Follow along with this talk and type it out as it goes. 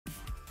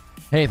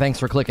Hey, thanks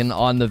for clicking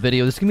on the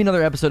video. This is going to be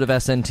another episode of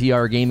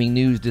SNTR Gaming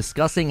News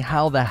discussing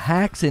how the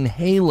hacks in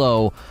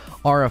Halo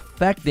are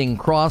affecting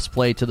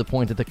crossplay to the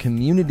point that the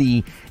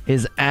community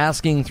is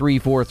asking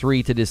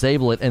 343 to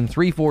disable it, and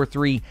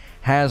 343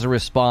 has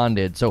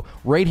responded. So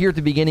right here at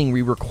the beginning,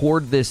 we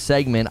record this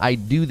segment. I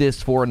do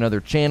this for another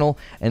channel,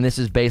 and this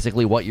is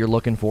basically what you're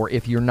looking for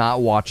if you're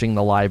not watching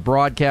the live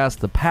broadcast.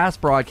 The past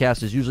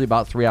broadcast is usually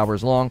about 3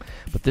 hours long,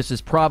 but this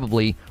is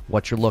probably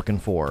what you're looking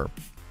for.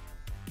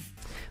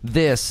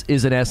 This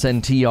is an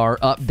SNTR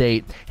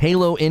update.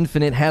 Halo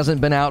Infinite hasn't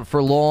been out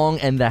for long,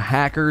 and the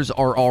hackers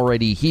are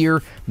already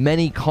here.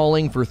 Many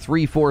calling for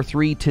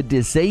 343 to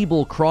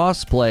disable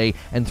crossplay,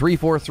 and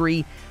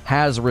 343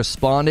 has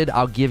responded.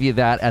 I'll give you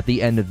that at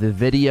the end of the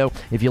video.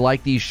 If you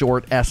like these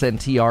short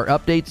SNTR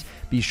updates,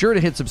 be sure to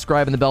hit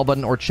subscribe and the bell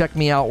button, or check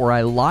me out where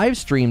I live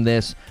stream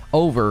this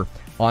over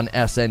on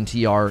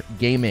SNTR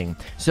Gaming.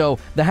 So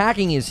the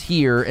hacking is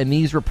here, and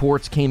these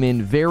reports came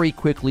in very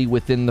quickly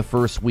within the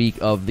first week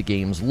of the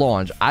game's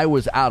launch. I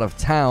was out of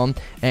town,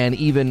 and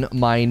even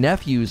my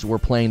nephews were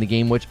playing the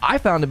game, which I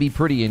found to be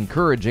pretty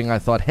encouraging. I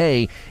thought,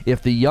 hey,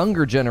 if the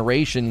younger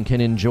generation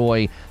can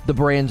enjoy the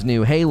brand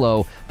new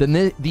Halo,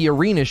 then the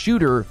arena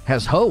shooter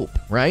has hope,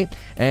 right?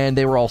 And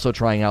they were also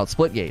trying out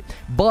Splitgate.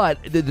 But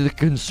the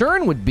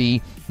concern would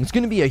be, it's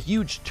going to be a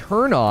huge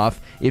turnoff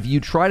if you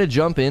try to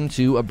jump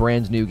into a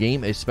brand new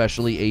game,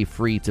 especially a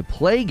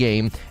free-to-play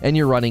game, and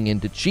you're running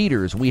into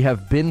cheaters. We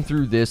have been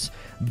through this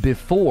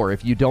before.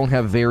 If you don't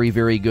have very,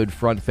 very good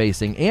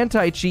front-facing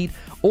anti-cheat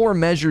or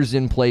measures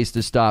in place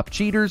to stop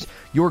cheaters,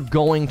 you're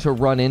going to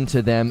run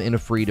into them in a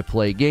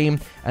free-to-play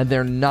game, and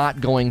they're not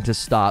going to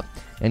stop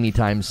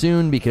anytime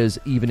soon, because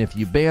even if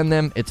you ban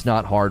them, it's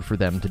not hard for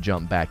them to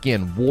jump back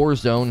in.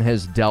 Warzone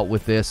has dealt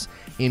with this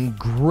in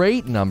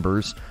great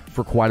numbers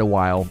for quite a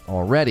while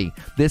already.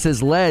 This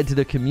has led to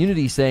the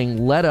community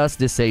saying, let us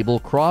disable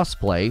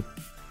crossplay.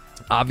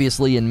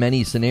 Obviously, in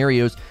many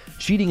scenarios,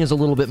 cheating is a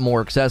little bit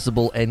more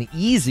accessible and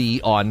easy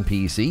on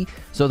PC,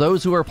 so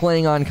those who are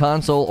playing on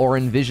console are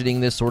envisioning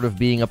this sort of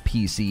being a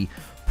PC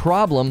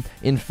problem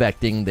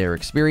infecting their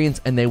experience,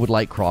 and they would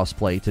like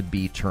crossplay to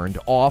be turned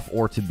off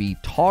or to be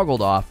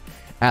toggled off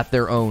at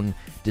their own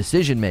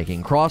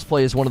decision-making.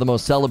 Crossplay is one of the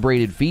most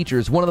celebrated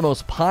features, one of the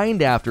most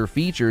pined after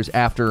features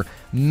after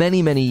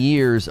many, many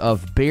years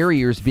of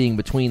barriers being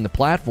between the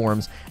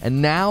platforms,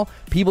 and now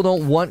people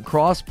don't want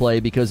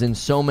crossplay because in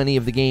so many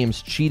of the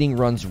games, cheating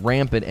runs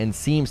rampant and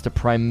seems to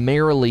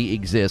primarily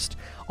exist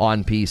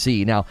on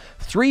PC. Now,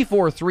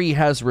 343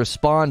 has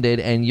responded,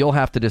 and you'll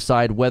have to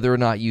decide whether or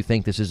not you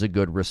think this is a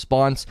good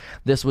response.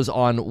 This was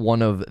on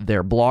one of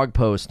their blog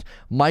posts.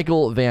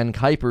 Michael Van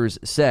Kuipers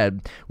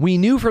said, "We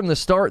knew from the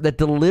start that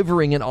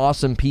delivering an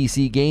awesome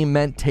PC game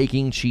meant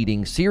taking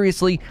cheating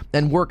seriously,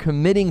 and we're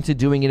committing to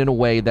doing it in a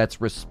way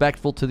that's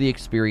respectful to the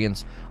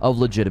experience of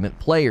legitimate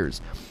players.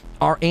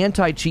 Our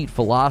anti-cheat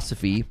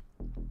philosophy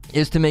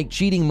is to make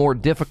cheating more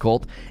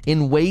difficult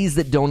in ways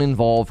that don't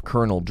involve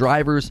kernel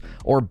drivers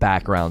or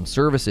background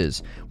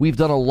services. We've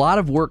done a lot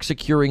of work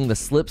securing the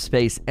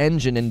Slipspace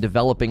engine and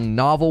developing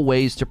novel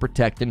ways to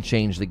protect and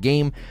change the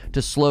game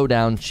to slow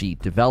down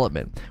cheat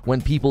development.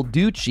 When people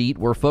do cheat,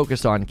 we're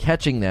focused on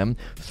catching them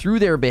through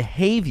their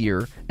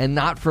behavior and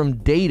not from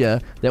data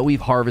that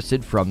we've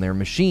harvested from their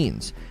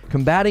machines.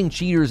 Combating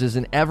cheaters is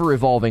an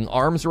ever-evolving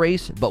arms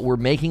race, but we're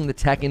making the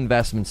tech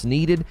investments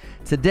needed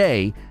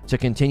today to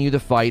continue the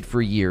fight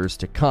for years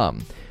to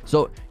come."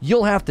 So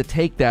you'll have to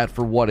take that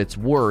for what it's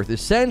worth.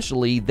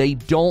 Essentially, they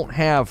don't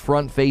have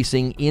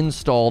front-facing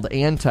installed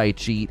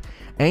anti-cheat,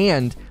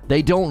 and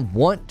they don't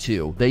want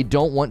to. They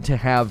don't want to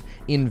have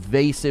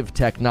invasive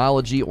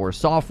technology or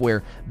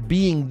software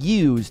being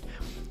used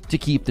to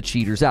keep the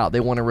cheaters out.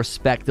 They want to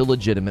respect the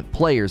legitimate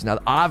players. Now,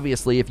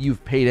 obviously, if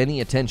you've paid any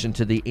attention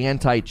to the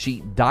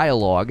anti-cheat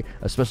dialogue,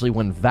 especially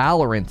when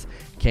Valorant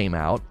came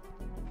out,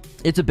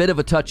 it's a bit of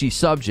a touchy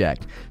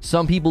subject.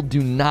 Some people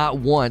do not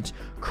want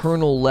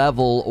kernel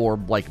level or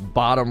like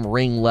bottom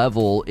ring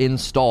level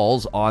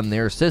installs on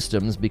their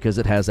systems because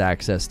it has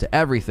access to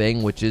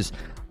everything, which is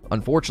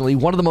unfortunately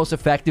one of the most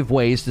effective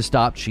ways to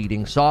stop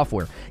cheating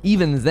software.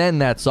 Even then,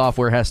 that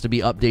software has to be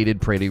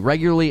updated pretty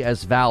regularly,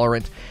 as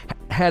Valorant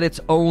had its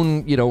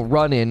own,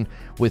 run-in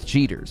with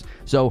cheaters.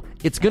 So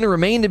it's going to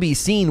remain to be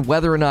seen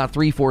whether or not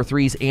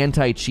 343's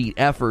anti-cheat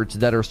efforts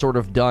that are sort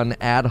of done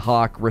ad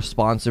hoc,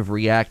 responsive,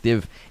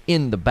 reactive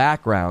in the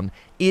background,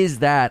 is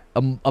that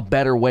a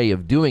better way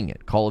of doing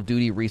it? Call of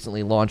Duty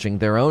recently launching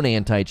their own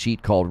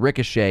anti-cheat called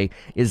Ricochet.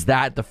 Is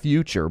that the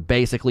future?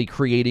 Basically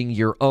creating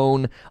your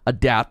own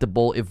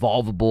adaptable,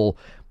 evolvable,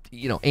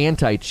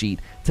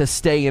 anti-cheat to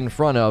stay in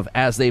front of,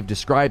 as they've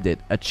described it,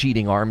 a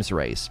cheating arms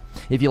race.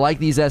 If you like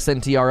these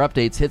SNTR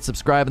updates, hit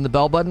subscribe and the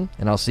bell button,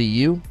 and I'll see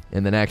you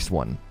in the next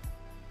one.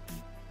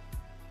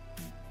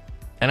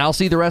 And I'll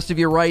see the rest of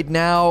you right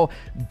now.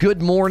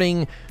 Good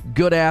morning,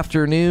 good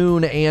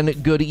afternoon,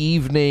 and good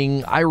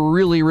evening. I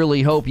really,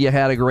 really hope you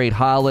had a great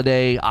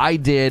holiday. I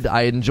did.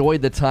 I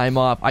enjoyed the time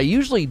off. I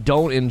usually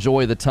don't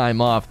enjoy the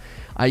time off.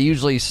 I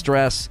usually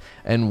stress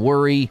and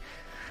worry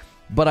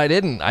but I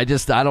didn't. I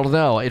don't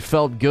know. It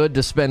felt good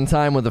to spend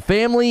time with the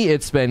family.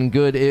 It's been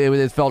good.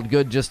 It felt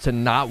good just to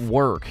not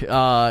work.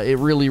 It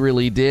really,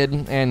 really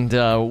did.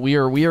 And we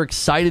are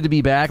excited to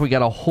be back. We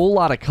got a whole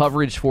lot of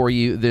coverage for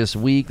you this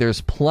week.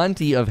 There's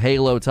plenty of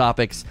Halo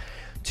topics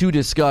to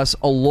discuss,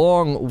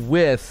 along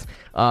with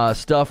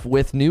stuff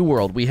with New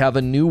World. We have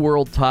a New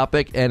World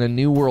topic and a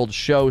New World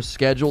show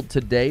scheduled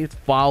today,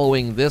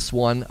 following this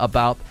one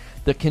about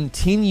the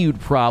continued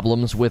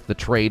problems with the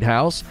Trade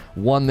House,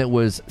 one that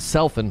was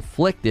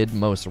self-inflicted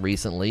most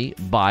recently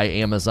by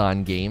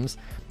Amazon Games,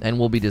 and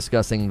we'll be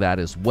discussing that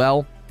as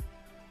well.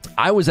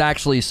 I was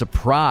actually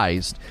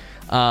surprised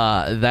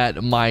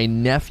that my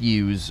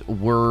nephews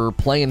were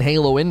playing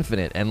Halo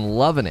Infinite and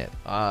loving it.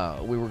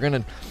 We were going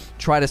to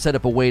try to set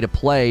up a way to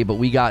play, but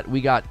we got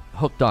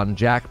hooked on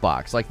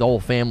Jackbox. Like, the whole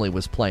family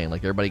was playing. Like,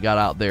 everybody got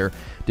out their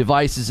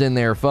devices in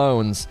their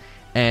phones,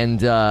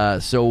 and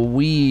so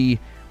we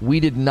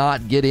did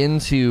not get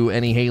into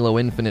any Halo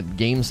Infinite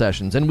game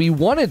sessions, and we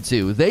wanted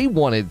to. They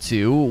wanted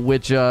to,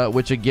 which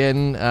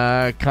again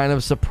kind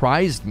of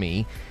surprised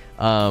me.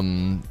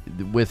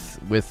 With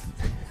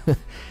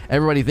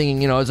everybody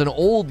thinking, it's an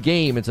old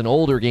game, it's an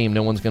older game,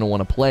 no one's going to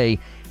want to play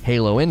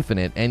Halo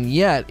Infinite, and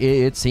yet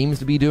it seems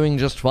to be doing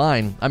just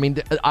fine. I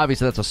mean,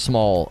 obviously that's a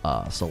small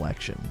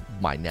selection,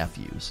 my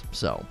nephews.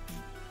 So,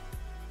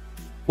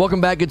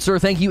 welcome back, good sir.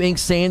 Thank you,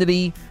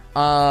 Inksanity.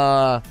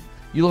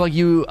 You look like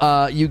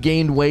you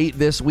gained weight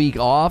this week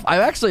off.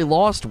 I've actually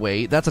lost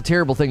weight. That's a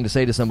terrible thing to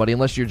say to somebody,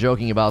 unless you're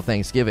joking about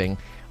Thanksgiving.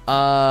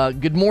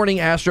 Good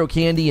morning, Astro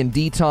Candy and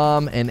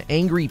D-Tom and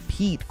Angry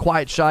Pete,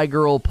 Quiet Shy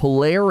Girl,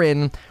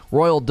 Polarin,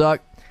 Royal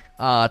Duck,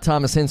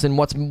 Thomas Henson,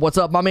 what's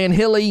up, my man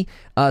Hilly,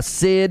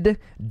 Sid,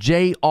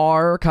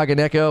 JR,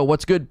 Kaganeko,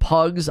 what's good,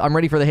 Pugs? I'm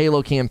ready for the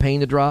Halo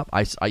campaign to drop.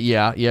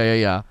 Yeah.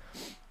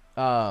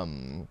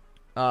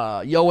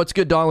 Yo, what's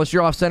good, Dauntless?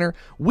 You're off center.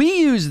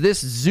 We use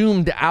this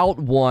zoomed out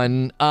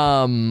one.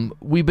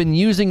 We've been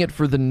using it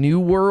for the New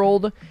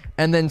World,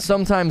 and then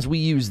sometimes we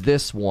use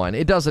this one.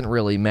 It doesn't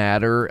really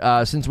matter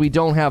since we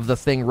don't have the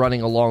thing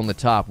running along the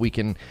top. We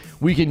can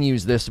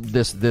use this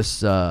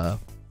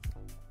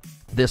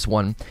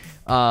one.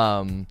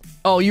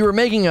 Oh, you were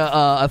making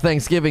a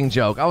Thanksgiving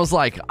joke. I was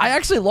like, I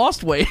actually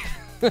lost weight.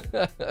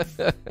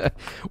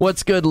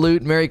 What's good,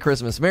 Loot? Merry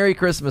Christmas. Merry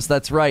Christmas,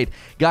 that's right.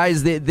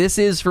 Guys, this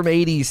is from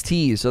 80s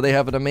Tees, so they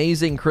have an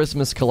amazing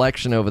Christmas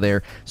collection over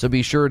there. So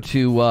be sure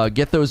to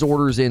get those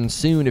orders in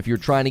soon if you're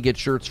trying to get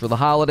shirts for the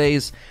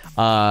holidays.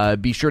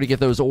 Be sure to get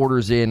those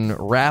orders in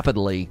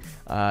rapidly.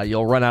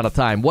 You'll run out of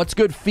time. What's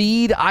good,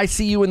 Feed? I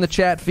see you in the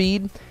chat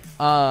feed.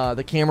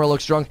 The camera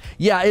looks drunk.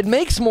 Yeah, it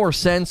makes more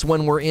sense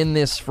when we're in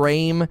this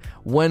frame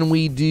when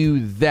we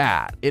do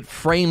that. It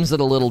frames it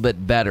a little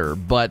bit better,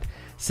 but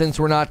since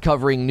we're not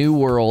covering New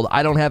World,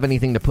 I don't have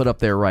anything to put up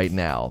there right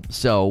now.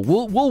 So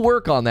we'll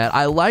work on that.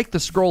 I like the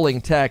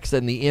scrolling text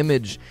and the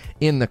image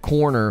in the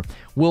corner.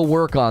 We'll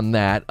work on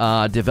that,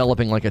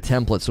 developing like a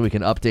template so we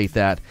can update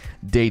that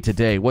day to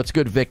day. What's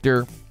good,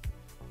 Victor?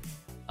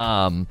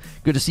 Good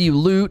to see you,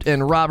 Loot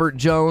and Robert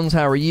Jones.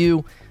 How are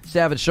you?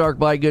 Savage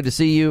Sharkbite, good to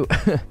see you.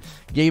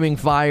 Gaming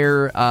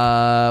Fire.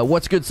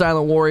 What's good,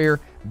 Silent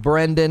Warrior?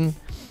 Brendan.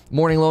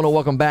 Morning Lona,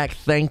 welcome back.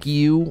 Thank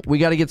you. We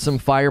got to get some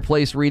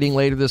Fireplace reading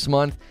later this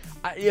month.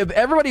 If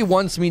everybody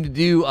wants me to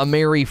do a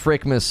Merry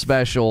Frickmas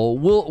special,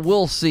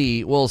 we'll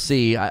see. We'll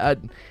see. I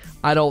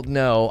don't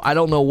know. I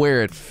don't know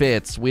where it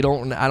fits. I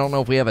don't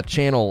know if we have a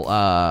channel we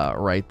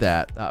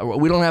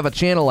don't have a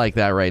channel like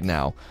that right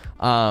now.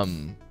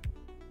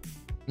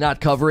 Not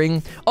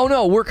covering. Oh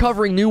no, we're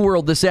covering New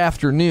World this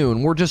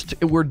afternoon.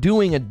 We're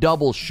doing a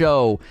double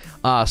show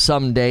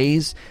some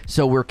days.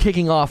 So we're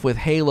kicking off with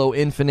Halo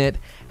Infinite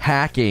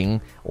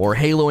hacking or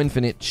Halo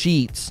Infinite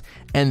cheats,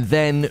 and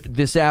then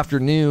this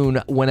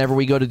afternoon, whenever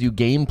we go to do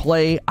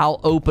gameplay,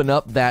 I'll open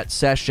up that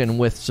session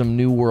with some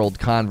New World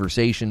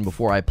conversation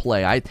before I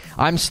play.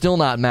 I'm still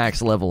not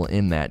max level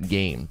in that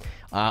game.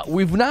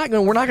 We're not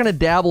going to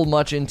dabble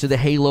much into the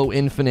Halo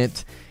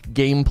Infinite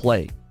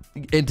gameplay.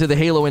 Or the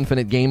Halo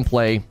Infinite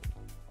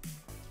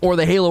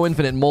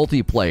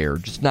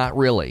multiplayer, just not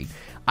really.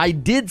 I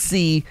did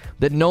see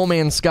that No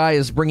Man's Sky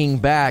is bringing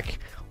back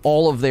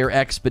all of their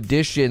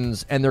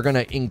expeditions, and they're going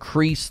to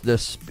increase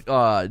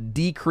the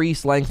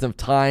decrease length of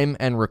time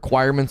and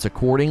requirements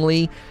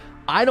accordingly.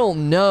 I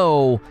don't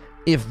know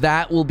if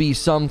that will be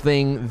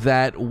something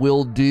that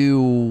we'll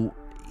do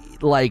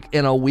like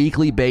in a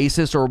weekly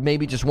basis, or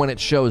maybe just when it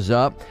shows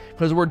up,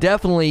 because we're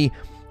definitely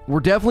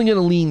going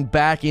to lean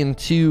back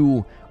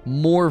into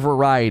more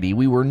variety.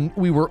 We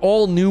were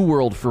all New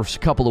World for a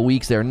couple of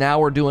weeks there. Now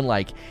we're doing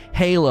like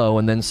Halo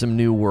and then some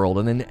New World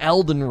and then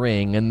Elden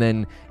Ring and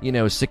then,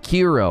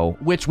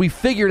 Sekiro, which we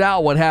figured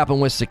out what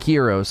happened with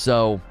Sekiro.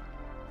 So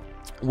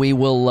we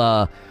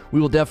will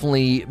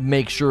definitely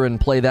make sure and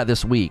play that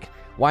this week.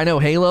 Why no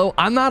Halo?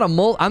 I'm not a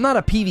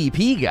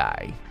PvP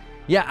guy.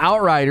 Yeah,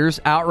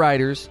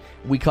 Outriders.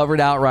 We covered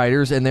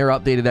Outriders and their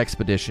updated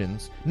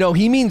expeditions. No,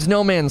 he means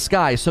No Man's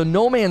Sky. So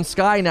No Man's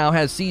Sky now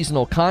has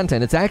seasonal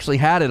content. It's actually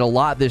had it a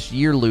lot this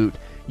year, Loot.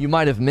 You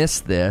might have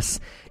missed this.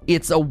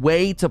 it's a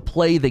way to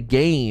play the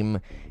game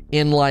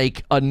in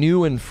like a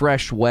new and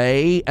fresh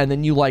way, and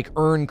then you like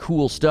earn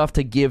cool stuff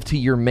to give to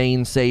your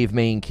main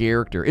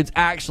character. It's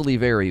actually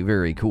very,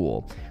 very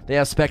cool. They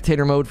have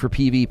spectator mode for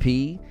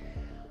PvP.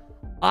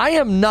 I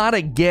am not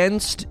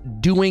against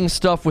doing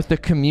stuff with the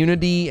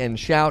community and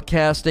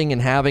shoutcasting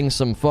and having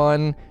some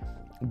fun.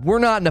 We're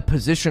not in a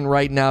position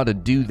right now to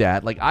do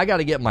that. Like, I got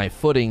to get my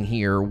footing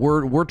here.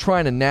 We're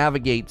trying to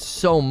navigate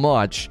so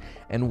much,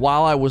 and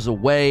while I was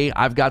away,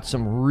 I've got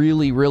some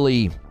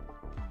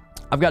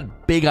I've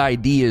got big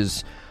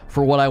ideas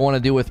for what I want to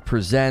do with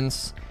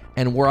Presents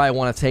and where I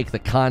want to take the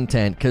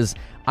content, because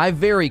I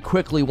very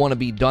quickly want to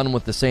be done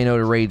with the Say No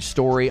to Rage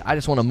story. I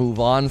just want to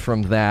move on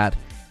from that,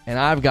 and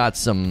I've got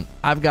some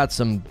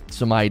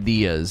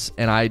ideas,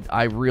 and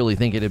I really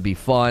think it'd be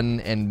fun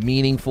and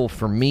meaningful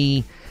for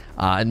me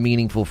and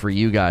meaningful for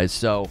you guys.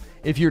 So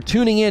if you're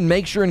tuning in,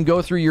 make sure and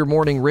go through your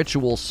morning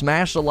ritual.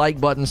 Smash the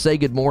like button. Say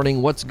good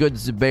morning. What's good,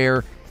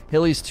 Zubair?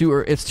 Hilly's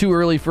it's too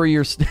early for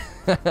your...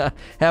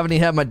 Haven't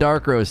even had my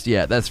dark roast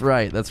yet. That's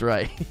right. That's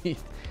right.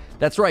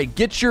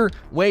 Get your...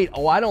 Wait.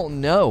 Oh, I don't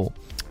know.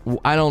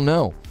 Why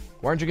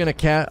aren't you going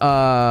to...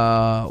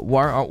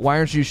 why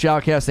aren't you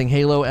shoutcasting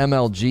Halo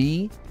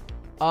MLG?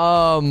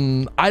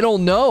 I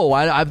don't know.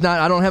 I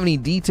don't have any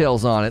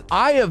details on it.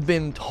 I have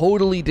been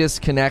totally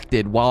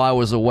disconnected while I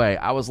was away.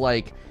 I was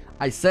like...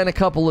 I sent a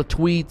couple of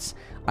tweets.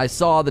 I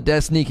saw the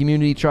Destiny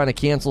community trying to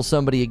cancel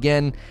somebody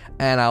again,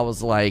 and I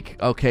was like,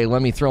 okay,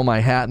 let me throw my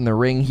hat in the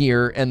ring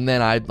here, and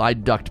then I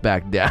ducked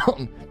back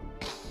down.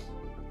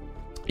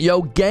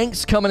 Yo,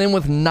 Ganks coming in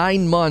with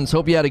 9 months.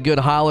 Hope you had a good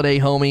holiday,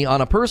 homie.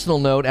 On a personal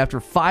note, after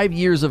 5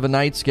 years of a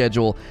night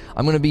schedule,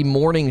 I'm going to be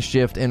morning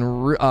shift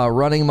and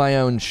running my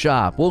own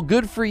shop. Well,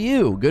 good for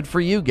you. Good for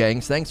you,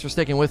 Ganks. Thanks for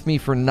sticking with me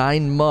for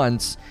 9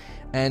 months.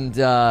 And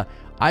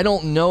I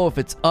don't know if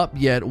it's up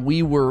yet.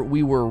 We were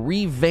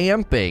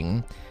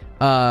revamping...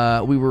 the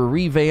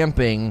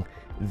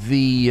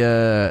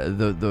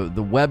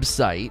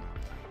website,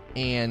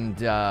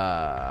 and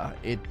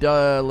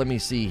let me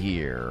see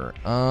here.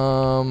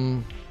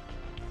 Have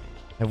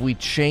we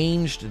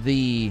changed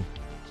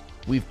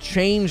we've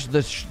changed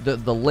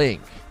the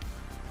link.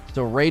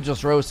 So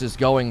Rageless Roast is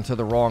going to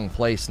the wrong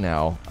place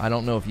now. I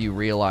don't know if you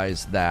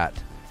realize that.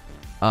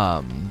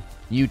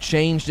 You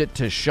changed it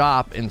to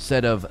shop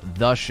instead of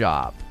the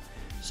shop.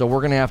 So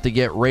we're going to have to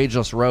get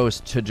Rageless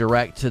Roast to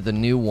direct to the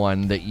new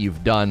one that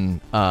you've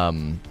done,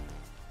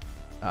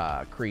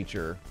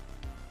 Creature.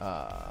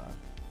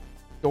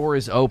 Store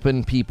is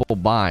open, people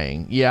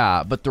buying.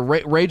 Yeah, but the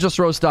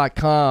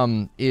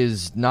RagelessRoast.com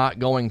is not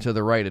going to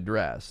the right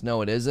address.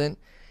 No, it isn't.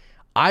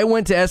 I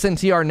went to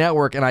SNTR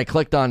Network and I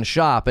clicked on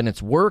shop and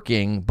it's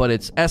working, but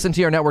it's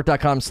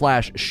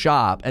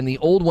sntrnetwork.com/shop, and the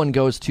old one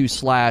goes to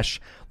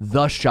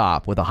 /the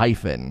shop with a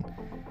hyphen.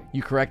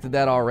 You corrected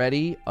that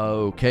already?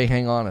 Okay,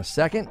 hang on a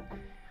second.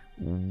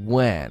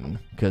 When?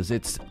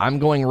 Because I'm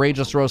going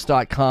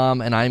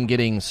RagelessRoast.com and I'm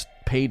getting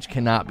page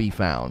cannot be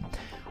found.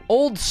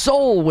 Old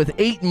Soul with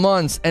 8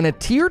 months and a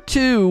tier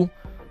 2.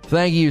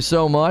 Thank you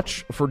so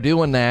much for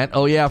doing that.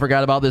 Oh yeah, I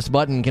forgot about this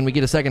button. Can we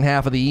get a second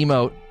half of the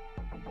emote?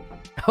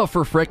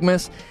 For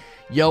Frickmas?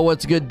 Yo,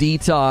 what's good,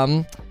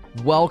 D-Tom?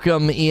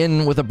 Welcome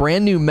in with a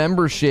brand new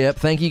membership.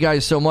 Thank you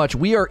guys so much.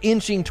 We are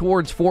inching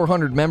towards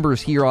 400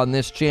 members here on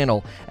this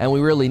channel, and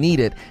we really need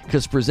it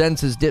because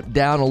Presents has dipped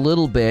down a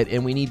little bit,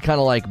 and we need kind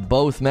of like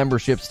both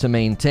memberships to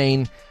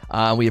maintain.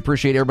 We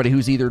appreciate everybody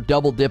who's either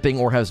double dipping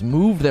or has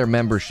moved their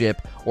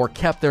membership or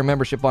kept their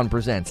membership on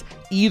Presents.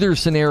 Either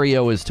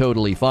scenario is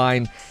totally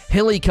fine.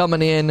 Hilly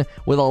coming in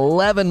with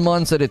 11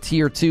 months at a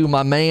tier 2.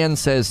 My man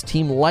says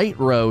Team Light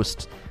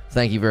Roast.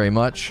 Thank you very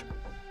much.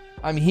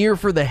 I'm here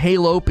for the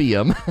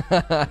Halopium.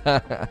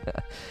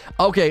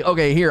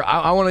 Okay, here.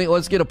 I want to...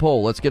 Let's get a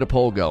poll. Let's get a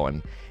poll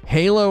going.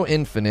 Halo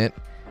Infinite.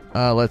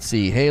 Let's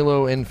see.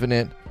 Halo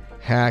Infinite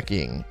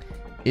hacking.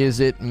 Is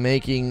it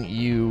making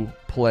you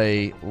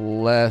play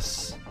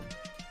less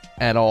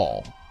at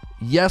all?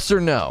 Yes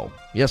or no?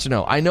 Yes or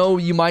no? I know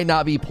you might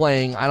not be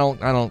playing. I don't...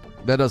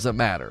 That doesn't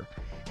matter.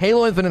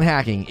 Halo Infinite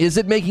hacking. Is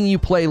it making you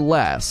play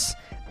less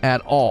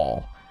at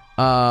all?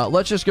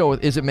 Let's just go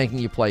with, is it making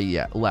you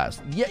play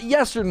less?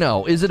 Yes or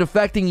no? Is it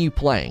affecting you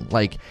playing?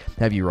 Like,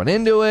 have you run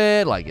into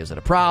it? Like, is it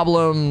a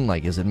problem?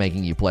 Like, is it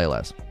making you play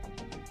less?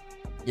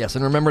 Yes,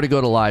 and remember to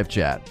go to live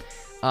chat.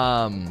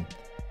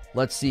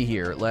 Let's see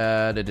here.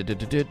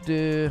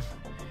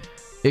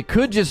 It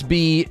could just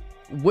be,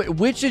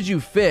 which did you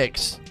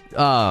fix?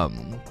 Yo,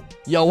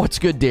 what's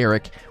good,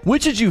 Derek?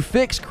 Which did you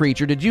fix,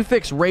 Creature? Did you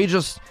fix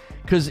Rageless?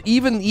 Because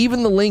even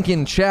the link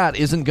in chat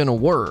isn't going to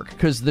work,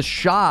 because the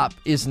shop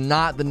is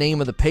not the name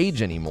of the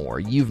page anymore.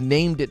 You've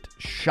named it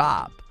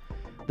shop.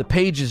 The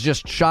page is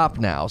just shop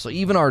now, so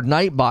even our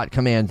Nightbot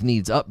command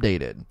needs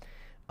updated.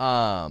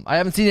 I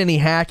haven't seen any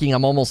hacking.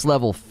 I'm almost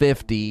level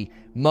 50.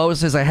 Mo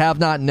says, I have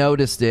not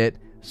noticed it.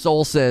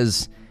 Soul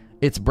says,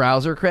 it's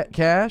browser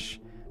cache?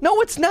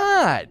 No, it's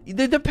not.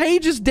 The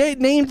page is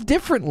named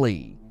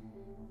differently.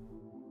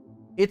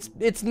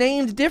 It's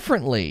named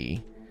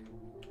differently.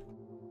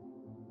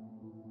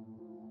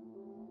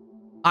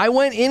 I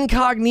went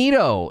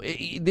incognito.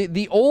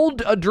 The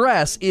old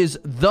address is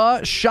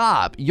The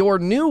Shop. Your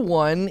new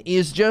one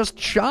is just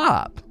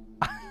Shop.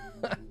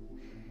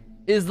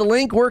 Is the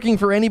link working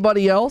for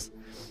anybody else?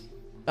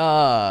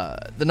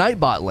 The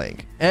Nightbot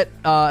link.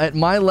 At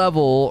my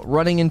level,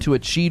 running into a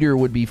cheater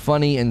would be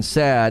funny and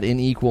sad in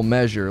equal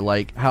measure.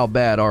 Like, how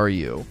bad are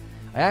you?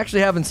 I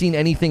actually haven't seen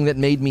anything that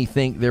made me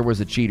think there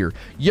was a cheater.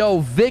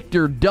 Yo,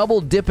 Victor,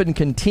 double dipping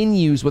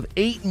continues with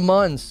 8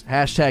 months.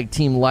 Hashtag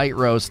Team Light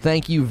Roast.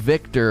 Thank you,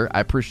 Victor.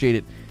 I appreciate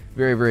it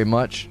very, very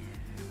much.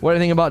 What do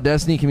you think about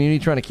Destiny community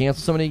trying to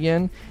cancel somebody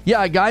again?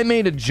 Yeah, a guy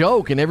made a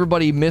joke and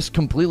everybody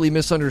completely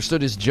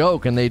misunderstood his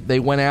joke and they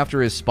went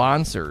after his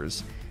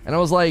sponsors. And I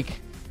was like,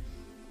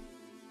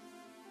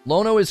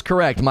 Lono is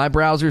correct. My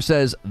browser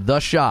says The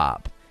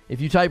Shop.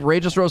 If you type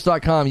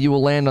RageousRoast.com, you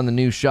will land on the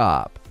new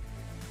shop.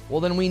 Well,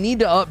 then we need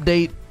to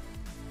update.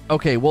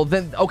 Okay,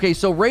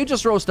 so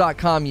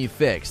RageousRoast.com you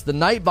fixed. The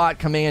Nightbot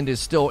command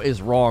is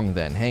wrong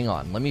then. Hang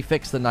on. Let me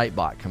fix the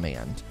Nightbot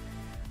command.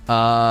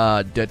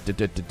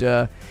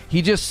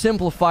 He just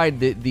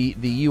simplified the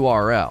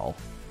URL.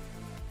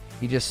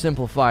 He just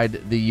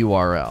simplified the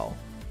URL.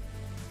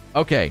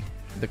 Okay,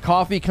 the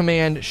coffee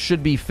command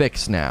should be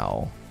fixed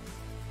now.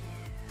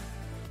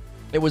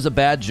 It was a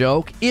bad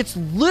joke. It's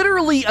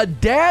literally a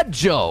dad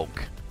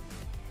joke.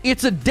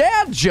 It's a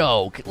dad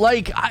joke.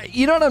 Like,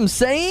 you know what I'm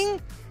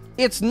saying?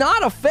 It's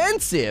not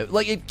offensive.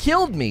 Like, it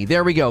killed me.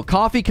 There we go.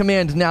 Coffee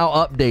command now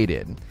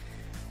updated.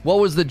 What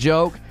was the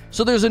joke?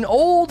 So there's an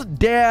old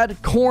dad,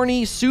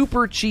 corny,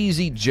 super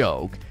cheesy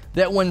joke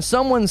that when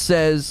someone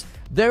says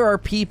there are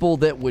people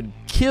that would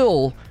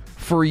kill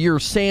for your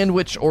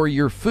sandwich or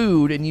your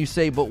food, and you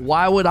say, but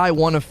why would I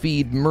want to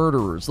feed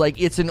murderers?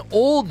 Like, it's an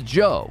old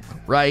joke,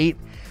 right?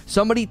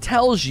 Somebody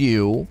tells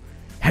you,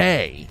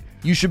 hey,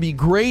 you should be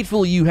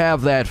grateful you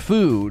have that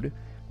food.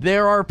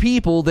 There are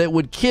people that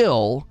would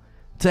kill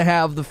to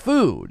have the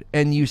food.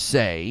 And you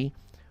say,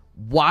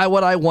 why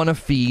would I want to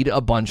feed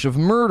a bunch of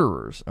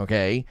murderers?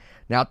 Okay.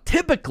 Now,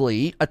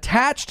 typically,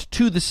 attached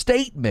to the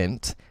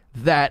statement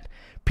that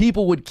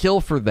people would kill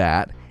for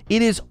that,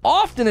 it is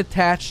often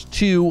attached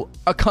to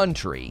a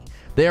country.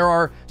 There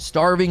are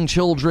starving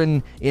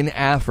children in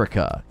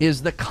Africa,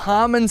 is the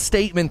common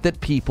statement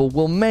that people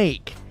will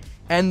make.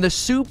 And the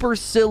super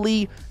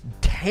silly,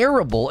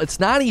 terrible, it's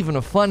not even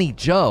a funny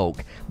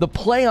joke. The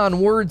play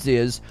on words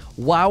is,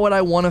 why would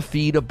I want to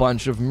feed a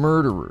bunch of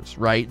murderers,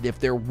 right? If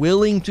they're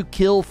willing to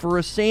kill for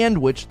a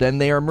sandwich, then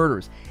they are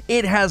murderers.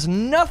 It has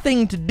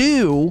nothing to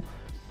do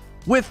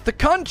with the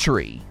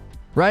country,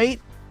 right?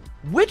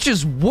 Which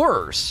is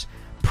worse,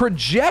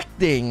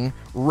 projecting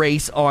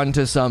race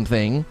onto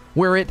something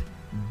where it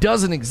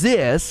doesn't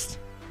exist,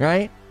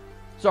 right?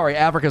 Sorry,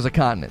 Africa's a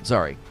continent,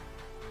 sorry.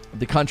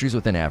 The countries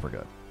within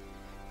Africa.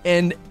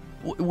 And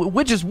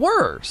which is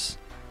worse?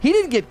 He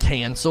didn't get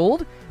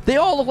canceled. They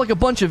all look like a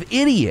bunch of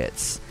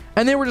idiots.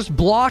 And they were just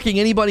blocking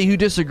anybody who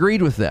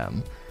disagreed with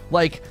them.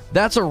 Like,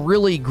 that's a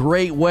really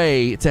great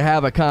way to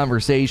have a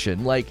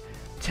conversation. Like,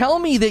 tell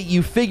me that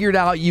you figured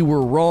out you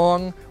were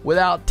wrong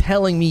without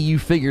telling me you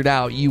figured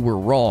out you were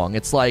wrong.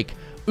 It's like,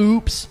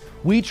 oops,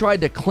 we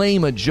tried to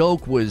claim a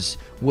joke was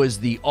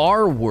the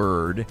R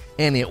word,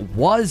 and it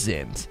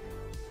wasn't.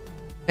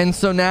 And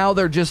so now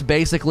they're just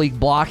basically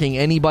blocking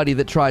anybody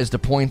that tries to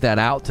point that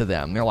out to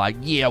them. They're like,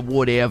 yeah,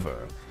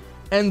 whatever.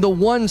 And the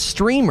one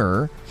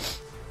streamer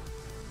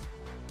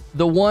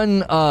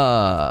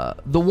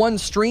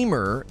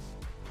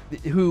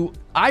who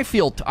I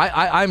feel,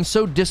 I'm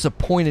so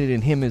disappointed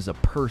in him as a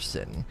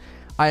person.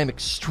 I am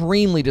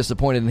extremely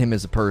disappointed in him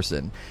as a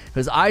person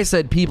because I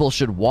said people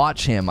should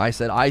watch him. I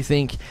said I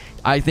think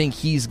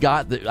he's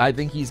got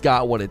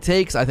what it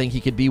takes. I think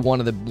he could be one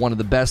of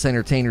the best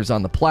entertainers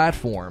on the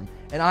platform.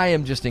 And I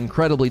am just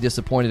incredibly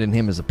disappointed in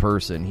him as a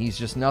person. He's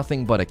just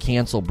nothing but a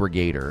cancel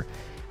brigader.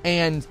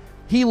 And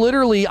he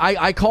literally,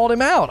 I called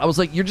him out. I was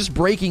like, you're just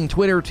breaking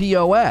Twitter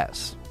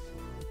TOS.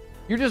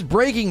 You're just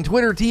breaking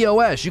Twitter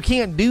TOS. You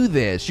can't do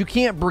this. You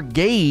can't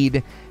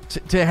brigade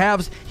to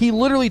have... He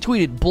literally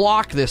tweeted,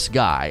 block this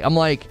guy. I'm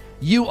like,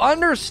 you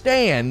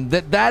understand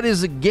that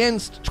is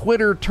against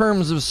Twitter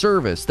terms of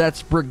service.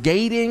 That's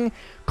brigading,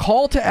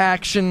 call to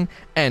action,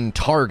 and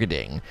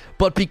targeting.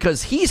 But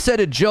because he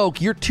said a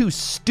joke you're too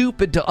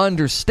stupid to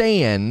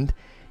understand,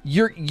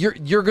 you're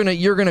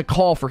gonna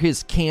call for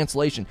his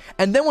cancellation.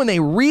 And then when they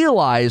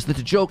realize that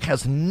the joke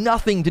has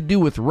nothing to do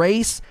with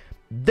race,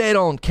 they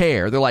don't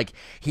care. They're like,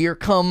 here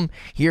come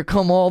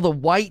all the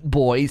white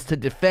boys to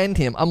defend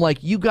him. I'm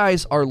like, you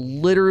guys are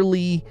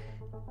literally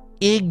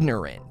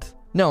ignorant.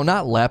 No,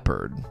 not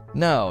Leopard.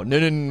 No.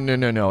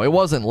 It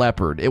wasn't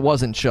Leopard. It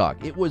wasn't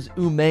Chuck. It was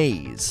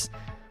Umaze.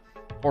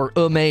 Or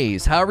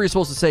Umaze. However you're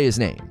supposed to say his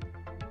name.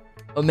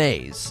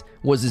 Umaze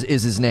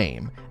is his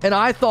name. And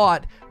I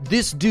thought,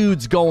 this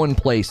dude's going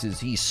places.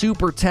 He's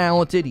super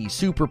talented. He's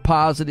super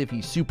positive.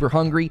 He's super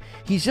hungry.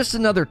 He's just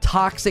another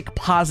toxic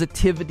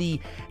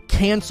positivity,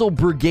 cancel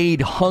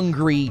brigade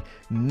hungry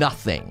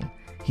nothing.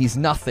 He's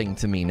nothing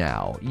to me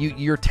now.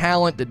 Your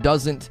talent that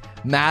doesn't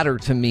matter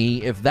to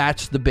me if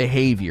that's the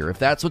behavior. If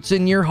that's what's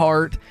in your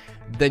heart,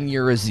 then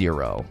you're a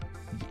 0.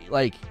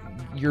 Like,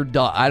 you're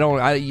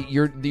done.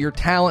 Your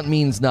talent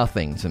means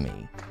nothing to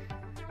me.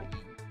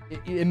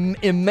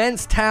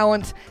 Immense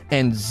talent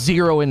and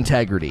 0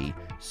 integrity.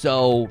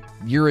 So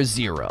you're a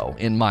 0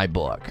 in my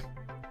book.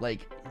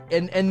 Like,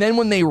 and then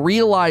when they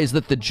realized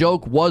that the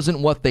joke wasn't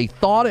what they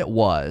thought it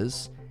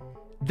was,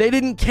 they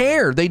didn't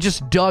care. They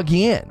just dug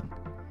in.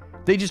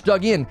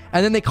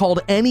 And then they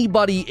called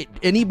anybody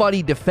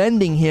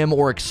defending him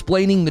or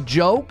explaining the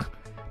joke.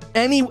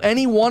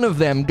 Any one of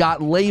them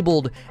got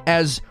labeled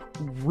as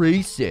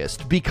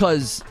racist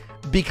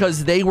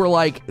because they were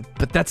like,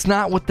 but that's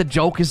not what the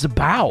joke is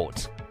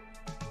about.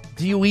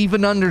 Do you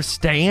even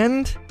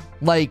understand?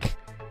 Like,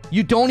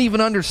 you don't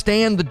even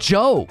understand the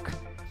joke.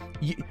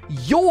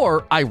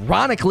 You're,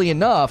 ironically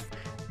enough,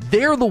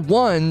 they're the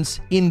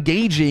ones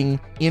engaging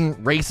in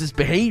racist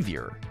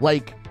behavior.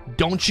 Like,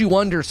 don't you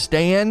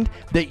understand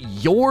that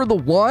you're the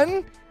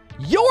one?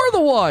 You're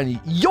the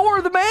one.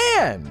 You're the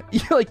man.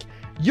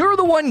 You're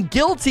the one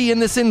guilty in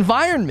this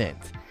environment.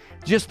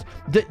 Just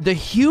the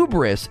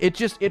hubris,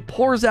 it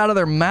pours out of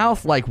their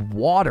mouth like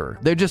water.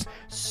 They're just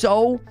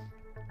so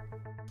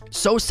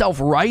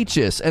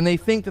self-righteous, and they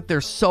think that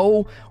they're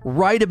so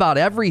right about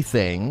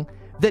everything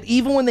that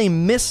even when they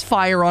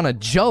misfire on a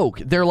joke,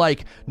 they're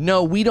like,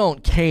 no, we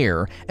don't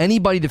care.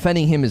 Anybody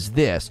defending him is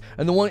this.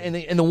 And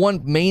the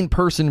one main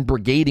person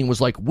brigading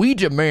was like, we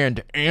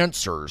demand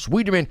answers.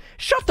 We demand,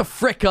 shut the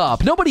frick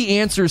up. Nobody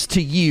answers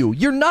to you.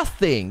 You're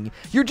nothing.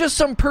 You're just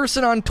some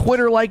person on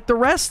Twitter like the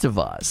rest of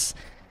us.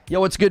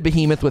 Yo, what's good,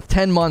 Behemoth? With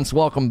 10 months,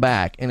 welcome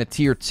back, in a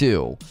tier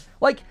 2.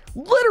 Like,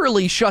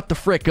 literally shut the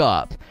frick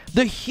up.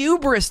 The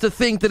hubris to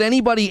think that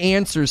anybody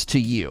answers to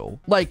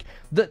you. Like,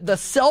 the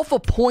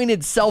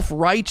self-appointed,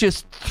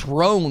 self-righteous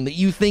throne that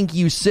you think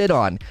you sit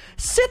on.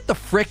 Sit the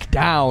frick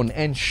down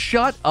and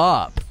shut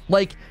up.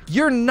 Like,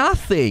 you're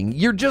nothing.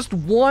 You're just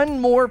one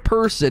more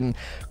person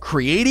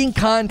creating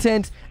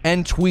content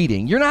and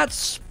tweeting. You're not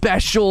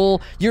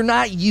special. You're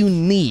not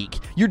unique.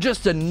 You're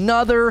just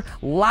another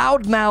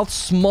loudmouth,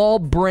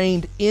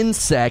 small-brained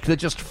insect that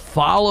just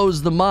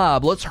follows the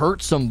mob. Let's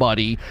hurt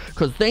somebody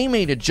because they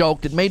made a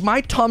joke that made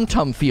my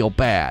tum-tum feel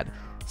bad.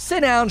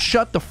 Sit down,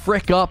 shut the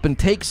frick up, and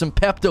take some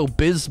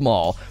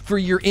Pepto-Bismol for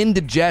your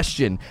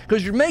indigestion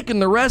because you're making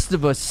the rest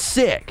of us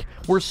sick.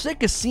 We're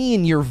sick of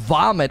seeing your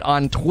vomit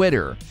on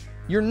Twitter.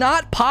 You're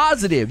not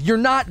positive. You're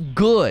not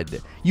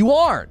good. You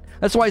aren't.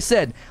 That's why I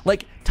said,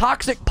 like,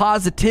 toxic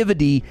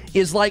positivity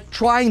is like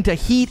trying to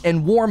heat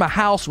and warm a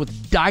house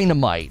with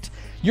dynamite.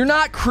 You're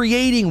not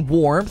creating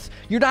warmth.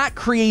 You're not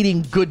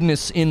creating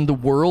goodness in the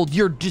world.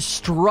 You're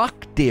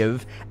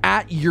destructive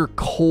at your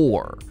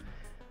core.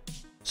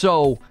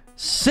 So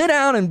sit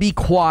down and be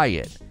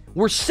quiet.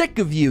 We're sick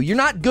of you. You're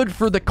not good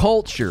for the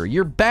culture.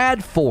 You're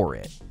bad for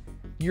it.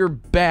 You're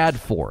bad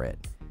for it.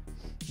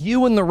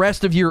 You and the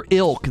rest of your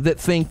ilk that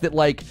think that,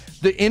 like,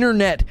 the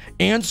internet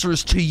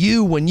answers to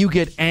you when you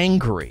get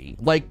angry.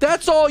 Like,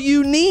 that's all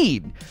you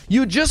need.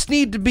 You just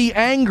need to be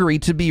angry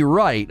to be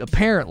right,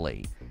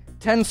 apparently.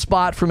 10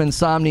 spot from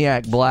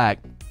Insomniac Black.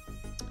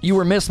 You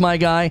were missed, my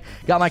guy.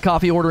 Got my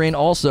coffee order in.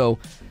 Also,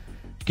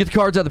 get the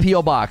cards out of the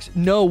P.O. box.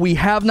 No, we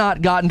have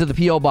not gotten to the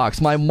P.O.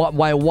 box. My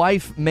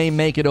wife may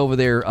make it over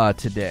there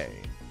today.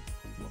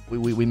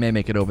 We may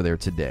make it over there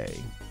today.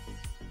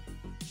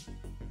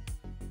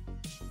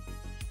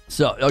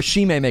 So,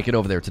 she may make it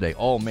over there today.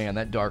 Oh, man,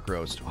 that dark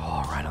roast.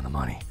 Oh, right on the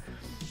money.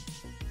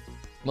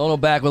 Mono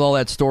back with all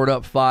that stored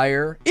up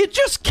fire. It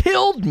just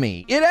killed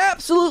me. It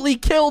absolutely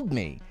killed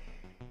me.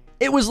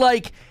 It was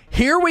like,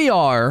 here we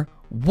are,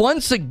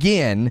 once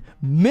again,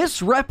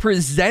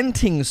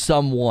 misrepresenting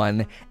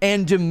someone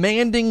and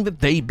demanding that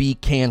they be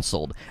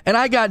canceled. And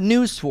I got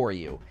news for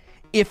you.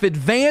 If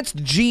Advanced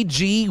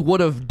GG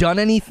would have done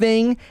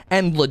anything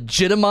and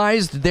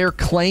legitimized their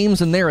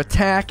claims and their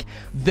attack,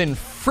 then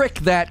frick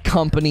that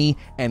company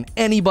and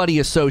anybody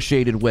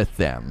associated with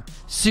them.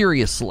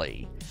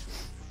 Seriously.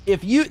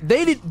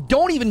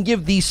 Don't even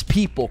give these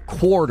people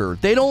quarter.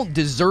 They don't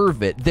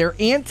deserve it. They're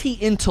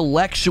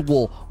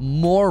anti-intellectual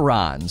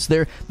morons.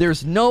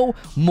 There's no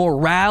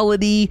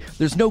morality.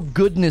 There's no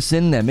goodness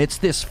in them. It's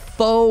this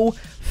faux,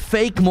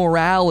 fake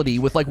morality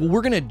with, like, well,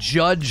 we're going to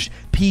judge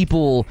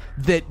people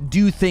that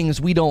do things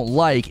we don't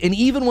like. And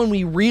even when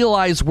we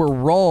realize we're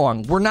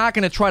wrong, we're not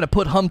going to try to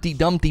put Humpty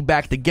Dumpty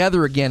back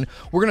together again.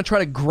 We're going to try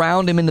to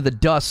ground him into the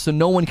dust so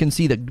no one can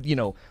see the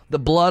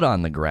blood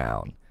on the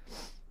ground.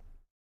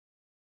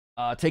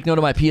 Take note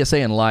of my PSA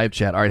in live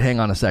chat. All right, hang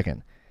on a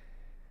second.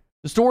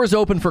 The store is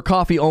open for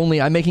coffee only.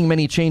 I'm making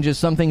many changes.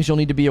 Some things you'll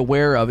need to be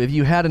aware of. If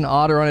you had an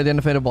odd or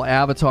unidentifiable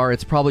avatar,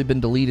 it's probably been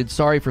deleted.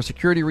 Sorry, for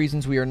security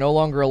reasons, we are no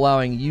longer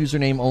allowing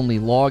username-only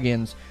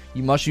logins.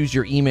 You must use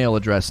your email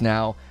address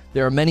now.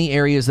 There are many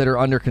areas that are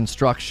under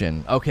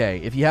construction.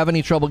 Okay, if you have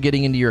any trouble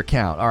getting into your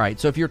account. All right,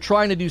 so if you're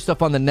trying to do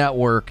stuff on the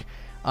network,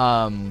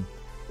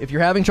 if you're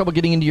having trouble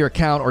getting into your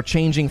account or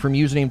changing from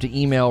username to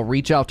email,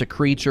 reach out to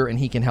Creature and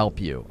he can help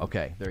you.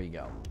 Okay, there you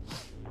go.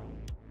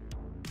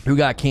 Who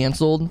got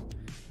canceled?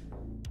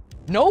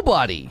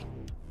 Nobody.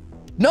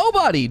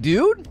 Nobody,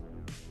 dude.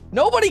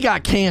 Nobody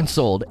got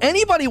canceled.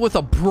 Anybody with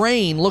a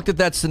brain looked at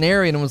that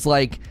scenario and was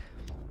like,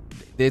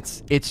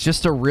 it's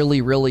just a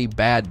really, really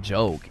bad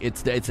joke.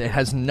 It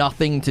has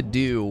nothing to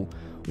do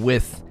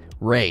with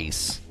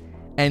race.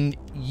 And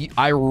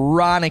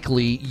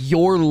ironically,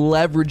 you're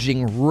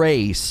leveraging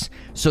race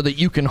so that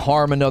you can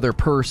harm another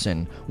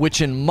person,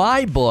 which in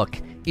my book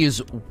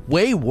is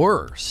way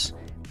worse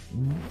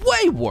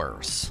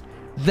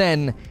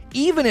than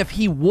even if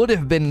he would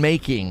have been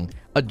making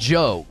a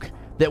joke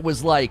that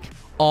was like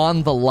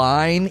on the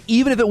line.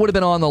 Even if it would have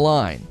been on the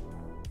line,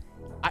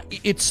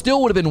 it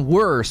still would have been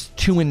worse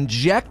to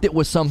inject it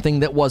with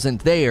something that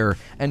wasn't there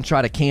and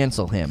try to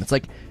cancel him. It's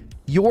like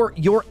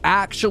you're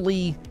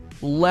actually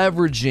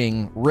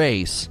leveraging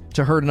race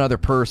to hurt another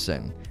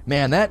person.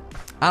 Man, I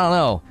don't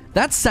know.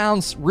 That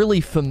sounds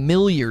really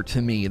familiar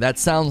to me. That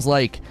sounds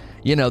like,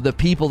 the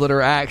people that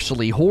are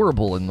actually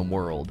horrible in the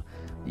world.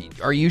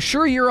 Are you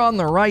sure you're on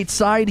the right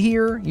side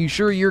here? You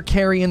sure you're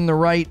carrying the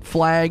right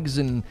flags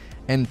and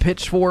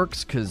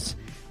pitchforks? Because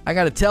I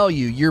got to tell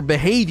you, your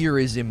behavior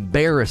is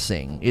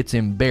embarrassing. It's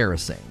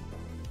embarrassing.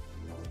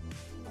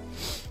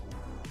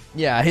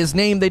 Yeah, his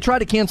name, they tried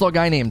to cancel a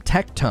guy named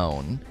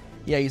Tectone.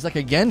 Yeah, he's like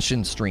a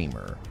Genshin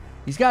streamer.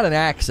 He's got an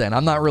accent.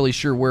 I'm not really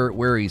sure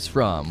where he's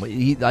from.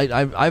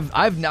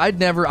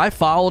 I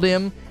followed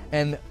him,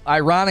 and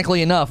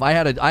ironically enough,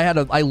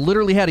 I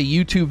literally had a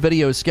YouTube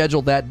video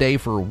scheduled that day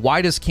for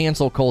why does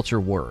cancel culture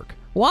work?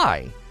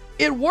 Why?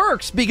 It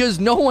works because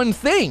no one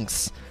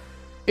thinks.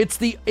 It's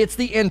the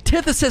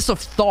antithesis of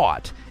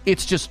thought.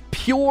 It's just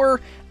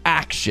pure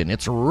action.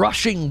 It's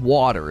rushing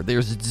water.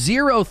 There's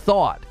zero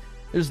thought.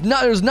 There's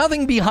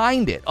nothing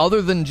behind it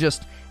other than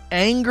just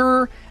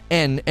anger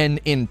and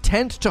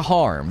intent to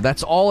harm.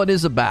 That's all it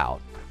is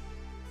about.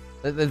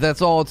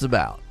 That's all it's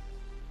about.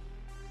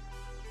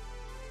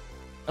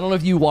 I don't know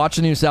if you watch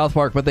the new South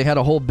Park, but they had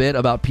a whole bit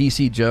about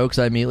PC jokes.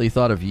 I immediately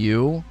thought of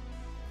you.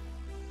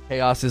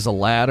 Chaos is a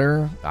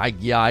ladder. I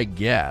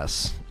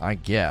guess.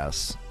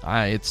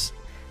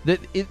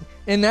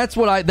 And that's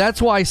why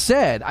I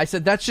said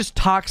that's just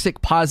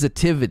toxic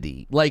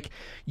positivity. Like,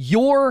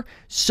 you're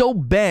so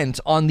bent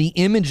on the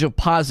image of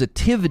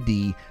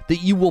positivity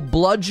that you will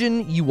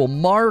bludgeon, you will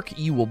mark,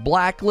 you will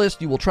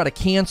blacklist, you will try to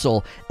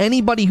cancel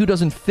anybody who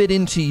doesn't fit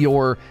into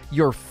your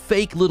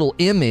fake little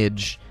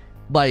image.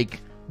 Like,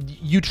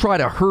 you try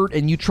to hurt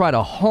and you try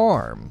to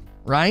harm,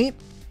 right?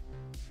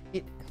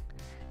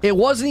 It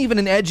wasn't even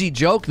an edgy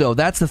joke, though.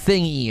 That's the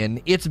thing,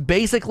 Ian. It's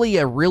basically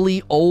a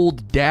really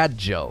old dad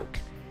joke.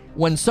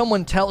 When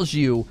someone tells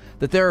you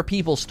that there are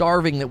people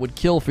starving that would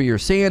kill for your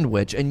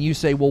sandwich, and you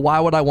say, well, why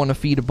would I want to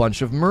feed a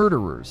bunch of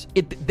murderers?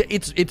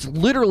 It's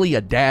literally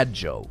a dad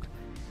joke.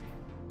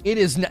 It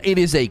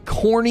is a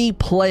corny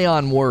play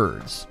on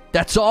words.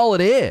 That's all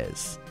it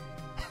is.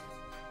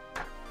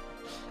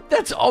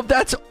 That's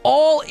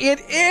all it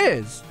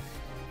is.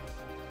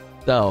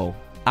 So,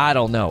 I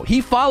don't know.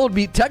 He followed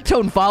me.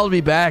 Tectone followed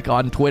me back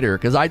on Twitter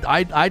because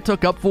I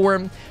took up for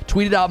him,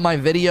 tweeted out my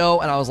video,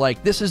 and I was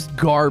like, this is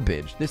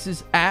garbage. This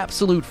is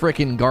absolute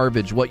freaking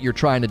garbage what you're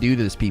trying to do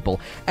to this people.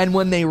 And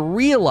when they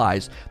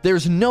realize,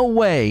 there's no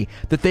way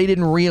that they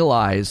didn't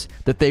realize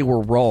that they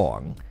were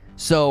wrong.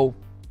 So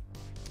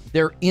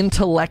they're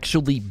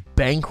intellectually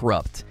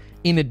bankrupt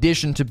in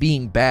addition to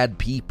being bad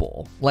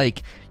people.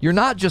 Like, you're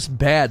not just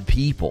bad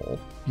people.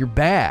 You're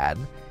bad.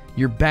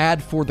 You're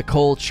bad for the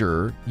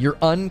culture. You're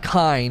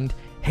unkind,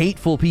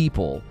 hateful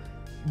people.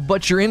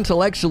 But you're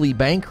intellectually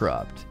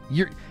bankrupt.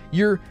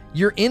 You're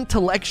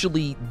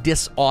intellectually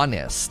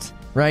dishonest,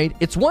 right?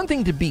 It's one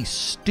thing to be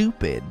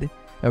stupid,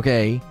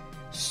 okay?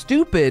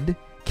 Stupid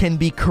can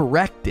be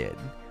corrected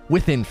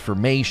with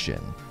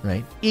information,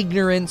 right?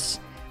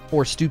 Ignorance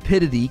or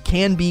stupidity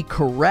can be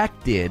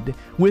corrected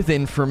with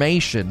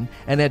information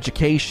and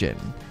education.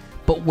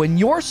 But when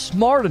you're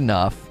smart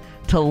enough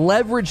to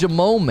leverage a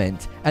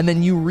moment and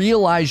then you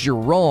realize you're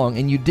wrong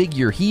and you dig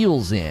your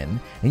heels in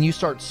and you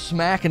start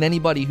smacking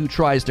anybody who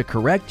tries to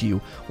correct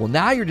you, well,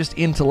 now you're just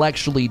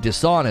intellectually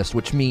dishonest,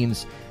 which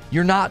means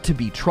you're not to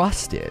be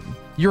trusted.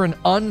 You're an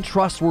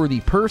untrustworthy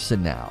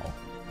person now.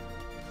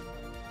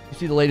 You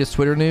see the latest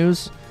Twitter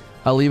news?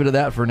 I'll leave it at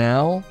that for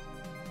now.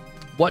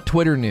 What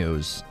Twitter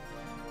news?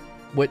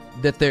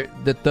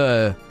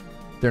 That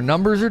their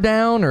numbers are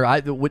down, or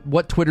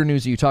what Twitter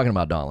news are you talking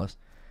about, Dauntless?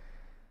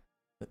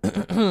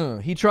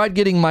 He tried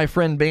getting my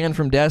friend banned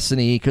from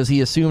Destiny because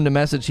he assumed a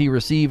message he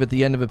received at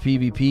the end of a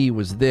PvP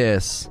was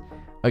this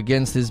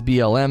against his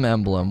BLM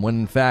emblem, when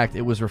in fact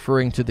it was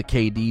referring to the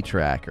KD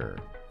tracker.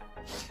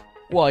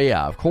 Well,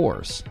 yeah, of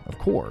course.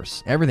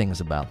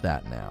 Everything's about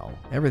that now.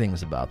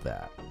 Everything's about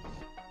that.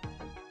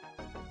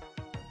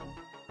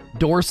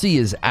 Dorsey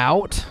is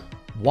out?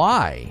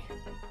 Why?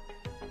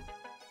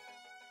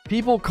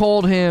 People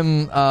called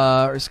him,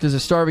 because the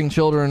starving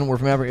children were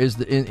from Africa,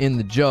 in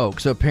the joke.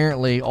 So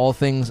apparently all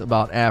things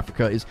about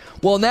Africa is...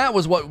 Well, and that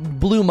was what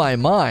blew my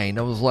mind.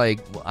 I was like,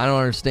 I don't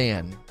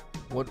understand.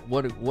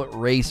 What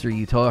race are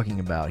you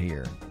talking about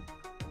here?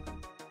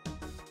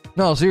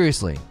 No,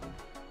 seriously.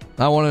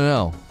 I want to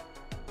know.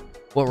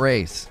 What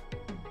race?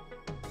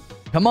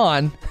 Come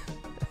on.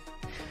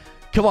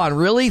 Come on,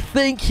 really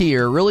think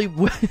here. Really,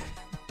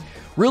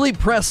 really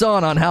press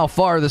on how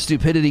far the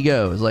stupidity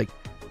goes. Like,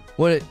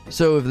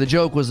 so if the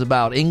joke was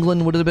about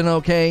England, would it have been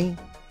okay?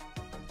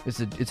 It's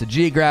a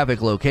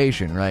geographic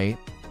location, right?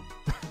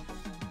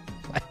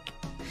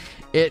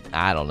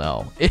 I don't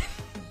know.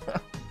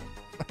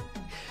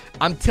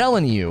 I'm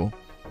telling you,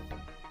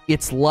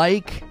 it's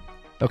like,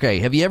 okay,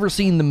 have you ever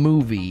seen the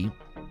movie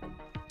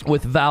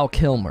with Val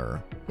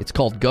Kilmer? It's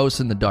called Ghosts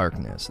in the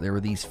Darkness. There were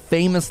these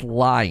famous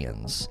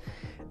lions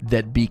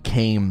that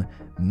became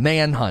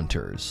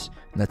manhunters.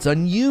 And that's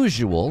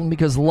unusual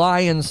because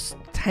lions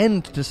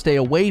tend to stay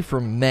away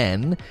from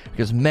men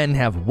because men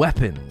have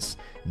weapons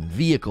and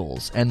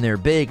vehicles and they're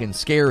big and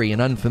scary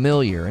and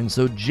unfamiliar. And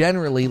so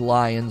generally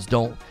lions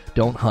don't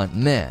hunt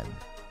men.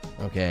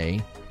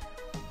 Okay?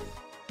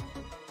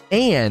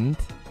 And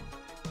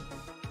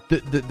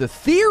the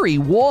theory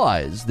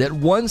was that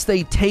once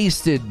they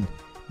tasted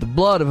the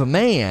blood of a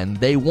man,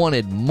 they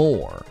wanted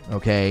more,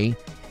 okay?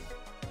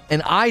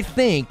 And I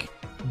think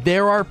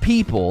there are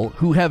people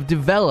who have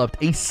developed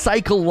a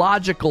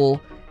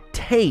psychological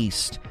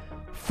taste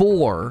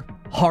for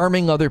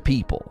harming other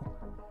people.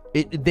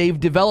 They've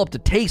developed a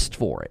taste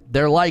for it.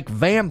 They're like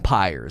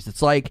vampires.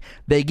 It's like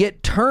they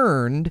get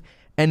turned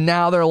and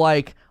now they're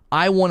like,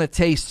 I want to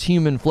taste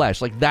human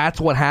flesh. Like, that's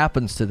what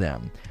happens to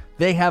them.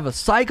 They have a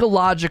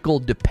psychological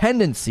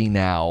dependency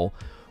now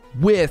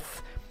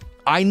with,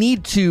 I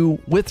need to,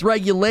 with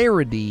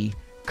regularity,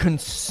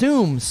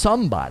 consume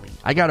somebody.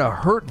 I gotta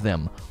hurt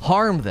them,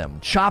 harm them,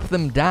 chop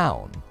them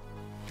down.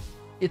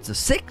 It's a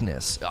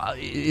sickness,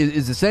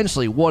 is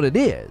essentially what it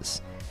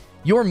is.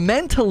 You're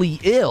mentally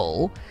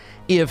ill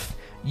if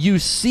you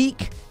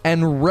seek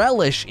and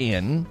relish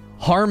in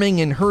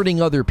harming and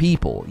hurting other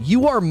people.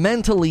 You are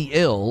mentally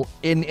ill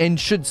and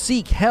should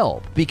seek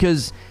help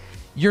because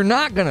you're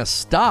not going to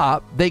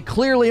stop. They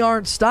clearly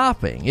aren't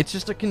stopping. It's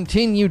just a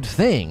continued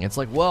thing. It's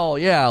like, well,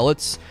 yeah,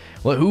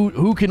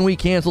 who can we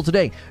cancel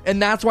today?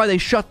 And that's why they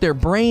shut their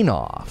brain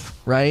off,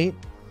 right?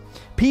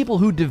 People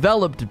who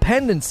develop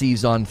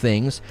dependencies on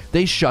things,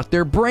 they shut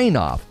their brain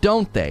off,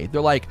 don't they?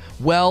 They're like,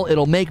 well,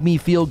 it'll make me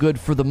feel good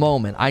for the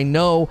moment. I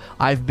know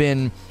I've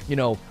been,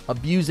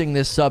 abusing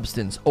this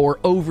substance or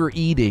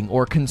overeating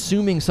or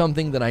consuming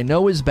something that I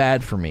know is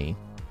bad for me.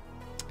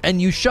 And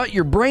you shut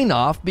your brain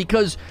off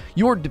because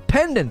you're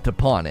dependent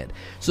upon it.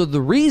 So the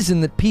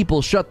reason that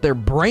people shut their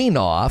brain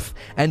off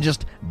and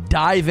just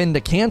dive into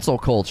cancel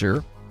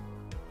culture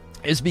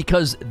is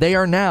because they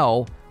are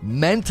now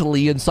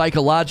mentally and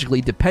psychologically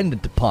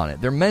dependent upon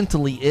it. They're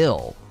mentally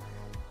ill.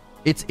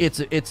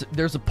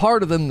 There's a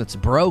part of them that's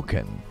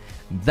broken.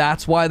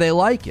 That's why they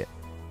like it.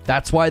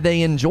 That's why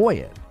they enjoy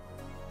it.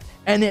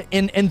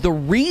 And the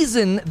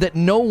reason that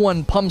no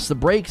one pumps the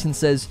brakes and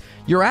says,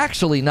 you're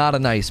actually not a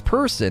nice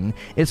person,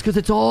 is because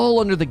it's all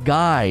under the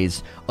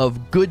guise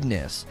of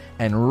goodness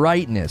and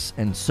rightness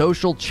and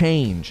social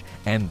change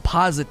and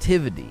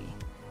positivity.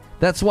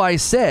 That's why I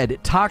said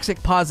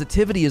toxic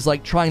positivity is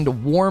like trying to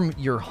warm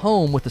your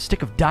home with a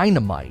stick of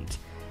dynamite.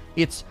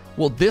 It's,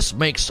 well, this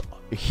makes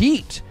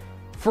heat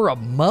for a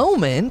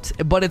moment,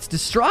 but it's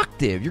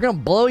destructive. You're going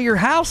to blow your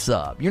house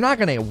up. You're not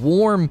going to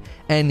warm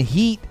and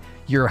heat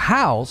your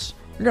house.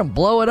 You're going to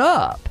blow it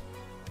up.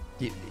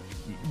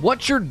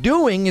 What you're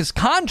doing is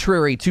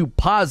contrary to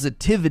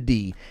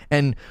positivity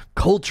and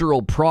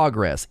cultural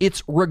progress.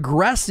 It's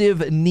regressive,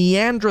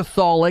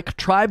 Neanderthalic,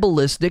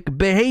 tribalistic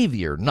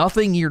behavior.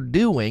 Nothing you're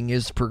doing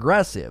is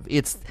progressive.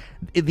 It's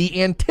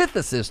the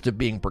antithesis to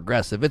being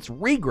progressive. It's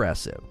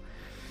regressive.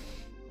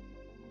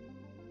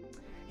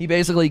 He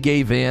basically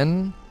gave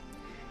in.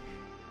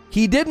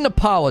 He didn't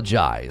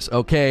apologize,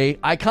 okay?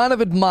 I kind of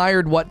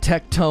admired what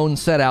Tectone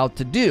set out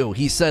to do.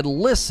 He said,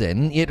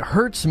 listen, it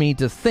hurts me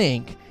to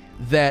think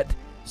that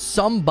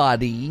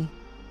somebody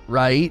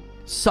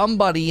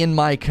in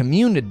my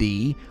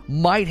community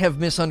might have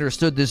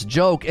misunderstood this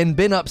joke and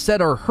been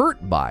upset or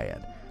hurt by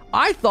it.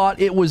 I thought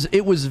it was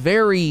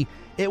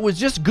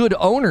just good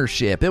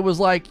ownership. It was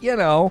like,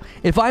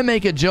 if I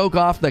make a joke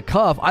off the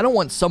cuff, I don't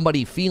want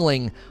somebody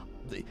feeling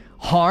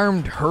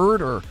harmed,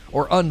 hurt,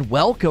 or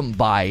unwelcome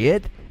by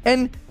it.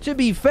 And to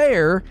be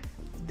fair,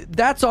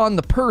 that's on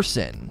the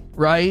person,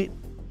 right?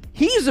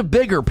 He's a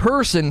bigger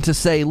person to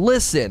say,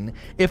 listen,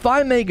 if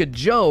I make a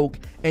joke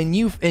and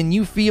you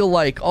feel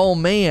like, oh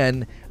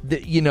man,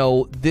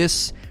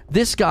 this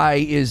guy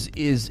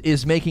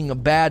is making a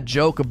bad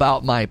joke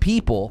about my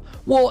people.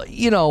 Well,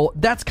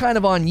 that's kind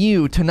of on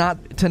you to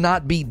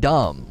not be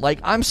dumb. Like,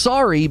 I'm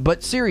sorry,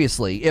 but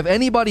seriously, if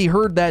anybody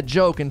heard that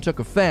joke and took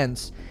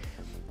offense,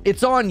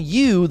 it's on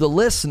you, the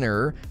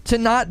listener, to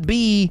not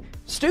be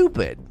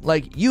stupid.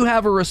 Like, you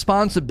have a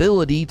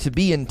responsibility to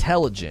be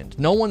intelligent.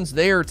 No one's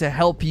there to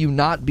help you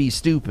not be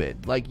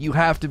stupid. Like, you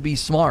have to be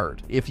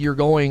smart if you're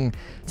going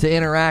to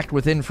interact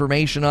with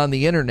information on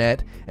the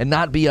internet and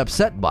not be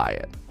upset by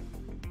it.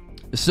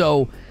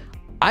 So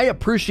I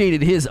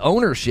appreciated his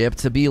ownership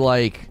to be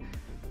like,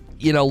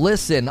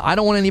 listen, I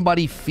don't want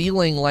anybody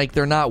feeling like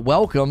they're not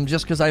welcome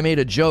just because I made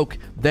a joke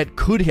that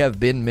could have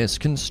been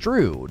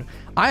misconstrued.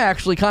 I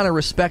actually kind of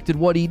respected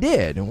what he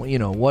did and,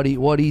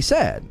 what he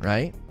said,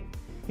 right?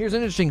 Here's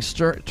an interesting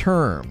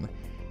term.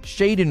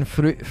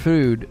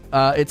 Schadenfreude.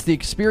 It's the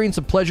experience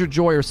of pleasure,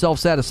 joy, or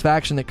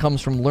self-satisfaction that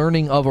comes from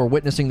learning of or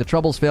witnessing the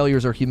troubles,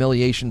 failures, or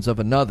humiliations of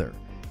another.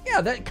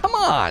 Yeah, come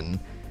on.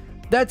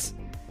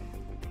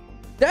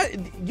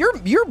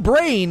 Your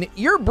brain,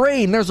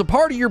 there's a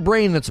part of your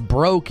brain that's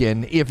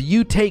broken if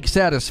you take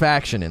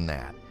satisfaction in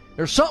that.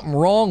 There's something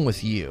wrong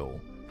with you.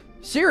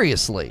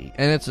 Seriously.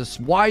 And it's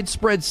a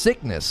widespread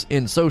sickness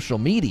in social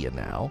media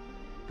now.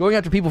 Going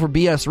after people for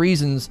BS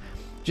reasons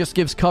just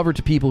gives cover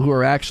to people who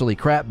are actually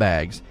crap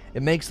bags.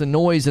 It makes the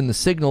noise in the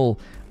signal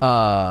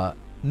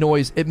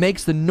It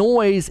makes the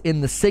noise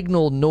in the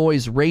signal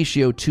noise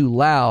ratio too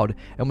loud,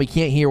 and we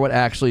can't hear what's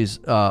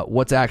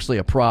actually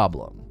a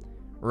problem.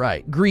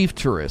 Right. Grief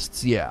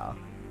tourists, yeah.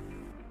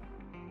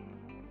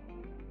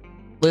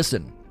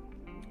 Listen,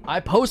 I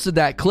posted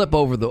that clip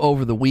over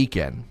the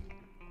weekend,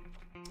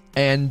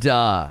 and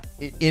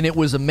it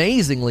was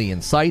amazingly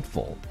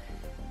insightful.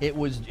 It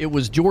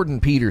was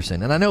Jordan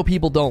Peterson, and I know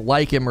people don't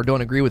like him or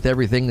don't agree with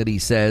everything that he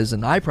says,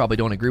 and I probably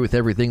don't agree with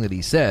everything that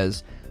he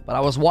says, but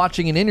I was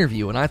watching an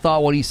interview, and I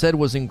thought what he said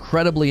was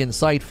incredibly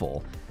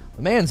insightful.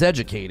 The man's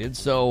educated,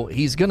 so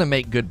he's going to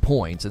make good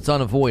points. It's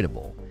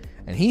unavoidable.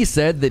 And he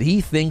said that he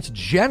thinks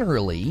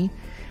generally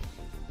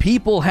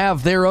people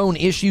have their own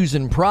issues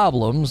and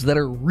problems that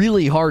are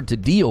really hard to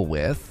deal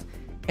with,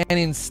 and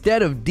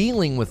instead of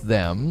dealing with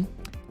them,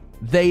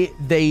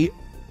 they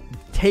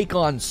take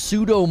on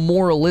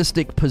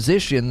pseudo-moralistic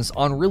positions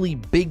on really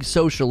big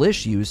social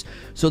issues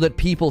so that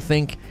people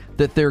think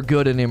that they're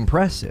good and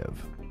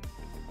impressive.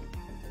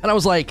 And I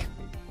was like,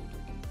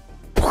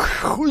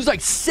 it was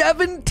like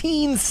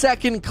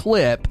 17-second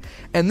clip,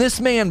 and this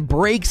man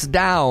breaks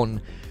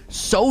down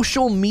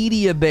social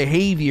media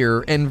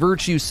behavior and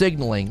virtue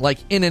signaling like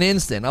in an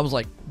instant. I was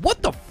like,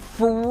 what the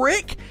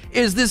frick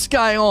is this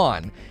guy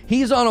on?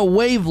 He's on a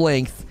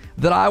wavelength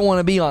that I want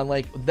to be on.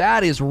 Like,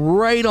 that is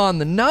right on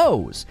the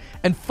nose.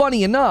 And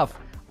funny enough,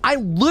 I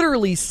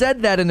literally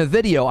said that in a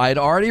video. I had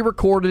already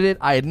recorded it.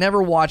 I had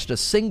never watched a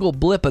single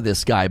blip of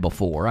this guy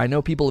before. I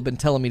know people have been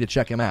telling me to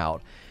check him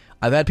out.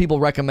 I've had people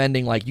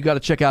recommending, like, you got to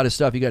check out his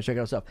stuff.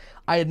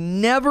 I'd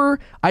never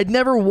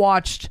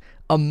watched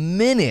a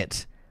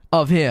minute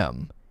of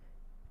him.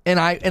 And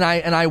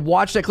I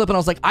watched that clip and I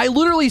was like, I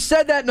literally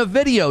said that in a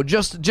video,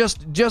 just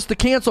the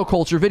cancel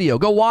culture video.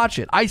 Go watch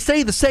it. I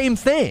say the same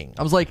thing.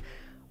 I was like,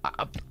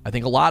 I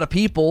think a lot of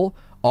people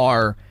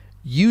are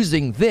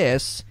using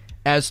this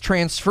as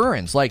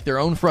transference, like their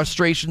own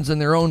frustrations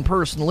and their own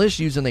personal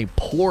issues, and they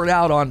pour it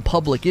out on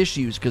public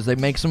issues because they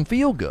makes them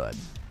feel good.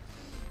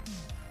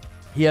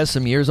 He has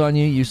some years on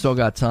you. You still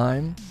got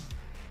time.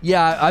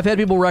 Yeah, I've had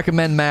people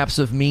recommend Maps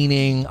of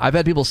Meaning. I've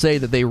had people say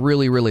that they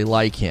really, really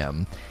like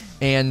him,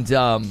 and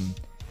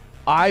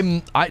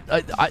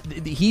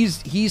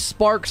he's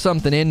sparked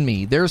something in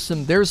me. There's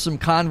some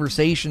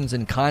conversations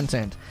and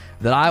content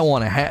that I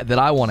want to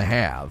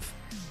have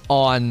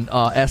on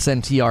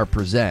SNTR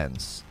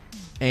Presents,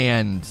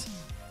 and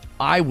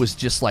I was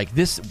just like,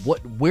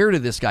 where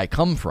did this guy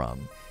come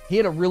from? He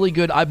had a really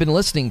good. I've been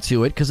listening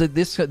to it because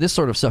this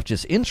sort of stuff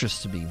just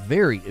interests me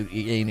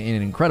in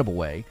an incredible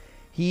way.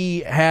 He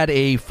had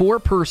a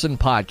 4-person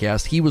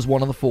podcast. He was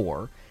one of the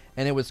 4,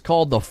 and it was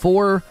called The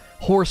 4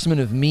 Horsemen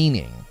of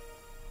Meaning.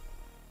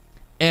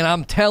 And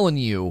I'm telling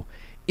you,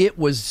 it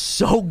was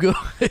so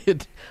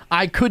good.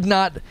 I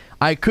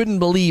couldn't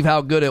believe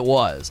how good it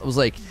was. I was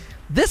like,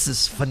 this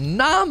is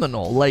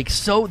phenomenal. Like,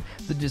 so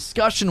the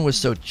discussion was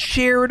so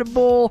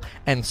charitable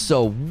and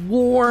so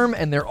warm,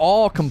 and they're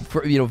all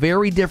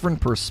very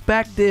different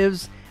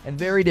perspectives and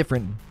very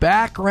different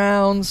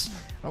backgrounds.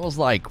 I was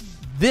like,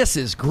 this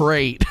is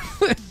great.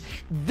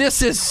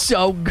 This is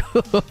so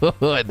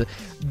good.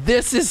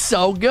 This is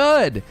so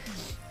good.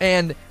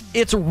 And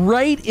it's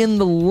right in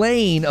the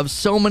lane of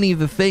so many of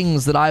the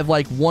things that I've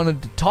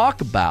wanted to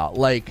talk about.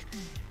 Like,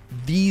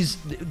 there's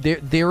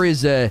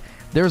a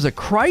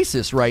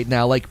crisis right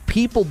now. Like,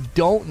 people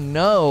don't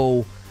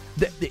know.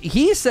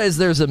 He says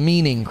there's a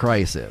meaning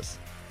crisis.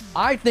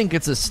 I think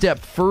it's a step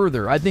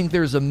further. I think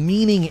there's a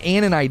meaning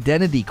and an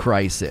identity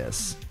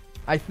crisis.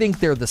 I think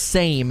they're the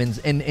same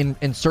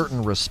in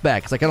certain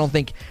respects. Like, I don't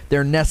think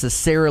they're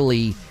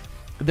necessarily...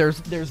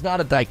 There's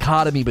not a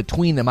dichotomy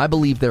between them. I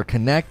believe they're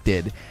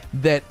connected.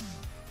 That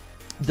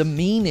the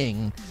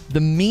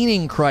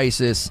meaning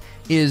crisis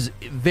is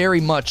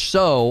very much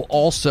so.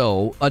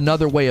 Also,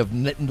 another way of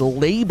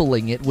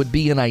labeling it would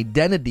be an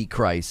identity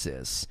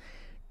crisis.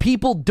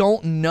 People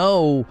don't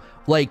know,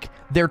 like,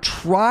 they're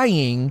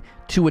trying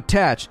to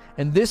attach,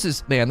 and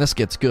this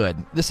gets good.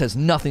 This has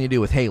nothing to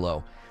do with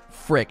Halo.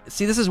 Frick.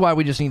 See, this is why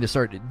we just need to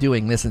start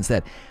doing this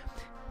instead.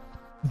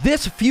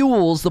 This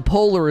fuels the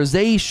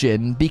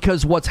polarization,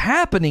 because what's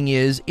happening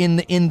is in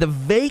the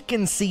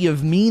vacancy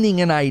of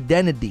meaning and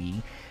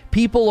identity,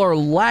 people are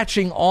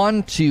latching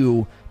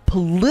onto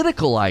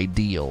political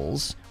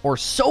ideals or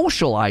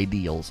social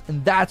ideals,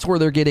 and that's where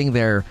they're getting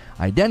their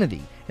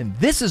identity. And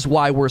this is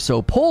why we're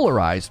so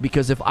polarized,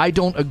 because if I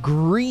don't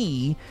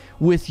agree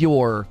with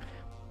your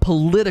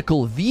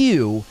political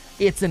view,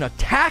 it's an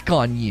attack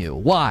on you.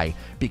 Why?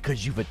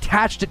 Because you've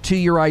attached it to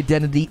your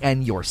identity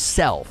and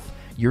yourself.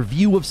 Your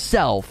view of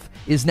self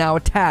is now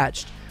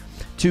attached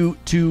to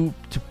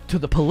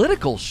the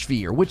political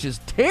sphere, which is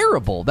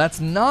terrible. That's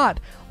not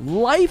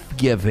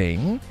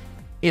life-giving.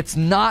 It's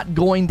not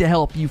going to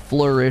help you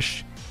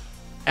flourish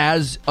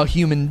as a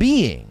human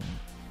being,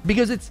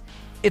 because it's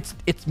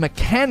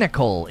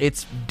mechanical.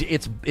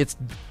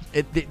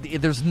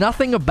 There's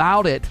nothing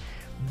about it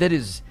that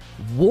is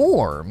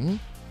warm,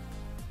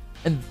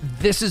 and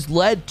this has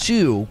led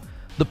to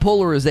the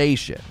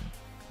polarization.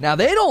 Now,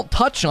 they don't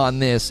touch on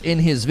this in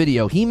his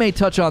video. He may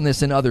touch on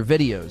this in other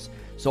videos.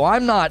 So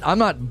I'm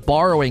not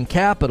borrowing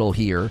capital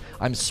here.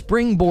 I'm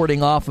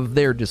springboarding off of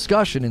their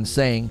discussion and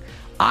saying,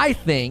 I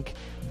think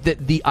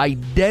that the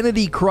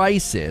identity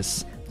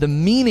crisis, the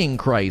meaning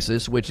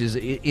crisis, which is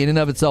in and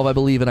of itself, I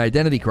believe, an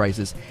identity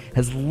crisis,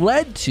 has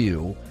led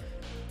to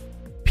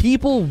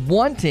people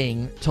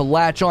wanting to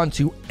latch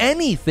onto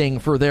anything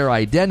for their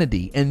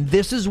identity. And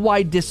this is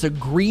why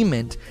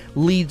disagreement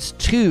leads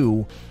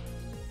to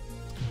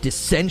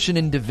dissension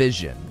and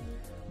division.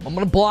 I'm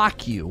going to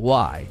block you.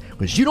 Why?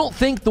 Because you don't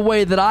think the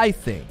way that I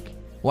think.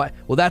 Why?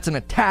 Well, that's an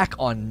attack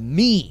on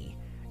me.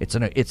 It's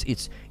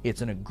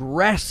an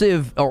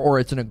aggressive or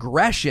it's an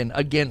aggression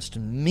against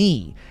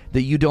me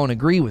that you don't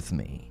agree with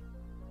me.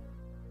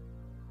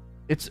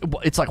 It's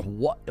like,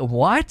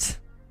 what?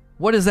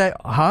 What is that?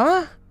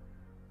 Huh?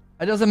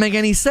 It doesn't make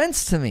any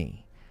sense to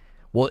me.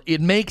 Well,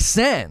 it makes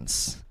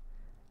sense.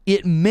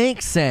 It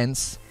makes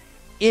sense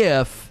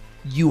if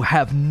you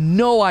have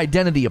no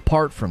identity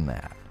apart from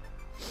that.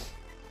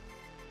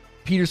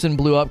 Peterson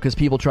blew up because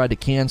people tried to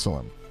cancel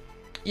him.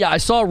 Yeah, I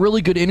saw a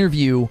really good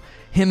interview,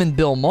 him and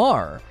Bill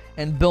Maher.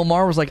 And Bill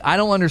Maher was like, I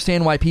don't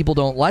understand why people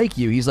don't like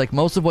you. He's like,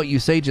 most of what you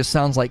say just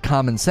sounds like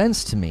common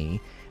sense to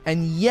me.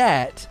 And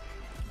yet,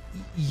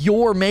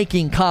 your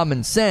making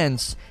common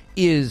sense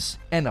is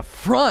an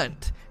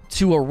affront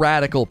to a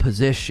radical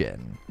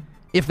position.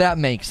 If that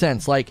makes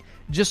sense. Like,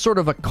 just sort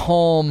of a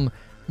calm,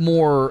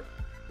 more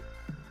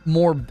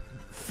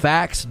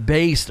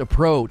facts-based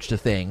approach to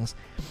things.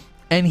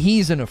 And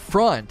he's an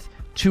affront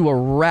to a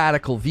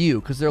radical view,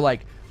 because they're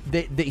like,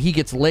 he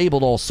gets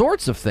labeled all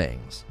sorts of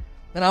things.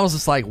 And I was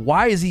just like,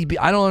 why is he?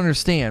 I don't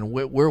understand.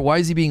 Why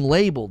is he being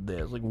labeled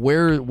this? Like,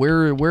 where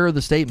are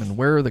the statements?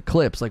 Where are the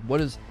clips? Like,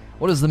 what has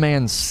the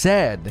man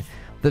said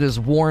that has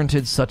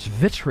warranted such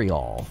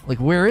vitriol? Like,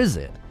 where is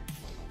it?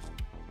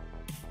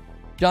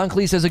 John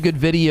Cleese has a good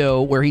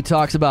video where he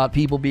talks about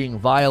people being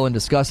vile and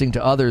disgusting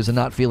to others and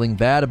not feeling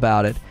bad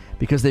about it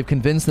because they've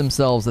convinced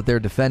themselves that they're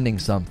defending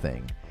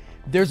something.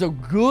 There's a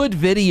good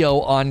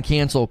video on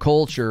cancel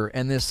culture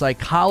and this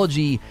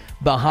psychology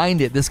behind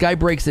it. This guy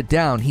breaks it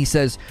down. He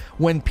says,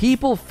 when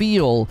people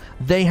feel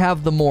they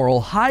have the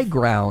moral high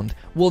ground,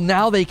 well,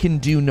 now they can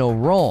do no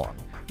wrong.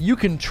 You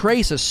can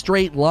trace a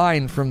straight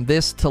line from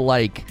this to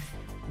like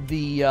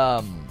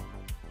the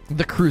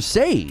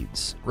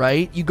Crusades,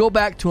 right? You go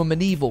back to a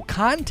medieval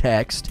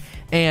context,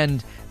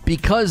 and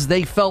because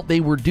they felt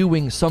they were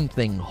doing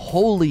something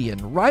holy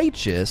and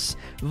righteous,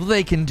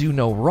 they can do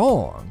no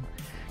wrong.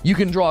 You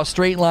can draw a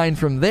straight line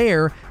from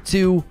there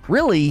to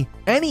really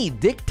any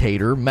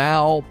dictator,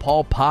 Mao,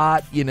 Pol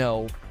Pot,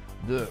 the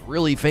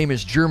really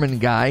famous German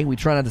guy. We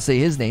try not to say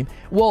his name.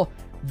 Well,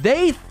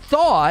 they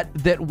thought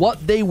that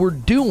what they were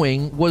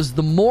doing was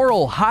the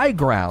moral high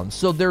ground,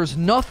 so there's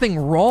nothing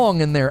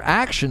wrong in their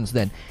actions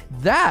then.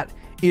 That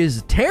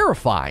is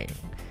terrifying.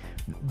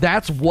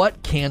 That's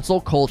what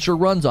cancel culture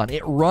runs on.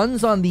 It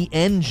runs on the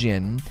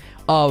engine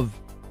of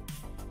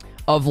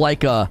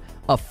like a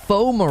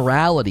faux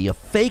morality, a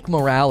fake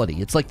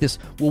morality. It's like this,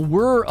 well,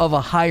 we're of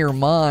a higher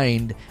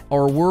mind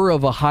or we're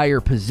of a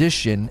higher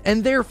position,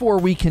 and therefore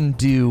we can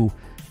do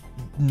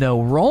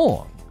no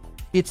wrong.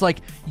 It's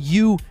like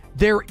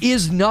there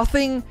is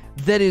nothing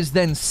that is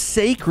then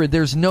sacred.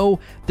 There's no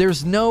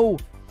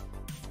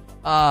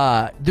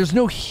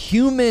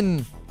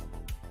human,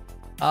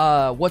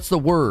 what's the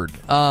word?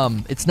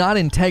 It's not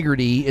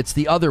integrity, it's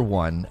the other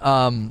one.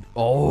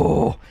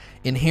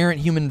 Inherent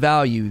human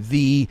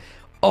value.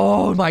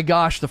 Oh my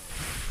gosh,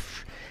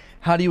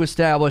 how do you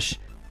establish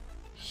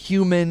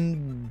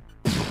human?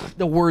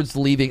 The word's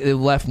leaving. It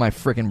left my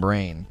freaking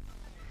brain.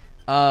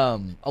 A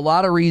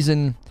lot of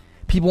reason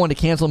people wanted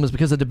to cancel him is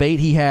because of the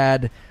debate he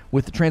had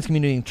with the trans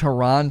community in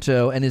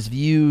Toronto and his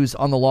views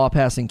on the law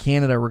passed in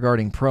Canada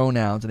regarding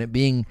pronouns and it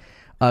being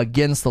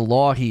against the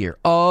law here.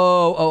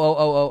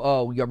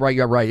 Oh, you're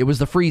right. It was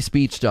the free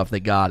speech stuff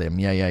that got him.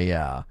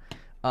 Yeah.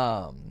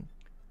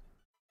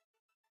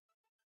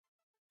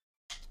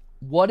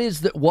 What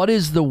is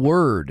the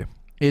word?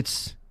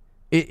 It's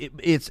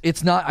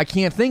not, I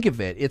can't think of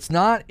it. It's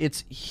not,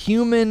 it's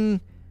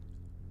human.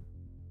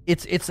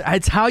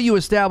 It's how you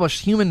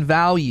establish human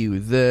value.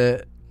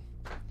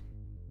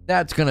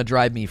 That's going to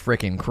drive me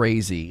freaking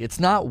crazy. It's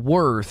not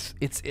worth.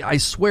 I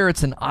swear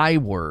it's an I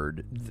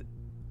word.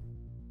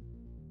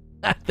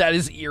 That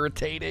is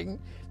irritating.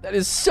 That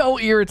is so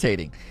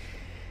irritating.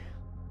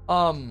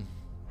 And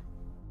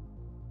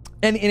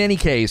in any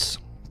case,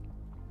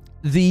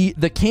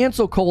 the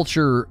cancel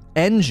culture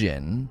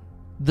engine,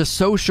 the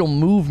social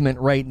movement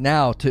right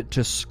now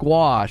to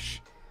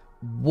squash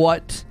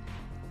what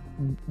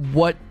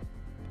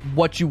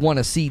you want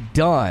to see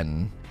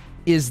done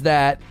is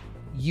that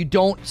you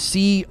don't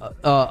see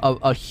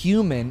a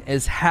human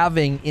as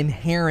having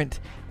inherent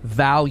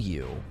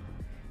value.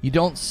 You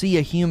don't see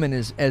a human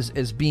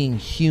as being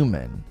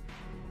human.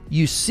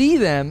 You see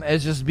them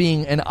as just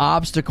being an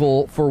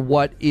obstacle for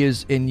what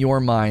is, in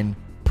your mind,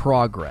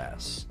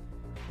 progress,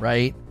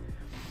 right?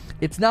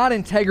 It's not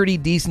integrity,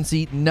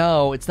 decency.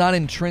 No, it's not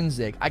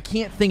intrinsic. I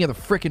can't think of the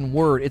frickin'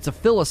 word. It's a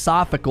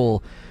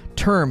philosophical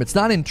term. It's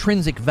not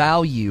intrinsic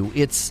value.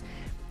 It's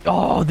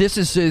going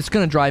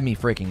to drive me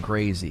freaking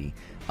crazy.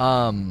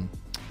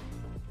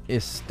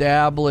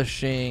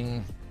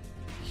 Establishing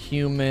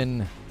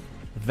human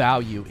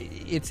value.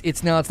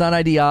 It's not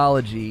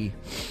ideology.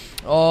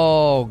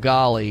 Oh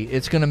golly,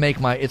 it's going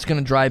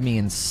to drive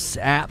me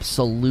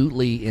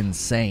absolutely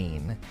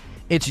insane.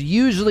 It's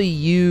usually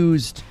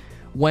used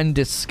when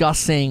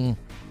discussing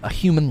a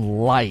human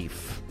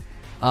life,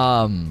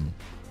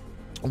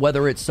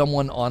 whether it's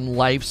someone on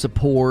life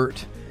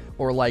support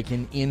or like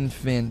an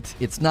infant.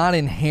 It's not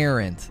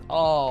inherent.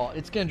 Oh,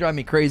 it's going to drive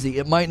me crazy.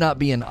 It might not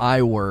be an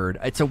I word.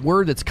 It's a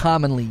word that's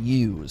commonly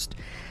used.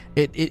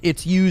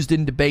 It's used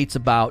in debates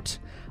about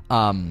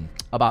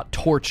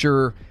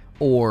torture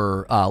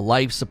or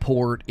life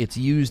support. It's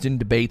used in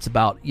debates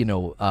about,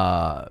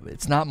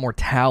 it's not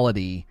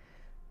mortality.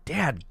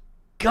 Dad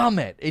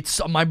gummit. It's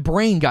my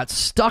brain got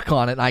stuck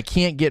on it and I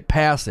can't get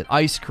past it.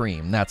 Ice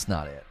cream. That's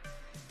not it.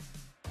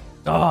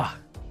 Ugh.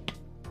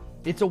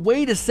 It's a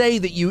way to say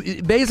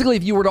that basically,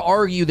 if you were to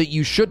argue that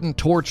you shouldn't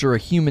torture a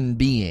human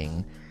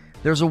being,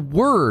 there's a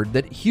word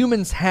that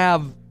humans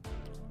have.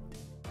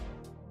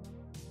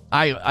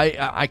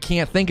 I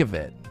can't think of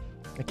it.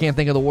 I can't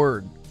think of the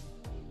word.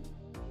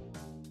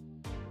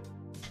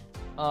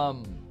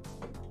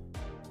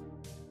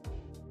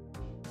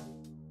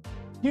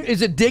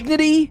 Is it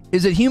dignity?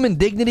 Is it human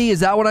dignity?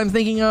 Is that what I'm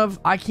thinking of?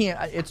 I can't.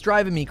 It's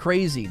driving me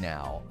crazy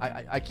now.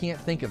 I can't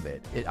think of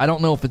it. I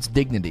don't know if it's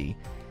dignity.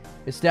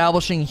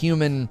 Establishing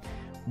human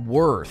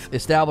worth.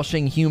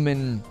 Establishing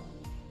human.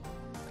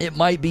 It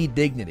might be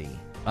dignity.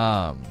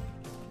 I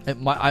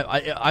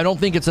don't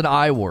think it's an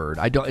I word.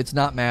 It's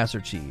not Master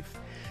Chief.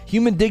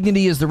 Human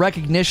dignity is the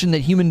recognition that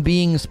human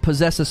beings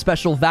possess a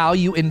special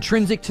value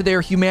intrinsic to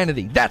their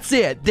humanity. That's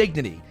it.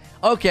 Dignity.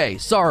 Okay,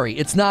 sorry.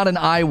 It's not an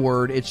I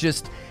word. It's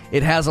just,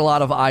 it has a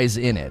lot of I's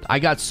in it. I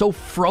got so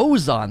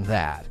froze on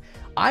that.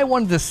 I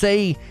wanted to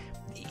say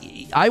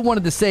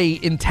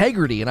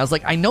integrity, and I was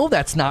like, I know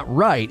that's not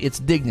right. It's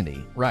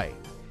dignity. Right.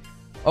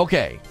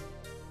 Okay.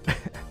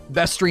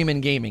 Best stream in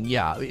gaming.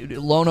 Yeah.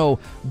 Lono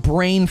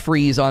brain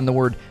freeze on the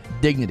word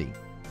dignity.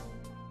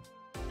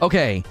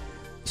 Okay.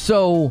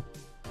 So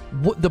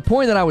the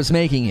point that I was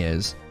making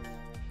is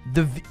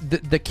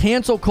the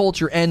cancel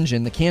culture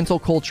engine, the cancel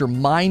culture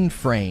mind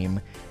frame,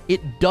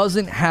 it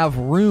doesn't have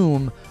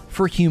room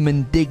for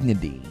human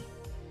dignity.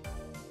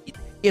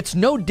 It's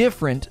no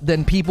different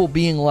than people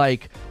being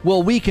like,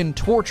 well, we can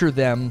torture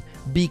them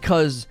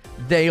because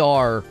they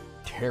are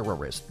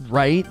terrorists,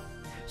 right?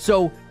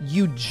 So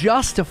you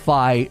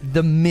justify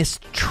the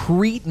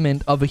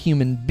mistreatment of a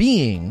human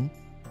being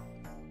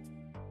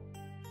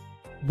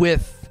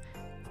with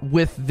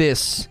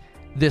this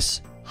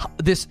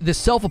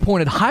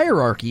self-appointed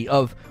hierarchy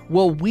of,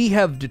 well, we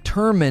have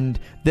determined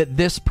that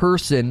this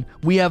person,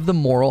 we have the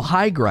moral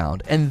high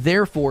ground, and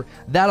therefore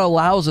that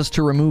allows us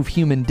to remove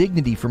human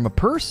dignity from a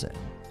person.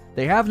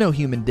 They have no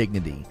human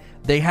dignity.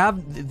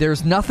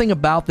 There's nothing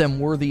about them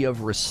worthy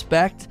of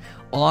respect,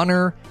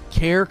 honor,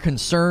 care,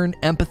 concern,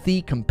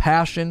 empathy,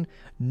 compassion.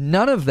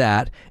 None of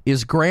that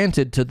is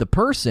granted to the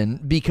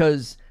person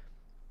because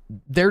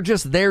they're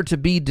just there to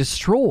be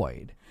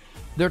destroyed.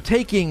 They're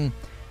taking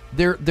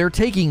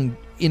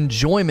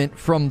enjoyment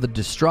from the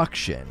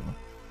destruction.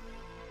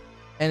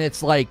 And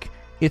it's like,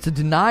 it's a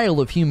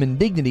denial of human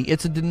dignity.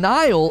 It's a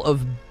denial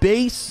of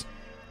base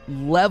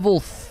level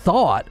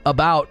thought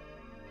about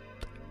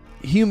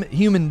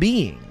human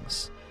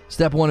beings.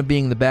 Step one of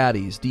being the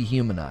baddies,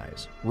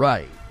 dehumanize.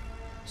 Right.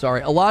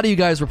 Sorry, a lot of you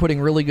guys were putting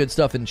really good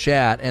stuff in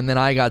chat, and then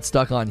I got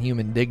stuck on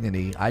human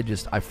dignity. I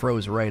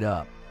froze right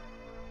up.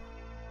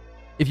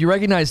 If you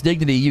recognize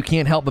dignity, you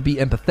can't help but be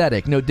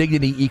empathetic. No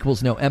dignity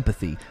equals no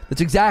empathy.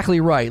 That's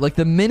exactly right. Like,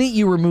 the minute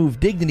you remove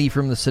dignity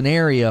from the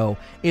scenario,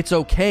 it's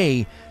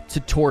okay to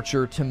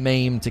torture, to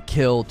maim, to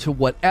kill, to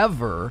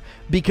whatever,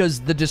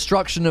 because the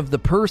destruction of the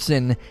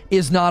person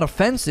is not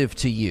offensive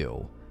to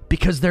you,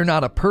 because they're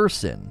not a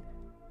person.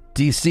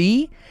 Do you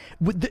see?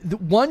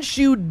 Once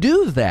you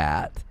do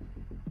that,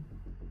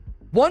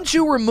 once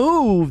you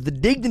remove the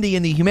dignity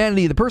and the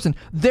humanity of the person,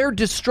 their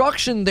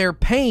destruction, their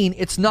pain,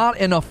 it's not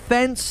an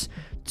offense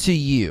to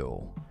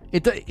you.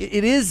 It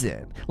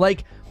isn't.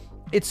 Like,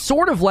 it's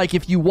sort of like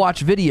if you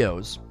watch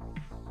videos,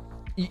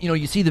 you know,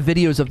 you see the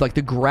videos of like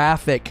the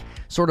graphic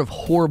sort of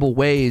horrible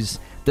ways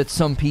that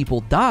some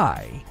people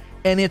die,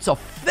 and it's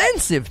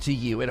offensive to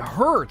you. It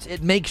hurts.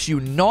 It makes you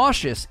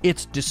nauseous.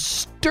 It's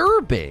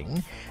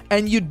disturbing,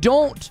 and you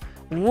don't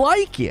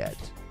like it.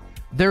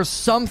 There's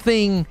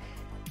something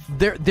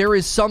there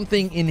is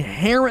something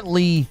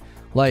inherently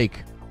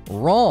like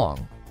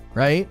wrong,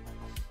 right?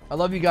 I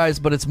love you guys,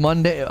 but it's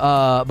Monday.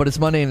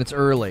 And it's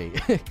early.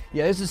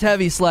 Yeah, this is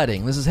heavy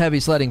sledding. This is heavy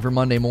sledding for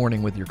Monday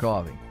morning with your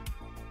coffee.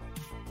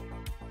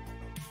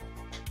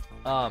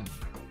 I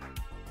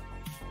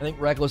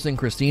think Reckless and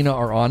Christina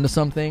are onto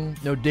something.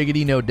 No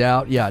diggity, no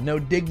doubt. Yeah, no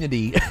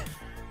dignity.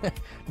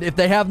 If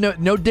they have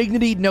no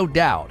dignity, no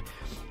doubt.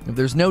 If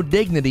there's no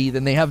dignity,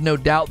 then they have no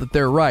doubt that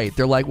they're right.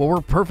 They're like, well,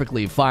 we're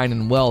perfectly fine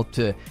and well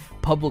to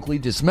publicly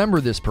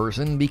dismember this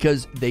person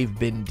because they've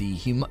been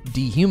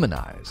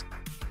dehumanized.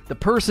 The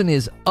person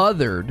is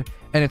othered,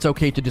 and it's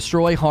okay to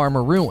destroy, harm,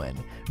 or ruin.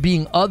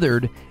 Being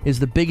othered is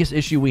the biggest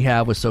issue we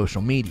have with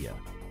social media.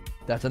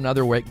 That's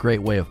another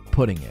great way of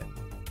putting it.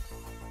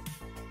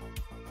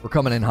 We're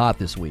coming in hot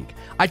this week.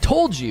 I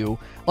told you,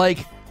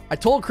 like, I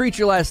told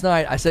Creature last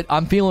night, I said,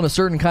 I'm feeling a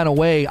certain kind of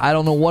way. I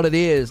don't know what it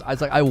is. I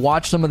was like, I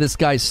watched some of this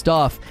guy's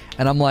stuff,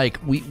 and I'm like,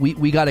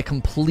 we got to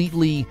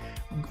completely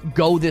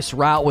go this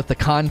route with the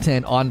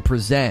content on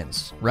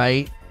Presents,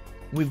 right?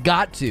 We've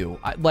got to.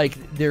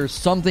 There's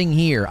something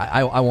here.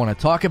 I want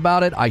to talk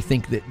about it. I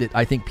think that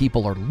I think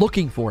people are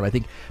looking for it. I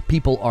think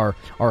people are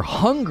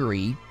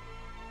hungry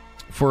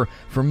for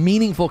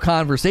meaningful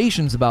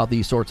conversations about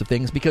these sorts of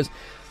things, because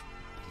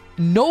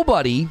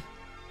nobody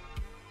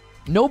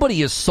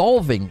is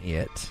solving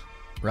it,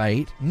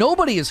 right?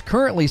 Nobody is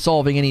currently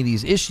solving any of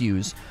these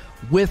issues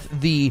with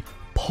the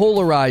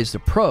polarized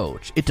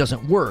approach. It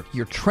doesn't work.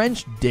 You're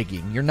trench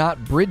digging. You're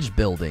not bridge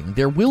building.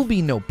 There will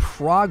be no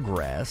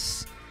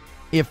progress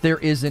if there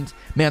isn't.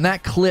 Man,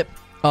 that clip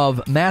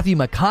of Matthew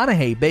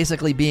McConaughey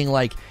basically being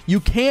like, you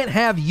can't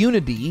have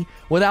unity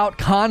without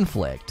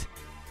conflict.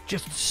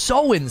 Just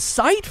so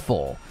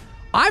insightful.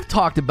 I've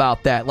talked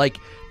about that. Like,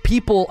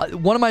 people,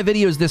 one of my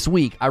videos this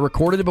week, I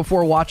recorded it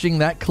before watching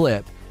that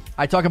clip.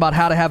 I talk about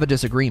how to have a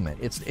disagreement.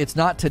 It's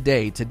not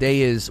today.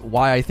 Today is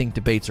why I think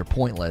debates are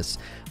pointless.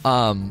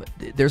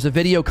 There's a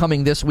video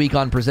coming this week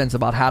on Presents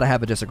about how to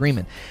have a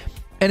disagreement.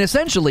 And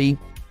essentially,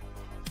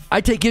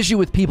 I take issue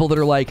with people that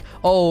are like,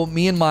 oh,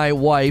 me and my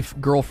wife,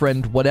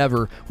 girlfriend,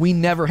 whatever, we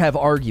never have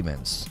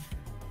arguments.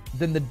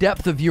 Then the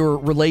depth of your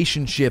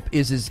relationship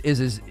is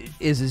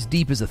as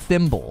deep as a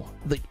thimble.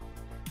 Like,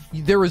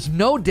 there is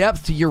no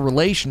depth to your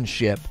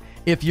relationship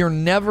if you're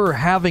never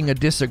having a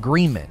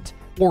disagreement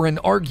or an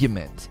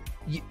argument.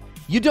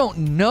 You don't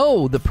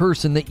know the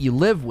person that you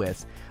live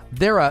with.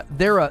 They're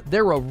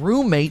a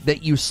roommate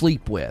that you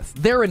sleep with.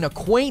 They're an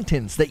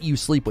acquaintance that you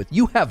sleep with.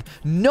 You have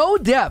no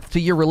depth to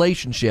your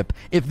relationship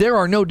if there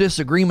are no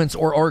disagreements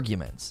or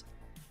arguments.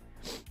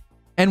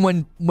 And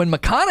when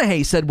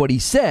McConaughey said what he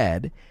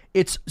said,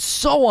 it's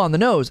so on the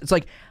nose. It's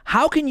like,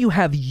 how can you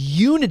have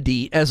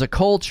unity as a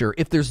culture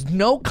if there's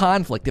no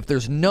conflict, if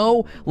there's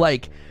no,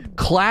 like,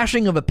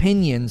 clashing of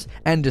opinions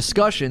and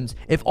discussions,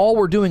 if all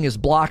we're doing is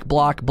block,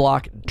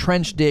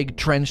 trench dig,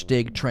 trench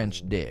dig,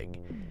 trench dig?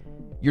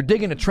 You're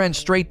digging a trench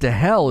straight to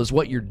hell is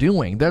what you're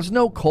doing. There's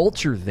no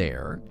culture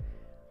there.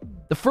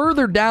 The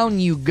further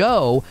down you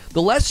go,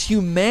 the less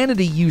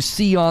humanity you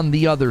see on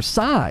the other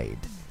side.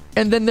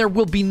 And then there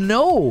will be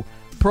no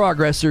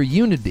progress or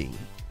unity.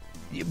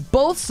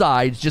 Both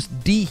sides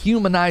just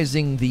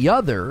dehumanizing the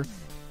other,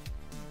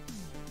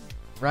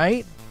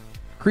 right?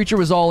 Creature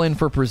was all in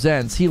for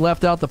Presents. He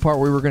left out the part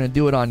where we were going to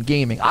do it on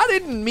gaming. I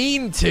didn't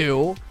mean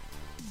to.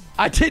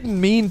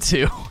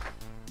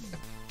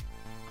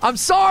 I'm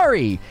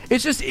sorry.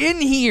 It's just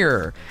in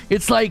here.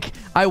 It's like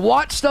I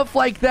watch stuff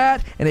like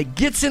that and it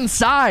gets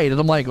inside and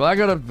I'm like, well, I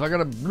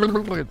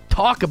gotta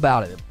talk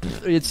about it.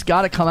 It's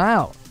got to come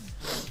out.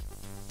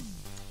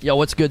 Yo,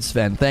 what's good,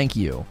 Sven? Thank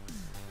you.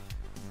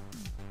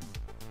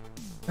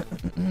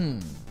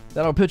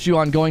 That'll put you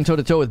on going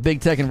toe-to-toe with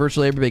big tech and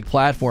virtually every big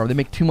platform. They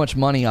make too much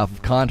money off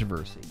of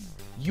controversy.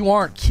 You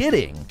aren't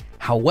kidding.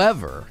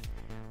 However,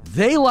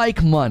 they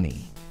like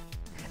money.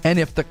 And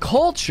if the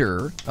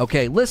culture...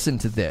 Okay, listen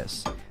to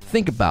this.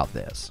 Think about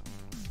this.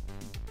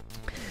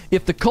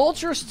 If the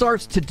culture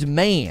starts to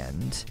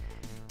demand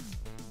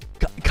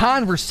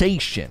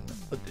conversation,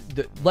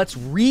 let's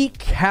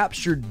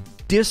recapture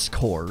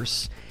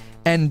discourse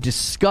and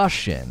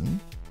discussion...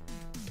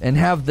 and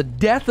have the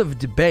death of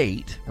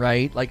debate,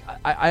 right? Like,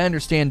 I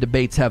understand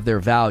debates have their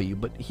value,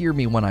 but hear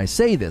me when I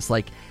say this.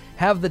 Like,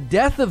 have the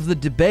death of the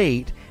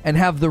debate and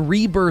have the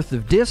rebirth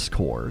of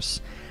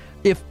discourse.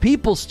 If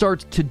people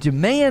start to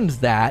demand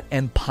that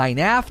and pine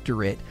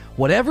after it,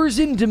 whatever's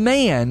in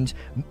demand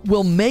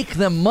will make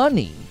them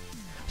money.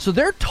 So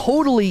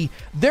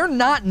they're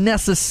not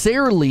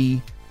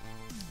necessarily...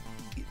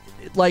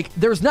 Like,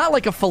 there's not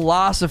like a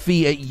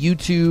philosophy at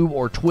YouTube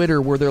or Twitter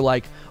where they're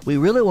like, we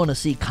really want to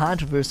see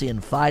controversy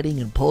and fighting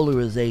and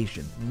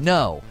polarization.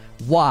 No.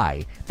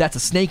 Why? That's a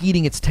snake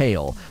eating its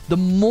tail. The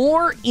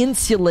more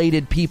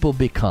insulated people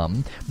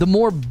become, the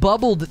more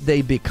bubbled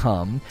they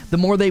become, the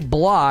more they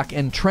block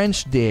and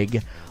trench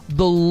dig,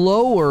 the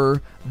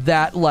lower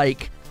that,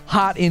 like,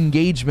 hot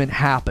engagement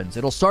happens.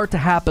 It'll start to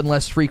happen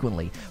less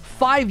frequently.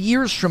 5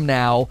 years from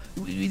now,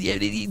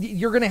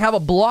 you're going to have a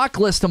block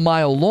list a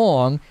mile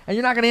long, and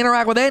you're not going to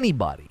interact with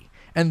anybody.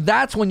 And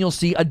that's when you'll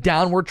see a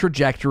downward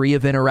trajectory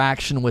of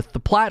interaction with the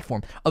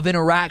platform, of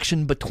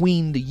interaction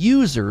between the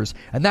users,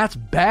 and that's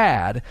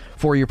bad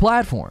for your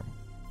platform.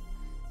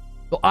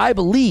 So I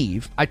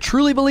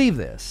truly believe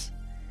this.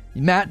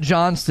 Matt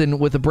Johnston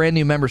with a brand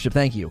new membership,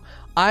 thank you.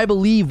 I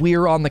believe we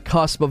are on the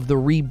cusp of the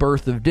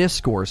rebirth of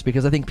discourse,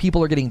 because I think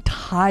people are getting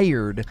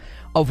tired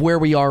of where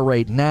we are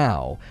right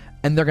now,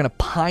 and they're going to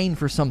pine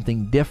for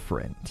something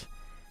different.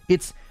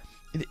 It's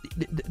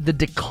the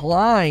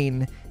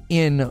decline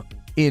in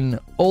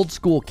old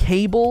school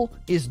cable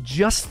is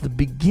just the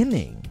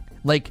beginning.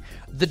 Like,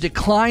 the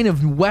decline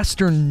of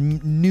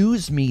Western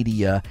news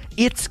media,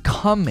 it's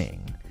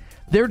coming.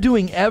 They're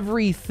doing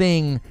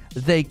everything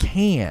they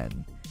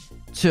can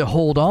to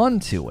hold on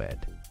to it.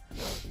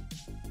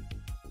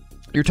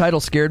 Your title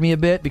scared me a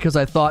bit because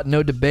I thought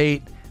no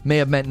debate may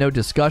have meant no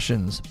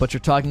discussions, but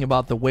you're talking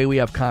about the way we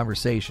have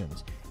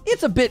conversations.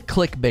 It's a bit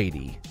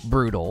clickbaity,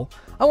 Brutal.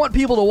 I want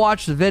people to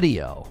watch the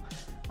video.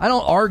 I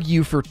don't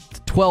argue for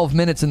 12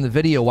 minutes in the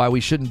video why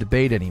we shouldn't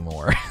debate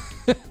anymore.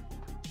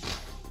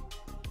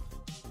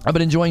 I've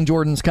been enjoying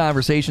Jordan's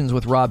conversations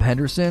with Rob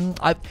Henderson.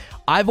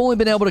 I've only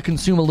been able to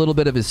consume a little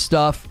bit of his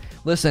stuff.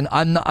 Listen,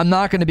 I'm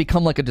not going to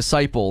become like a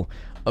disciple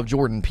of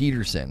Jordan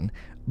Peterson,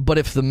 but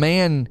if the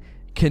man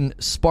can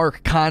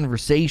spark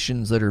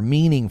conversations that are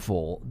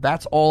meaningful,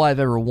 that's all I've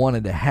ever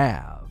wanted to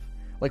have.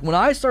 Like, when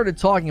I started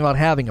talking about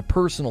having a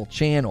personal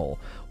channel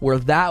where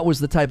that was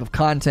the type of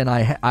content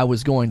I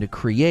was going to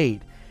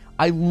create,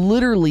 I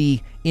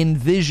literally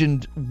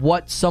envisioned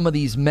what some of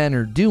these men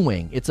are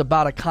doing. It's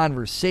about a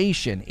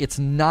conversation. It's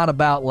not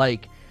about,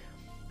 like,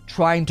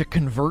 trying to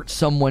convert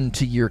someone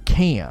to your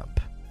camp,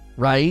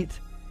 right?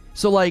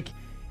 So, like,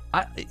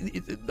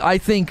 I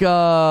think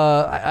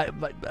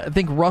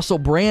Russell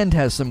Brand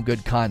has some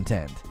good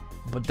content,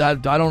 but I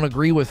don't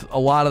agree with a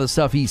lot of the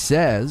stuff he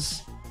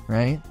says,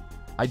 right?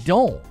 I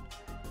don't.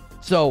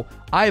 So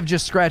I have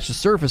just scratched the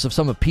surface of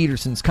some of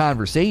Peterson's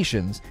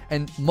conversations,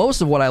 and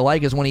most of what I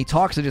like is when he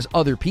talks to just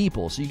other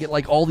people. So you get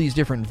like all these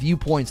different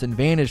viewpoints and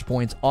vantage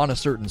points on a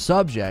certain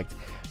subject,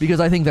 because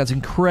I think that's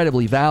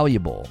incredibly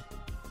valuable.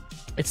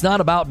 It's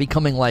not about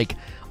becoming like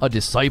a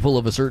disciple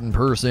of a certain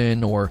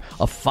person or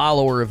a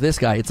follower of this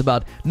guy. It's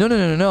about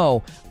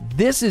no.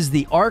 This is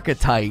the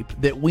archetype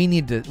that we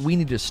need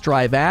to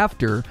strive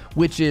after,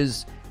 which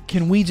is,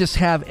 can we just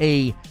have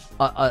a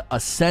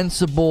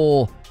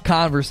sensible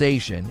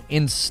conversation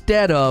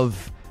instead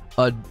of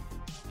a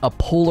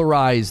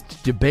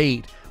polarized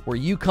debate where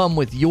you come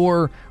with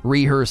your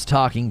rehearsed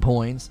talking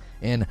points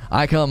and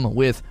I come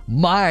with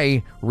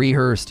my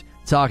rehearsed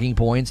talking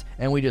points,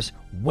 and we just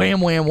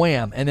wham, wham,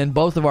 wham, and then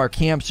both of our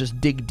camps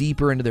just dig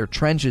deeper into their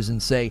trenches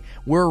and say,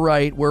 we're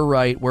right,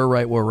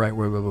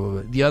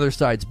 the other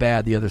side's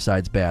bad, the other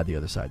side's bad, the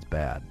other side's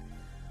bad.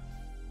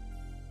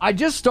 I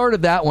just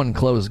started that one,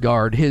 Closed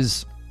Guard,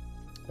 his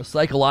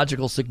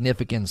psychological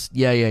significance.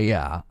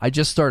 Yeah. I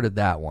just started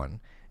that one.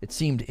 It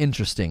seemed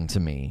interesting to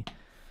me.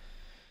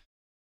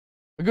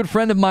 A good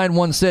friend of mine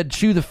once said,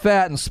 chew the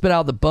fat and spit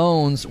out the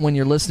bones when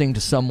you're listening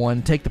to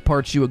someone. Take the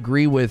parts you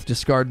agree with,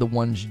 discard the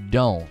ones you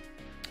don't.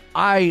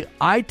 I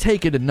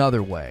take it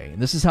another way.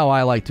 This is how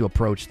I like to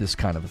approach this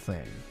kind of a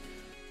thing.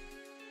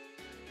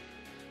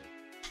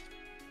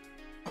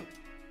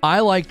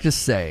 I like to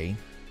say,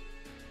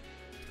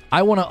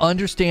 I want to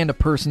understand a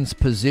person's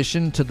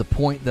position to the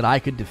point that I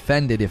could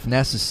defend it if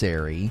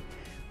necessary,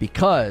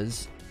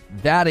 because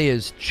that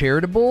is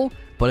charitable,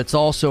 but it's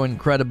also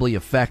incredibly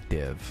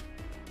effective.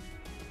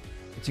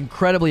 It's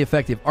incredibly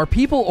effective. Are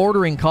people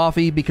ordering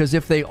coffee? Because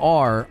if they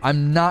are,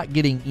 I'm not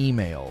getting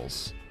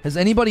emails. Has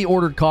anybody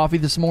ordered coffee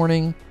this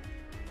morning?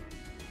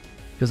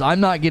 Because I'm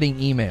not getting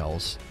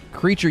emails.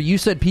 Creature, you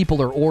said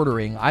people are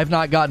ordering. I've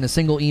not gotten a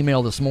single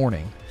email this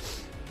morning.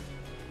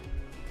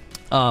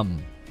 I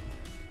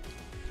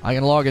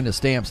can log into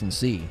Stamps and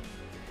see.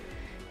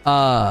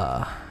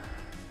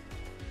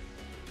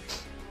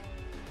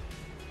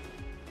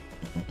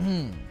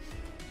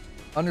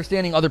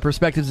 Understanding other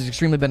perspectives is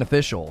extremely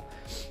beneficial.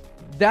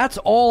 That's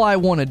all I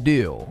want to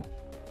do.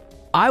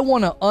 I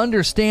want to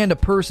understand a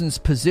person's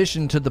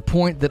position to the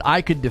point that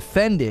I could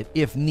defend it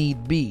if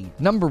need be.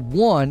 Number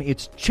one,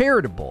 it's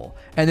charitable,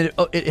 and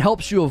it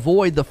helps you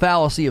avoid the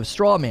fallacy of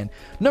straw man.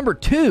 Number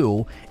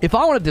two, if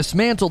I want to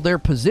dismantle their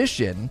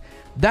position,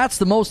 that's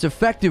the most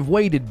effective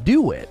way to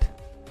do it.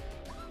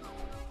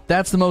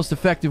 That's the most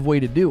effective way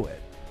to do it.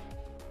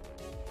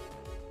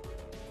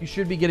 You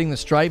should be getting the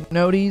Stripe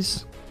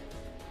noties.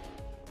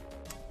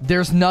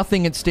 There's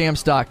nothing at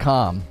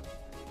Stamps.com.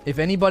 If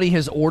anybody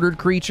has ordered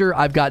Creature,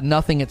 I've got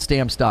nothing at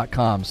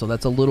Stamps.com, so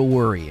that's a little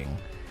worrying.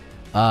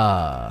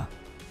 That's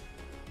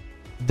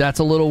a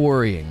little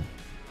worrying.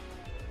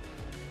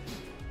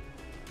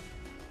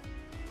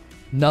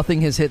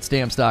 Nothing has hit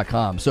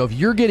stamps.com. So if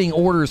you're getting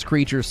orders,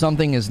 Creature,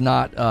 something is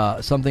not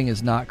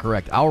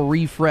correct. I'll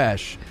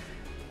refresh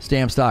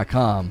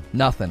stamps.com.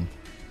 Nothing.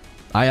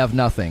 I have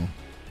nothing.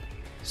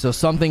 So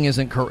something's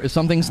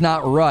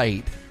not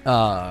right.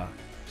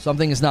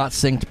 Something is not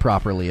synced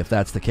properly if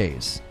that's the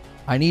case.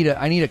 I need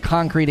a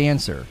concrete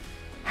answer.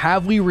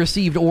 Have we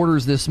received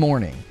orders this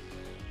morning?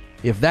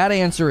 If that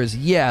answer is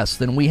yes,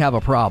 then we have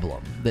a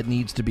problem that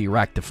needs to be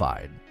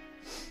rectified.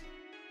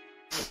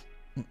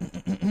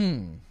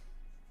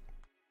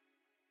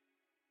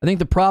 I think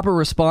the proper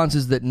response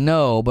is that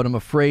no, but I'm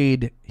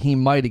afraid he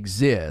might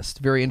exist.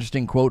 Very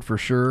interesting quote for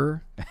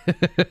sure.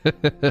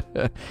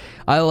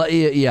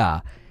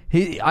 Yeah.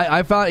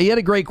 I found he had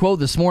a great quote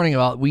this morning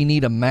about we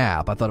need a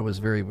map. I thought it was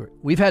very...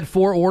 We've had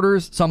 4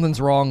 orders.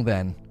 Something's wrong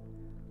then.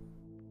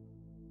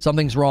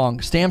 Something's wrong.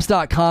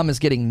 Stamps.com is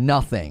getting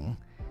nothing.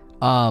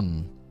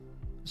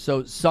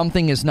 So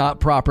something is not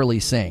properly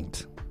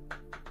synced.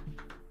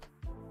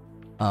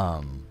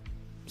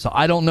 So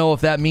I don't know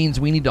if that means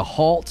we need to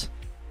halt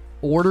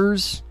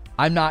orders.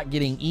 I'm not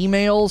getting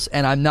emails,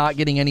 and I'm not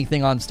getting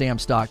anything on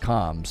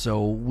stamps.com.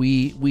 So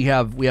we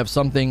have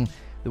something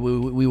that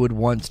we would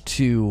want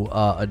to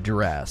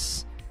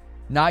address.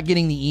 Not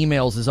getting the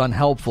emails is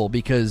unhelpful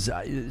because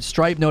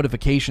Stripe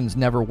notifications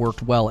never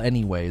worked well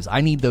anyways.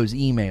 I need those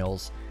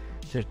emails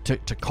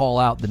to call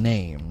out the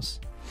names.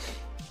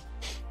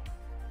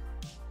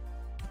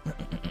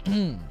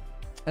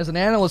 As an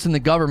analyst in the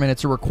government,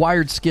 it's a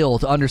required skill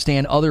to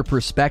understand other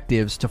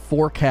perspectives, to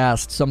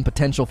forecast some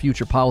potential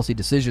future policy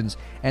decisions,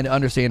 and to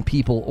understand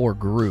people or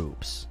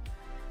groups.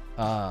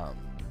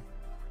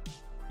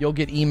 You'll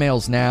get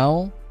emails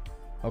now.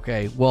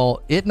 Okay,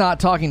 well, it not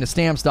talking to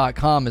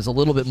stamps.com is a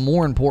little bit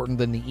more important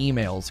than the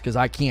emails because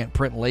I can't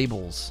print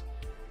labels.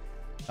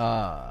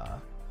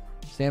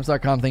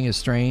 Stamps.com thing is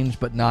strange,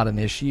 but not an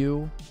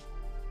issue.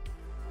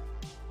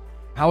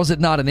 How is it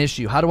not an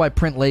issue? How do I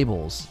print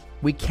labels?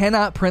 We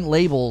cannot print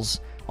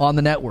labels on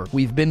the network.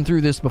 We've been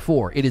through this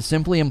before. It is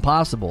simply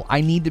impossible.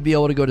 I need to be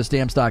able to go to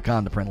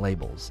stamps.com to print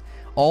labels.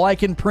 All I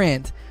can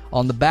print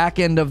on the back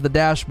end of the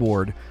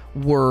dashboard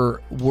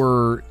were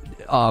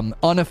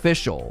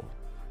unofficial.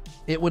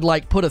 It would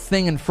like put a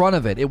thing in front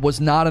of it. It was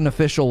not an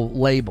official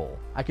label.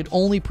 I could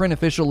only print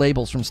official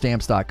labels from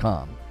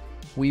stamps.com.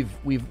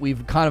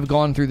 We've kind of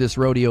gone through this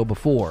rodeo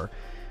before.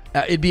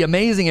 It'd be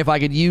amazing if I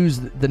could use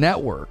the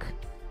network.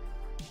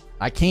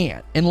 I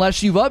can't.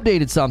 Unless you've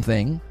updated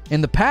something. In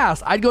the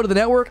past, I'd go to the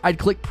network, I'd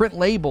click print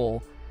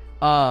label.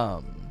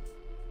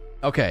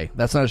 Okay,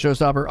 that's not a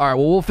showstopper. All right,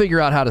 well, we'll figure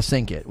out how to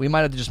sync it. We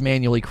might have to just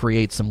manually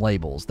create some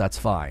labels. That's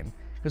fine.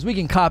 Because we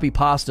can copy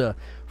pasta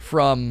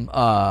from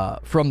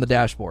the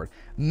dashboard.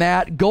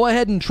 Matt, go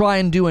ahead and try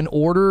and do an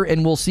order,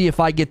 and we'll see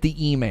if I get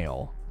the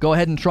email. Go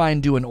ahead and try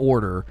and do an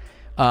order.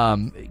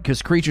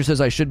 Because Creature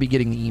says I should be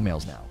getting the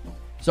emails now.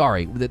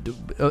 Sorry,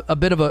 a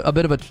bit of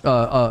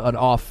an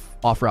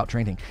off-route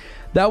train thing.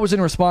 That was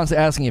in response to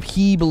asking if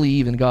he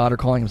believed in God or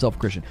calling himself a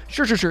Christian.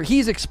 Sure.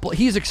 He's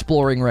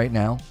exploring right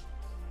now.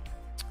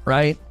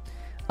 Right?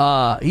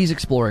 He's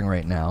exploring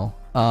right now.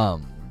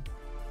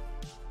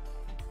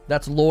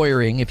 That's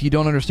lawyering. If you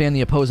don't understand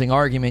the opposing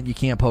argument, you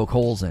can't poke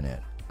holes in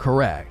it.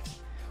 Correct.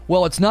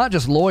 Well, it's not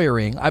just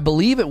lawyering. I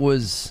believe it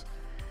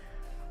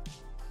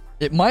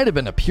might have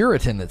been a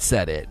Puritan that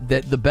said it,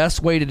 that the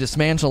best way to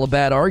dismantle a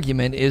bad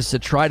argument is to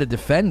try to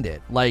defend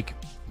it. Like,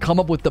 come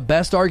up with the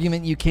best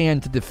argument you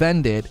can to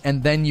defend it,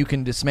 and then you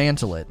can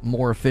dismantle it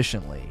more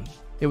efficiently.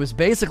 It was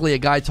basically a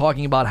guy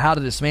talking about how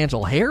to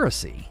dismantle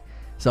heresy.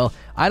 So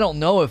I don't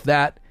know if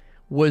that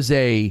was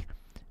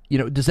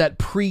does that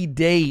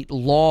predate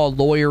law,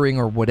 lawyering,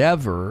 or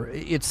whatever?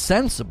 It's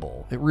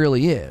sensible. It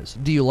really is.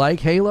 Do you like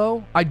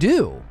Halo? I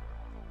do.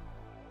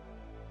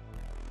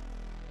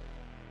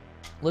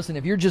 Listen,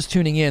 if you're just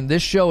tuning in,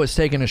 this show has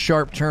taken a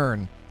sharp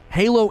turn.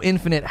 Halo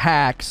Infinite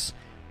hacks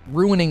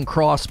ruining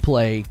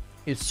crossplay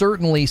is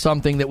certainly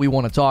something that we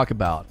want to talk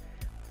about.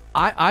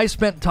 I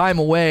spent time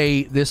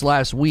away this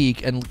last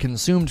week and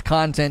consumed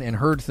content and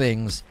heard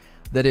things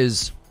that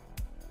has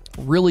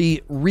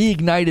really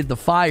reignited the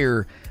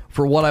fire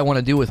for what I want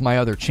to do with my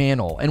other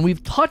channel. And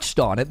we've touched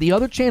on it. The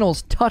other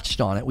channels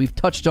touched on it. We've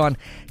touched on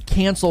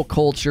cancel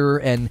culture,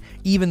 and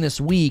even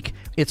this week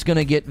it's going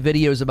to get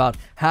videos about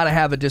how to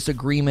have a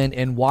disagreement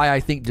and why I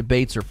think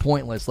debates are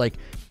pointless. Like,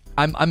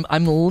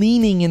 I'm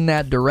leaning in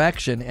that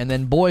direction, and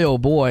then boy oh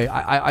boy,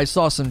 I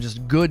saw some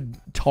just good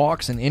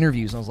talks and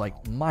interviews, and I was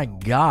like, my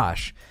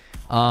gosh,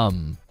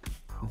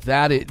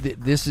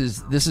 this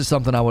is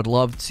something I would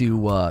love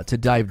to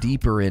dive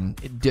deeper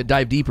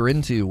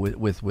into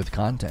with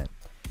content.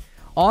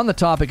 On the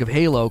topic of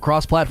Halo,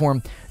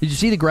 cross-platform, did you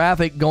see the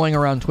graphic going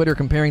around Twitter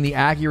comparing the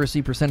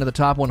accuracy percent of the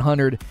top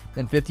 100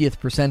 and 50th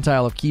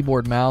percentile of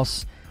keyboard,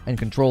 mouse, and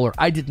controller?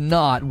 I did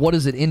not. What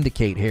does it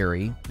indicate,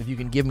 Harry? If you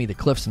can give me the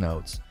Cliff's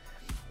Notes.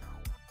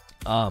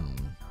 I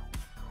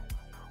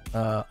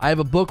have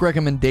a book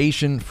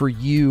recommendation for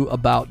you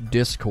about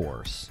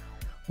discourse.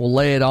 Well,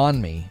 lay it on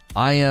me.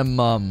 I'm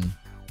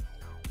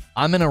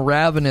in a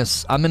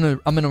ravenous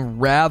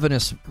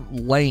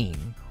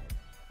lane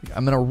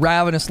I'm in a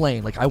ravenous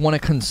lane. Like, I want to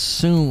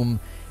consume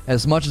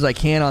as much as I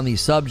can on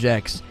these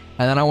subjects,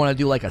 and then I want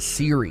to do like a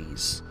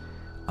series.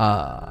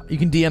 You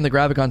can DM the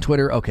graphic on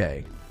Twitter.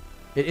 Okay.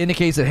 It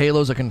indicates that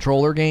Halo's a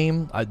controller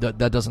game.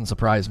 That doesn't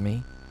surprise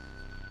me.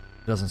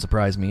 Doesn't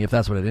surprise me if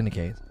that's what it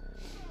indicates.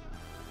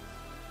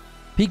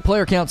 Peak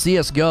player count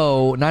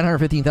CSGO,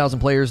 915,000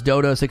 players.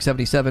 Dota,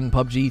 677.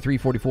 PUBG,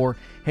 344.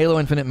 Halo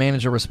Infinite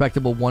managed a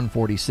respectable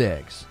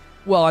 146.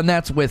 Well, and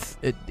that's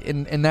with it,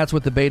 and that's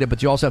with the beta,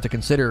 but you also have to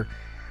consider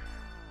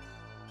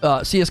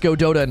CSGO,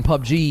 Dota, and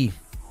PUBG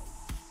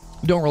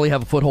don't really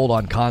have a foothold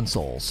on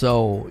console.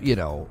 So, you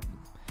know,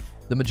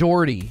 the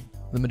majority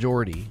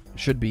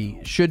should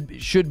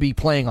be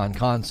playing on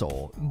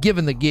console,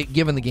 given the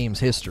game's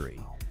history.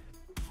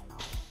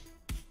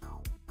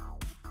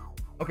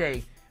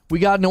 Okay, we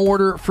got an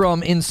order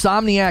from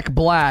Insomniac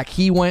Black.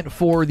 He went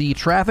for the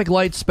traffic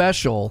light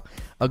special,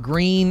 a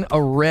green,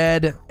 a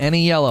red, and a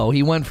yellow.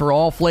 He went for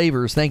all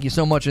flavors. Thank you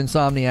so much,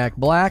 Insomniac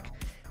Black.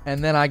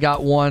 And then I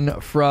got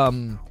one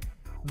from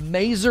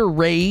Mazer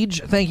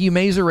Rage. Thank you,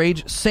 Mazer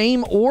Rage.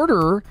 Same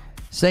order,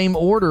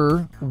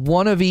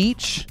 one of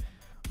each.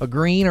 A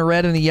green, a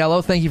red, and a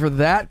yellow. Thank you for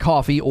that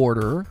coffee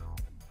order.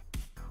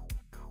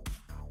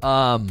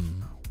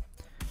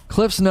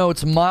 Cliff's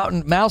Notes,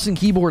 mouse and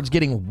keyboard's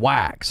getting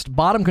waxed.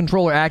 Bottom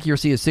controller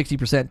accuracy is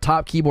 60%.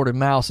 Top keyboard and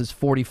mouse is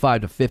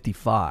 45 to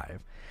 55.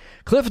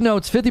 Cliff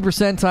Notes, 50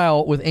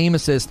 percentile with aim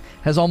assist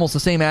has almost the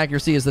same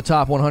accuracy as the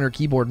top 100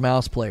 keyboard and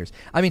mouse players.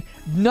 I mean,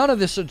 none of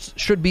this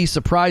should be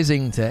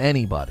surprising to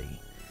anybody.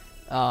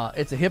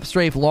 It's a hip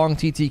strafe, long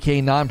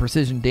TTK,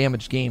 non-precision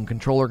damage game.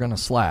 Controller gonna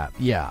slap.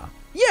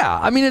 Yeah,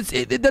 I mean,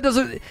 that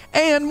doesn't...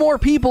 And more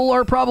people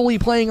are probably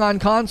playing on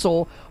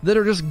console that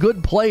are just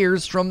good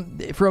players from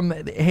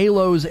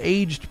Halo's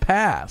ages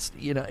past.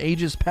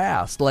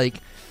 Like,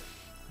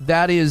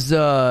 that is...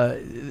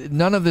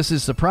 none of this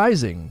is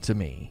surprising to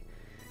me.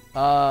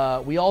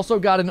 We also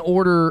got an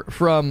order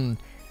from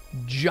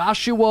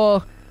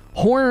Joshua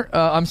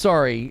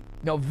VidMonkey.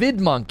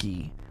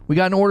 We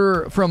got an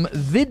order from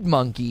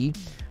VidMonkey.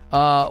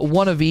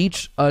 One of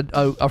each, a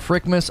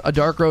Frickmas, a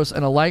Dark Roast,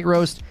 and a Light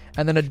Roast.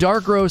 And then a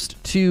Dark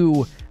Roast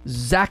to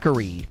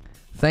Zachary.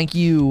 Thank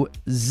you,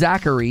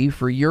 Zachary,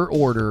 for your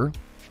order.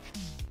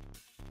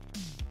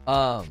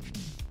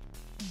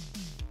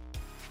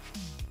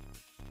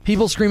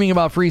 People screaming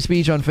about free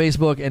speech on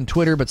Facebook and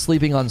Twitter, but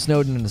sleeping on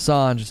Snowden and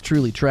Assange is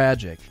truly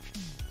tragic.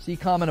 See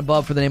comment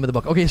above for the name of the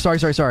book. Okay,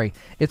 sorry.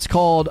 It's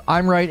called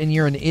I'm Right and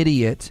You're an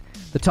Idiot,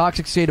 The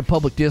Toxic State of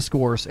Public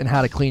Discourse and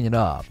How to Clean It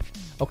Up.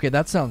 Okay,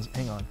 that sounds...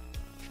 Hang on.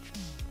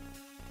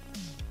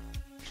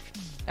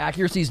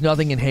 Accuracy is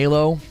nothing in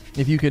Halo.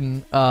 If you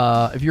can,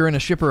 if you're in a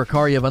ship or a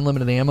car, you have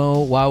unlimited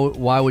ammo.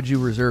 Why would you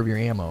reserve your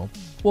ammo?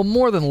 Well,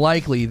 more than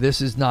likely, this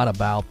is not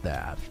about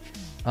that.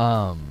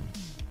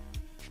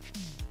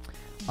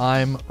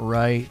 I'm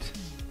right,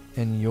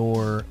 and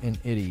you're an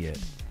idiot.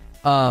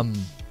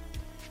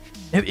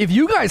 If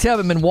you guys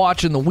haven't been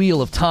watching the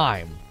Wheel of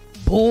Time,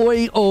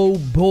 boy, oh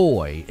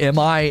boy, am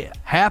I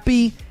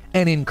happy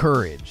and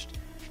encouraged.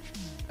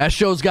 That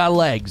show's got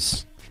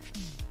legs.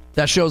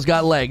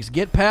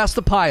 Get past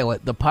the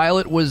pilot. The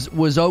pilot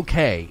was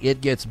okay. It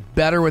gets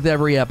better with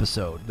every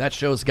episode. That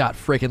show's got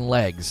freaking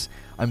legs.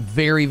 I'm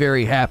very,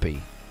 very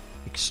happy.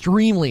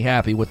 Extremely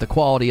happy with the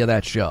quality of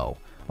that show.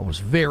 I was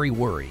very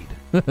worried.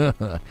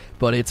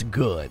 But it's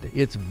good.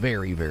 It's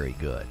very, very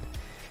good.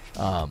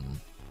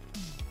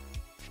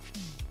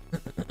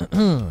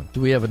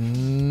 Do we have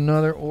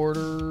another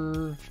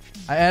order?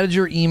 I added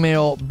your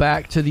email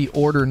back to the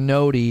order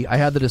noti. I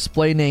had the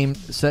display name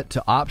set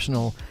to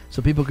optional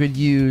so people could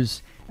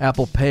use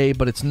Apple Pay,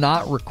 but it's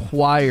not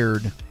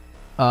required.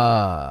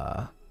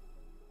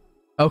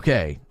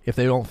 Okay, if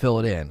they don't fill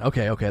it in.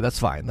 Okay, that's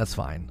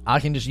fine. I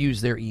can just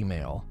use their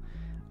email.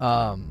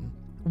 By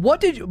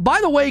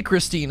the way,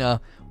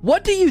 Christina,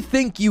 what do you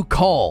think you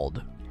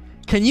called?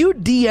 Can you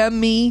DM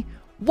me?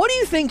 What do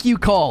you think you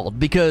called?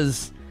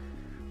 Because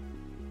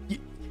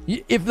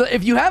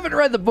if you haven't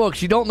read the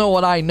books, you don't know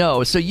what I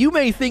know. So you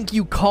may think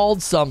you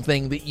called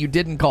something that you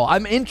didn't call.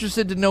 I'm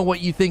interested to know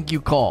what you think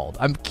you called.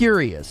 I'm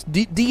curious.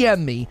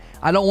 DM me.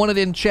 I don't want it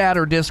in chat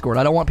or Discord.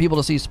 I don't want people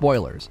to see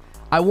spoilers.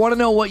 I want to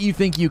know what you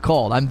think you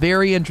called. I'm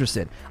very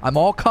interested. I'm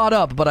all caught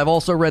up, but I've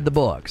also read the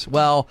books.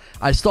 Well,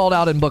 I stalled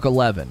out in book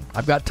 11.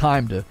 I've got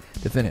time to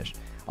finish.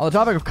 On the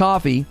topic of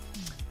coffee,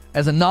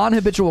 as a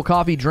non-habitual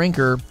coffee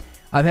drinker,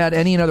 I've had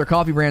any and other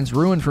coffee brands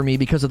ruined for me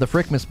because of the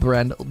Frickmas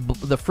blend.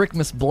 The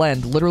Frickmas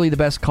blend, literally the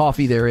best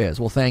coffee there is.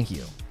 Well, thank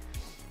you.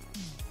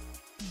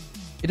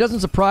 It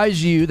doesn't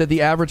surprise you that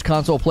the average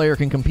console player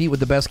can compete with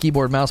the best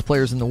keyboard and mouse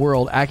players in the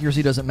world.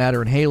 Accuracy doesn't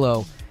matter in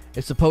Halo.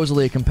 It's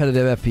supposedly a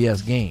competitive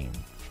FPS game.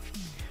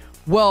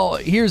 Well,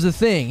 here's the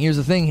thing,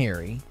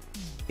 Harry.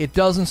 It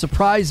doesn't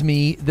surprise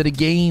me that a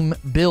game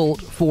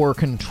built for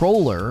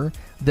controller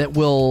that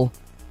will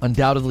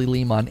undoubtedly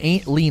lean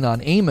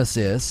on aim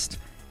assist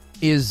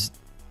is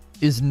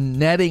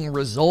netting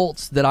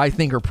results that I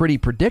think are pretty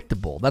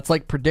predictable. That's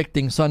like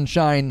predicting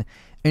sunshine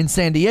in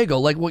San Diego.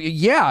 Like, well,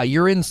 yeah,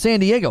 you're in San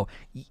Diego.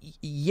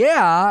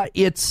 Yeah,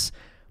 it's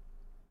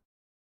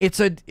It's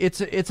a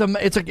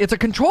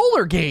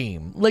controller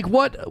game. Like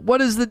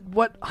what is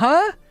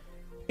the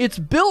It's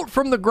built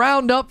from the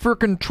ground up for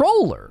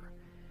controller.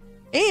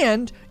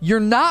 And you're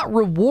not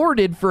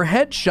rewarded for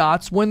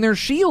headshots when their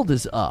shield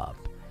is up.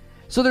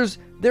 So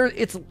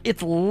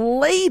it's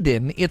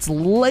laden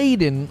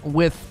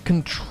with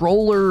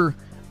controller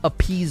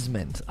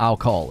appeasement, I'll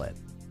call it.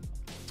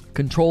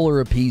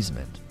 Controller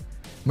appeasement.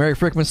 Merry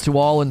Frickmas to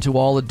all and to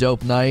all a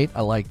dope night.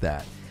 I like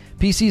that.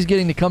 PC's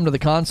getting to come to the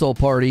console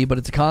party, but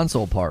it's a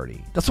console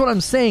party. That's what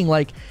I'm saying.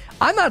 Like,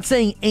 I'm not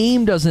saying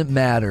aim doesn't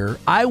matter.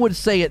 I would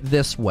say it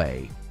this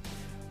way.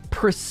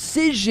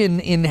 Precision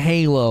in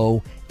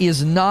Halo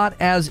is not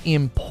as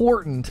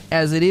important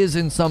as it is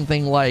in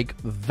something like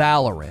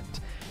Valorant.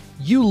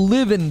 You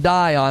live and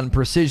die on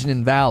precision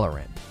in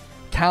Valorant.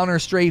 Counter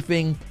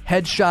strafing,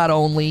 headshot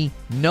only,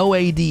 no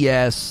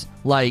ADS.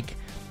 Like,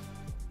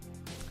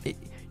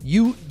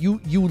 you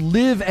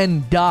live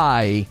and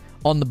die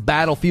on the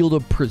battlefield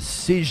of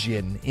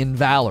precision in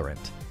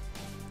Valorant.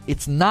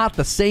 It's not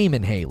the same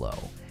in Halo.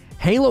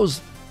 Halo's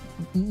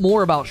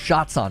more about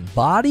shots on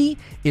body.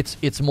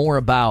 It's more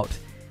about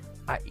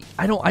I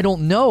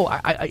don't know.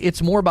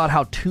 It's more about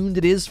how tuned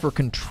it is for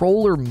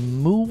controller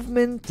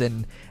movement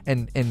and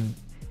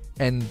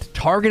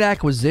target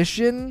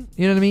acquisition.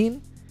 You know what I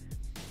mean?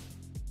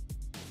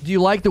 Do you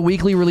like the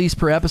weekly release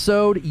per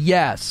episode?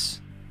 Yes.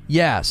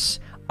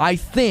 I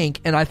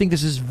think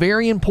this is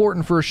very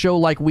important for a show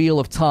like Wheel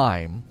of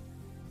Time.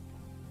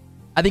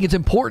 I think it's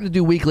important to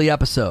do weekly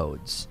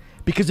episodes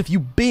because if you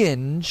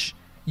binge,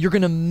 you're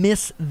going to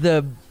miss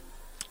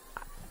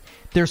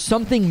there's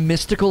something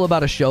mystical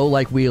about a show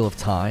like Wheel of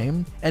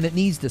Time, and it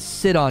needs to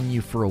sit on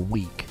you for a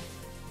week.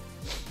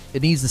 You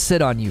need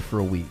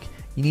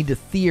to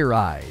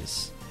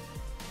theorize.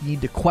 You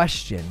need to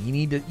question. You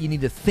need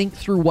to think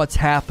through what's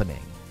happening.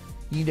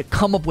 You need to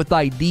come up with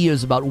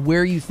ideas about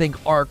where you think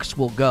arcs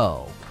will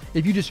go.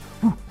 If you just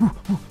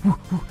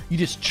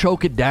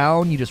choke it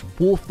down, you just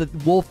wolf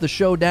the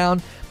show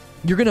down,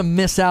 you're going to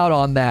miss out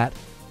on that.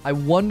 I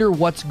wonder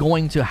what's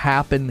going to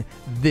happen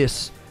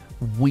this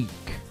week.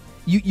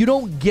 You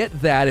don't get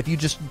that if you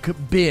just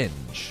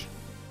binge.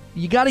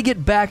 You got to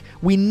get back.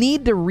 We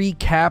need to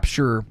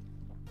recapture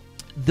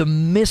the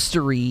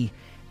mystery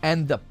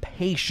and the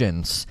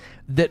patience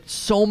that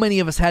so many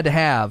of us had to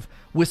have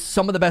with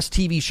some of the best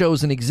TV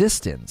shows in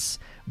existence.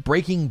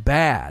 Breaking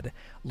Bad,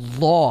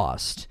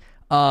 Lost,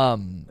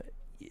 what's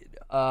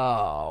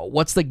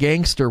the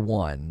gangster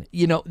one?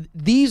 You know,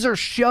 these are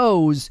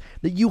shows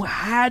that you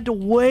had to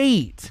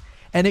wait,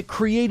 and it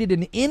created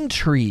an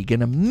intrigue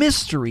and a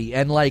mystery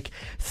and like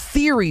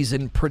theories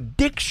and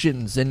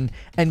predictions and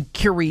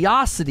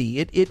curiosity.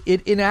 It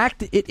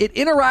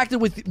interacted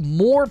with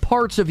more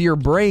parts of your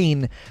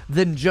brain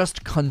than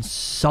just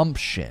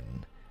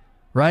consumption,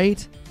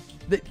 right?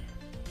 That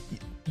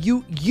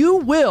you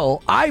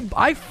will,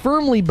 I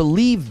firmly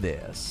believe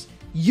this.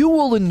 You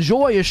will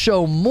enjoy a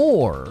show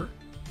more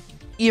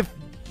if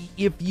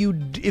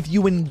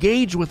you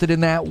engage with it in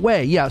that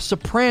way. Yeah,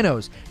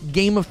 Sopranos,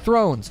 Game of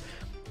Thrones.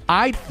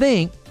 I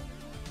think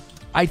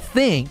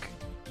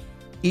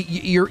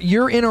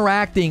you're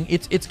interacting.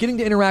 It's getting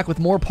to interact with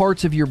more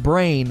parts of your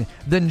brain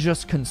than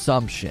just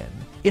consumption.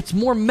 It's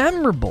more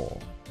memorable.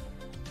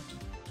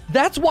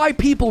 That's why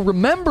people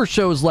remember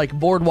shows like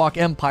Boardwalk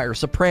Empire,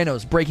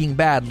 Sopranos, Breaking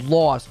Bad,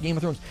 Lost, Game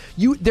of Thrones.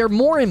 They're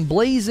more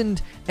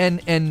emblazoned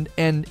and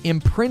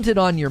imprinted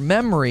on your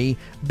memory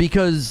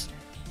because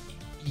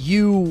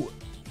you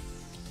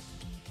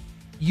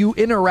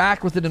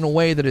interact with it in a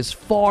way that is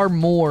far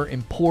more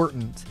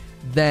important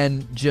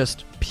than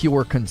just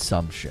pure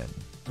consumption,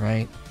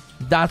 right?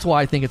 That's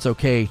why I think it's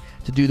okay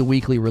to do the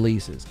weekly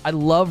releases. I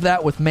love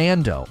that with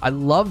Mando. I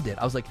loved it.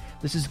 I was like,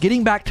 this is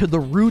getting back to the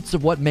roots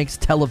of what makes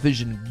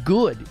television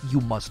good. You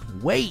must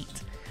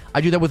wait.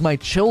 I do that with my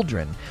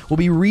children. We'll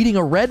be reading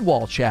a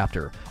Redwall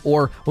chapter,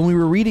 or when we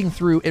were reading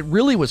through, it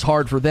really was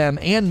hard for them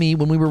and me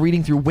when we were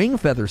reading through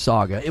Wingfeather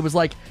Saga. It was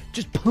like,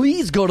 just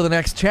please go to the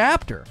next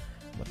chapter.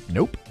 But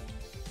nope.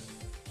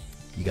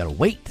 You gotta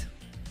wait.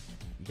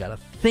 You gotta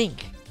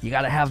think. You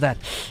gotta have that,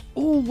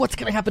 ooh, what's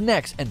gonna happen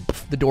next? And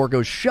pff, the door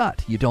goes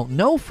shut. You don't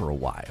know for a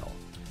while.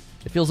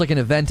 It feels like an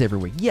event every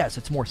week. Yes,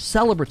 it's more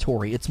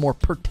celebratory. It's more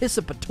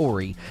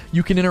participatory.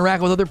 You can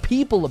interact with other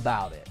people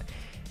about it.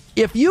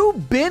 If you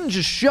binge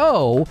a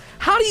show,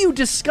 how do you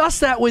discuss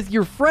that with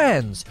your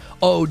friends?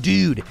 Oh,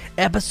 dude,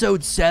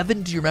 episode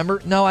 7, do you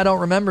remember? No, I don't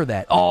remember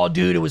that. Oh,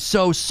 dude, it was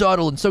so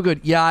subtle and so good.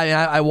 Yeah,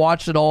 I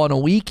watched it all in a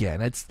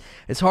weekend.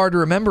 It's hard to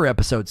remember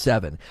episode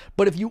 7.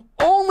 But if you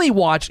only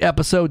watch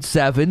episode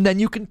 7, then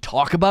you can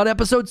talk about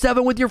episode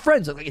 7 with your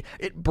friends.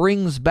 It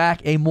brings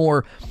back a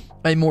more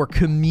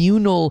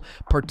communal,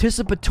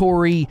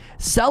 participatory,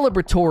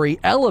 celebratory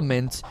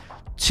element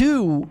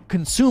to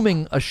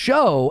consuming a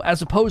show,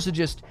 as opposed to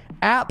just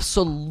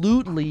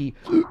absolutely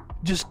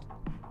just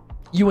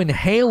you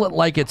inhale it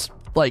like it's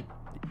like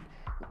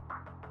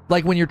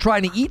when you're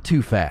trying to eat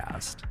too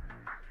fast.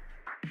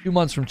 2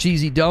 months from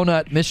Cheesy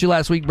Donut. Missed you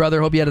last week,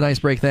 brother. Hope you had a nice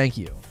break. Thank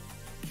you.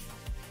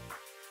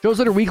 Shows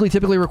that are weekly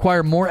typically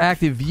require more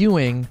active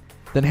viewing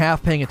than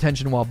half paying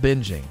attention while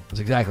binging. That's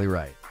exactly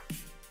right.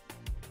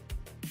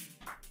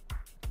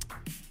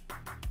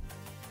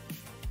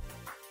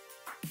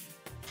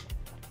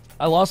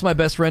 I lost my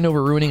best friend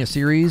over ruining a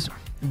series.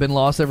 Been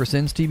lost ever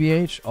since,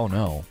 TBH. Oh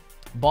no.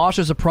 Bosch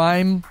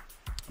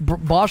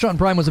on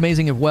Prime was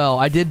amazing as well.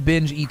 I did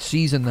binge each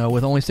season though,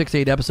 with only 6 to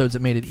 8 episodes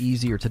that made it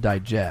easier to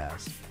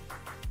digest.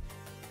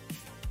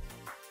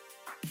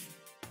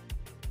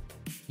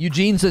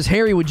 Eugene says,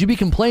 Harry, would you be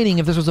complaining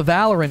if this was a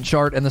Valorant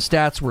chart and the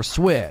stats were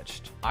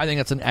switched? I think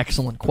that's an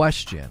excellent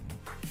question.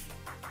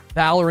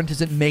 Valorant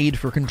isn't made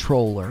for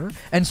controller,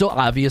 and so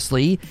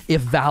obviously,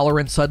 if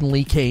Valorant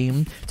suddenly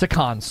came to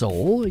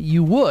console,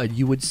 you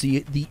would see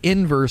the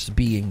inverse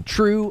being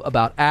true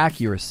about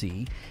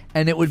accuracy,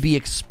 and it would be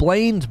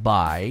explained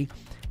by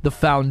the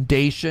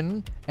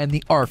foundation and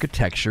the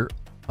architecture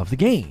of the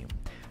game.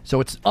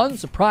 So it's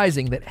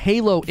unsurprising that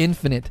Halo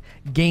Infinite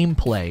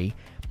gameplay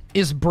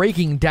is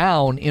breaking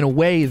down in a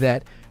way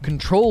that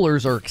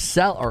controllers are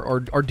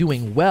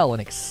doing well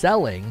and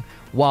excelling,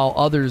 while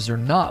others are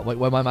not.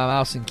 While my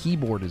mouse and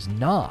keyboard is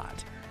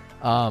not.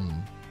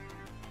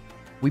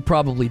 We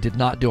probably did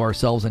not do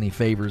ourselves any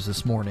favors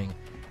this morning.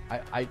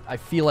 I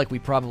feel like we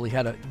probably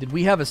did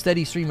we have a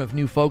steady stream of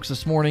new folks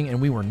this morning,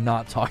 and we were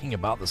not talking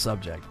about the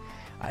subject.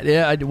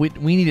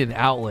 We need an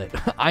outlet.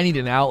 I need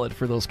an outlet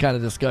for those kind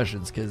of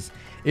discussions, because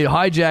it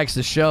hijacks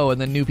the show,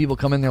 and then new people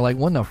come in, they're like,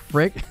 what the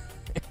frick?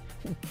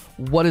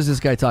 What is this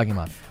guy talking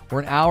about? We're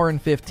an hour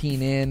and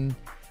 15 in,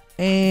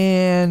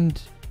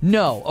 and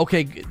no,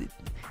 okay,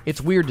 it's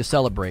weird to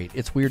celebrate.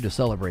 It's weird to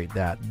celebrate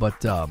that,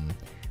 but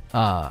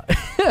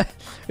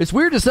it's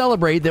weird to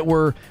celebrate that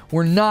we're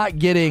not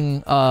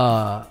getting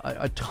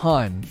a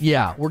ton.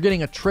 Yeah, we're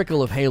getting a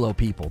trickle of Halo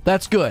people.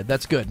 That's good.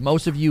 That's good.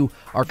 Most of you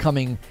are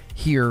coming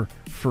here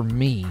for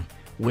me,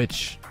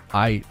 which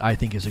I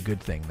think is a good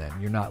thing. Then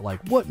you're not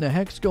like, what in the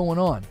heck's going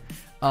on?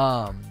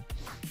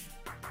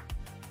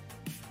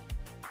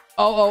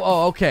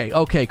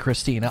 Okay,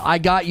 Christina, I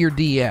got your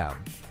DM.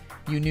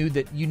 You knew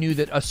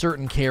that a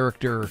certain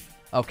character.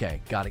 Okay,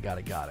 got it.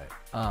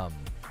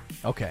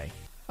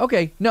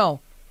 Okay. No,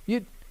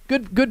 you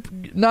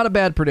good. Not a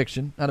bad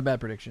prediction. I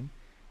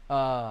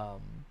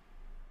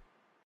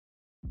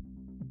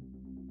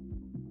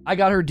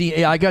got her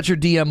I got your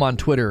DM on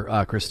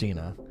Twitter,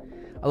 Christina.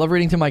 I love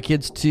reading to my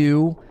kids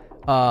too.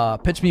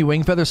 Pitch me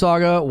Wingfeather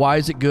Saga. Why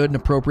is it good and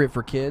appropriate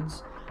for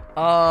kids?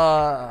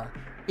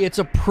 It's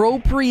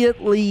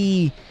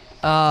appropriately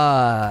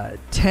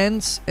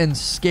tense and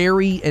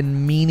scary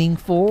and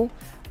meaningful.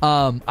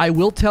 I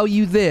will tell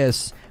you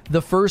this.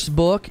 The first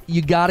book,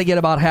 you got to get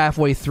about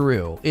halfway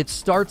through. It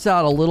starts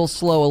out a little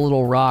slow, a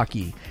little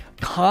rocky.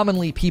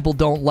 Commonly, people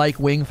don't like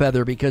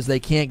Wingfeather because they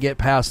can't get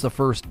past the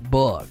first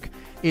book.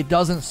 It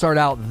doesn't start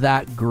out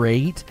that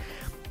great.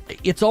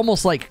 It's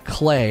almost like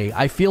clay.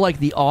 I feel like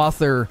the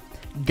author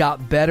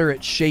got better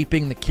at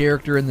shaping the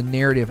character and the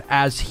narrative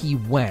as he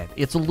went.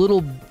 It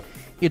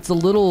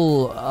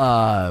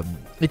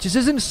just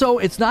isn't so,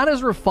 it's not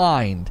as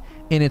refined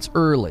in its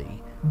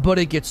early, but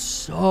it gets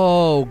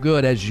so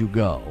good as you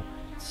go.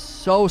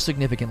 So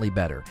significantly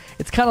better.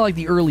 It's kind of like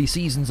the early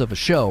seasons of a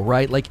show,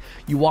 right? Like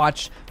you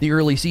watch the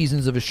early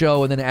seasons of a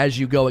show, and then as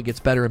you go, it gets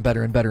better and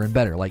better and better and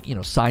better. Like,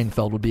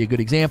 Seinfeld would be a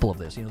good example of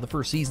this. The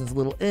first season's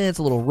it's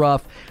a little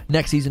rough.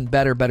 Next season,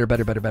 better.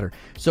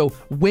 So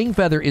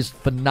Wingfeather is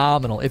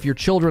phenomenal. If your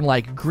children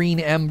like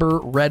Green Ember,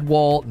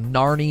 Redwall,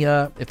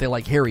 Narnia, if they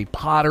like Harry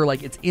Potter,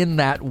 like it's in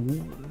that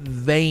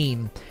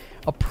vein.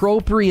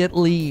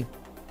 Appropriately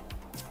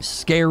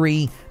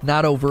scary,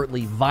 not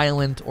overtly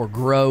violent or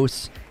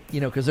gross.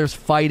 Because there's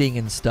fighting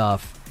and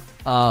stuff.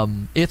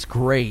 It's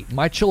great.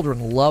 My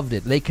children loved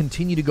it. They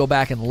continue to go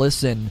back and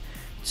listen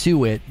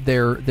to it.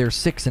 They're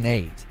 6 and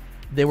 8.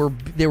 They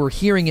were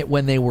hearing it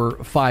when they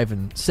were 5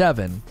 and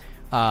 7,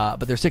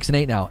 but they're 6 and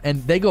 8 now,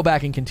 and they go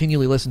back and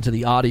continually listen to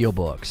the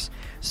audiobooks.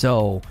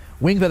 So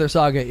Wingfeather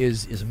Saga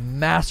is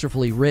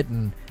masterfully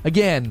written.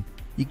 Again,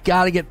 you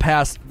got to get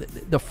past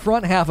the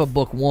front half of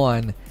book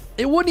 1.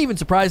 It wouldn't even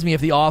surprise me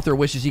if the author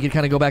wishes he could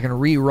kind of go back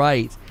and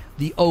rewrite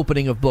the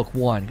opening of book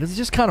 1, because it's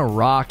just kind of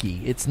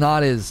rocky. It's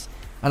not as,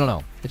 I don't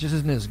know, it just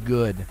isn't as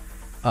good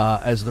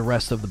as the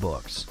rest of the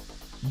books,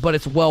 but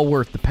it's well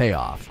worth the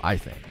payoff, I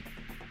think.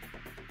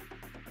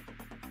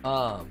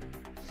 I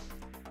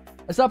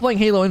stopped playing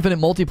Halo Infinite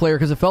multiplayer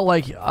because it felt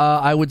like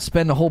I would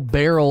spend a whole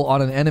barrel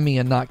on an enemy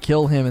and not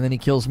kill him, and then he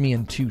kills me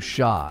in 2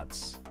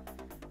 shots.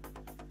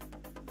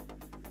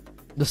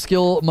 The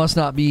skill must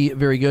not be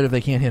very good if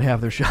they can't hit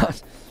half their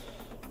shots.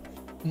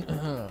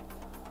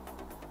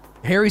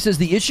 Harry says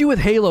the issue with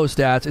Halo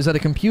stats is that a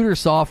computer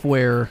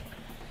software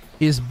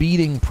is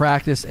beating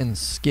practice and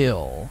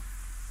skill.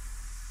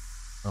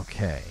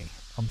 Okay,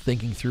 I'm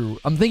thinking through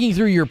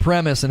your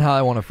premise and how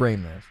I want to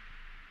frame this.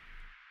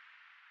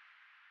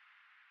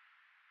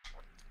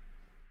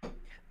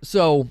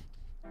 So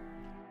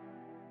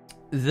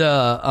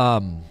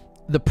the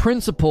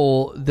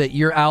principle that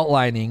you're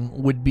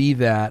outlining would be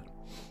that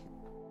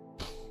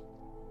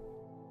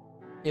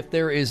if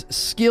there is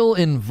skill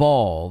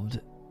involved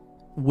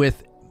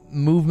with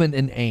movement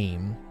and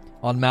aim,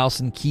 on mouse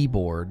and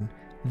keyboard,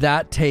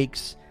 that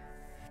takes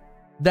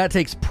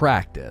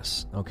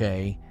practice,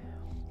 okay?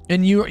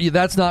 And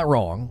that's not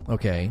wrong,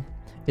 okay?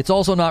 It's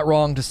also not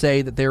wrong to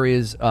say that there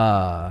is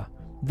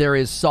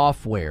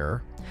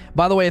software.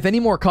 By the way, if any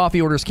more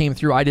coffee orders came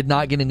through, I did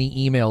not get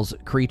any emails,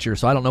 Creature,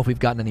 so I don't know if we've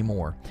gotten any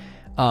more.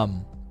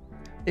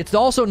 It's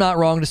also not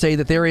wrong to say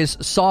that there is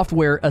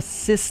software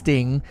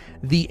assisting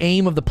the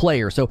aim of the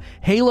player. So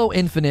Halo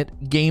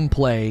Infinite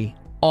gameplay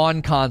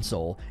on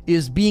console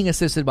is being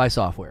assisted by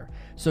software.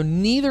 So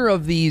neither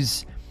of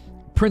these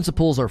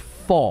principles are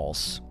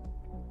false.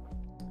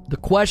 The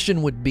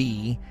question would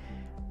be,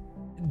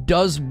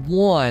 does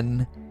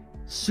one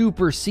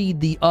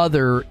supersede the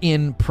other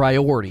in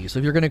priority? So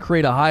if you're going to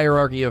create a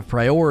hierarchy of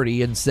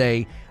priority and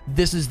say,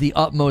 this is the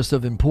utmost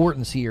of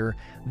importance here,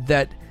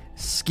 that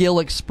skill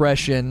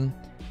expression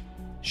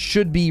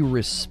should be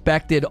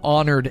respected,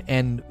 honored,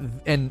 and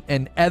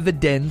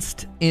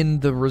evidenced in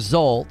the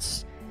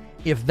results.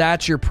 If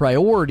that's your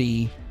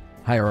priority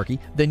hierarchy,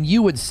 then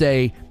you would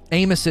say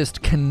aim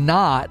assist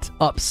cannot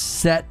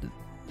upset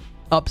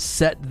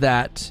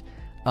that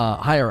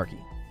hierarchy.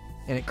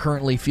 And it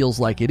currently feels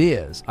like it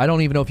is. I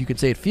don't even know if you could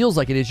say it feels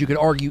like it is. You could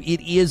argue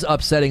it is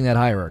upsetting that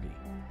hierarchy.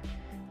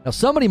 Now,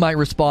 somebody might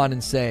respond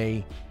and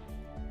say,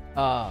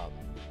 no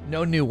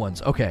new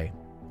ones. Okay.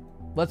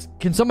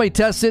 Can somebody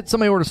test it?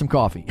 Somebody order some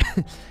coffee.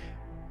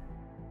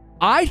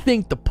 I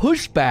think the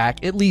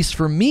pushback, at least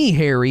for me,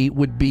 Harry,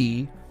 would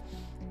be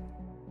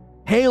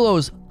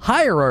Halo's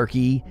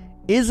hierarchy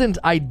isn't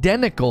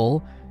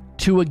identical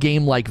to a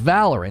game like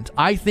Valorant.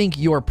 I think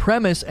your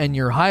premise and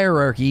your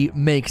hierarchy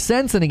makes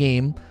sense in a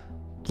game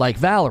like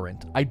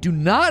Valorant. I do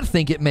not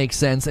think it makes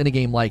sense in a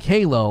game like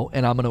Halo,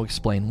 and I'm going to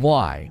explain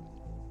why.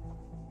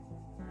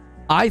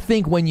 I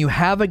think when you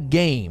have a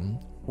game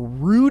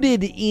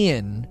rooted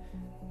in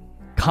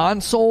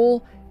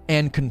console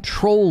and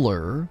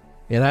controller,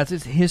 and that's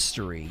its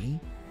history,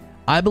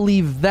 I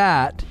believe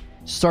that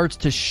starts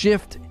to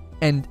shift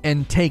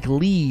and take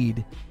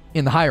lead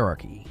in the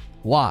hierarchy.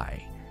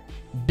 Why?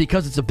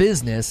 Because it's a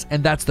business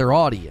and that's their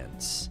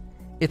audience.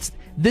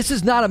 This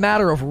is not a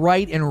matter of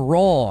right and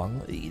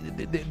wrong.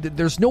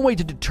 There's no way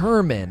to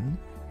determine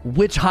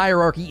which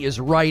hierarchy is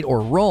right or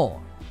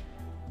wrong.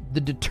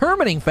 The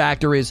determining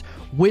factor is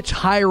which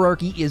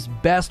hierarchy is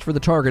best for the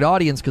target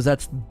audience, because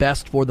that's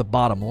best for the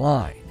bottom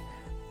line.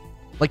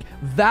 Like,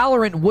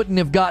 Valorant wouldn't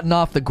have gotten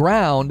off the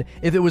ground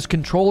if it was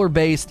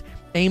controller-based,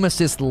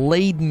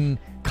 aim-assist-laden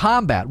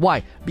combat.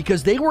 Why?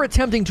 Because they were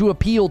attempting to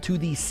appeal to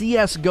the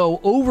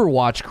CSGO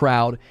Overwatch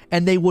crowd,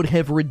 and they would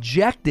have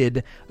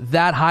rejected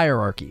that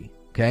hierarchy.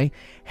 Okay?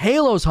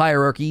 Halo's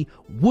hierarchy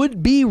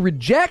would be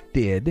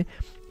rejected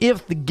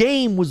if the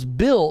game was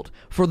built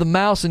for the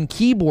mouse and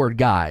keyboard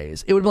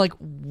guys. It would be like,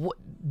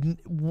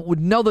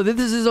 no,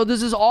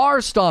 this is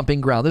our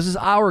stomping ground. This is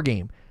our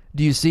game.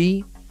 Do you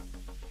see?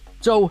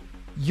 So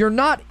you're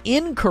not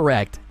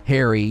incorrect,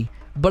 Harry,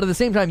 but at the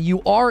same time,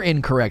 you are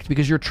incorrect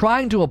because you're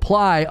trying to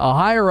apply a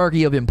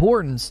hierarchy of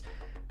importance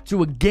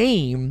to a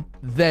game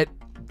that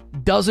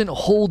doesn't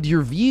hold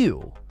your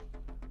view.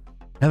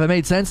 Have I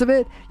made sense of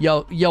it?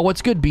 Yo,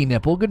 what's good,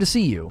 B-Nipple? Good to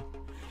see you.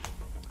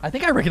 I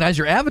think I recognize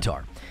your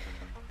avatar.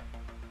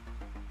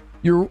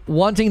 You're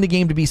wanting the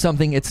game to be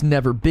something it's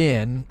never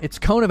been. It's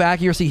cone of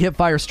accuracy,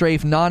 hipfire,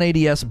 strafe,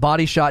 non-ADS,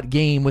 body shot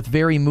game with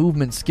very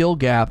movement skill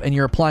gap, and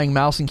you're applying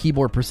mouse and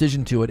keyboard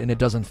precision to it, and it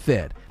doesn't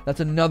fit.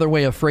 That's another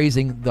way of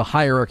phrasing the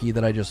hierarchy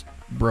that I just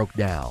broke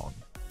down.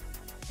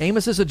 Aim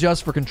assist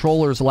adjusts for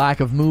controllers' lack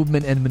of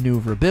movement and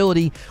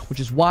maneuverability, which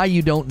is why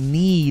you don't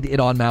need it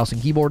on mouse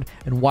and keyboard,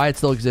 and why it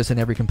still exists in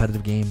every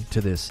competitive game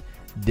to this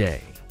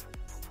day.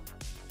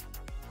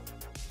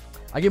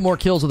 I get more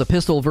kills with a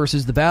pistol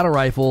versus the battle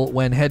rifle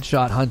when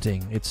headshot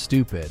hunting. It's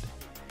stupid.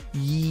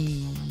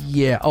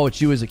 Yeah. Oh,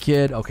 it's you as a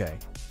kid? Okay.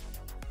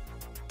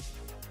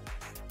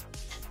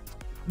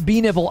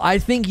 B-Nipple, I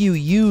think you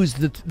used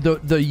the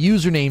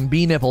username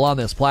B-Nipple on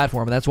this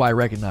platform, and that's why I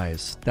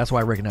recognize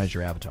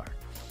your avatar.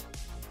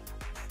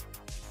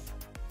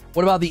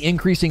 What about the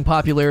increasing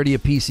popularity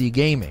of PC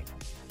gaming?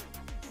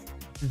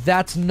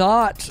 That's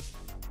not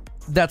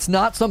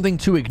something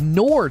to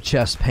ignore,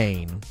 Chest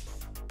Pain,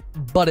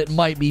 but it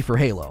might be for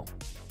Halo.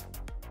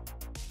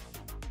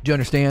 Do you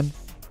understand?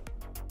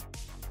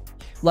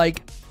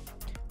 Like,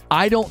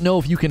 I don't know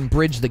if you can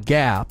bridge the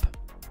gap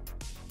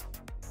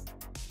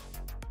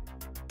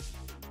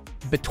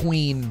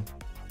between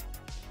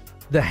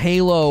the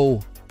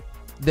Halo,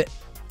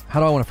 how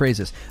do I want to phrase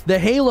this? The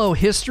Halo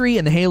history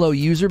and the Halo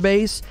user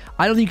base.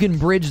 I don't think you can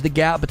bridge the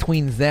gap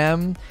between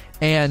them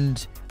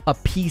and a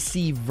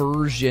PC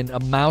version, a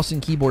mouse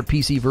and keyboard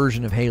PC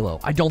version of Halo.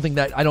 I don't think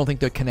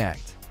they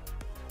connect.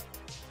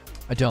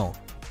 I don't.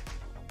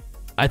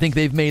 I think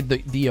they've made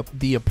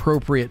the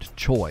appropriate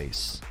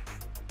choice.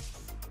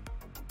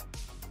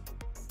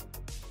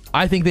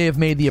 I think they have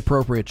made the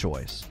appropriate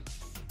choice.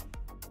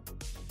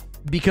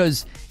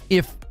 Because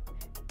if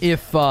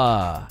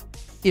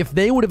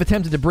they would have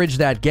attempted to bridge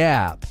that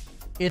gap,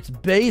 it's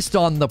based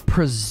on the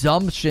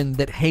presumption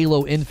that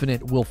Halo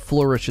Infinite will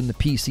flourish in the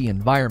PC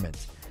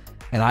environment.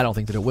 And I don't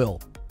think that it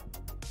will.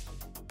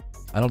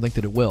 I don't think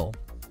that it will.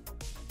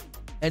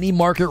 Any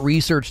market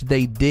research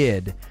they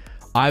did,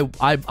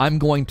 I'm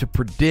going to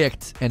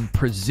predict and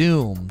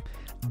presume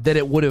that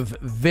it would have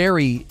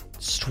very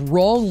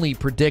strongly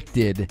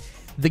predicted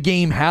the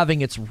game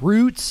having its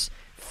roots,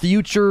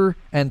 future,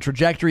 and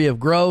trajectory of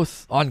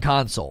growth on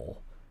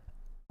console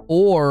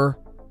or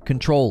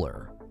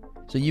controller.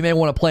 So you may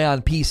want to play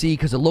on PC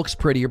because it looks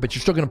prettier, but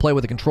you're still going to play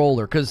with a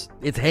controller because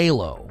it's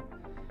Halo.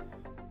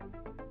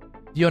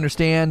 Do you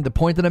understand the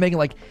point that I'm making?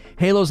 Like,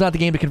 Halo's not the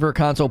game to convert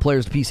console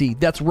players to PC.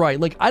 That's right.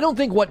 Like, I don't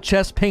think what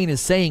Chess Pain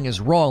is saying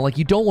is wrong. Like,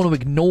 you don't want to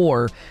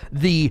ignore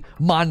the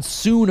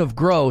monsoon of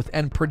growth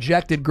and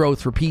projected growth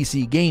for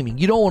PC gaming.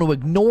 You don't want to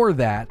ignore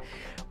that.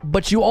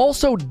 But you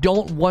also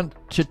don't want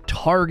to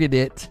target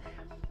it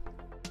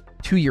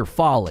to your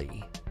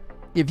folly.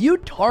 If you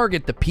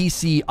target the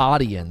PC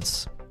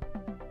audience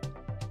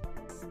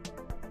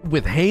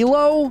with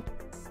Halo,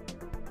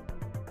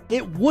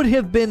 it would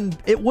have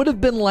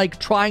been like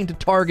trying to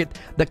target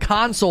the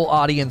console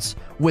audience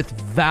with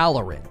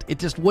Valorant. It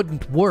just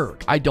wouldn't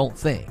work, I don't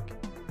think.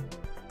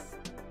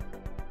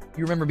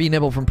 You remember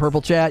B-Nibble from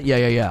Purple Chat?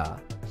 Yeah.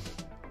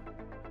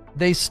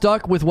 They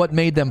stuck with what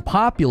made them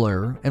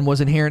popular and was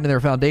inherent in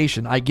their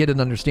foundation. I get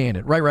and understand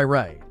it.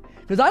 Right.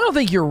 Because I don't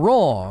think you're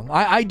wrong.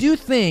 I do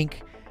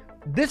think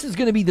this is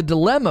going to be the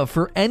dilemma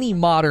for any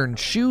modern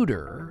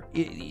shooter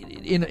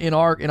in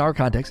our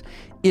context,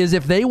 is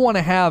if they want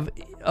to have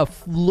a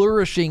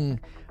flourishing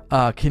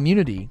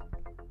community,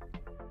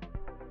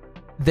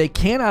 they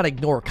cannot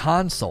ignore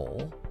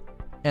console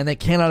and they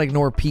cannot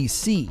ignore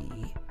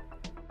PC.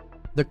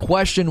 The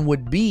question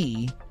would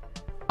be,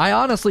 I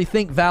honestly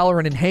think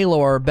Valorant and Halo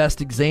are our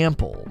best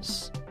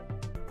examples.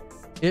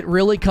 It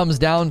really comes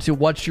down to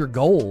what's your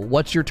goal,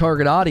 what's your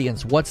target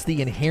audience, what's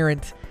the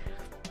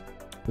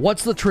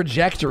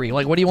trajectory?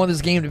 Like, what do you want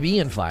this game to be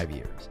in 5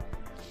 years?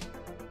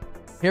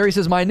 Harry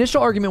says, my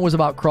initial argument was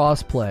about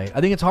crossplay.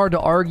 I think it's hard to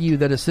argue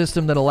that a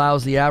system that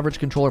allows the average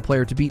controller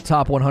player to beat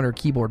top 100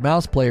 keyboard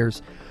mouse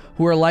players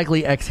who are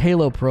likely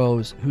ex-Halo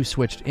pros who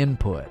switched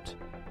input.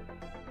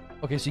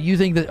 Okay, so you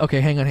think that...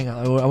 Okay, hang on.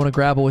 I want to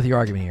grapple with your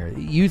argument here.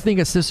 You think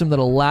a system that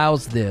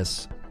allows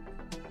this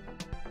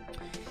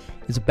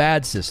is a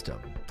bad system.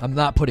 I'm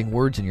not putting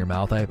words in your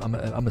mouth.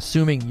 I'm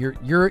assuming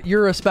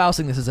you're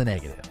espousing this as a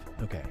negative.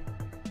 Okay.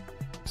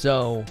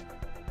 So...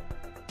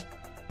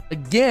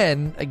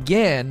 Again,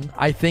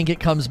 I think it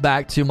comes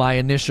back to my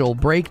initial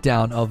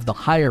breakdown of the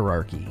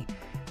hierarchy.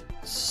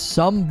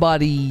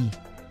 Somebody,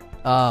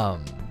 I've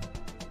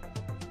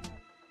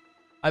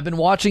been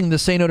watching the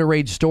Say No to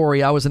Rage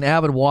story. I was an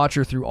avid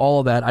watcher through all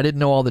of that. I didn't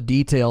know all the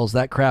details.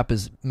 That crap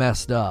is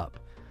messed up.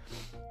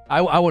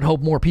 I would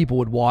hope more people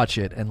would watch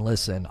it and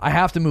listen. I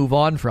have to move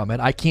on from it.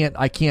 I can't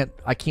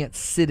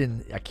sit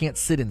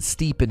and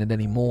steep in it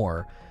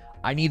anymore.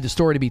 I need the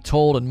story to be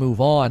told and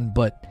move on,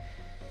 but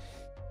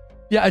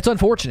yeah, it's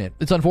unfortunate.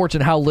 It's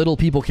unfortunate how little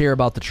people care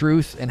about the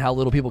truth and how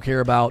little people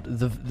care about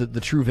the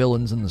true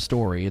villains in the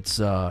story. It's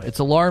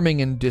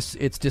alarming and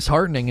it's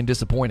disheartening and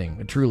disappointing.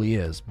 It truly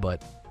is.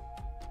 But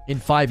in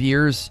 5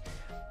 years,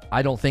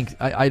 I don't think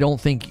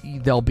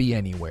they'll be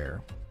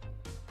anywhere.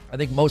 I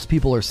think most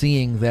people are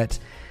seeing that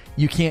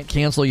you can't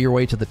cancel your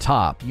way to the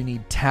top. You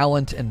need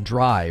talent and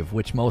drive,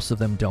 which most of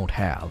them don't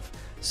have.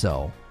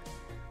 So,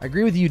 I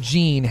agree with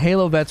Eugene.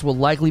 Halo vets will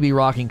likely be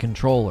rocking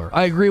controller.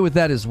 I agree with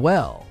that as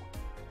well.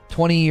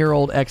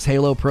 20-year-old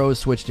ex-Halo pros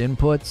switched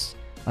inputs.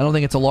 I don't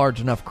think it's a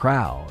large enough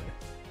crowd.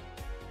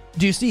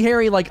 Do you see,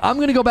 Harry? Like, I'm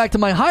going to go back to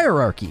my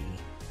hierarchy.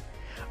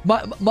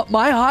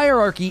 My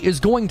hierarchy is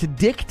going to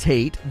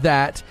dictate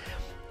that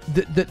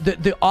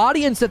the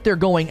audience that they're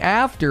going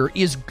after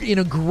is in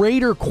a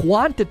greater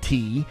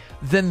quantity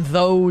than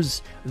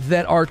those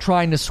that are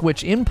trying to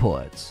switch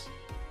inputs.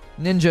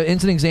 Ninja,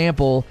 instant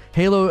example,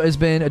 Halo has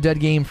been a dead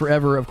game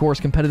forever. Of course,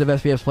 competitive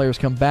FPS players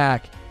come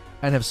back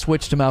and have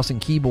switched to mouse and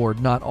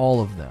keyboard, not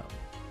all of them.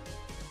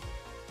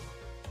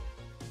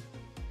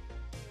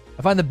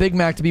 I find the Big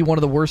Mac to be one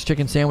of the worst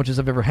chicken sandwiches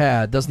I've ever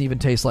had. Doesn't even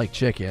taste like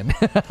chicken.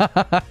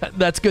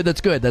 That's good.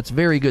 That's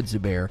very good,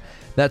 Zubair.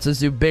 That's a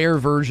Zubair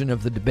version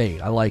of the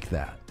debate. I like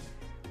that.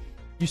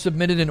 You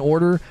submitted an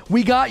order?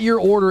 We got your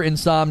order,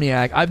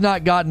 Insomniac. I've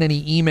not gotten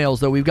any emails,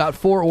 though. We've got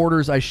 4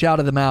 orders. I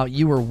shouted them out.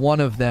 You were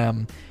one of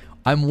them.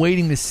 I'm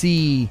waiting to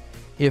see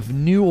if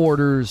new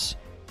orders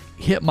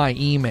hit my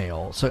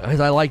email, so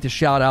because I like to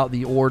shout out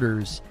the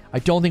orders. I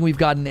don't think we've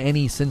gotten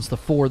any since the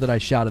 4 that I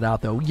shouted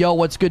out, though. Yo,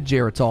 what's good,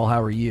 Jaretol?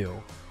 How are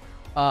you?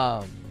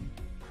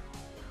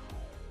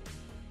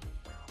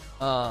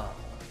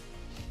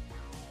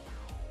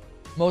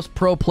 Most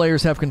pro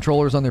players have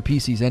controllers on their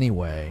PCs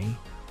anyway.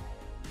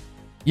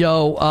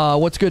 Yo,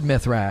 what's good,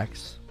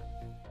 Mithrax?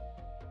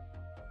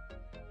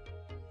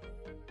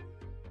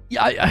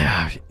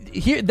 Yeah,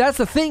 here, that's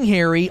the thing,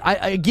 Harry.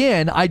 I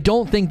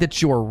don't think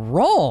that you're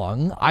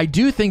wrong. I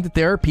do think that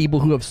there are people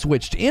who have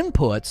switched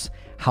inputs.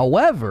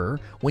 However,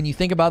 when you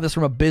think about this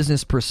from a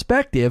business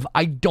perspective,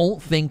 I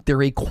don't think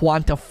they're a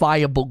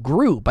quantifiable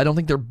group. I don't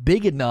think they're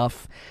big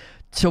enough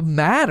to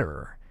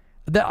matter.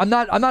 I'm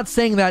not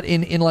saying that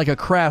in like a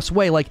crass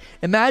way. Like,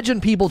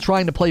 imagine people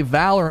trying to play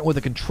Valorant with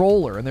a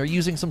controller and they're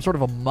using some sort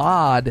of a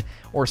mod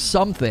or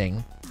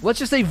something. Let's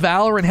just say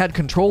Valorant had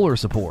controller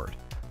support,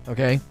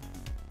 okay?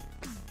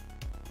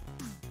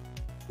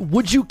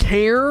 Would you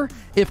care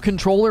if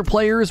controller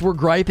players were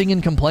griping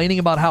and complaining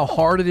about how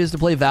hard it is to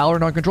play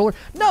Valorant on controller?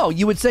 No,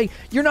 you would say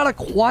you're not a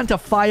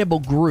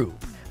quantifiable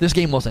group. This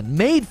game wasn't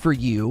made for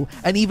you,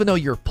 and even though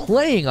you're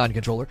playing on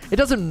controller, it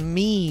doesn't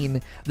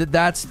mean that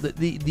that's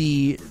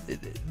the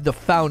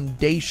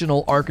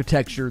foundational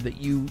architecture that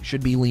you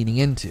should be leaning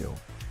into.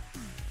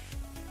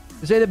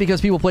 To say that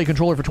because people played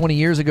controller for 20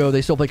 years ago,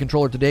 they still play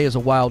controller today is a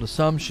wild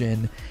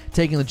assumption,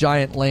 taking the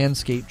giant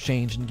landscape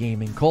change in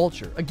gaming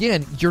culture.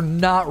 Again, you're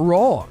not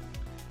wrong.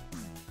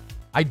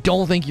 I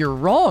don't think you're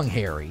wrong,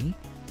 Harry,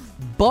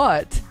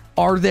 but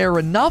are there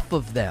enough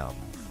of them?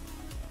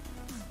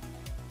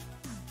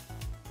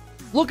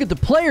 Look at the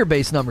player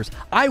base numbers.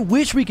 I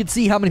wish we could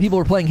see how many people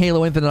are playing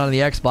Halo Infinite on the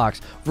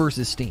Xbox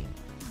versus Steam.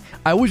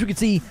 I wish we could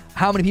see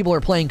how many people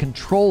are playing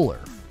controller.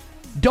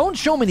 Don't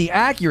show me the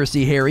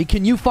accuracy, Harry.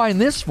 Can you find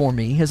this for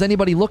me? Has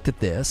anybody looked at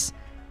this?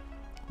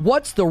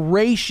 What's the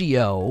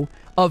ratio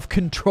of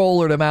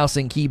controller to mouse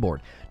and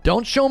keyboard?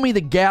 Don't show me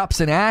the gaps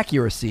in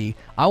accuracy.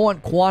 I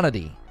want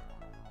quantity.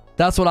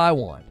 That's what I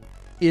want.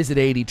 Is it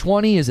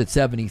 80-20? Is it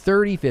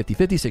 70-30?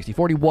 50-50?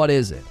 60-40? What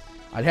is it?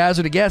 I'd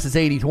hazard a guess it's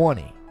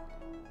 80-20.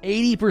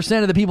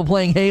 80% of the people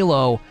playing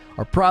Halo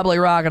are probably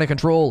rocking a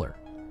controller.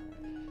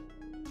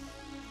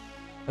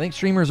 I think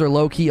streamers are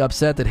low-key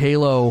upset that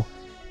Halo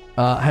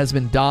has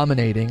been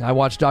dominating. I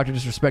watched Dr.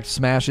 Disrespect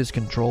smash his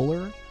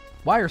controller.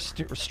 Why are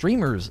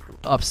streamers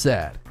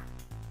upset?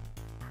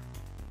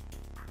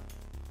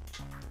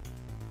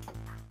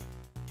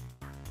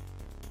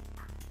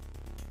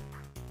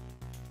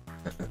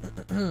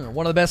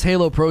 One of the best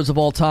Halo pros of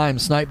all time,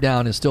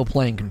 Snipedown, is still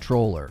playing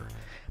controller.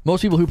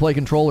 Most people who play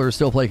controllers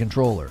still play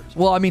controllers.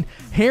 Well, I mean,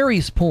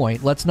 Harry's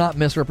point, let's not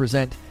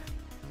misrepresent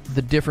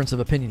the difference of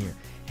opinion here.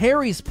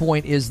 Harry's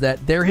point is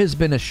that there has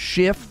been a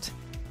shift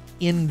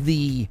in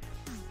the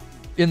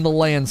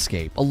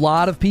landscape. A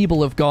lot of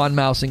people have gone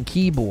mouse and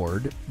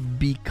keyboard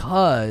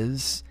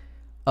because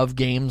of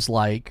games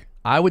like,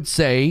 I would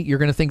say, you're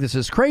going to think this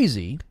is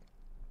crazy,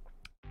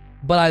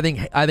 but I think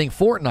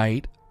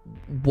Fortnite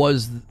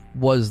was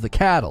the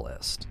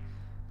catalyst,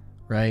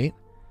 right?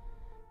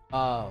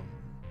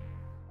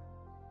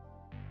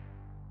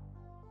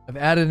 I've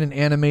added an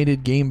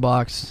animated game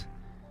box.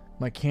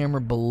 My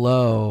camera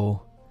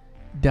below.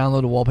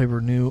 Download a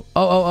wallpaper new.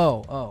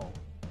 Oh.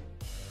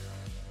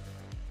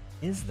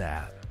 Is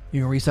that?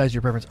 You can resize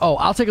your preference. Oh,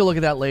 I'll take a look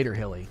at that later,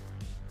 Hilly.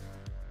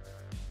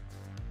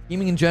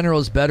 Gaming in general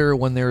is better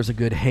when there's a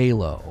good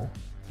Halo.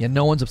 Yeah,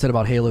 no one's upset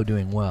about Halo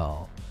doing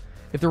well.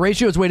 If the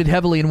ratio is weighted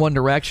heavily in one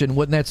direction,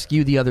 wouldn't that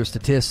skew the other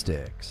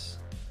statistics?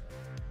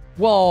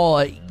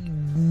 Well,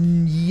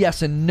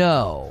 yes and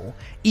no.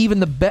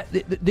 Even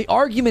the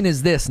argument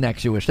is this,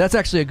 Nexuish. That's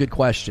actually a good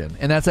question,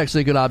 and that's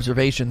actually a good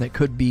observation that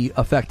could be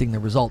affecting the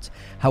results.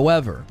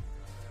 However,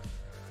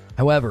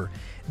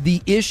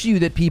 the issue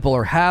that people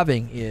are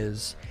having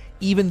is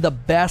even the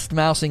best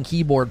mouse and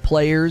keyboard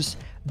players,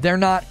 they're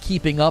not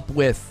keeping up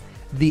with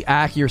the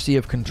accuracy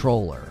of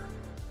controller.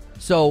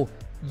 So,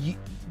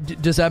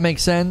 does that make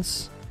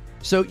sense?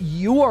 So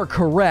you are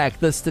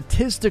correct. The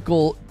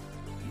statistical,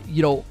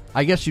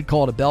 I guess you'd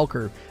call it a bell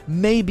curve,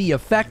 may be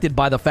affected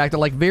by the fact that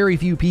like very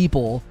few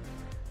people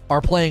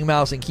are playing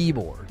mouse and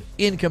keyboard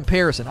in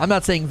comparison. I'm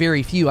not saying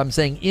very few. I'm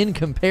saying in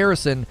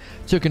comparison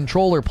to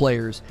controller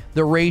players,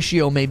 the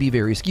ratio may be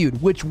very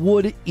skewed, which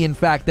would in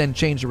fact then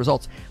change the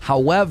results.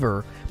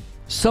 However,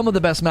 some of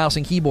the best mouse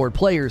and keyboard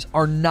players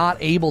are not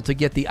able to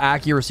get the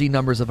accuracy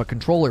numbers of a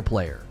controller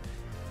player.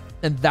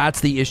 And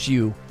that's the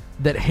issue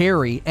that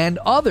Harry and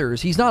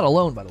others, he's not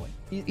alone, by the way.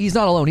 He's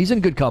not alone. He's in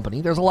good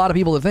company. There's a lot of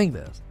people that think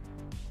this.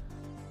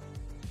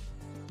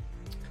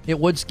 It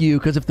would skew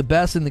because if the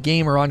best in the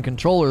game are on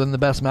controller, then the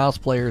best mouse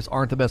players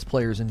aren't the best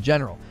players in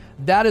general.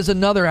 That is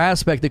another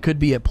aspect that could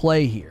be at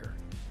play here.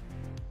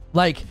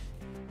 Like,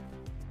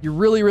 your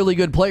really, really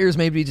good players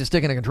may be just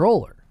sticking a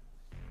controller.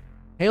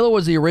 Halo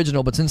was the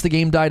original, but since the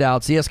game died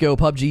out, CSGO,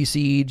 PUBG,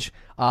 Siege,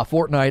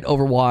 Fortnite,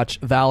 Overwatch,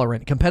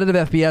 Valorant,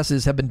 competitive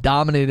FPSs have been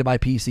dominated by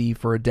PC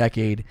for a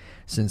decade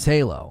since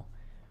Halo.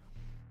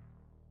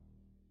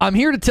 I'm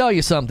here to tell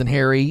you something,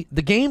 Harry.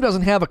 The game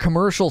doesn't have a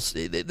commercial...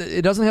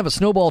 It doesn't have a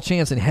snowball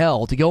chance in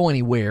hell to go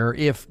anywhere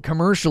if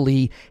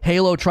commercially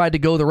Halo tried to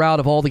go the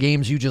route of all the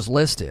games you just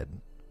listed.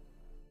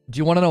 Do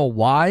you want to know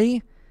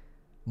why?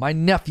 My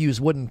nephews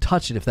wouldn't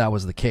touch it if that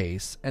was the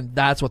case, and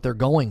that's what they're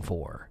going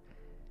for.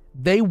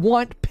 They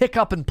want pick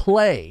up and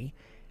play.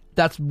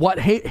 That's what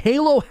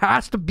Halo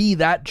has to be,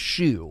 that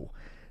shoe.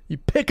 You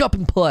pick up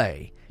and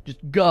play. Just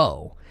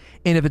go.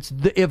 And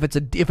if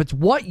it's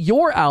what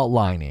you're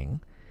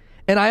outlining...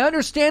 And I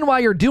understand why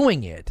you're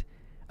doing it.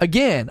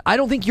 Again, I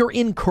don't think you're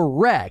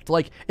incorrect.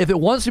 Like, if it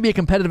wants to be a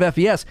competitive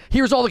FPS,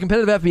 here's all the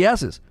competitive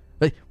FPSs.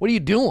 Like, what are you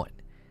doing?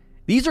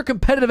 These are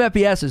competitive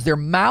FPSs. They're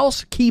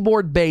mouse,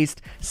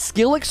 keyboard-based,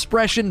 skill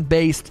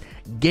expression-based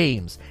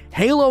games.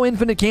 Halo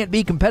Infinite can't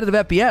be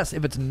competitive FPS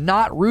if it's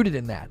not rooted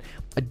in that.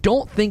 I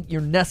don't think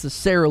you're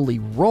necessarily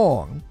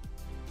wrong.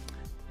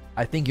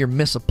 I think you're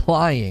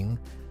misapplying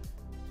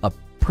a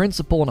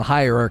principle and a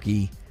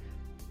hierarchy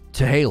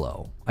to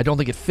Halo. I don't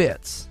think it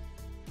fits.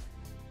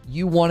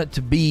 You want it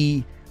to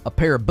be a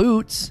pair of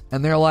boots,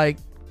 and they're like,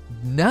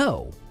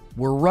 no,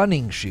 we're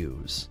running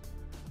shoes.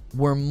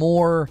 We're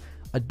more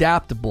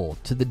adaptable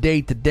to the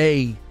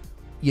day-to-day,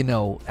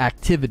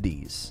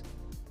 activities.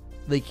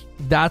 Like,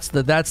 that's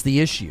the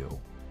issue.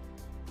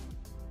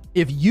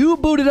 If you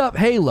booted up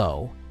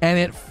Halo and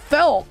it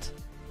felt,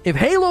 if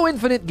Halo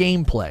Infinite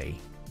gameplay,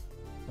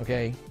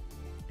 okay,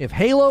 if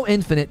Halo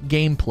Infinite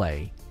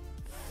gameplay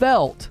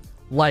felt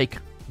like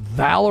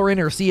Valorant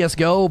or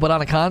CSGO but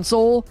on a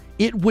console,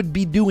 it would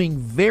be doing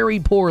very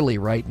poorly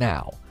right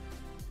now.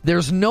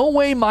 There's no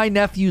way my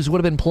nephews would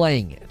have been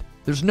playing it.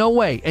 There's no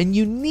way, and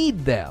you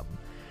need them.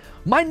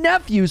 My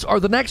nephews are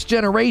the next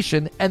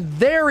generation, and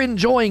they're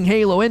enjoying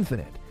Halo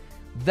Infinite.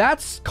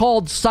 That's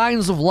called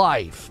signs of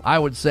life, I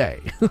would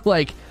say.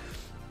 Like,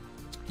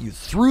 you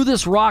threw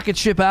this rocket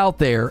ship out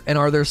there, and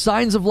are there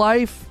signs of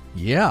life?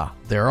 Yeah,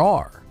 there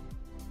are.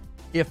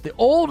 If the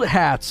old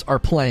hats are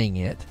playing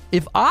it,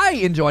 if I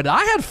enjoyed it,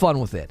 I had fun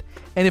with it,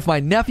 and if my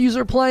nephews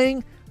are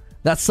playing,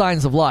 that's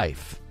signs of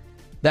life.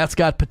 That's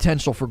got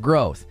potential for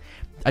growth.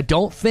 I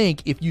don't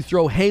think if you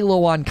throw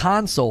Halo on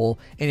console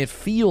and it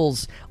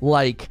feels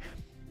like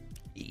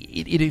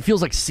it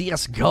feels like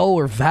CSGO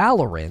or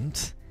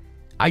Valorant,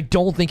 I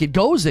don't think it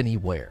goes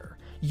anywhere.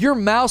 Your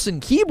mouse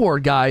and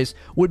keyboard guys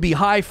would be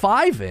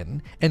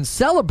high-fiving and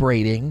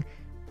celebrating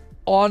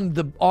on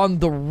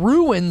the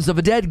ruins of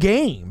a dead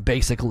game,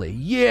 basically.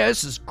 Yeah,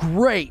 this is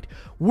great.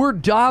 We're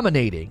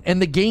dominating.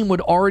 And the game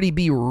would already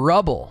be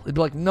rubble. It'd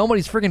be like,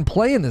 nobody's freaking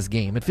playing this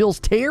game. It feels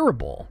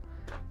terrible.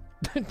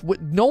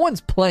 No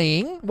one's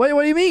playing. What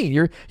do you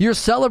mean? You're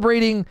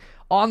celebrating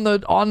on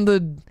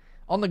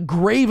the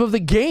grave of the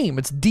game.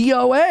 It's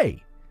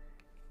DOA.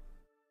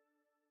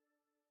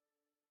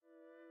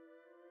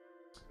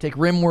 Take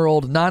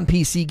RimWorld,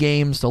 non-PC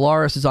game.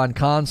 Stellaris is on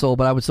console,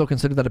 but I would still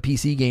consider that a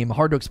PC game.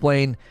 Hard to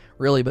explain,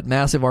 really, but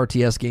massive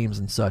RTS games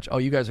and such. Oh,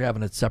 you guys are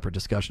having a separate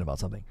discussion about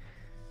something.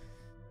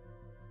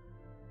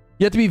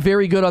 You have to be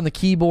very good on the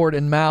keyboard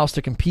and mouse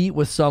to compete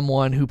with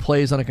someone who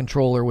plays on a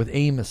controller with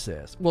aim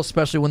assist. Well,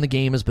 especially when the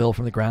game is built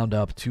from the ground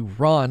up to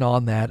run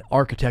on that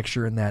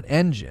architecture and that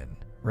engine,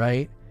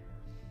 right?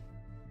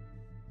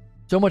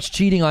 So much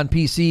cheating on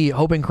PC,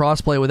 hoping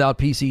crossplay without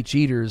PC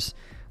cheaters.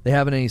 They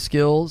haven't any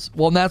skills.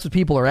 Well, and that's what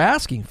people are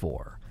asking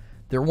for.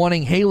 They're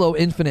wanting Halo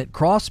Infinite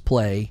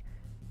crossplay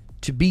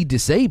to be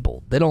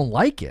disabled. They don't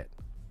like it.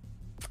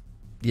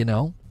 They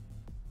don't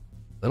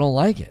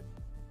like it.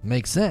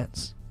 Makes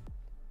sense.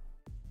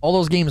 All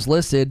those games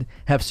listed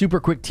have super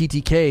quick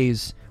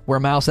TTKs where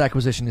mouse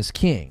acquisition is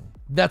king.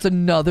 That's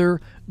another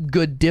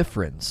good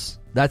difference.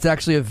 That's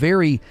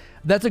actually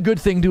that's a good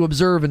thing to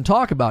observe and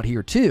talk about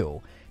here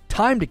too.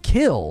 Time to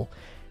kill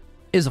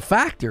is a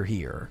factor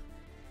here.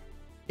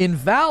 In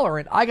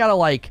Valorant, I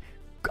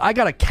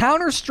gotta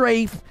counter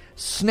strafe,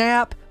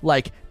 snap,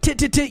 like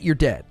tit, you're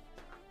dead.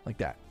 Like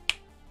that.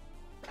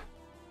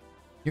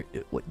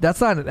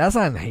 That's not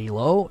in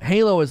Halo.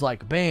 Halo is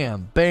like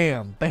bam,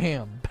 bam,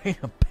 bam,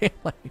 bam, bam,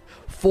 like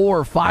 4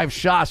 or 5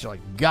 shots. You're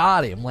like,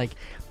 got him. Like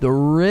the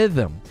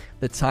rhythm,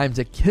 the time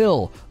to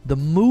kill, the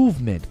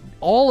movement,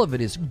 all of it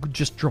is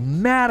just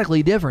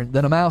dramatically different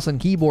than a mouse and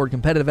keyboard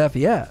competitive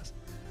FPS.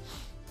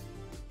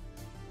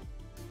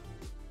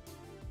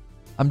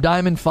 I'm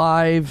Diamond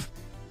 5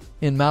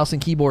 in mouse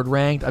and keyboard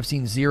ranked. I've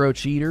seen 0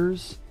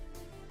 cheaters.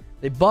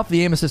 They buffed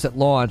the aim assist at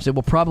launch. They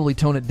will probably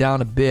tone it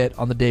down a bit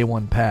on the day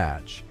 1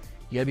 patch.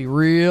 You gotta be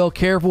real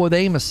careful with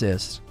aim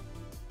assist.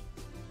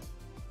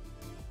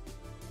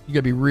 You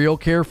gotta be real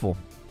careful.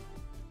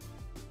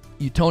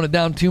 You tone it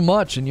down too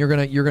much and you're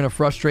gonna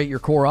frustrate your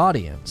core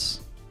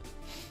audience.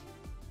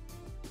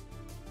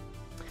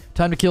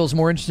 Time to kill is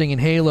more interesting in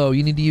Halo.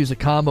 You need to use a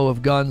combo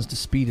of guns to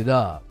speed it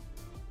up.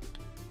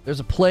 There's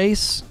a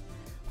place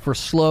for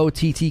slow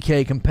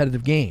TTK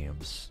competitive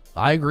games.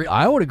 I agree.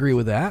 I would agree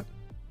with that.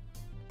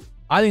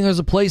 I think there's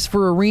a place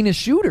for arena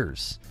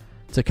shooters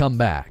to come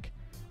back.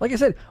 Like I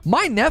said,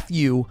 my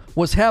nephew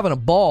was having a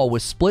ball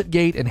with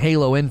Splitgate and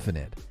Halo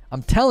Infinite.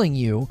 I'm telling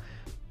you,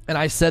 and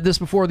I said this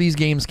before these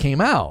games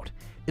came out,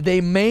 they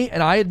may,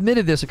 and I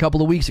admitted this a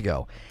couple of weeks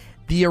ago,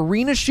 the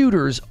arena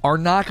shooters are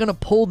not going to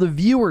pull the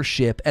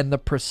viewership and the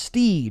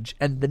prestige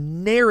and the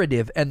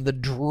narrative and the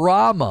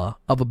drama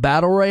of a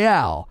battle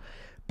royale.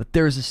 But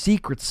there's a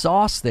secret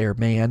sauce there,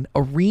 man.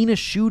 Arena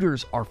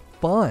shooters are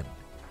fun.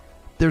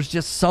 There's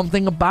just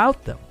something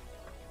about them.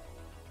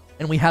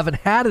 And we haven't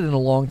had it in a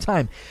long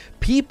time.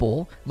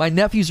 People, my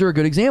nephews are a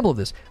good example of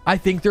this. I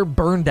think they're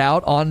burned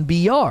out on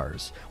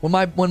BRs.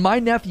 When my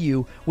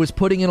nephew was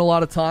putting in a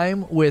lot of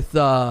time with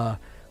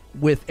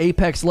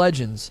Apex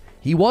Legends,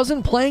 he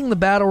wasn't playing the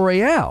Battle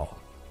Royale.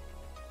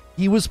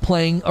 He was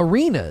playing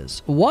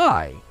arenas.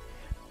 Why?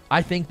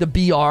 I think the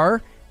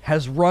BR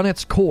has run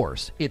its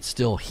course. It's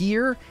still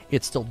here.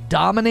 It still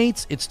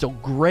dominates. It's still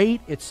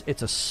great. It's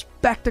a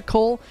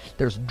spectacle.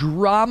 There's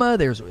drama.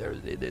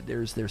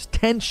 There's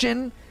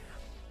tension.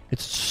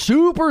 It's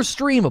super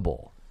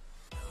streamable.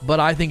 But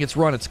I think it's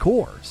run its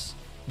course.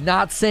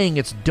 Not saying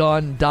it's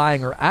done,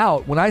 dying, or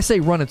out. When I say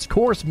run its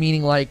course,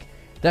 meaning like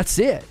that's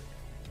it.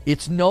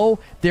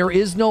 There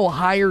is no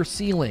higher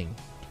ceiling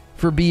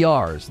for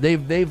BRs.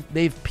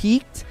 They've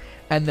peaked,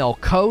 and they'll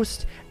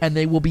coast, and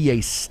they will be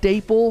a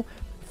staple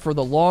for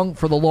the long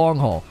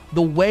haul.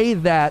 The way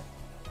that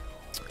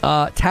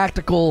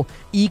tactical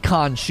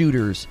econ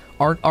shooters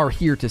are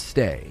here to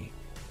stay.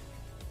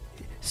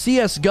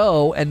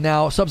 CSGO and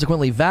now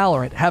subsequently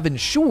Valorant have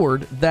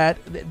ensured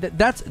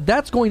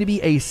that's going to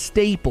be a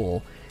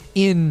staple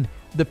in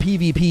the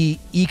PvP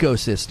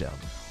ecosystem.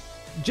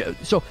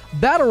 So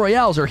battle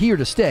royales are here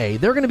to stay.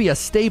 They're going to be a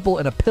staple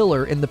and a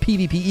pillar in the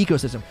PvP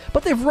ecosystem.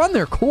 But they've run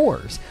their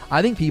course.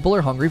 I think people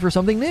are hungry for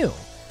something new.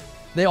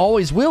 They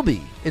always will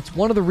be. It's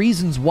one of the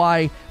reasons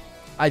why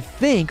I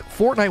think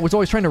Fortnite was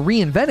always trying to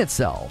reinvent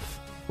itself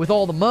with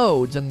all the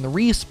modes and the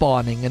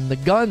respawning and the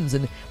guns,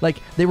 and like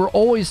they were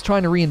always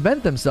trying to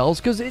reinvent themselves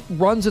because it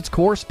runs its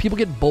course. People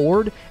get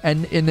bored,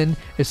 and then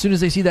as soon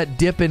as they see that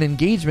dip in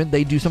engagement,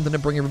 they do something to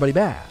bring everybody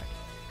back.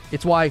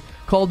 It's why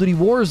Call of Duty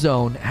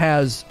Warzone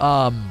has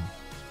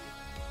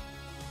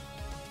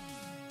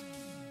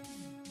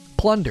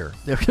plunder.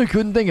 I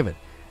couldn't think of it.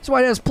 That's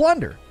why it has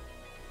plunder.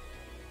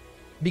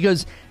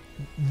 Because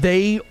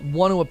they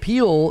want to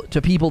appeal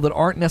to people that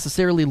aren't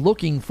necessarily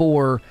looking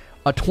for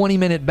a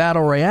 20-minute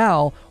battle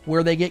royale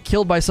where they get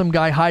killed by some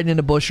guy hiding in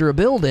a bush or a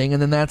building,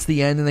 and then that's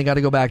the end, and they got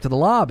to go back to the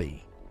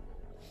lobby.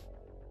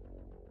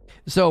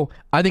 So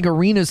I think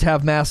arenas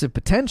have massive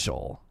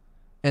potential.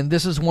 And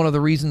this is one of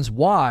the reasons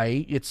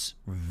why it's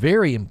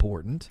very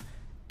important,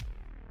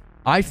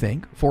 I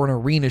think, for an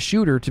arena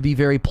shooter to be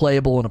very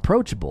playable and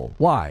approachable.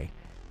 Why?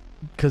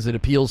 Because it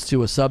appeals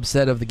to a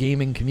subset of the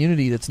gaming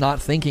community that's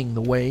not thinking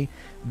the way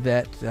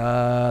that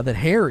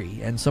Harry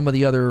and some of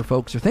the other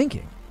folks are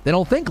thinking. They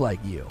don't think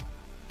like you.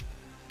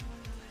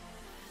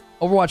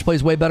 Overwatch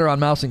plays way better on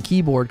mouse and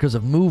keyboard because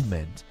of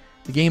movement.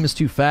 The game is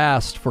too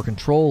fast for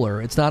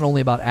controller. It's not only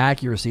about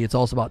accuracy, it's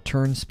also about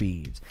turn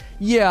speeds.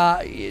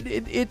 Yeah,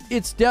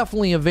 it's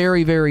definitely a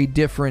very, very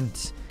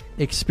different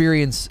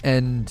experience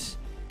and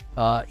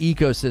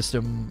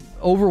ecosystem.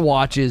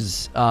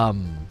 Overwatch's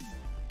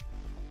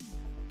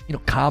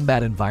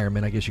combat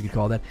environment, I guess you could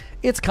call that.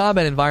 Its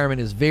combat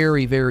environment is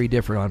very, very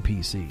different on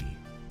PC.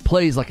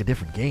 Plays like a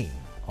different game,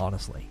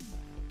 honestly.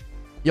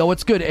 Yo,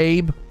 what's good,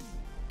 Abe?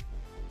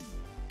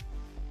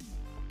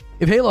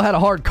 If Halo had a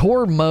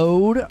hardcore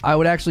mode, I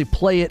would actually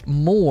play it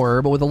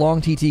more, but with a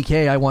long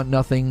TTK, I want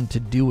nothing to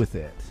do with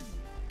it.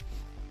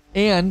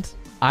 And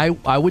I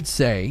would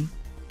say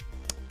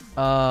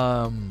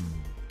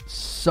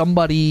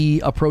somebody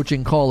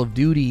approaching Call of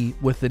Duty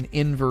with an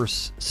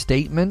inverse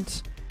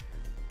statement.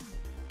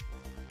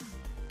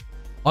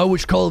 I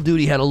wish Call of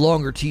Duty had a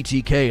longer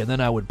TTK and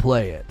then I would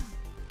play it.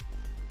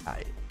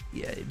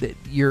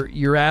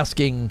 You're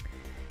asking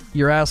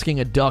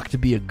a duck to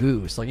be a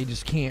goose. Like, you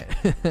just can't.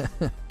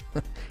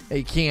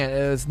 You can't.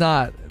 It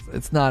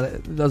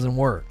doesn't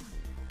work.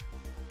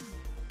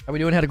 How we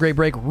doing? Had a great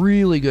break.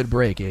 Really good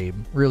break, Abe.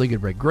 Really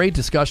good break. Great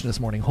discussion this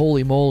morning.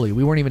 Holy moly.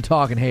 We weren't even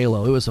talking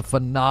Halo. It was a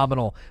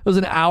phenomenal. It was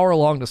an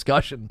hour-long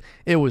discussion.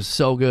 It was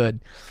so good.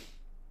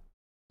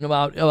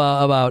 About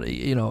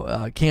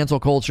cancel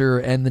culture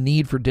and the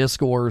need for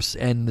discourse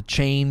and the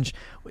change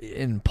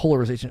in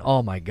polarization.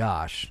 Oh my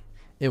gosh.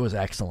 It was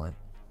excellent.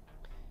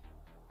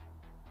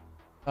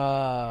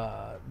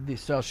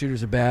 These style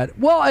shooters are bad.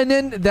 Well, and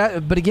then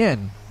but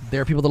again,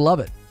 there are people that love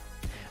it.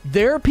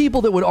 There are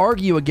people that would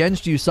argue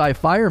against you,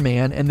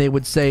 Sci-Fireman, and they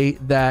would say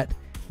that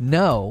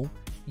no,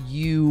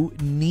 you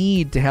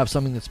need to have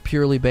something that's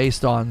purely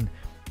based on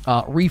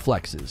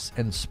reflexes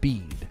and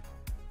speed.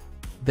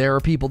 There are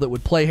people that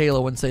would play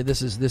Halo and say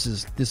this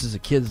is a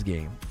kid's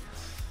game.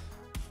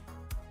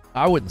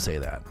 I wouldn't say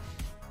that.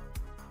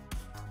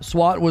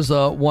 SWAT was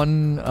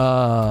one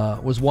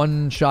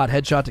shot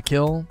headshot to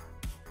kill.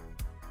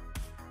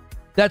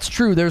 That's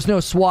true. There's no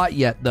SWAT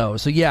yet, though.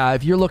 So yeah,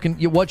 if you're looking,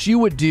 what you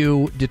would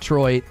do,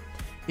 Detroit,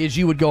 is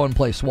you would go and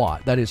play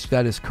SWAT. That is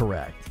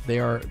correct. They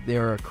are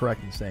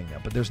correct in saying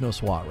that. But there's no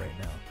SWAT right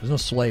now. There's no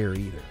Slayer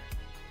either.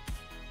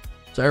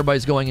 So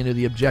everybody's going into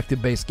the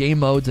objective-based game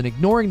modes and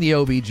ignoring the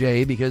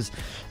OBJ because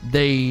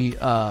they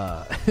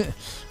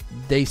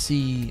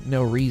see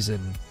no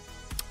reason.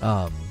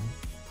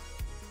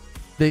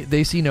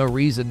 They see no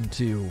reason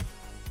to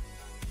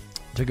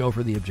go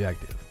for the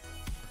objective.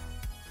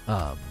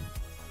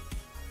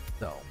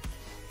 So,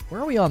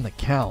 where are we on the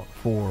count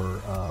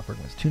for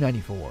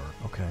 294?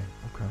 Okay.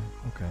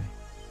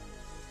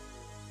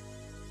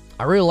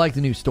 I really like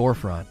the new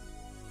storefront.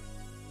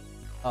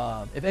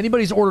 If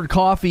anybody's ordered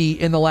coffee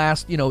in the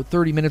last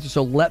 30 minutes or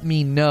so, let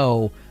me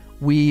know.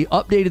 We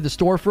updated the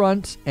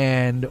storefront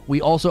and we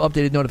also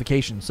updated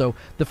notifications. So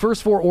the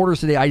first 4 orders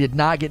today I did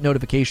not get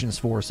notifications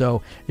for.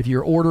 So if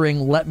you're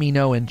ordering, let me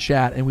know in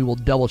chat and we will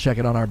double check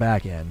it on our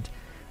back end.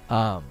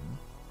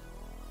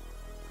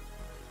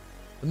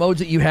 The modes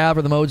that you have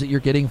are the modes that you're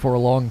getting for a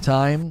long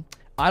time.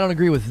 I don't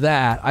agree with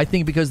that. I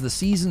think because the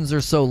seasons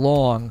are so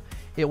long,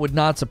 it would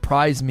not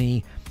surprise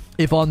me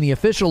if on the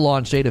official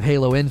launch date of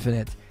Halo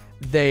Infinite,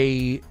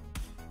 they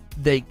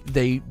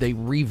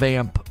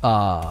revamp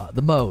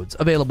the modes,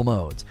 available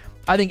modes.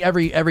 I think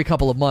every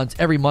couple of months,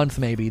 every month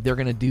maybe, they're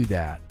going to do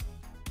that.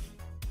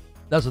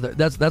 That's what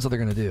they're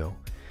going to do.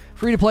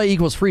 Free to play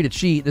equals free to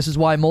cheat. This is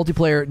why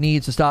multiplayer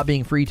needs to stop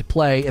being free to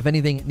play. If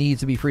anything, it needs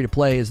to be free to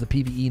play is the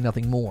PvE,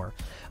 nothing more.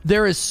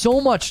 There's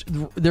so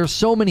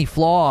many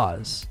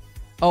flaws.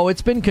 Oh,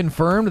 it's been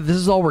confirmed that this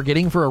is all we're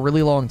getting for a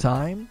really long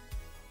time?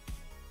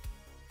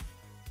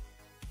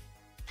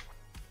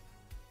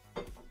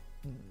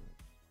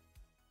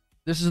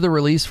 This is the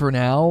release for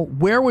now.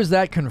 Where was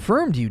that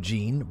confirmed,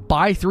 Eugene?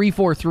 By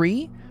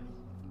 343?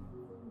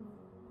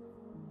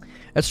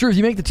 That's true. If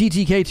you make the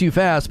TTK too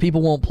fast,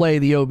 people won't play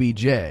the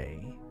OBJ.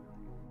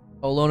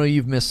 Oh, Lono,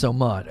 you've missed so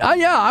much.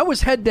 Yeah, I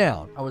was head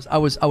down. I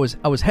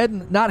was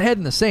head, not head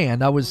in the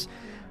sand.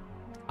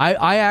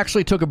 I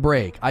actually took a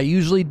break. I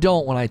usually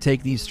don't when I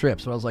take these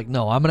trips, but I was like,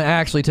 no, I'm going to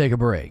actually take a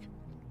break.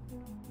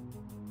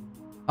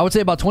 I would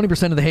say about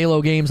 20% of the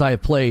Halo games I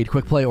have played,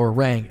 quick play or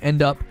rank,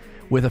 end up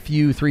with a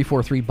few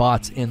 343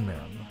 bots in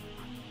them.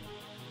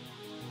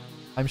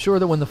 I'm sure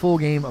that when the full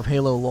game of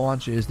Halo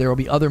launches, there will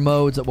be other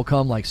modes that will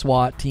come like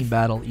SWAT, Team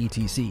Battle,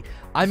 etc.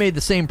 I made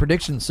the same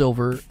prediction,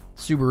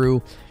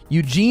 Subaru.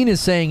 Eugene is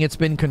saying it's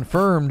been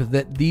confirmed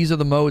that these are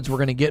the modes we're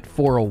going to get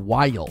for a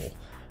while.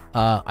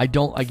 I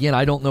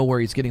don't know where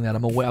he's getting that.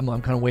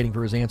 I'm kind of waiting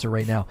for his answer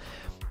right now.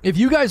 If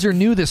you guys are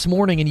new this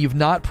morning and you've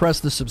not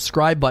pressed the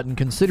subscribe button,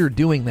 consider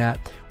doing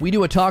that. We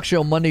do a talk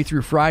show Monday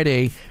through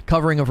Friday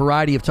covering a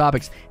variety of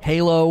topics.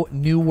 Halo,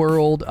 New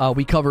World,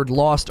 we covered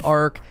Lost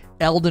Ark,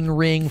 Elden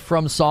Ring,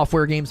 From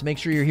Software games. Make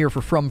sure you're here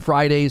for From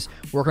Fridays,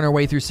 working our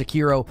way through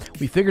Sekiro.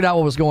 We figured out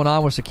what was going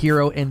on with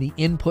Sekiro and the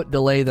input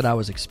delay that I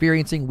was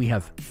experiencing. We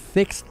have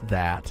fixed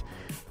that.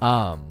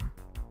 Also,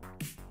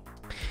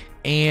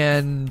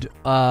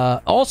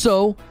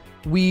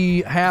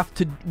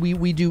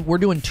 we're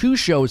doing 2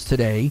 shows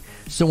today.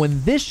 So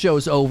when this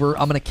show's over,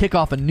 I'm going to kick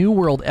off a New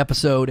World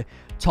episode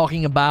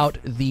talking about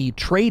the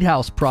trade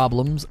house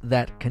problems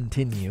that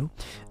continue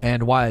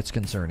and why it's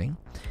concerning.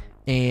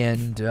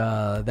 And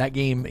that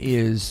game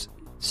is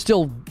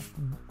still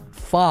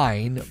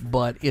fine,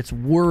 but it's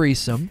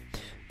worrisome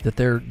that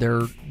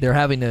they're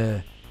having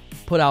to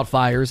put out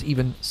fires,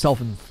 even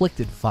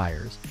self-inflicted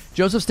fires.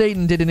 Joseph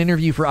Staten did an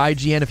interview for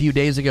IGN a few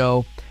days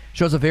ago.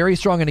 Shows a very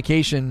strong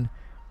indication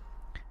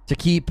to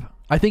keep...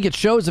 I think it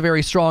shows a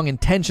very strong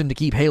intention to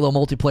keep Halo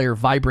multiplayer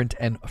vibrant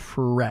and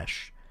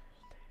fresh.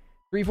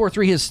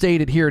 343 has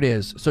stated, here it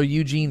is. So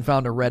Eugene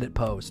found a Reddit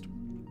post.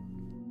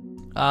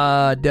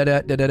 For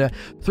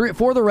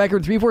the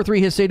record,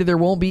 343 has stated there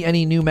won't be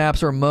any new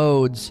maps or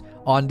modes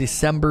on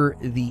December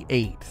the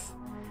 8th.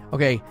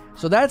 Okay,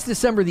 so that's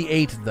December the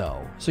 8th,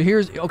 though. So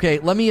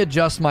let me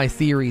adjust my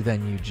theory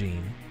then,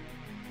 Eugene.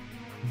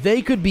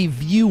 They could be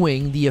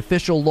viewing the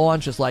official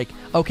launch as like,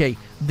 okay,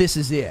 this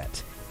is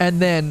it. And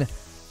then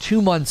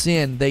 2 months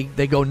in, they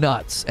go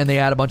nuts and they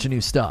add a bunch of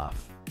new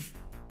stuff.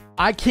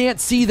 I can't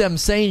see them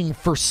saying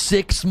for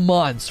 6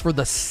 months, for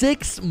the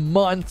 6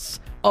 months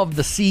of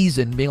the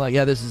season, being like,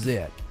 yeah, this is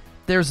it.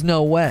 There's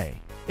no way.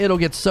 It'll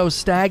get so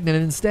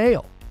stagnant and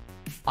stale.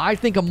 I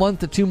think a month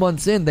to 2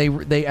 months in,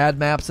 they add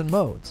maps and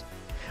modes.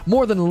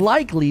 More than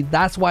likely,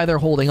 that's why they're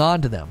holding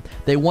on to them.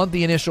 They want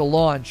the initial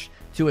launch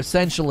to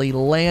essentially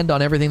land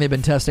on everything they've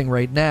been testing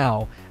right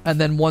now, and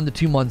then 1 to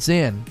 2 months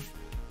in,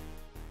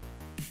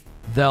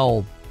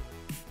 they'll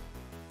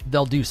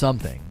do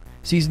something.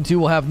 Season 2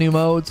 will have new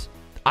modes.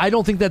 I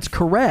don't think that's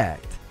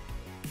correct.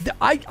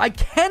 I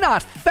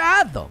cannot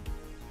fathom.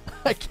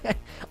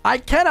 I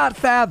cannot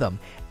fathom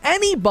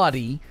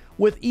anybody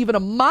with even a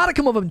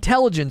modicum of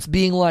intelligence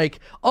being like,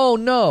 oh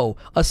no,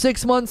 a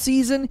 6-month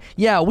season?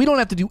 Yeah, we don't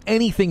have to do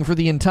anything for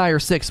the entire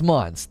 6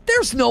 months.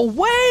 There's no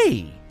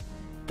way.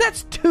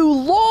 That's too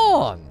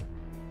long.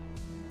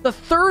 The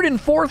 3rd and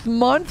 4th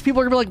month,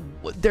 people are going to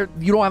be like,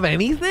 you don't have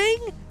anything?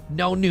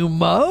 No new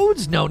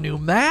modes? No new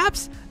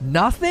maps?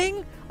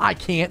 Nothing? I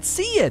can't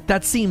see it.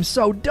 That seems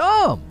so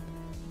dumb.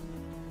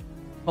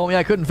 Homie,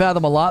 I couldn't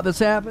fathom a lot that's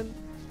happened.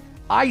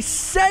 I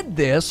said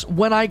this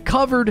when I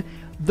covered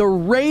the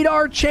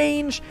radar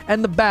change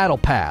and the battle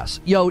pass.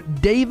 Yo,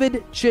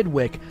 David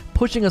Chidwick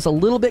pushing us a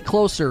little bit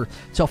closer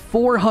to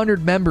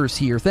 400 members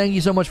here. Thank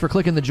you so much for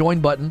clicking the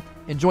join button.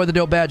 Enjoy the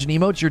dope badge and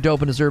emotes. You're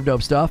dope and deserve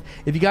dope stuff.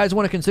 If you guys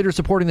want to consider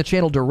supporting the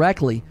channel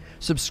directly,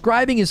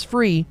 subscribing is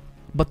free,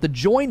 but the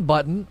join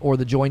button or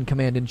the join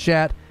command in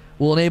chat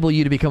will enable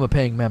you to become a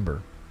paying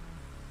member.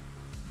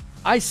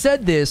 I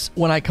said this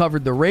when I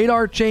covered the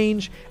radar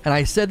change, and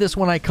I said this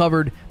when I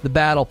covered the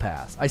battle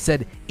pass. I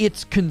said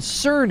it's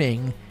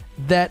concerning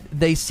that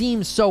they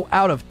seem so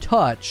out of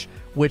touch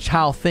with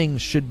how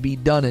things should be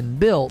done and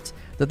built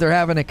that they're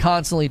having to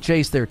constantly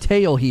chase their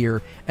tail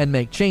here and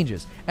make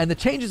changes. And the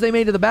changes they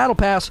made to the battle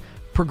pass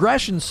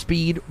progression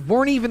speed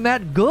weren't even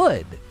that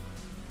good.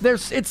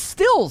 It's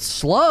still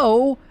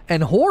slow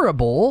and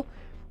horrible,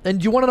 And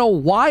do you want to know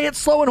why it's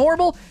slow and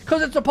horrible?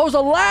 Because it's supposed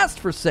to last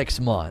for 6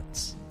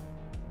 months.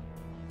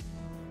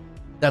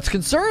 That's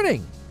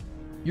concerning.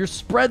 You're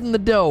spreading the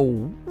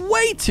dough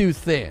way too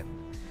thin.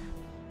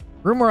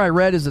 Rumor I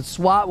read is that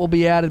SWAT will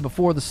be added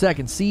before the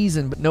second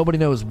season, but nobody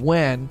knows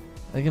when.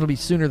 I think it'll be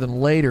sooner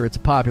than later. It's a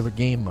popular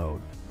game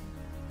mode.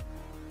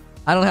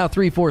 I don't know how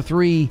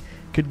 343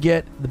 could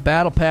get the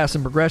Battle Pass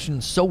and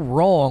progression so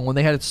wrong when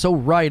they had it so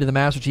right in the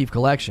Master Chief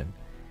Collection.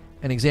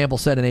 An example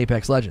set in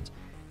Apex Legends.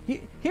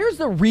 Here's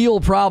the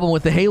real problem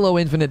with the Halo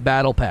Infinite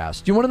Battle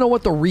Pass. Do you want to know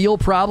what the real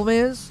problem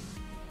is?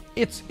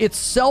 It's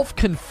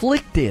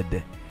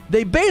self-conflicted.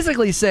 They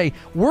basically say,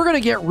 we're going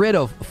to get rid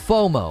of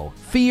FOMO,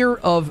 fear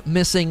of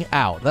missing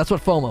out. That's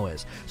what FOMO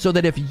is. So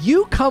that if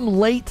you come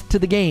late to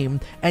the game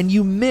and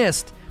you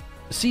missed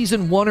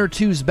Season 1 or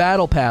 2's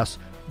Battle Pass,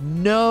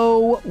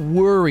 no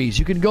worries.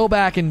 You can go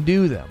back and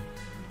do them.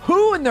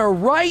 Who in their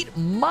right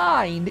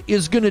mind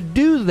is going to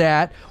do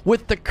that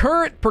with the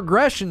current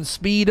progression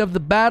speed of the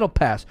Battle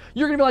Pass?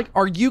 You're going to be like,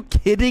 are you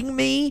kidding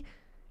me?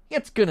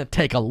 It's going to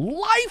take a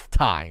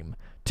lifetime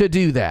to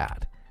do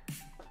that.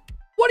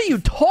 What are you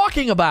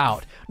talking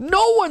about?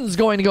 No one's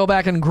going to go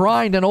back and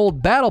grind an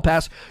old Battle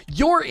Pass.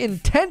 Your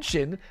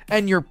intention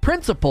and your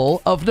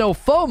principle of no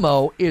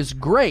FOMO is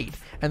great.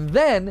 And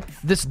then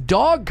this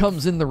dog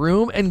comes in the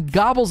room and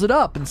gobbles it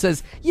up and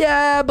says,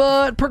 yeah,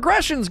 but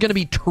progression's going to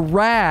be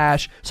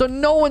trash, so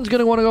no one's going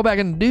to want to go back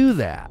and do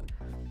that.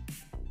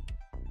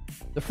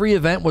 The free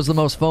event was the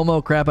most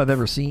FOMO crap I've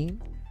ever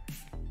seen.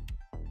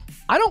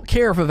 I don't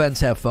care if events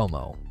have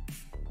FOMO.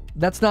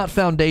 That's not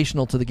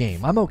foundational to the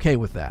game. I'm okay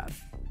with that.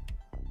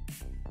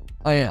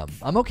 I am.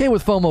 I'm okay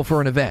with FOMO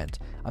for an event.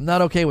 I'm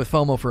not okay with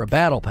FOMO for a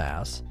battle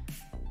pass.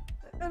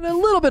 And a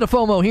little bit of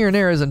FOMO here and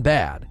there isn't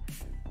bad.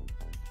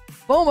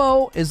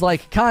 FOMO is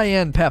like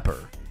cayenne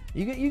pepper.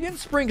 You can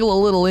sprinkle a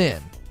little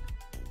in,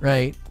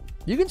 right?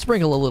 You can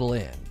sprinkle a little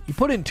in. You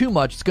put in too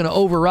much, it's going to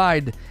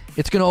override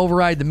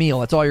the meal.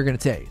 That's all you're going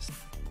to taste.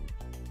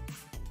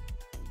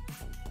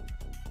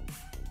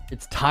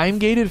 It's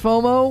time-gated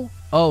FOMO?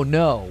 Oh,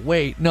 no.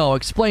 Wait, no.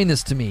 Explain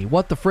this to me.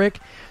 What the frick?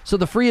 So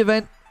the free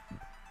event...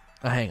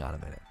 hang on a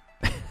minute.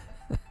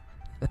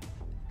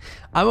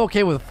 I'm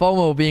okay with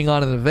FOMO being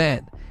on an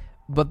event,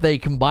 but they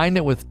combined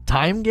it with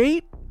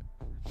time-gate?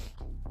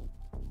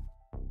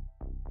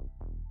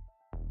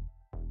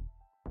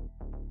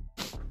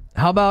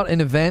 How about an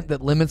event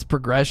that limits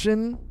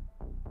progression?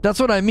 That's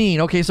what I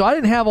mean. Okay, so I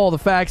didn't have all the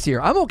facts here.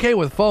 I'm okay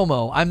with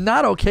FOMO. I'm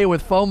not okay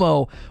with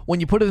FOMO when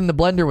you put it in the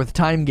blender with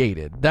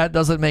time-gated. That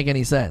doesn't make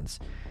any sense.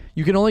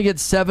 You can only get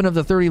 7 of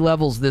the 30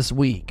 levels this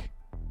week.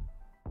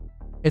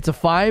 It's a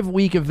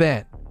 5-week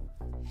event.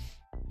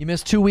 You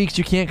miss 2 weeks,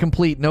 you can't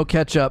complete. No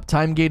catch-up.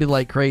 Time-gated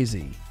like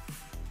crazy.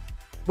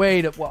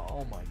 Wait, well,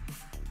 oh my...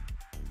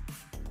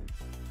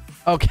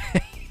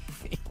 Okay.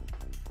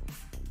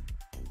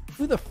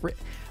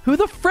 Who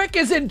the frick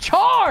is in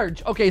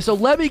charge? Okay, so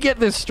let me get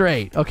this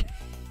straight. Okay.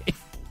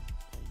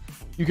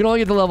 You can only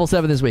get to level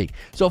 7 this week.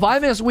 So if I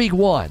miss week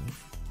 1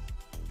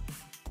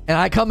 and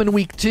I come in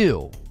week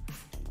 2,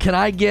 can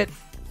I get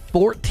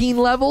 14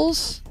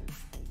 levels?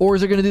 Or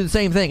is it going to do the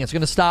same thing? It's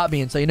going to stop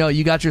me and say, no,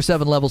 you got your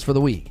 7 levels for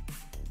the week.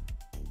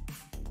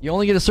 You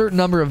only get a certain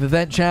number of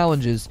event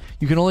challenges.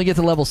 You can only get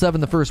to level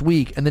 7 the first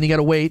week, and then you got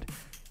to wait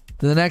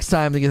to the next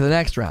time to get to the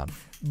next round.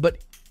 But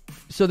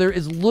so there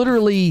is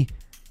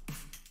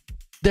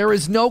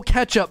no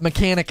catch-up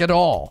mechanic at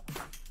all.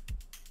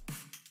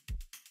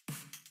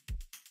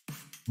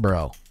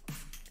 Bro.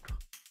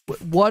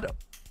 What?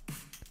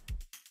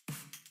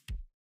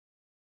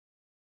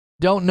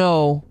 Don't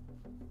know.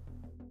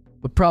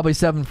 But probably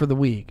 7 for the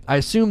week. I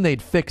assume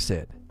they'd fix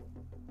it.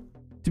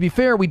 To be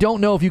fair, we don't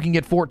know if you can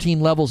get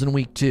 14 levels in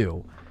week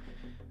 2.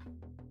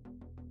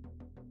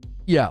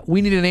 Yeah,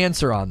 we need an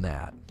answer on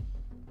that.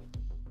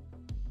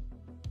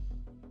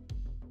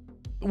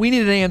 We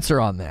need an answer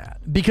on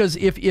that. Because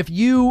if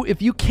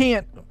you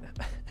can't...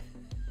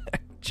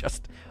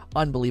 just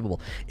unbelievable.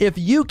 If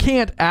you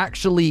can't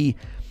actually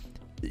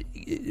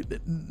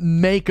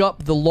make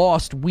up the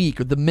lost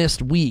week or the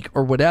missed week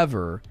or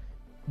whatever,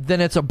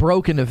 then it's a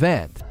broken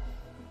event.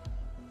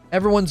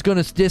 Everyone's going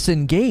to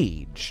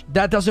disengage.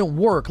 That doesn't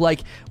work.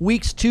 Like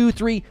weeks 2,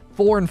 3,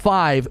 4, and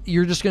 5,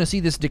 you're just going to see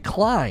this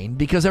decline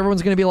because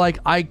everyone's going to be like,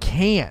 I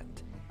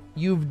can't.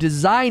 You've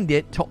designed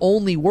it to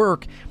only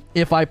work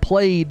if I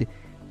played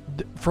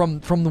from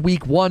the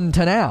week 1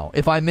 to now.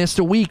 If I missed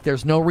a week,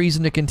 there's no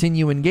reason to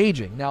continue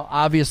engaging. Now,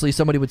 obviously,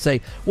 somebody would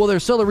say, well,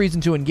 there's still a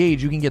reason to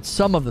engage. You can get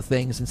some of the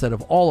things instead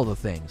of all of the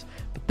things.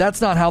 But that's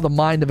not how the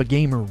mind of a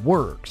gamer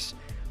works.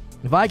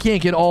 If I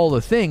can't get all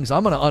the things,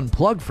 I'm going to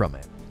unplug from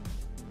it.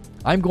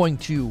 I'm going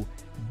to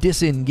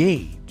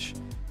disengage.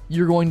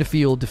 You're going to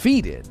feel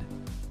defeated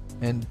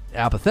and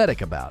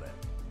apathetic about it.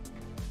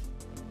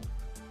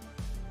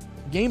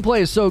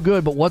 Gameplay is so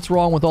good, but what's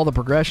wrong with all the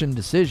progression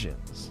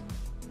decisions?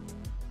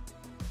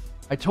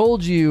 I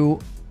told you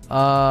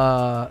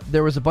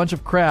there was a bunch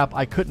of crap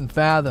I couldn't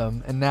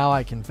fathom, and now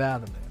I can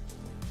fathom it.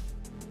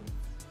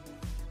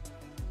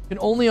 You can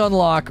only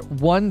unlock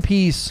one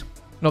piece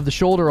of the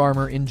shoulder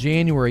armor in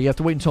January. You have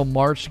to wait until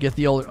March to get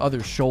the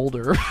other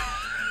shoulder.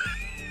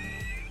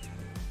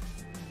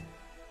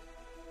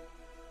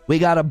 We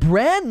got a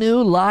brand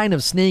new line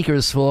of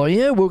sneakers for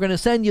you. We're going to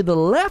send you the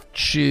left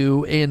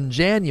shoe in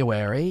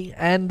January,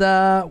 and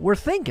we're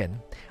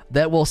thinking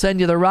that we'll send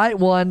you the right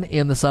one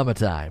in the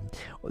summertime.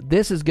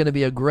 This is going to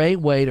be a great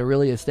way to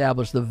really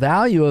establish the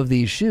value of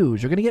these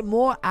shoes. You're going to get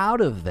more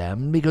out of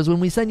them because when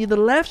we send you the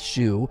left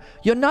shoe,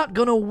 you're not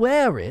going to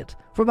wear it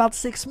for about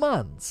 6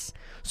 months.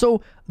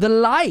 So the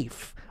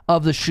life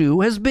of the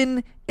shoe has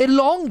been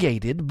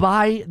elongated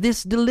by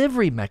this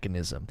delivery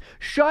mechanism.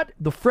 Shut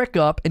the frick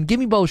up and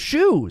give me both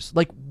shoes.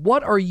 Like,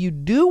 what are you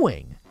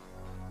doing?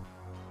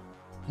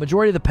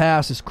 Majority of the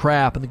pass is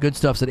crap and the good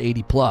stuff's at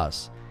 80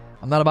 plus.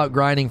 I'm not about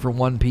grinding for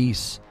one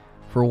piece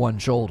for one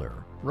shoulder.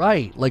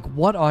 Right, like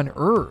what on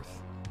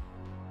earth?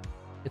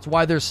 It's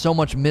why there's so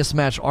much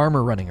mismatched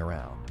armor running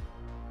around.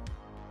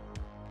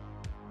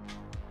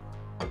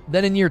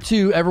 Then in year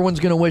 2, everyone's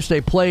going to wish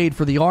they played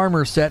for the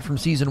armor set from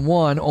season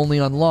 1, only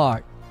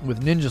unlocked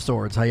with ninja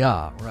swords.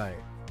 Hiya, right.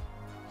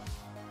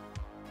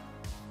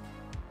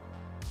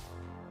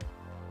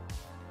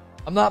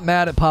 I'm not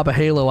mad at Papa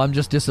Halo, I'm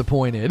just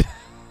disappointed.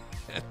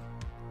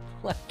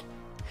 Like,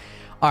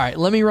 all right,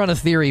 let me run a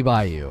theory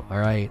by you, all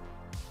right?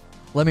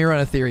 Let me run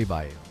a theory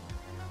by you.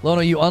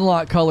 Lono, you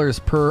unlock colors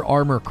per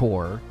armor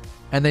core,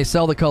 and they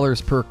sell the colors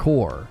per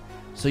core.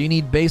 So you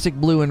need basic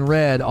blue and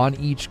red on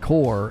each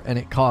core, and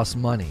it costs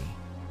money.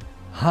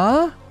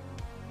 Huh?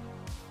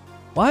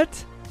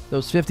 What?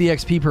 Those 50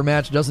 XP per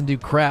match doesn't do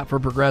crap for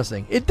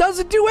progressing. It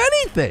doesn't do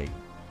anything.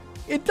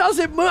 It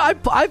doesn't move.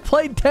 I've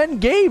played 10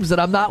 games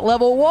and I'm not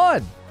level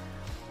 1.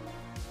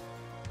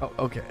 Oh,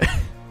 okay.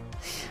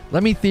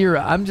 Let me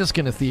theorize. I'm just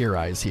going to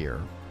theorize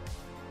here.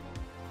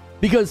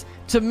 Because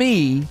to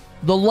me,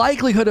 the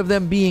likelihood of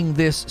them being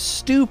this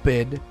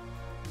stupid,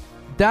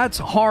 that's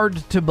hard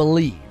to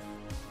believe.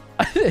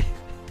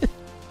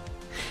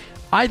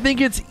 I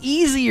think it's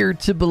easier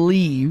to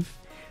believe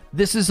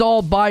this is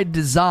all by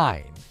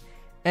design.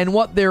 And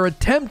what they're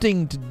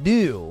attempting to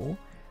do,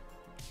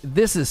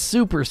 this is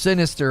super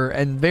sinister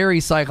and very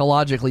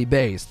psychologically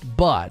based,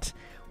 but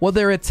what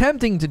they're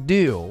attempting to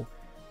do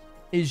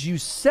is you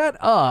set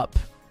up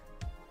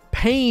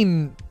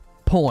pain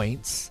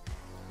points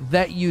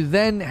that you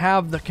then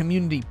have the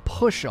community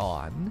push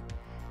on,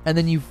 and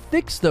then you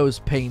fix those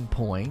pain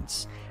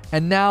points,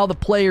 and now the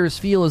players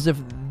feel as if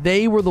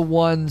they were the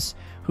ones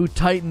who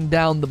tightened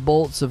down the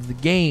bolts of the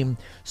game,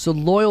 so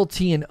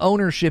loyalty and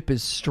ownership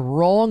is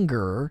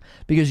stronger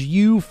because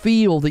you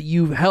feel that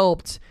you've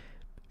helped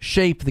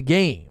shape the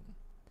game.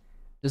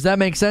 Does that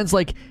make sense?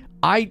 Like,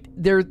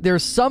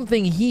 there's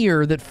something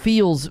here that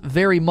feels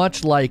very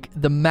much like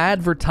the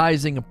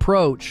madvertising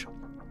approach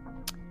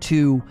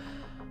to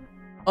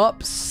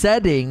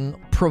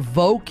upsetting,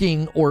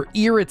 provoking, or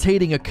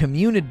irritating a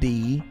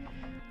community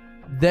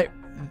that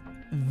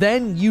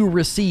then you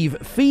receive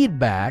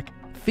feedback.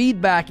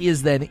 Feedback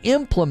is then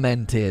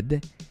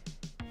implemented,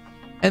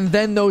 and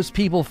then those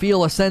people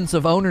feel a sense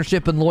of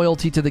ownership and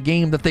loyalty to the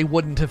game that they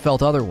wouldn't have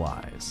felt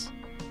otherwise.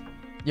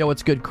 Yo,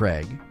 what's good,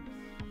 Craig?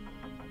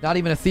 Not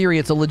even a theory,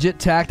 it's a legit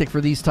tactic for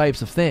these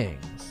types of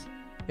things.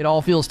 It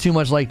all feels too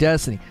much like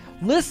Destiny.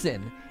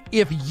 Listen,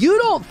 if you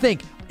don't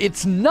think...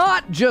 It's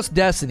not just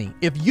Destiny.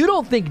 If you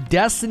don't think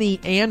Destiny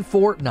and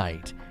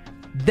Fortnite,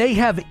 they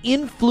have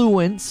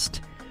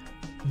influenced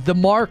the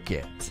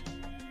market,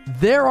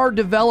 there are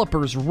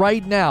developers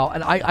right now,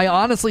 and I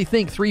honestly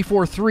think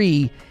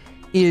 343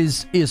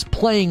 is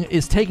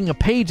taking a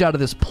page out of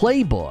this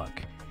playbook.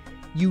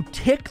 You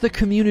tick the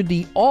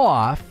community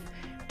off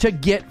to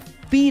get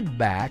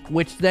feedback,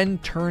 which then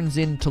turns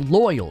into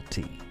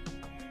loyalty.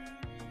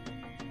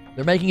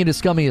 They're making it as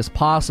scummy as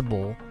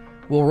possible.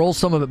 We'll roll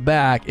some of it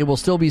back. It will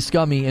still be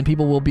scummy, and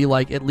people will be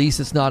like, at least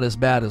it's not as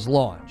bad as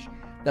launch.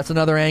 That's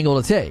another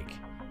angle to take.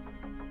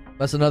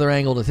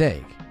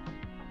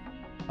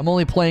 I'm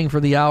only playing for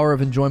the hour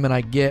of enjoyment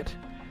I get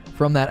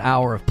from that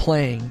hour of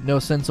playing. No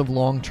sense of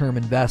long-term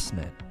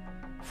investment.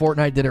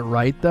 Fortnite did it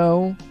right,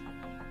 though.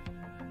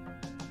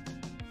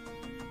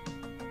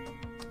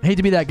 I hate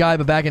to be that guy,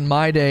 but back in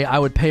my day, I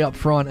would pay up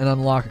front and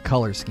unlock a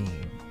color scheme.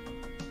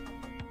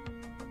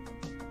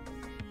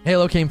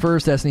 Halo came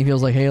first. Destiny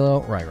feels like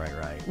Halo. Right.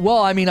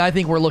 Well, I mean, I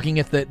think we're looking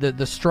at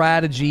the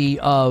strategy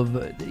of,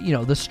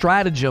 the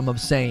stratagem of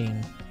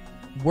saying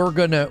we're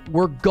going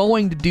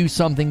to do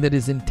something that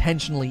is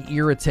intentionally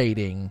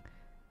irritating,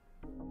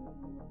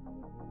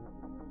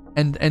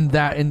 and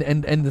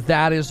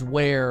that is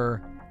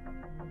where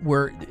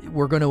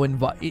we're going to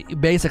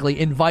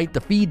invite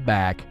the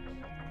feedback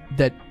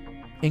that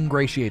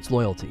ingratiates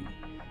loyalty.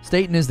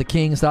 Staten is the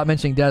king. Stop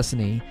mentioning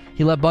Destiny.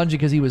 He left Bungie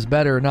because he was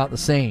better, not the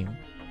same.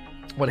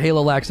 What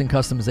Halo lacks in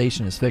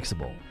customization is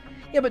fixable.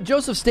 Yeah, but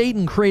Joseph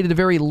Staten created a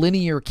very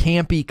linear,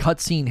 campy,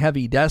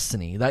 cutscene-heavy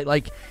Destiny. I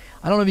don't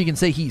know if you can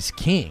say he's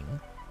king.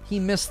 He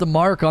missed the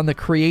mark on the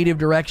creative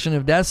direction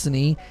of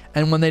Destiny,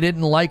 and when they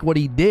didn't like what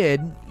he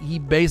did, he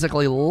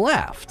basically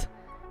left.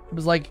 It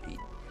was like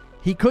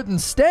he couldn't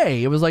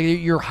stay. It was like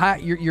you're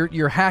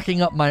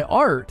hacking up my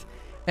art,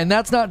 And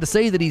that's not to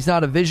say that he's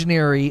not a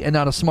visionary and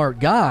not a smart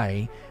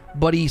guy,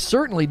 but he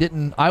certainly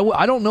didn't.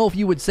 I don't know if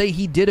you would say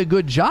he did a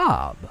good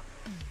job.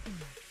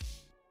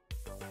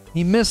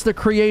 He missed the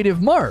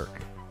creative mark.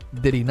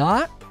 Did he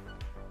not?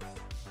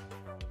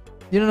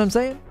 You know what I'm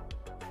saying?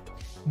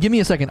 Give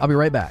me a second. I'll be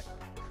right back.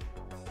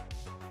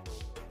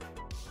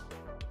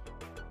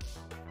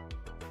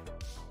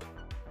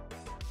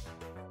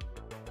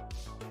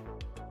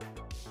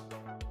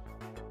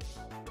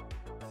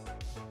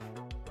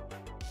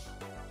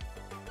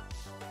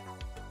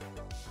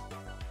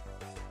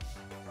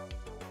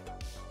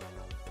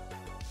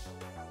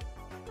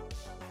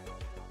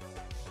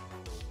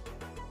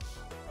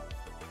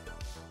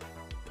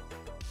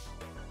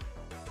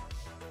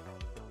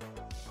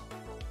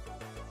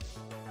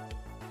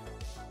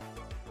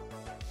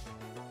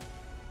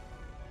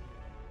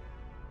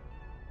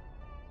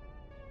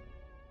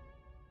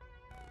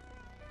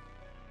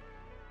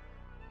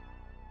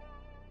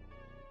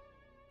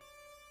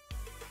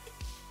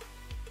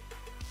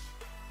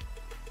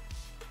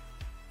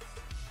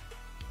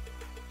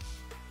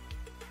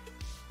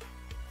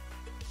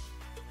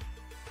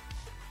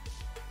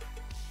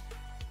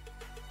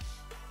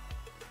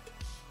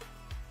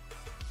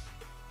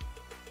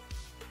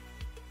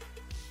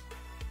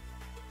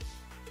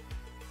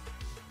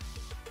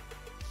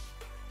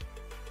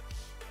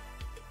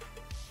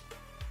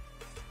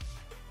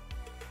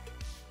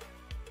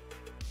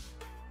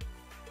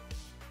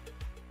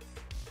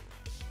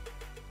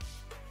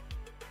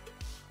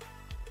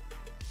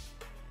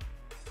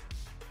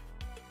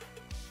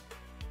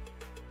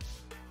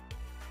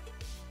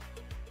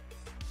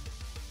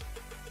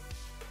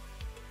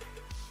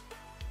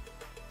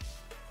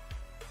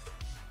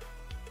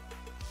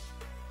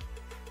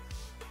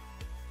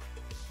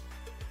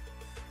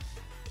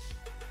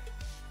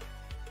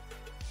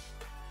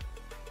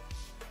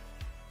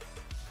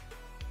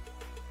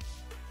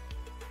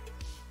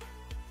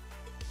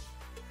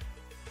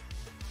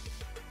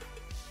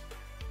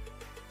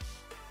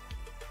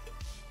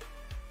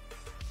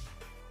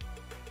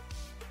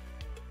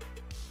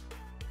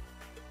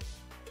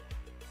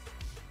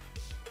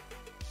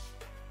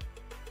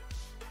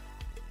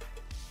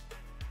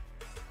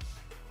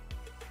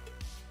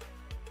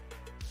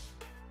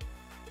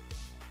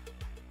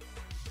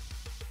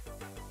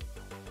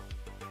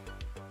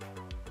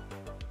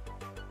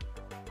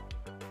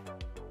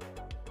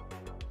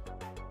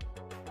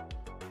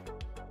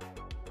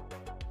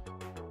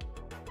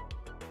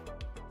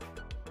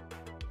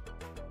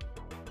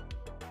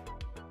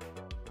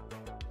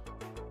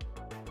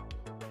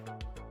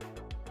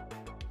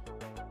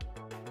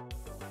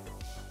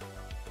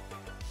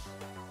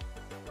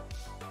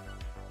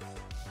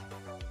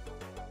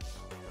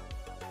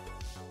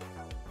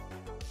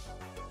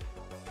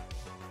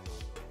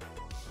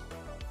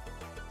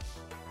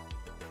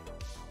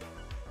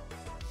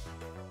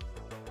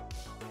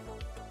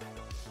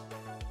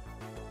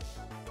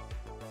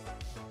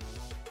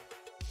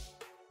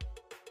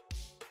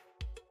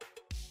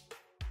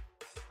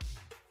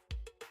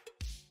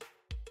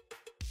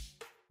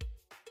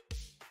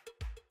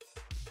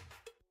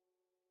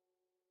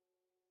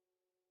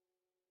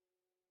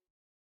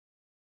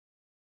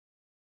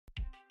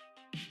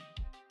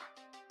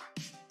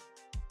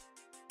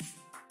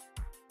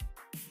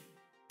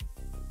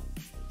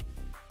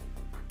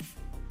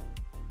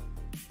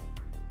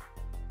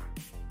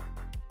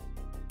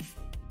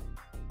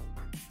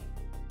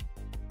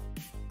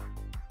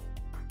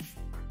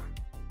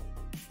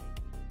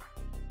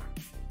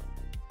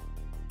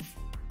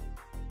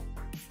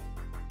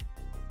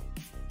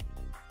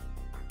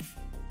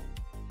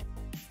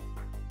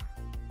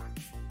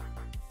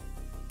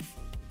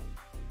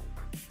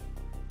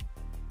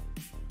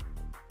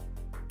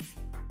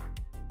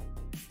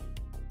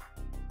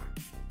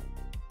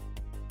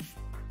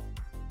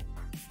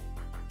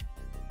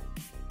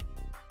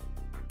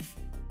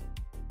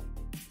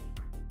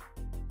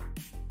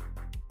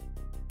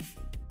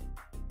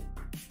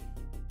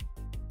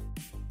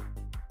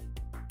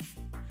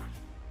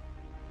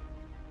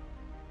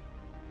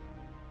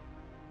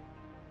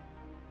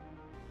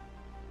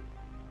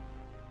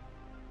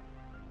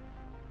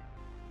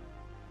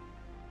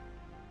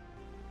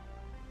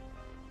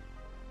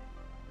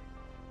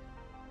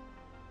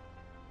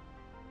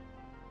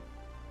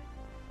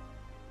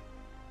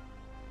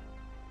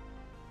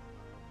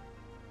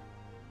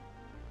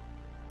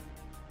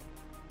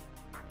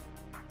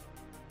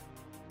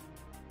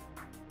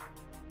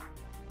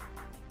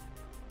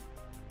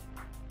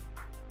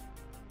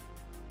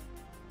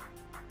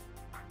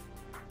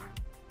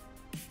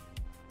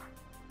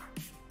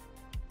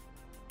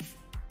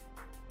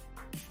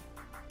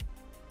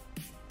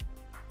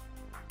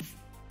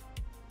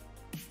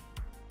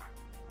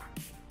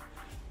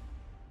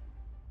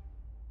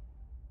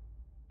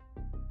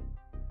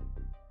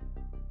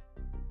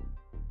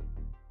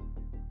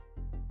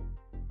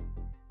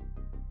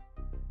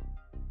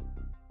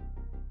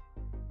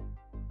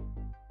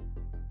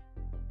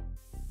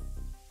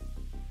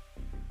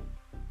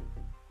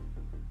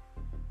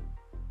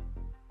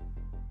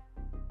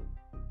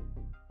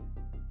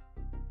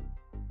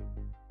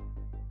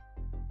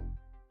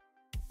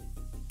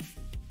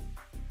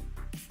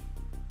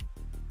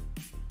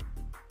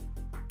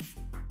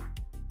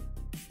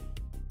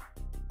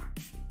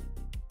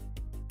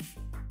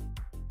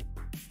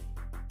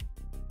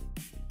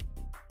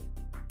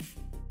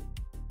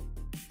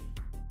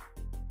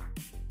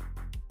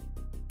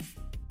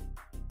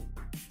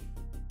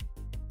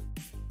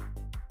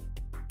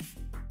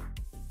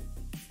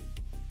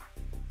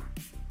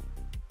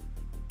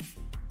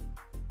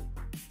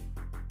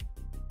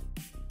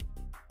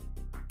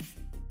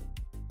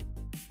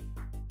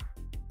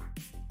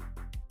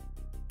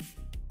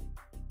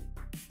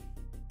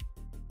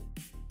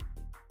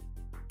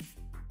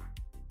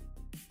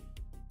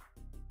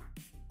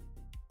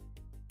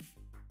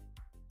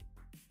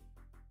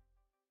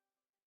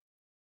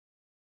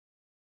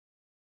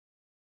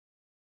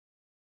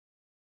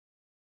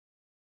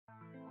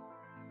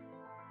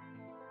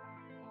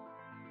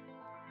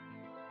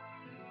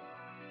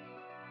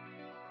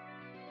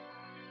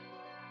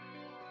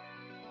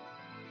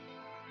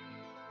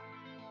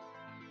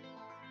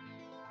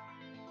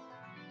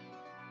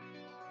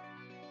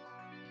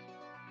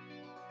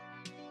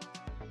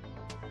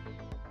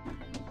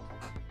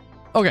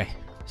 Okay,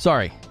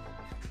 sorry.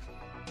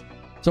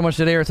 So much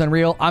dead air, it's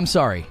unreal. I'm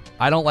sorry.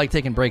 I don't like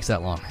taking breaks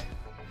that long.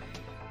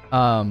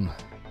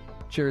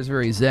 Chair is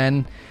very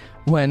zen.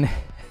 When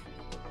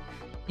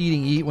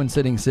eating, eat. When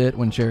sitting, sit.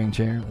 When chairing,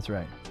 chair. That's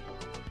right.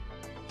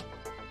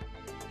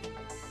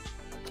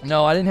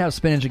 No, I didn't have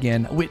spinach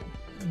again.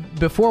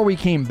 Before we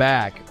came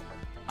back,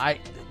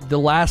 the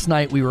last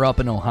night we were up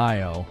in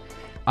Ohio,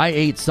 I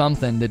ate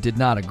something that did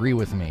not agree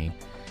with me.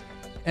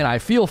 And I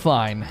feel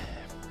fine.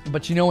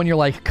 But you know when you're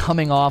like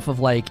coming off of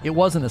like, it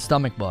wasn't a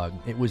stomach bug.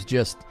 It was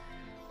just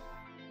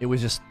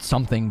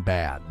something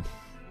bad.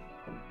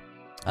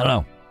 I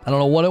don't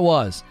know what it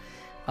was.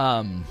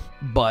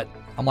 But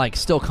I'm like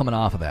still coming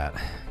off of that.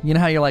 You know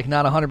how you're like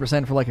not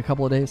 100% for like a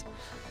couple of days?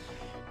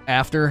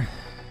 After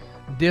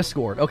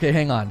Discord. Okay,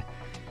 hang on.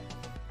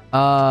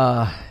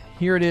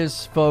 Here it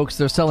is, folks.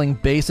 They're selling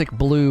basic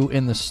blue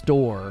in the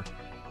store.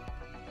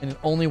 And it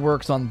only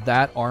works on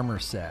that armor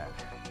set.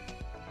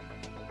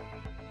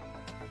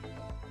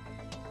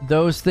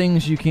 Those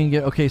things you can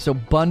get. Okay, so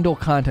bundle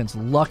contents.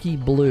 Lucky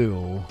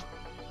blue.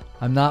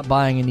 I'm not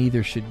buying, and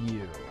neither should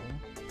you.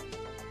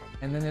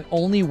 And then it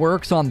only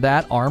works on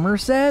that armor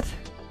set?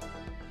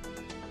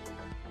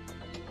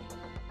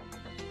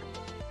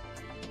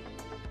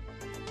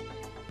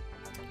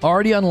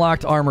 Already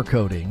unlocked armor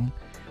coating.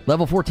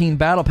 Level 14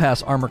 Battle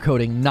Pass armor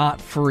coating, not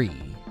free.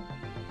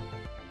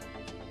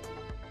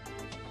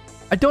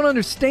 I don't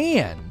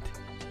understand.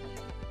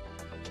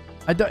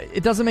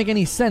 It doesn't make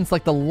any sense.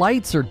 Like, the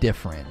lights are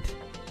different.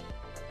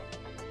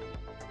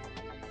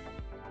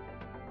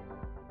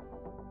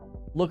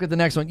 Look at the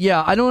next one.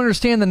 Yeah, I don't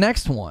understand the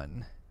next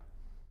one.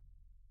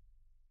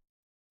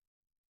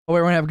 Oh,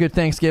 everyone have a good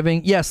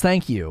Thanksgiving? Yes,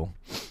 thank you.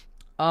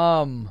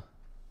 I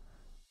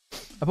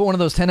put one of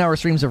those 10-hour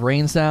streams of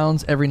rain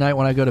sounds every night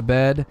when I go to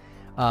bed.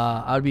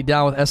 I would be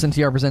down with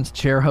SNTR Presents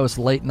Chair Host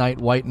Late Night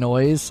White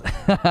Noise.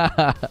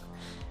 The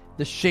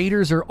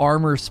shaders are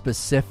armor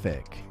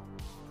specific.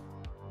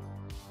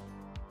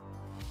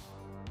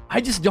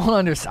 I just don't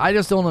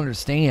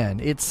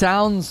understand. It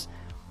sounds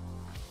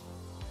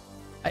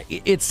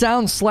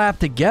slapped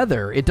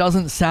together. It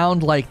doesn't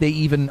sound like they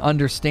even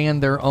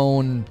understand their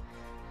own.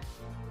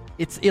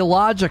 It's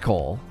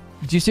illogical.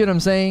 Do you see what I'm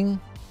saying?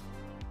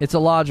 It's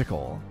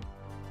illogical.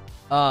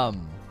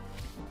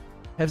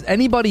 Has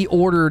anybody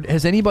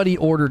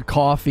ordered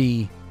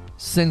coffee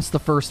since the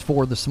first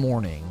 4 this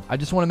morning? I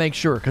just want to make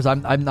sure, because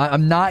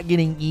I'm not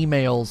getting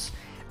emails,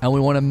 and we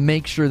want to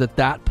make sure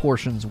that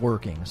portion's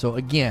working. So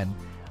again,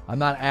 I'm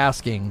not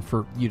asking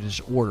for you to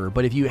just order,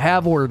 but if you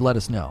have ordered, let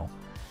us know.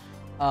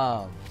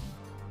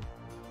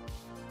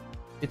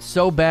 It's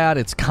so bad,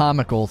 it's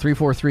comical.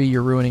 343,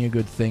 you're ruining a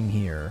good thing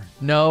here.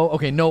 No?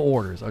 Okay, no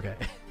orders. Okay.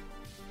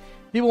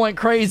 People went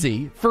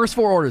crazy. First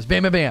 4 orders,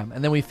 bam, bam, bam.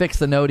 And then we fixed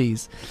the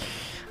noties.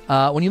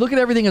 When you look at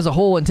everything as a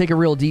whole and take a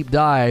real deep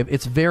dive,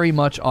 it's very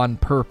much on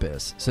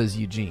purpose, says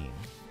Eugene.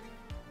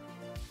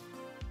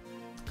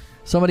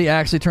 Somebody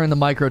actually turned the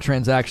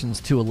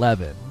microtransactions to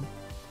 11.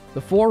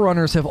 The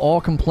Forerunners have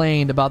all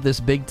complained about this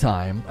big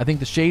time. I think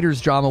the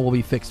shaders drama will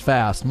be fixed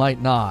fast.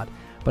 Might not,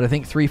 but I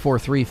think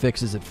 343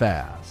 fixes it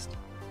fast.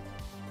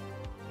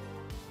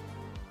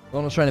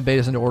 Someone's trying to bait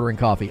us into ordering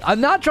coffee.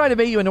 I'm not trying to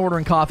bait you into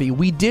ordering coffee.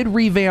 We did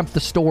revamp the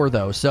store,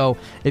 though. So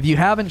if you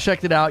haven't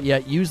checked it out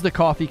yet, use the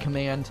coffee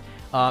command.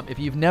 If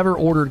you've never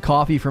ordered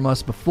coffee from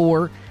us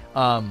before,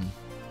 hang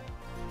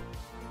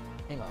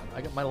on.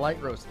 I got my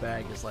light roast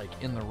bag is like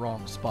in the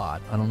wrong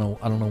spot. I don't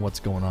know what's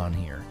going on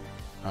here.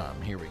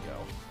 Here we go.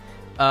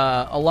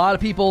 A lot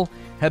of people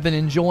have been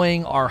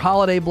enjoying our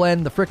holiday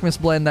blend, the Frickmas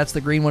blend. That's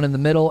the green one in the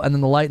middle, and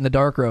then the light and the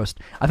dark roast.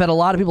 I've had a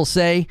lot of people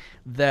say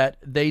that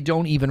they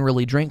don't even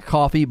really drink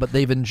coffee, but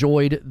they've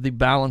enjoyed the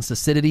balanced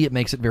acidity. It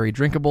makes it very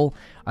drinkable.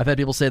 I've had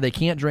people say they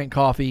can't drink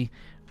coffee,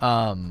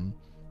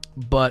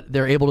 but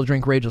they're able to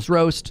drink Rageless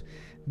Roast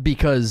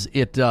because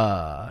it's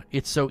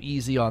so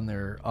easy on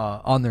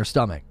their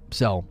stomach.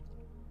 So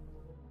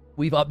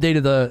we've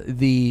updated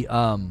the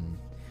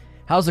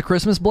how's the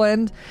Christmas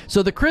blend?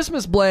 So the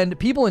Christmas blend,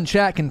 people in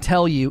chat can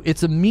tell you,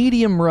 it's a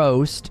medium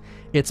roast.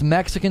 It's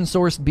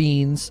Mexican-sourced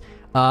beans.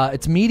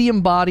 It's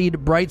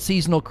medium-bodied, bright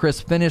seasonal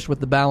crisp finish with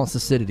the balanced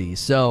acidity.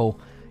 So,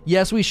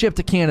 yes, we ship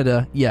to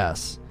Canada.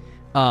 Yes.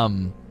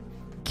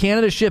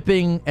 Canada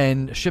shipping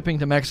and shipping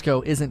to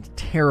Mexico isn't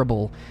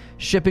terrible.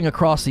 Shipping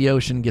across the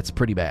ocean gets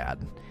pretty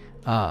bad.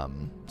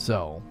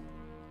 So,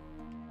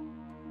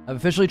 I've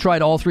officially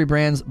tried all 3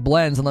 blends,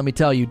 and let me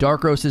tell you,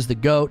 Dark Roast is the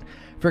GOAT.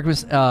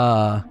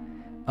 Frickmas,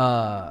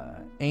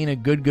 ain't a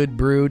good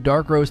brew.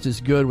 Dark Roast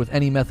is good with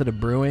any method of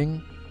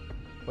brewing.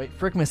 Wait,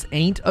 Frickmas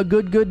ain't a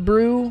good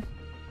brew?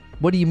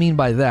 What do you mean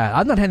by that?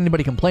 I've not had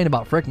anybody complain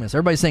about Frickmas.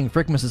 Everybody's saying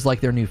Frickmas is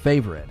like their new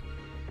favorite.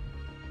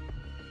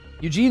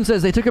 Eugene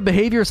says they took a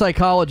behavior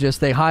psychologist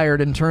they hired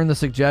and turned the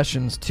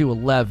suggestions to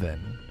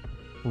 11.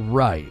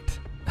 Right.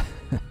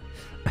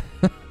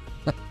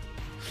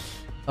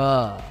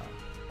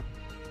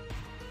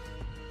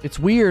 It's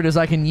weird as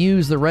I can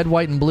use the red,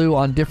 white, and blue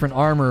on different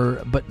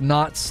armor, but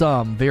not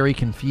some. Very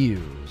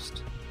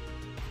confused.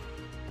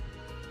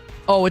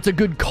 Oh, it's a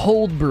good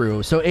cold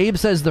brew. So Abe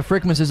says the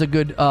Frickmas is a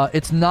good...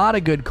 it's not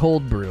a good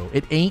cold brew.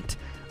 It ain't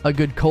a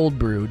good cold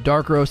brew.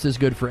 Dark roast is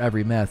good for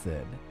every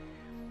method.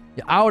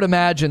 Yeah, I would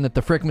imagine that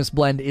the Frickmas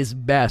blend is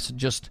best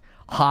just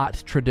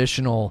hot,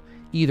 traditional,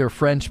 either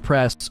French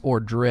press or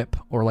drip,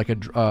 or like a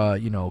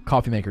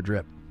coffee maker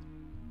drip.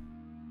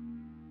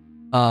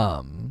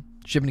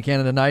 Shipping to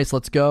Canada, nice.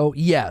 Let's go.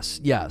 Yes.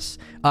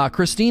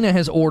 Christina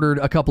has ordered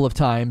a couple of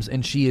times,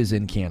 and she is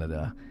in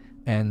Canada,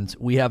 and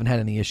we haven't had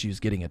any issues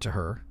getting it to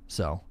her.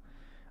 So,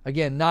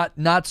 again,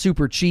 not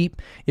super cheap.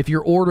 If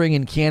you're ordering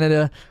in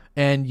Canada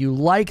and you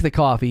like the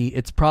coffee,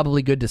 it's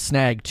probably good to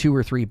snag 2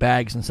 or 3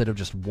 bags instead of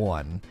just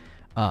one.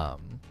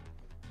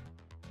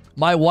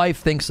 My wife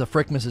thinks the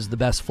Frickmas is the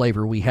best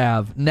flavor we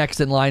have. Next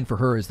in line for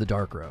her is the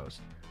dark roast.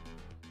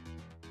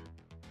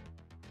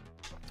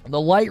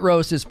 The light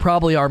roast is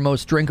probably our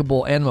most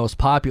drinkable and most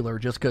popular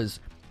just because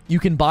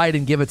you can buy it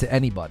and give it to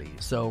anybody.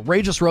 So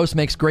Rageous Roast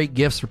makes great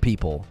gifts for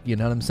people. You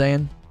know what I'm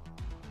saying?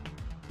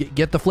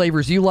 Get the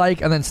flavors you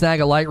like and then snag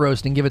a light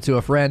roast and give it to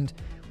a friend.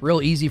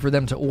 Real easy for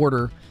them to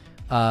order.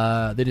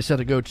 They just have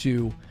to go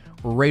to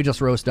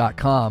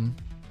RageousRoast.com.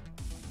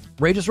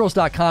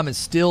 RageousRoast.com is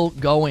still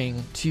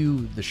going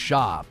to the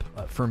shop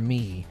for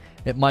me.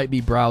 It might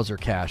be browser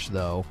cache,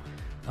 though.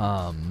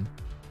 Hang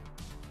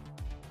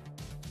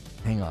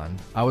on.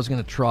 I was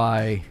going to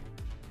try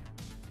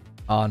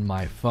on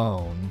my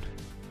phone.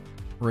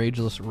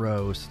 Rageless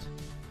Roast.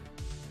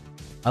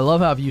 I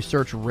love how if you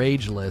search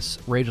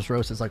Rageless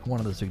Roast is like one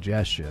of the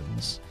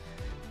suggestions.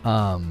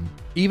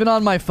 Even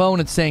on my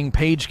phone, it's saying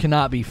page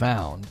cannot be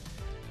found.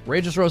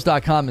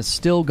 RageousRoast.com is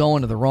still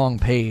going to the wrong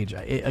page.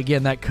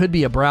 Again, that could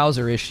be a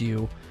browser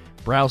issue,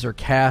 browser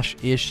cache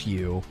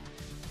issue.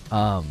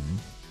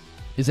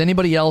 Is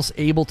anybody else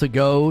able to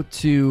go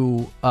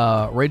to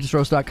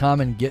RageousRoast.com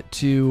and get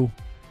to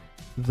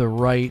the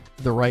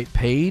right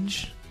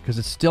page? Because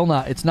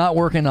it's not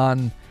working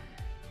on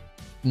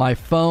my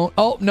phone.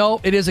 Oh, no,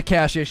 it is a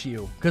cache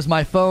issue because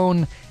my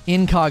phone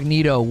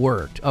incognito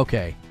worked.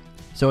 Okay,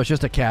 so it's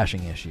just a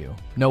caching issue.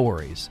 No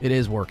worries. It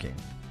is working.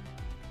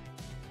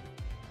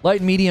 Light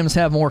and mediums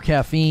have more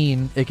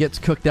caffeine. It gets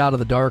cooked out of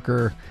the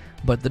darker,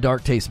 but the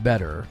dark tastes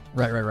better.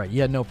 Right.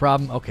 Yeah, no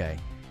problem. Okay.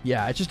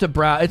 Yeah, it's just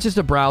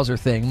a browser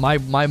thing.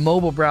 My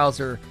mobile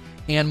browser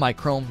and my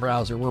Chrome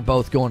browser were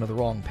both going to the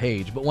wrong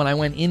page, but when I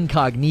went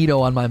incognito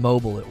on my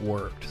mobile, it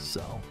worked.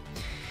 So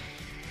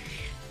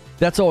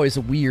that's always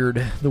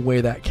weird, the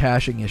way that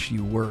caching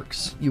issue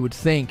works. You would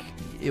think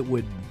it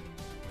would,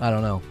 I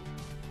don't know.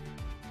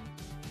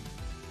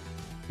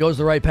 Goes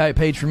to the right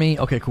page for me?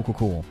 Okay,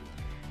 cool.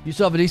 You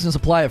still have a decent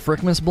supply of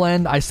Frickmas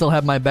blend? I still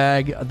have my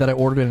bag that I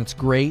ordered and it's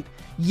great.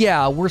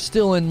 Yeah, we're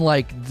still in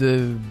like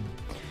the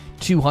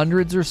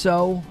 200s or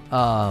so.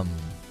 I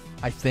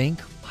think.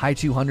 High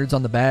 200s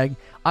on the bag.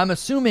 I'm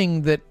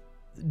assuming that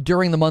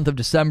during the month of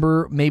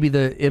December, maybe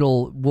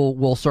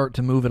we'll start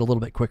to move it a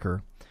little bit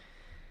quicker.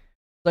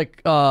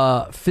 Like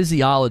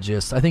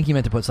physiologists, I think he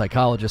meant to put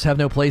psychologists, have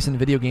no place in the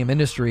video game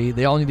industry.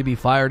 They all need to be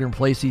fired and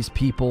replace these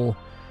people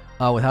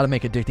with how to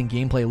make addicting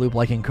gameplay loop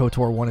like in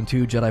KOTOR 1 and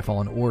 2, Jedi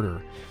Fallen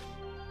Order.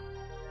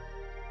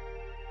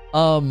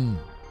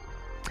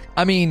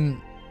 I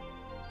mean,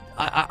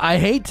 I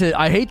hate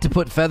to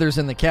put feathers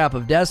in the cap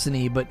of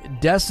Destiny, but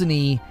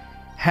Destiny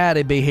had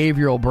a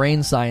behavioral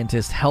brain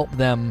scientist help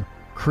them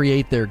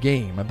create their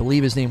game. I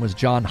believe his name was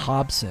John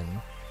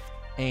Hobson,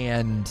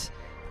 and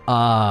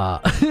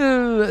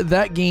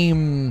that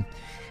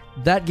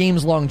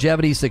game's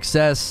longevity,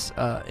 success,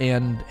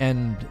 and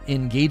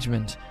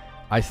engagement,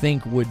 I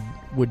think would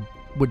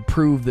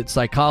prove that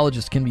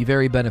psychologists can be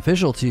very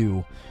beneficial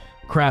to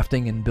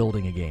crafting and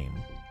building a game.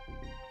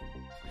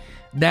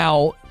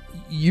 Now,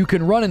 you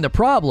can run into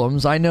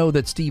problems. I know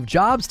that Steve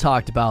Jobs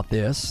talked about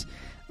this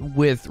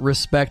with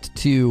respect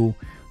to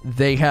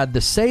they had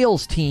the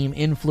sales team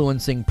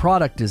influencing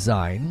product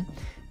design,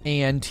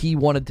 and he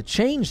wanted to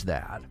change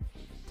that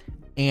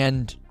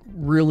and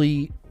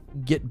really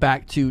get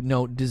back to,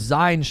 no,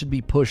 design should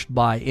be pushed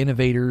by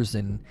innovators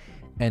and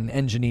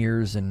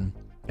engineers and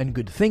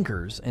good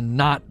thinkers, and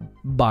not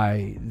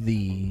by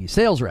the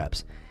sales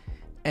reps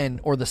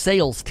or the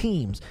sales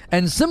teams.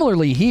 And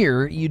similarly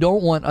here, you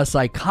don't want a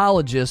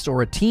psychologist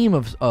or a team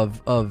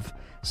of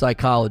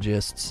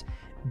psychologists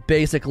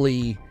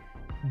basically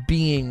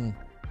being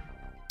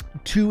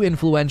too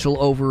influential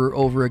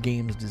over a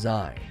game's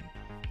design.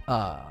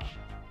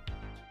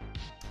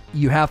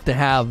 You have to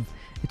have,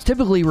 it's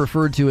typically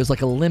referred to as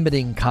like a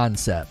limiting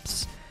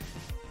concepts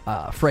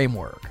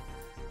framework.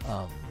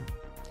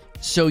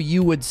 So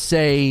you would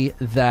say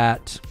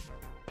that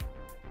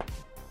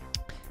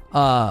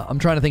I'm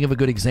trying to think of a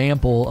good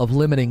example of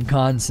limiting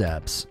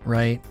concepts,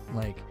 right?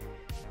 Like,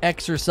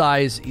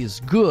 exercise is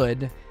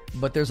good,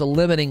 but there's a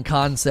limiting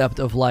concept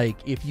of, like,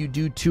 if you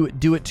do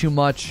it too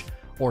much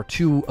or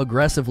too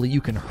aggressively,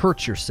 you can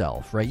hurt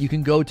yourself, right? You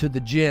can go to the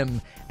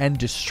gym and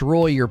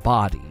destroy your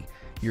body,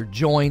 your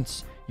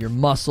joints, your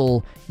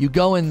muscle. You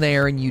go in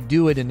there and you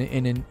do it in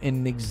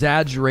an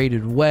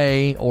exaggerated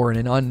way or in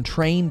an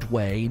untrained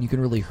way, and you can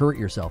really hurt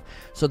yourself.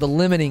 So the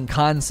limiting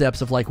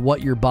concepts of like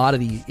what your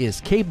body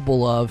is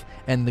capable of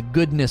and the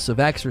goodness of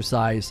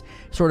exercise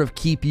sort of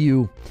keep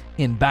you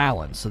in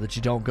balance so that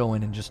you don't go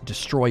in and just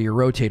destroy your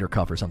rotator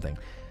cuff or something.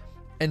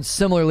 And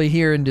similarly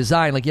here in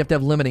design, like you have to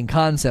have limiting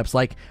concepts,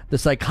 like the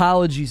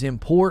psychology is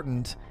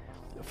important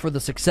for the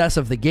success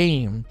of the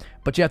game,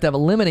 but you have to have a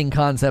limiting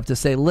concept to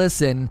say,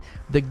 listen,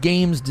 the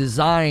game's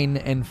design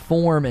and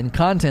form and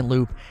content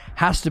loop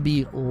has to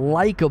be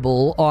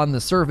likable on the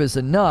surface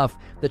enough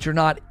that you're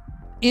not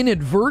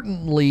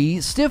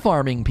inadvertently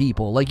stiff-arming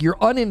people. Like you're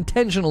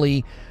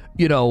unintentionally,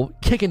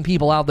 kicking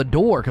people out the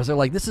door because they're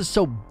like, this is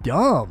so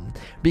dumb,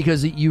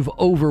 because you've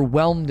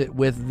overwhelmed it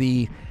with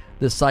the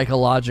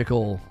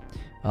psychological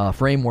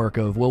framework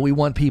of, well, we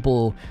want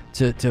people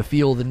to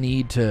feel the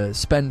need to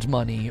spend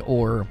money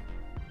or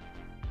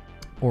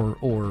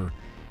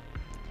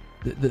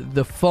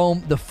the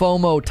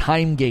FOMO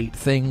time gate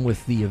thing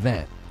with the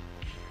event.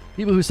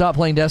 People who stop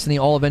playing Destiny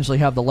all eventually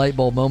have the light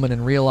bulb moment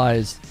and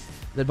realize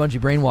that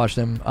Bungie brainwashed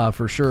them,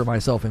 for sure,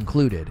 myself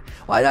included.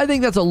 Well, I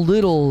think that's a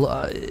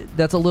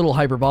little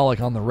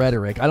hyperbolic on the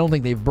rhetoric. I don't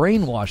think they've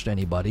brainwashed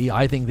anybody.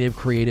 I think they've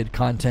created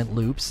content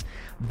loops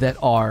that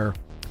are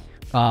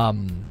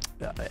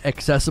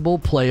accessible,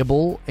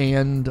 playable,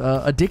 and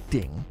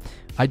addicting.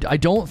 I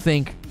don't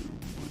think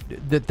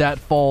that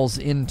falls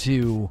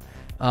into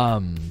I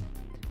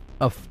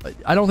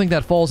don't think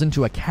that falls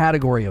into a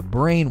category of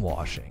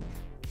brainwashing.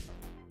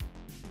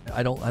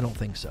 I don't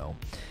think so.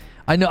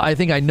 I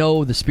think I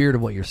know the spirit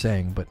of what you're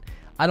saying, but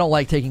I don't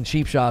like taking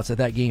cheap shots at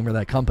that game or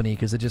that company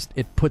because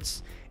it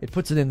puts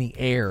it in the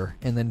air,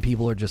 and then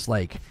people are just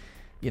like,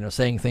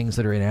 saying things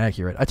that are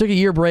inaccurate. I took a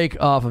year break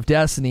off of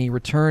Destiny,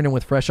 returned, and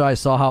with fresh eyes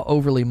saw how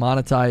overly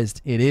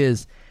monetized it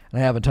is,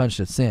 and I haven't touched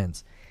it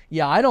since.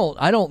 Yeah, I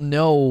don't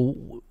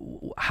know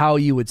how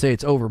you would say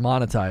it's over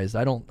monetized.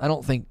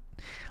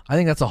 I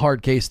think that's a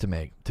hard case to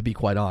make, to be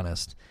quite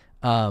honest.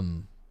 I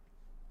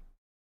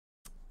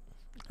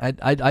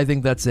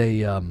think that's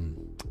a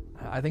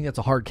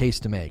hard case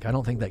to make. I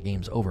don't think that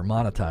game's over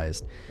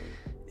monetized.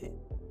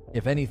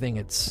 If anything,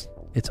 it's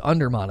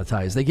under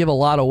monetized. They give a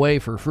lot away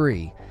for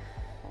free.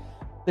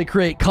 They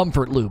create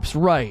comfort loops,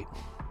 right?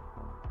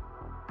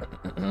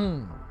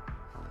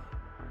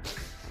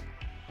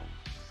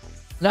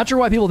 Not sure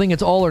why people think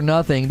it's all or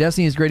nothing.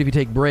 Destiny is great if you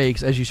take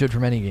breaks, as you should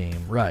from any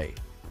game. Right.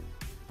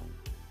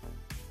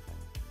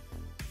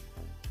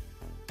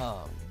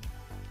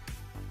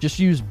 Just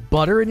use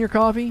butter in your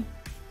coffee?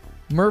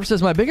 Murph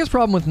says, my biggest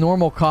problem with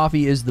normal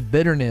coffee is the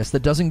bitterness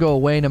that doesn't go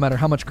away no matter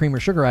how much cream or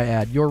sugar I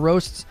add. Your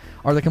roasts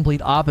are the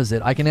complete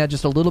opposite. I can add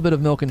just a little bit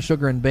of milk and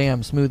sugar and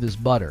bam, smooth as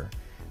butter.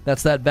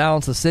 That's that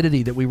balanced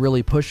acidity that we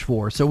really push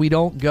for. So we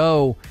don't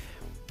go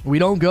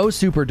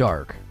super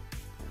dark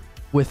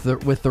with the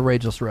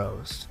Rageless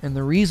Roast. And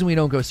the reason we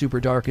don't go super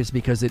dark is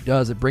because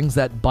it brings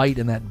that bite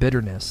and that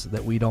bitterness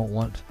that we don't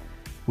want.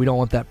 We don't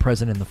want that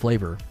present in the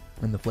flavor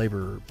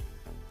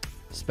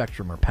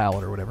spectrum or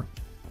palette or whatever.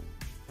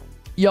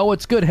 Yo,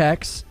 it's good,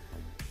 Hex.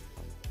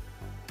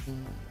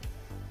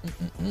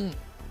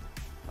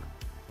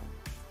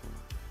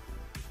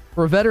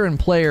 For a veteran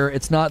player,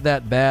 it's not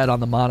that bad on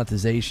the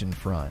monetization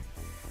front.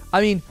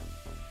 I mean,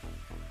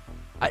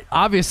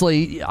 I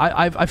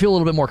feel a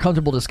little bit more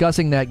comfortable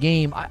discussing that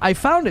game. I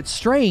found it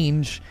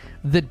strange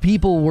that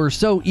people were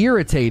so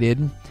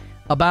irritated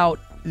about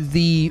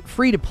the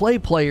free-to-play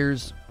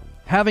players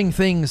having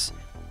things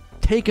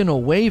taken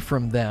away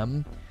from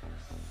them.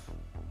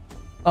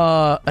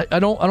 I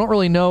don't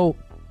really know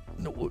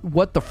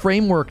what the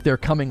framework they're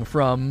coming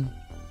from.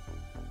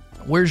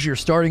 Where's your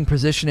starting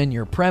position and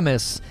your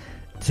premise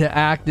to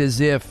act as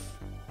if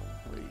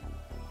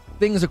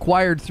things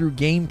acquired through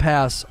Game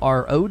Pass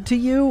are owed to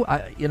you?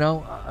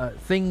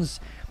 Things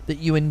that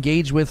you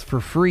engage with for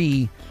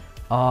free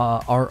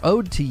are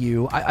owed to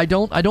you. I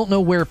don't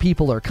know where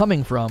people are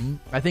coming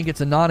from. I think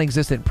it's a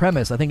non-existent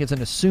premise. I think it's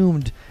an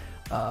assumed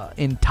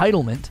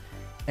entitlement,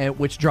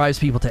 which drives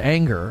people to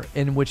anger,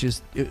 and which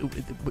is,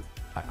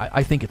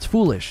 I think it's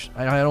foolish.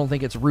 I don't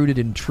think it's rooted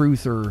in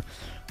truth or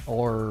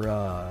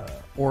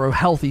a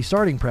healthy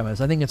starting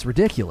premise. I think it's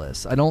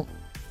ridiculous. I don't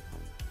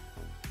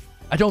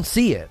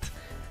see it.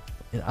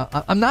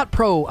 I'm not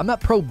pro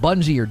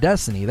Bungie or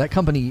Destiny. That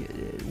company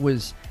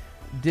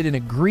did an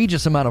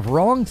egregious amount of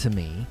wrong to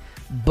me,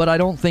 but I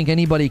don't think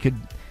anybody could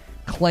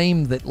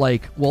claim that,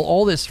 like, well,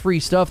 all this free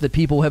stuff that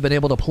people have been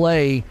able to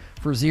play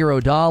for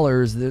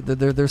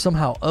 $0, they're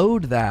somehow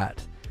owed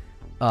that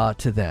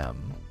to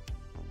them.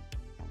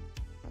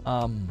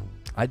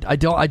 I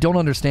don't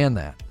understand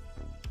that.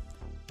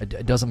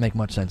 It doesn't make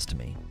much sense to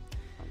me.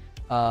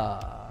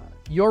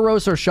 Your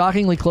roasts are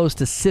shockingly close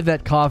to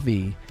civet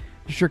coffee.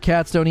 You sure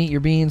cats don't eat your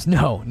beans?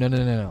 No.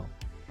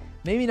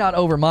 Maybe not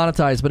over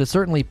monetized, but it's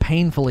certainly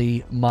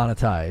painfully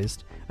monetized.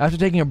 After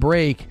taking a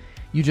break,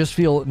 you just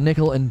feel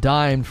nickel and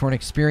dimed for an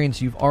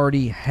experience you've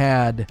already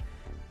had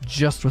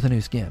just with a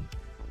new skin.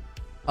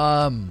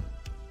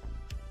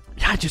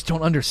 I just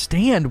don't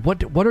understand.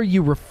 What are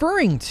you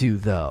referring to,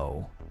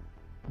 though?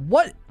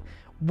 What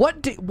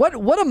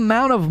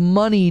amount of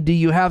money do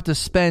you have to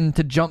spend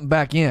to jump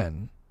back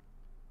in?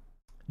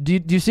 Do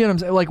you see what I'm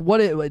saying? Like,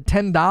 what,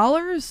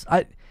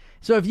 $10?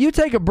 So if you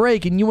take a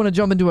break and you want to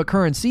jump into a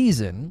current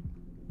season,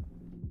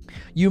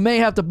 you may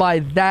have to buy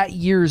that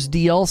year's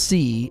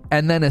DLC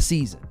and then a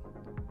season.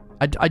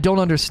 I don't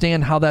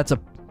understand how that's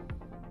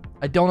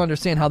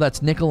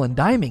nickel and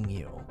diming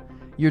you.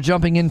 You're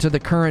jumping into the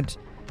current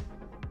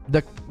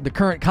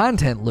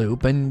content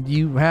loop, and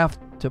you have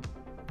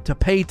to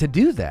pay to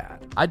do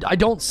that. I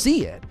don't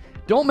see it.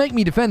 Don't make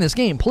me defend this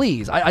game,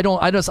 please. I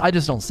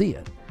just don't see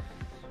it.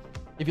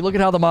 If you look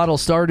at how the model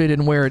started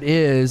and where it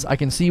is, I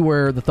can see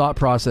where the thought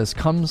process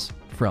comes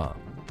from.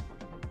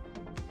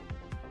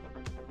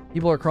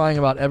 People are crying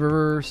about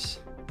Eververse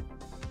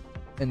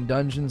and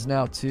Dungeons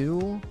now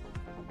too.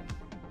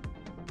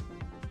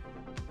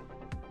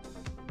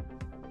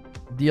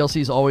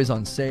 DLC is always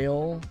on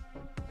sale.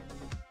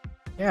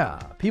 Yeah,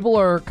 people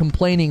are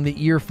complaining that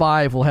Year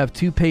 5 will have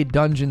 2 paid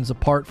dungeons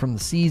apart from the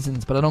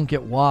seasons, but I don't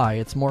get why.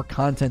 It's more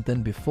content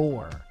than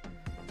before.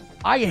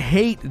 I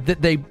hate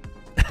that they...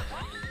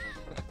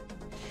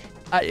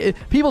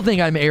 people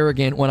think I'm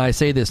arrogant when I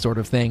say this sort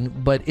of thing,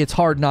 but it's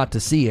hard not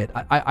to see it.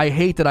 I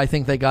hate that I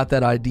think they got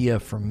that idea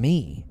from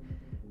me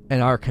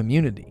and our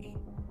community.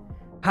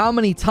 How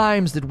many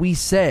times did we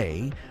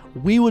say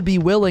we would be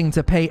willing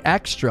to pay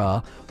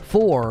extra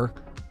for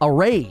a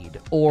raid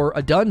or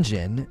a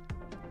dungeon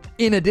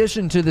in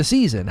addition to the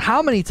season?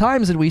 How many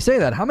times did we say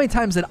that? How many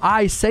times did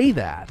I say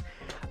that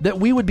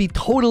we would be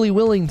totally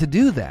willing to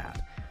do that?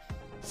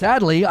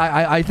 Sadly,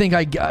 I think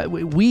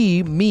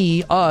we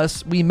may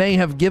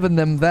have given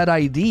them that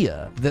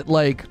idea that,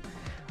 like,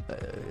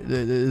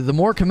 the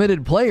more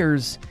committed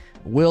players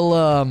will,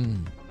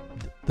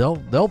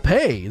 they'll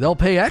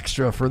pay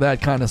extra for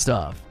that kind of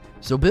stuff.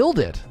 So build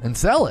it and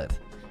sell it.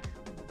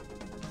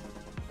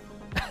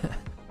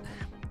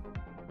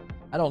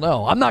 I don't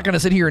know. I'm not going to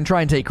sit here and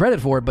try and take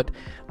credit for it, but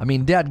I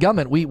mean,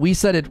 dadgummit, we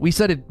said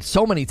it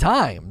so many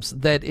times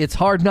that it's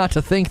hard not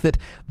to think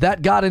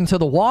that got into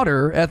the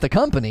water at the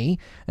company,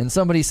 and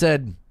somebody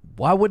said,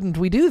 why wouldn't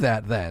we do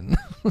that then?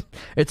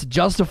 It's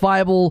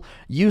justifiable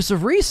use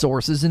of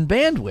resources and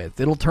bandwidth.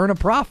 It'll turn a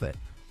profit.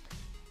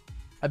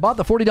 I bought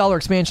the $40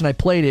 expansion, I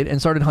played it, and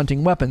started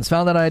hunting weapons.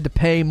 Found that I had to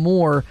pay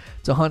more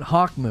to hunt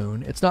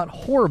Hawkmoon. It's not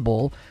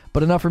horrible,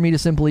 but enough for me to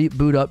simply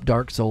boot up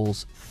Dark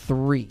Souls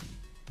 3.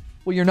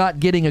 Well, you're not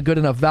getting a good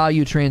enough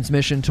value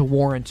transmission to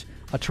warrant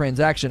a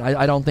transaction.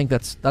 I don't think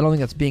that's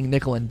being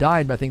nickel and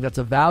dimed. I think that's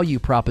a value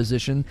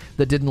proposition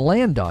that didn't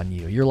land on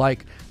you. You're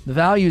like, the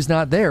value's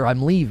not there,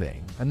 I'm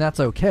leaving, and that's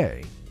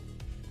okay.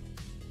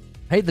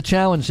 I hate the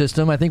challenge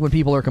system. I think when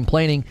people are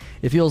complaining,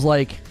 it feels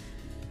like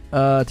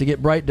to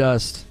get Bright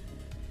Dust,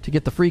 to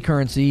get the free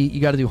currency, you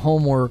got to do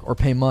homework or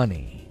pay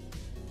money.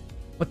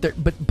 But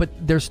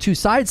there's two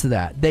sides to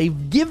that.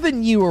 They've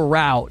given you a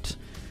route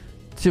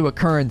to a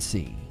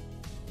currency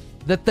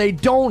that they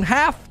don't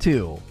have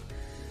to.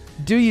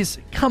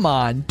 Come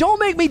on, don't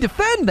make me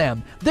defend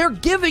them. They're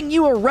giving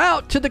you a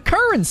route to the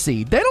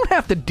currency. They don't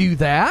have to do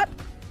that.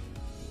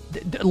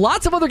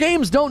 Lots of other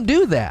games don't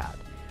do that.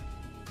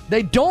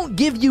 They don't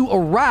give you a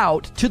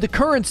route to the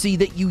currency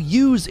that you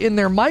use in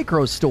their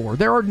micro store.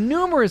 There are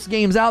numerous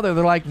games out there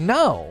that are like,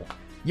 no,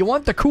 you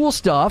want the cool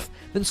stuff,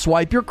 then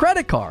swipe your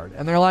credit card.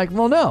 And they're like,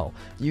 well, no,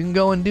 you can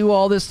go and do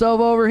all this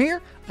stuff over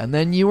here, and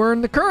then you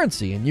earn the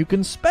currency, and you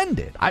can spend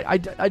it.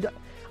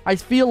 I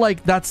feel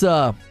like that's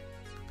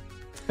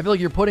I feel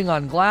like you're putting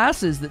on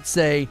glasses that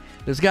say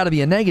there's got to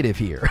be a negative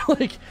here.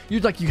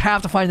 you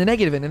have to find the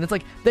negative in it. And it's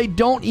like they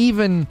don't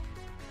even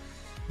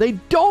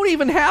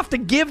have to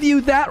give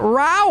you that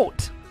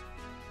route.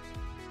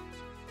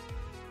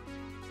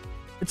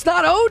 It's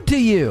not owed to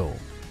you.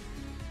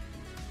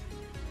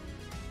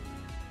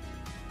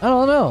 I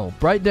don't know.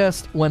 Bright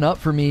Dust went up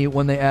for me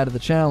when they added the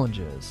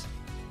challenges.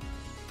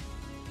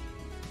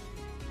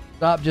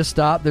 Just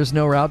stop. There's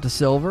no route to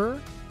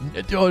silver.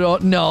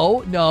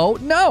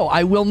 No.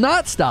 I will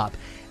not stop.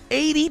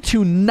 80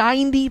 to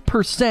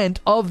 90%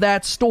 of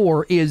that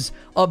store is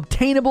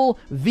obtainable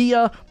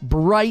via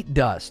Bright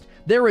Dust.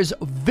 There is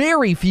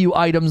very few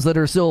items that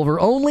are silver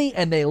only,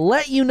 and they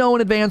let you know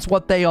in advance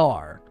what they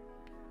are.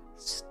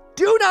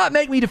 Do not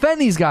make me defend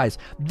these guys.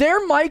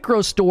 Their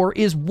micro store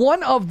is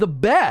one of the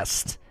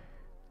best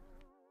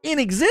in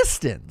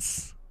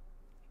existence.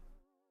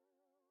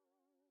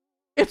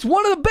 It's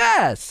one of the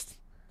best.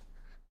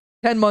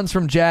 10 months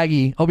from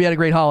Jaggy. Hope you had a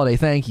great holiday.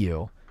 Thank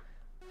you.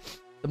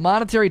 The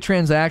monetary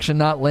transaction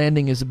not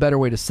landing is a better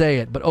way to say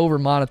it, but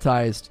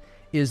over-monetized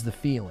is the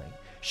feeling.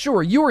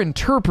 Sure, you're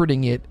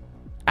interpreting it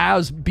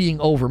as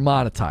being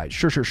over-monetized.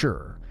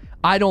 Sure.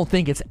 I don't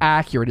think it's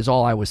accurate is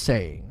all I was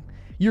saying.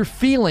 Your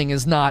feeling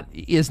is not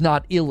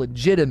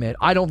illegitimate.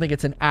 I don't think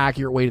it's an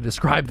accurate way to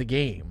describe the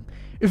game.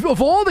 If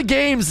all the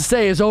games to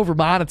say is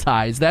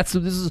over-monetized,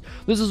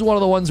 this is one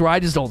of the ones where I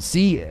just don't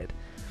see it.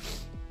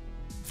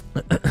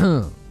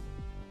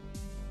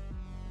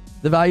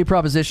 The value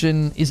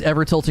proposition is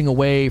ever tilting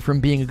away from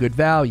being a good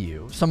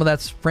value. Some of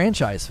that's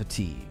franchise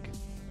fatigue.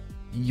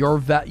 Your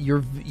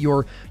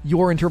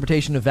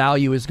interpretation of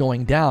value is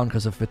going down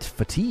because of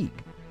fatigue.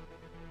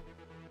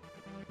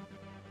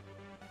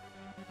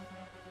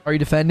 Are you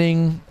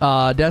defending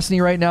Destiny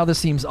right now? This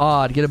seems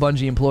odd. Get a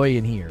Bungie employee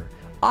in here.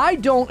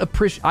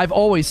 I've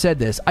always said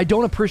this. I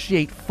don't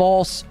appreciate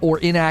false or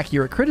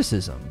inaccurate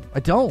criticism. I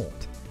don't.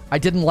 I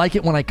didn't like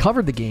it when I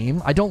covered the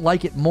game. I don't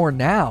like it more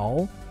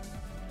now.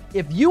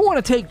 If you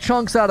want to take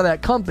chunks out of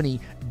that company,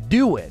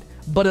 do it.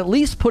 But at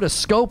least put a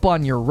scope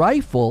on your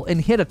rifle and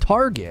hit a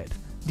target.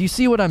 Do you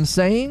see what I'm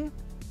saying?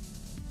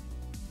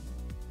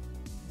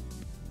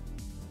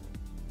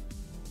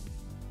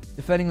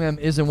 Defending them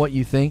isn't what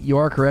you think. You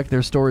are correct.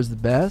 Their store is the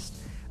best.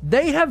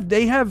 They have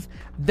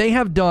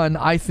done,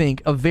 I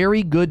think, a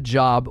very good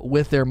job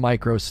with their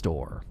micro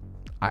store.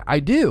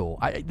 I do.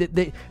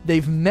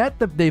 They've met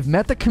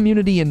the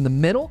community in the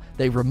middle.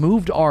 They've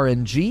removed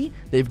RNG.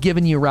 They've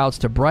given you routes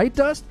to Bright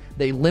Dust.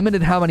 They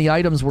limited how many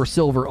items were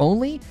silver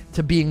only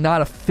to being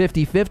not a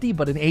 50-50,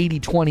 but an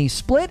 80-20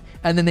 split.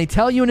 And then they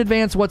tell you in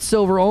advance what's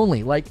silver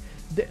only. Like,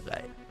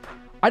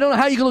 I don't know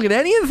how you can look at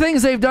any of the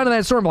things they've done in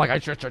that store and be like,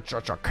 it's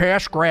just a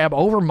cash grab,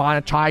 over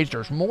monetized.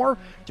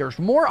 There's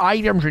more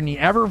items in the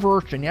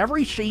Eververse in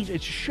every season.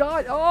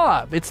 Shut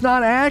up. It's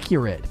not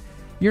accurate.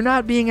 You're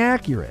not being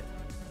accurate.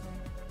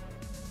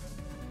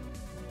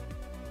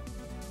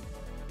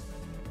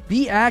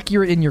 Be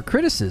accurate in your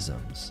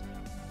criticisms.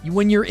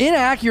 When you're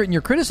inaccurate in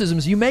your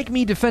criticisms, you make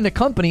me defend a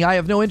company I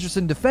have no interest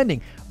in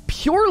defending,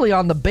 purely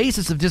on the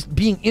basis of just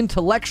being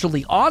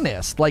intellectually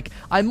honest. Like,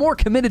 I'm more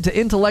committed to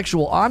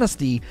intellectual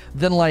honesty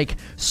than, like,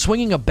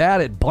 swinging a bat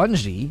at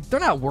Bungie. They're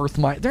not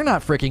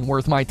freaking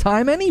worth my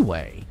time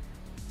anyway.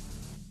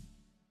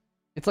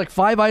 It's like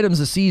 5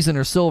 items a season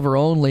are silver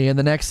only, and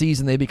the next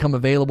season they become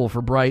available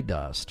for Bright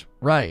Dust.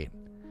 Right.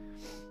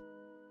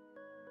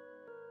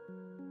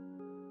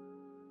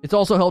 It's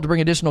also helped to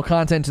bring additional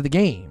content to the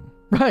game.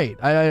 Right.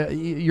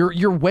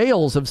 Your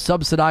whales have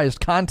subsidized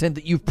content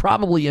that you've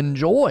probably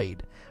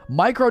enjoyed.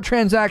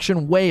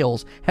 Microtransaction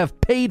whales have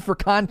paid for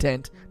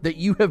content that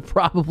you have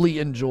probably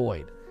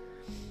enjoyed.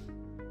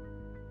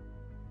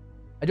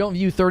 I don't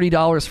view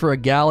 $30 for a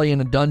galley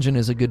in a dungeon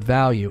as a good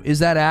value. Is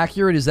that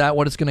accurate? Is that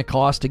what it's going to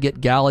cost to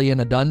get galley in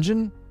a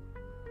dungeon?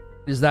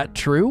 Is that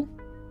true?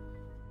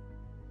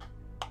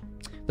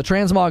 The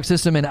transmog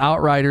system in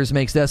Outriders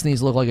makes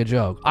Destinies look like a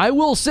joke. I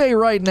will say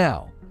right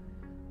now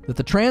that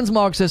the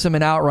transmog system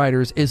in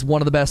Outriders is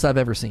one of the best I've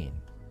ever seen.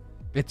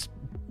 It's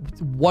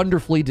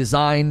wonderfully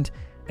designed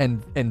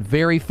and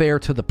very fair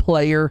to the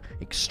player,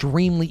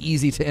 extremely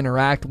easy to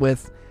interact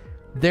with.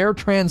 Their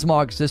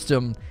transmog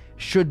system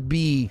should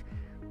be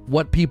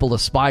what people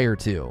aspire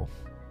to.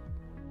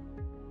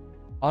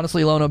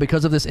 Honestly, Lono,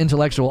 because of this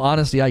intellectual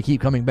honesty, I keep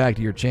coming back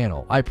to your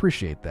channel. I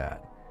appreciate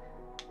that.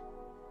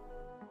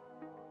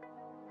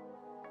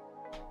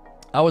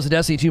 I was a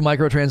Destiny 2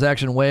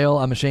 microtransaction whale,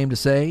 I'm ashamed to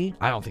say.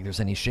 I don't think there's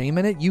any shame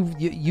in it.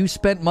 You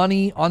spent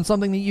money on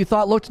something that you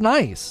thought looked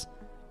nice.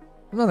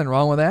 There's nothing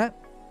wrong with that.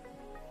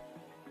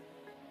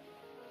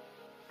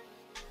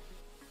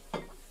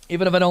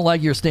 Even if I don't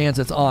like your stance,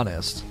 it's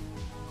honest.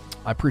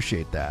 I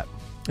appreciate that.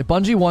 If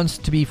Bungie wants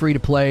to be free to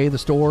play, the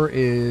store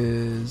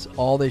is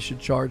all they should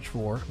charge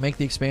for. Make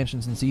the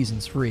expansions and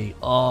seasons free.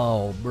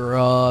 Oh,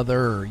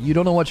 brother. You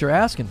don't know what you're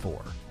asking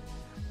for.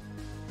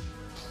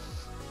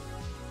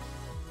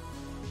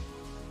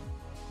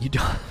 You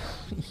don't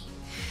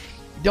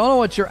know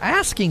what you're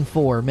asking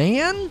for,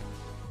 man.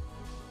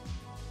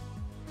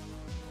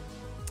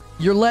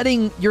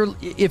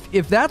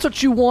 If that's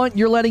what you want,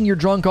 you're letting your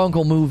drunk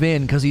uncle move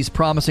in because he's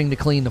promising to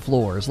clean the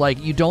floors.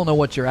 Like, you don't know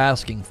what you're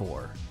asking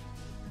for.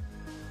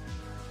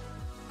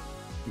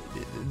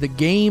 The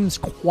game's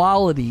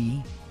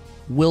quality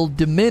will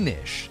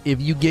diminish if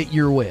you get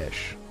your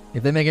wish.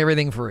 If they make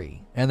everything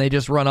free and they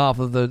just run off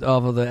of the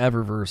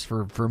Eververse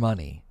for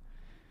money.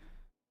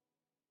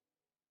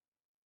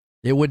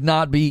 It would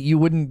not be, you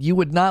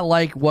would not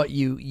like what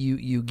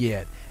you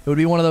get. It would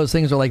be one of those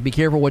things where, like, be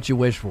careful what you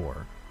wish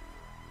for.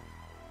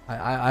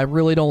 I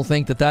really don't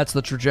think that that's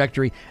the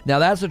trajectory. Now,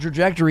 that's the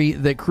trajectory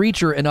that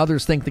Creature and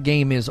others think the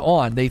game is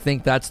on. They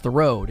think that's the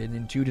road. And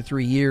in 2 to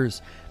 3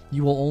 years,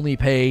 you will only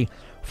pay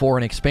for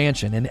an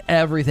expansion and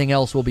everything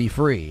else will be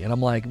free. And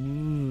I'm like,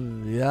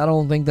 I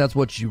don't think that's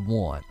what you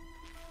want.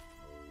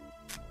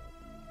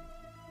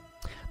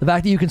 The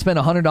fact that you can spend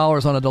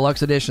 $100 on a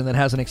deluxe edition that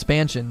has an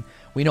expansion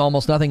we know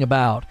almost nothing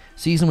about,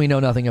 season we know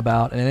nothing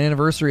about, and an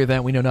anniversary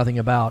event we know nothing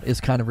about is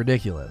kind of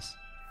ridiculous.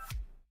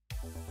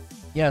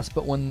 Yes,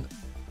 but when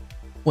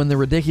the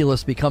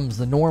ridiculous becomes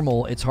the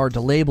normal, it's hard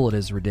to label it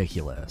as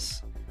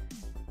ridiculous.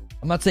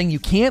 I'm not saying you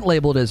can't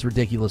label it as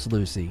ridiculous,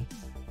 Lucy.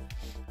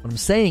 What I'm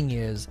saying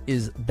is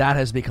that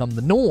has become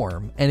the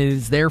norm, and it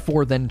is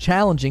therefore then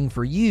challenging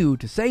for you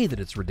to say that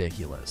it's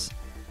ridiculous.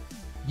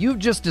 You've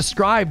just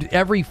described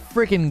every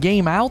freaking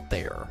game out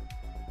there.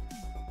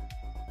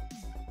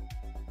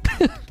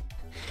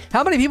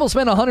 How many people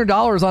spend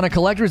 $100 on a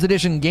collector's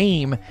edition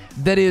game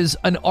that is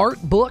an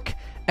art book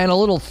and a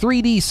little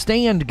 3D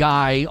stand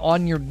guy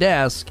on your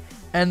desk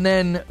and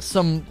then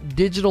some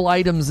digital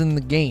items in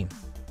the game.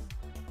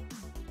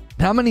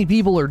 How many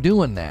people are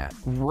doing that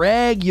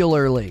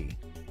regularly?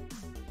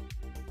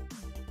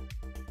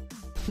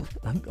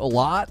 A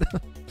lot.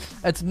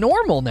 It's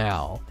normal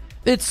now.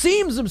 It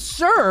seems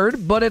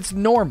absurd, but it's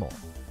normal.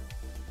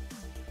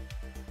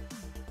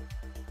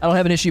 I don't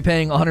have an issue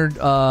paying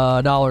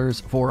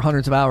 $100 for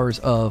hundreds of hours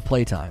of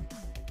playtime.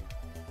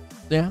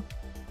 Yeah.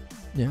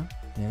 This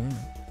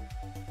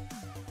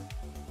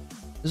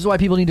is why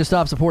people need to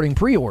stop supporting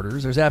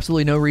pre-orders. There's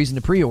absolutely no reason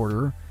to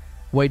pre-order.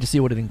 Wait to see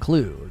what it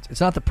includes.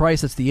 It's not the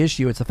price that's the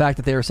issue. It's the fact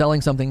that they are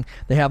selling something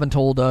they haven't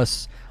told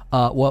us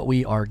what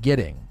we are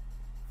getting.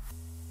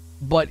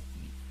 But,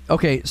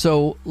 okay,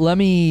 so let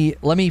me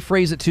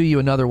phrase it to you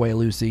another way,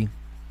 Lucy.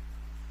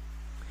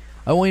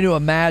 I want you to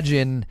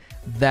imagine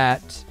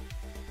that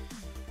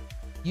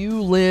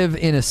you live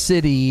in a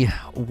city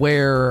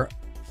where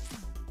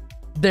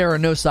there are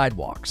no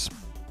sidewalks.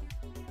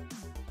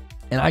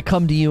 And I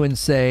come to you and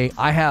say,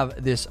 I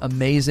have this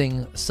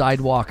amazing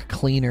sidewalk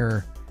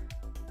cleaner,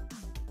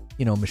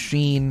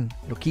 machine.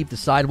 It'll keep the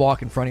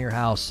sidewalk in front of your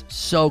house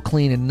so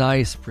clean and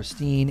nice,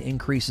 pristine,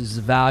 increases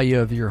the value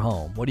of your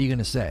home. What are you going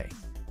to say?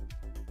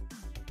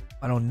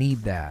 I don't need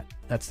that.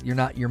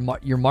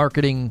 You're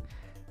marketing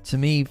to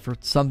me for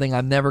something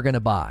I'm never going to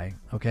buy,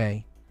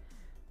 okay?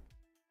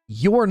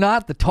 You're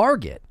not the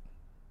target.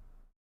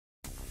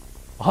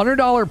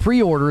 $100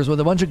 pre-orders with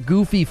a bunch of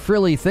goofy,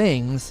 frilly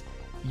things,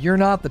 you're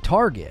not the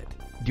target.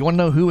 Do you want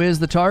to know who is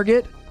the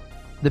target?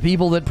 The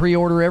people that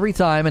pre-order every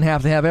time and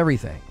have to have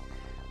everything.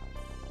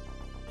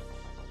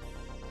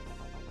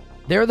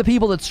 They're the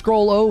people that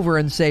scroll over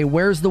and say,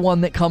 where's the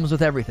one that comes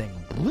with everything?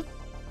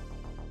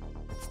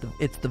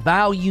 It's the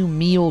value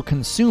meal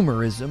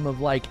consumerism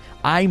of like,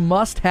 I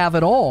must have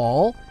it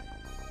all.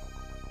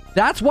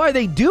 That's why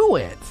they do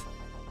it.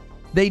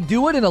 They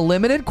do it in a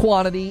limited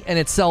quantity and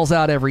it sells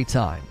out every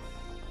time.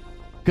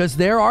 Because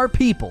there are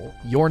people,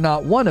 you're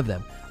not one of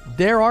them,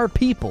 there are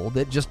people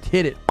that just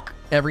hit it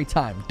every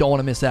time. Don't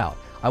want to miss out.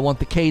 I want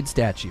the Cade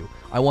statue.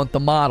 I want the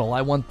model.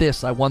 I want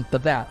this. I want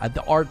that.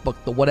 The art book,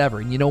 the whatever.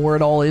 And you know where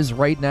it all is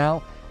right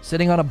now?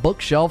 Sitting on a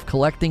bookshelf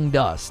collecting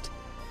dust.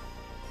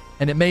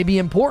 And it may be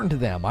important to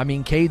them. I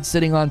mean, Cade's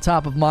sitting on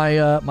top of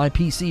my my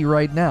PC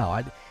right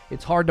now.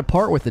 It's hard to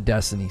part with the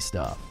Destiny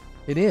stuff.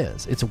 It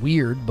is. It's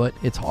weird, but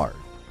it's hard.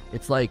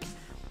 It's like,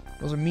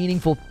 those are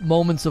meaningful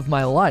moments of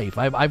my life.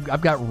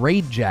 I've got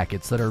raid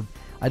jackets that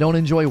I don't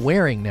enjoy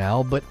wearing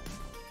now, but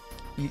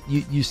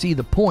you see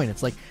the point.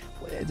 It's like,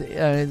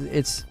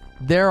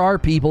 there are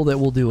people that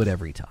will do it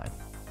every time.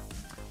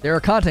 There are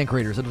content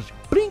creators that just,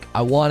 blink,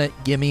 I want it,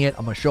 give me it,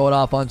 I'm going to show it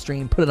off on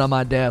stream, put it on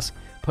my desk,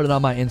 put it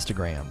on my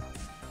Instagram,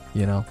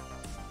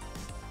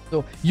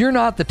 So you're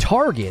not the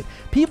target.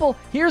 People,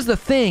 here's the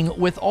thing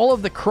with all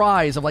of the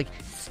cries of like,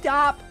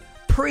 stop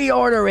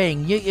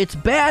pre-ordering, it's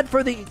bad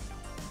for the...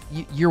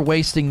 You're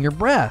wasting your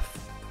breath.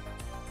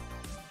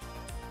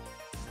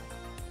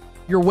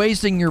 You're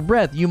wasting your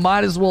breath. You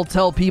might as well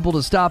tell people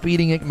to stop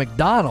eating at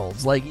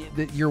McDonald's. Like,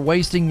 you're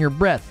wasting your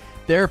breath.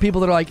 There are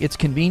people that are like, it's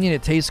convenient,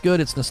 it tastes good,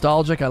 it's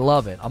nostalgic, I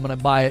love it. I'm going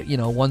to buy it,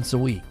 once a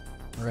week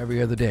or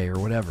every other day or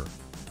whatever.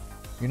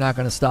 You're not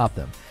going to stop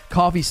them.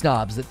 Coffee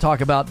snobs that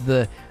talk about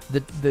the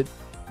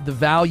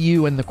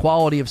value and the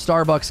quality of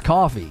Starbucks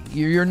coffee.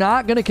 You're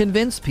not going to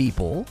convince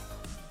people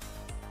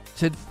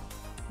to...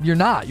 You're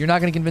not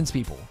going to convince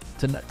people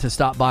to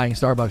stop buying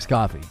Starbucks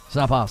coffee. It's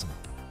not possible.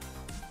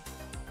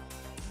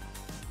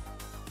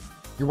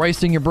 You're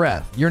wasting your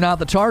breath. You're not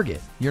the target.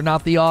 You're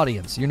not the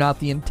audience. You're not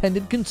the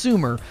intended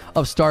consumer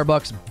of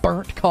Starbucks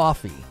burnt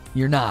coffee.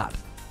 You're not.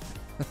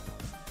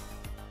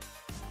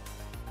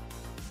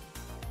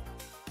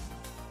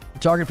 The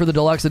target for the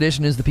deluxe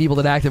edition is the people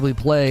that actively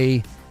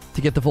play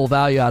to get the full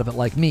value out of it,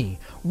 like me.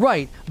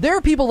 Right. There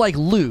are people like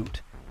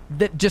Loot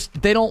that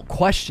they don't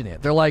question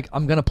it. They're like,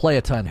 I'm going to play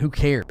a ton. Who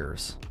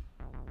cares?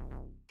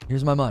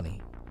 Here's my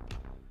money.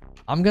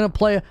 I'm going to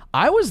play.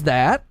 I was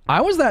that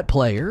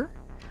player.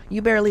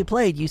 You barely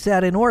played. You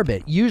sat in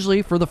orbit.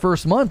 Usually for the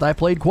first month, I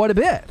played quite a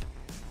bit.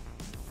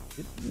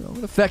 It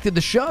affected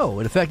the show.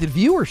 It affected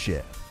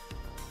viewership.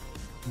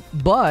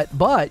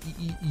 But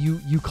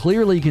you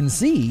clearly can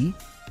see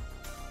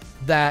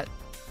that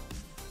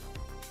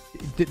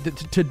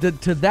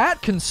to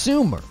that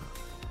consumer,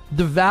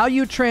 the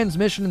value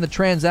transmission in the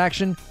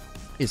transaction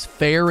is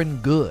fair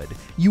and good.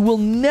 You will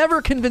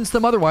never convince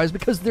them otherwise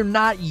because they're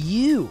not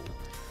you.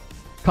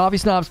 Coffee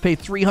snobs pay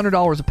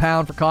 $300 a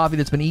pound for coffee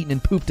that's been eaten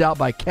and pooped out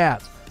by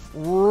cats.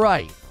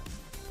 Right.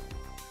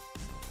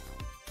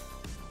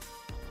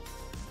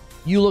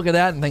 You look at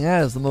that and think,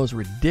 that is the most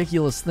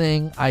ridiculous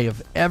thing I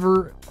have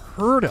ever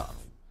heard of.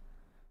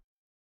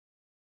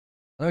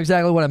 I know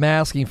exactly what I'm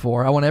asking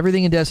for. I want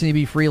everything in Destiny to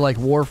be free like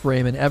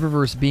Warframe, and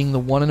Eververse being the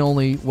one and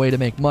only way to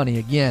make money.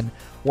 Again,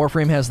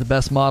 Warframe has the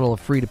best model of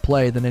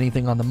free-to-play than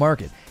anything on the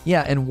market.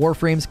 Yeah, and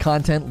Warframe's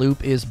content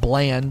loop is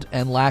bland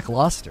and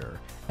lackluster,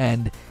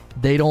 and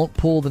they don't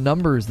pull the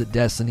numbers that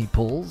Destiny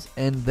pulls,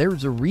 and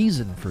there's a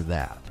reason for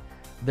that.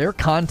 their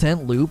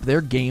content loop,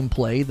 their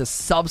gameplay, the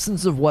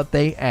substance of what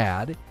they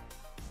add,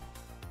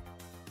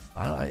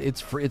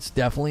 it's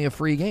definitely a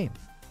free game.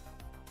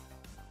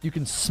 You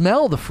can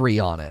smell the free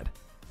on it.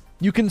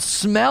 You can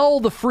smell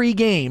the free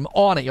game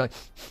on it. You're like,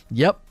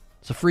 yep,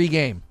 it's a free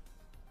game.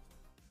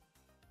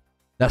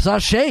 That's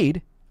not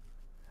shade,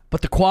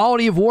 but the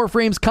quality of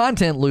Warframe's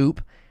content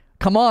loop,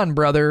 come on,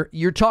 brother.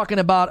 You're talking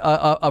about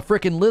a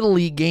freaking Little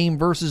League game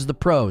versus the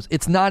pros.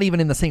 It's not even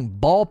in the same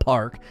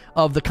ballpark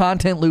of the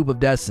content loop of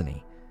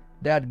Destiny.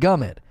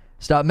 Dadgummit.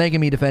 Stop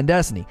making me defend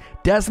Destiny.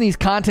 Destiny's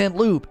content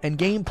loop and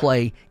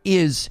gameplay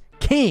is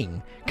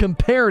king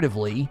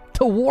comparatively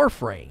to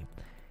Warframe.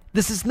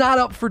 This is not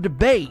up for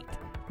debate.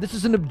 This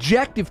is an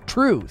objective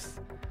truth.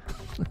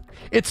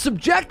 It's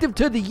subjective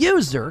to the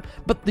user,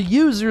 but the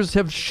users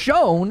have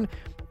shown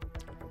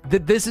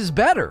that this is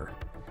better.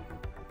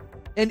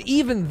 And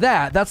even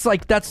that's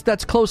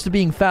close to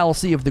being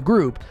fallacy of the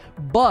group,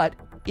 but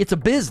it's a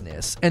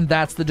business, and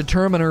that's the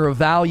determiner of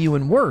value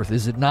and worth,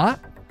 is it not?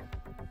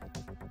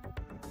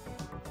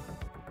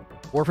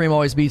 Warframe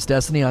always beats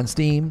Destiny on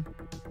Steam.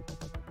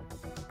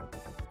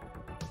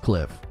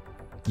 Cliff,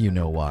 you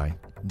know why.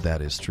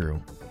 That is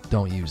true.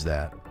 Don't use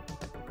that.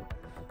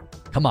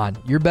 Come on,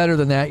 you're better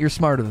than that. You're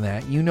smarter than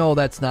that. You know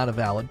that's not a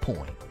valid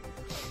point.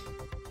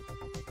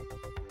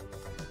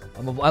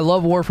 I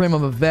love Warframe.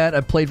 I'm a vet.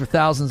 I've played for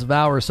thousands of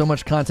hours. So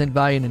much content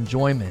value and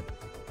enjoyment.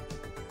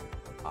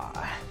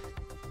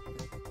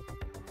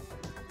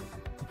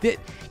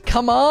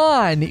 Come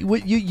on.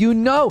 You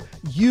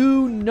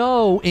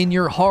know in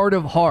your heart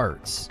of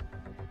hearts.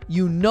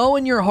 You know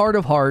in your heart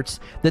of hearts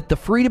that the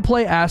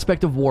free-to-play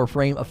aspect of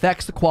Warframe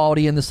affects the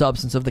quality and the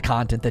substance of the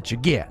content that you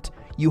get.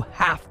 You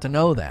have to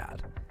know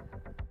that.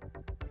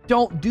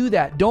 Don't do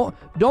that.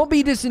 Don't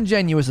be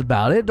disingenuous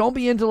about it. Don't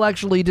be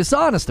intellectually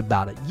dishonest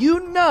about it.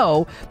 You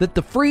know that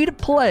the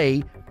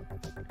free-to-play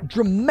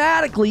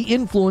dramatically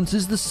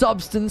influences the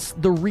substance,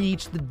 the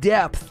reach, the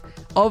depth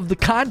of the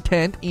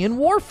content in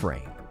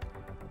Warframe.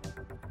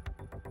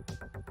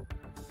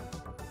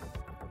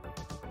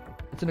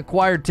 It's an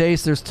acquired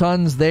taste. There's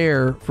tons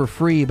there for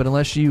free, but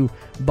unless you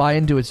buy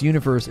into its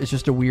universe, it's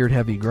just a weird,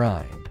 heavy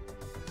grind.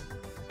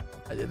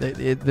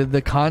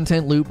 The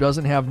content loop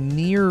doesn't have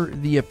near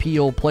the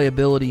appeal,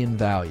 playability, and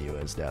value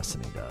as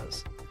Destiny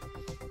does.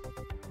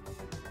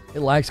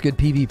 It lacks good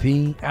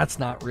PvP. That's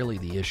not really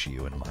the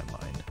issue in my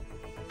mind.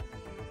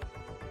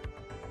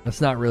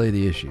 That's not really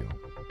the issue.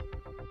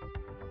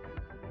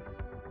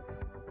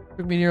 It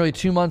took me nearly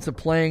 2 months of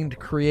playing to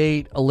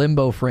create a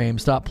Limbo frame.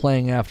 Stop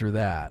playing after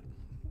that.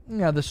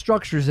 Yeah, the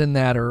structures in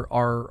that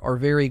are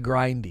very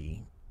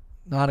grindy.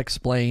 Not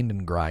explained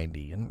and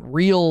grindy. And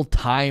real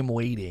time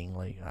waiting.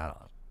 Like, I don't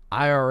know,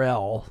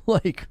 IRL.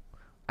 Like,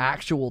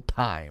 actual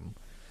time.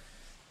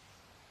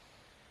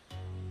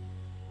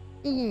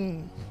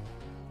 I'm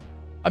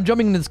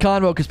jumping into this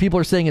convo because people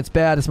are saying it's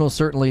bad. It most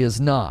certainly is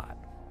not.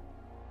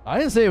 I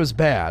didn't say it was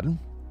bad.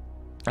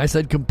 I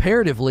said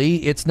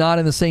comparatively, it's not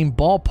in the same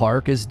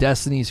ballpark as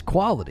Destiny's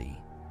quality.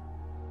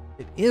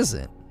 It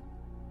isn't.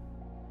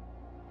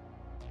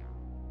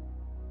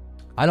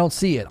 I don't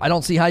see it. I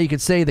don't see how you could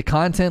say the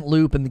content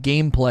loop and the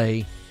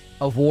gameplay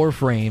of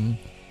Warframe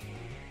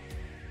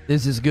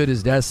is as good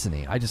as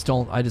Destiny. I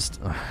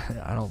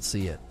don't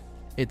see it.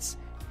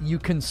 You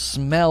can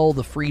smell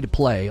the free to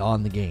play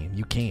on the game.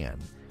 You can.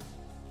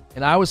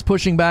 And I was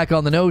pushing back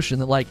on the notion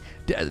that like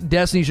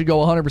Destiny should go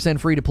 100%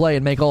 free to play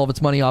and make all of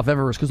its money off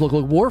Eververse because look,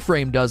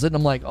 Warframe does it. And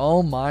I'm like,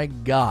 oh my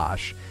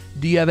gosh.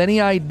 Do you have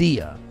any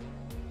idea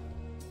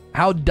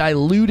how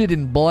diluted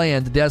and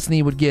bland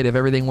Destiny would get if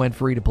everything went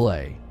free to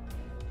play?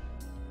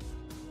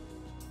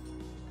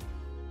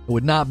 It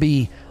would not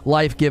be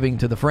life-giving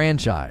to the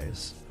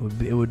franchise.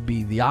 It would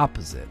be the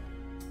opposite.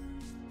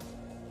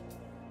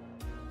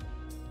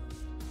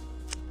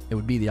 It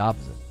would be the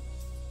opposite.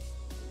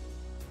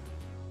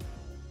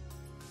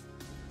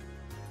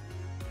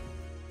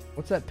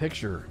 What's that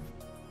picture?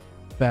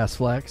 Fast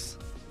Flex.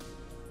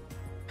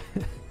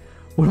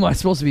 What am I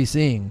supposed to be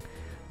seeing?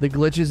 The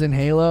glitches in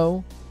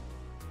Halo?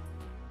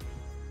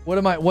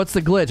 What's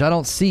the glitch? I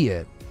don't see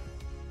it.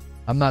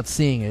 I'm not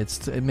seeing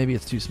it. Maybe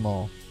it's too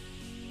small.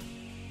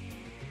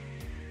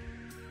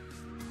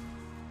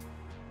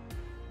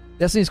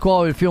 Destiny's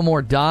quality would feel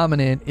more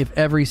dominant if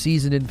every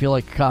season didn't feel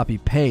like a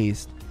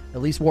copy-paste.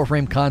 At least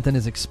Warframe content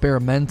is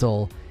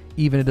experimental,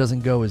 even if it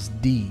doesn't go as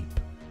deep.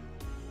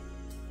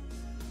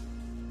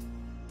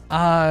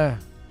 I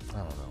don't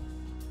know.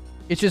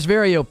 It's just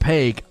very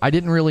opaque. I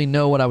didn't really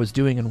know what I was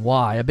doing and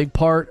why. A big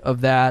part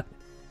of that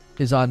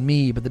is on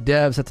me, but the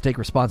devs have to take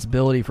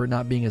responsibility for it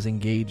not being as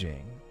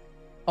engaging.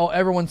 Oh,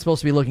 everyone's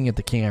supposed to be looking at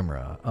the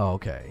camera. Oh,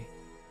 okay.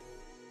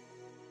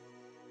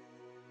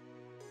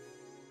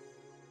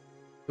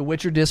 The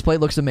Witcher display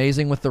looks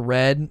amazing with the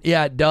red.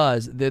 Yeah, it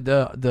does.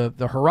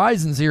 The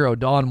Horizon Zero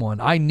Dawn one,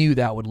 I knew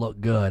that would look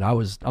good.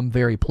 I'm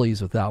very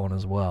pleased with that one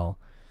as well.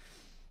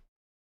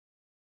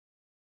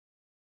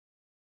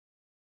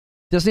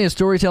 Destiny has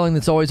storytelling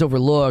that's always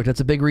overlooked.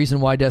 That's a big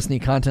reason why Destiny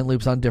content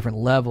loops on a different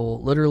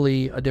level,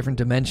 literally a different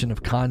dimension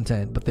of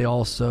content. But they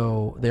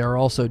are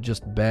also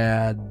just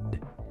bad.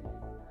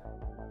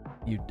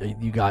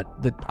 You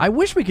got the. I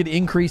wish we could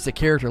increase the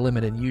character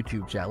limit in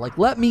YouTube chat. Like,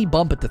 let me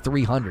bump it to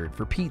 300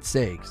 for Pete's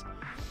sakes.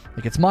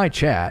 Like, it's my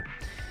chat.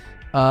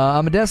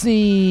 I'm a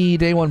Destiny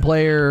day one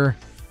player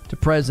to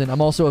present. I'm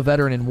also a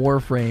veteran in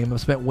Warframe.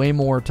 I've spent way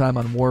more time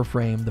on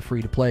Warframe, the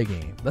free to play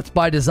game. That's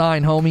by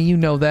design, homie. You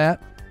know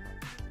that.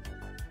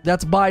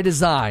 That's by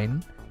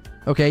design,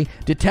 okay?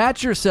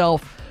 Detach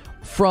yourself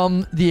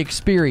from the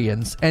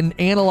experience and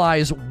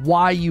analyze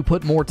why you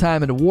put more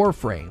time into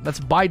Warframe.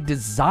 That's by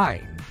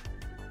design.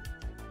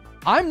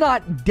 I'm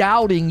not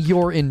doubting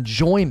your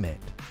enjoyment.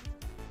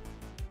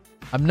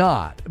 I'm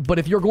not. But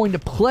if you're going to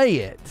play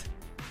it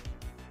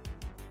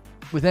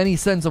with any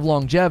sense of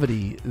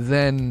longevity,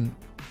 then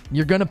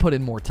you're going to put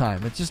in more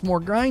time. It's just more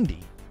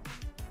grindy.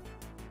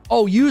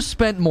 Oh, you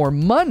spent more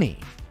money.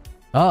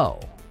 Oh,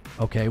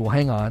 okay, well,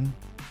 hang on.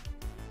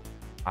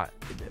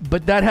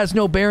 But that has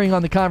no bearing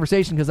on the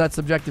conversation because that's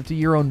subjective to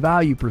your own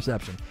value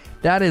perception.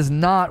 That is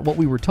not what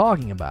we were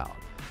talking about.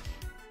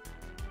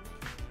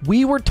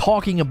 We were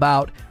talking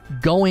about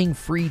going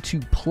free to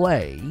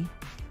play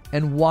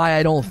and why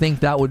I don't think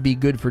that would be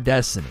good for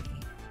Destiny.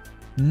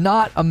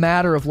 Not a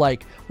matter of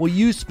like, well,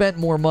 you spent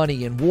more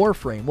money in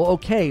Warframe. Well,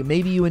 okay,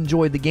 maybe you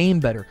enjoyed the game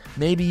better.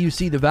 Maybe you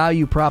see the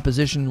value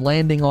proposition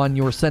landing on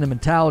your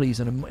sentimentalities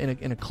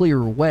in a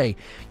clearer way.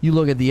 You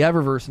look at the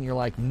Eververse and you're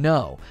like,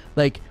 no.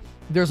 Like,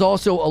 there's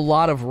also a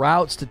lot of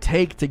routes to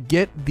take to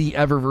get the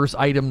Eververse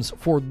items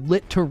for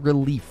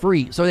literally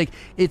free. So like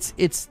it's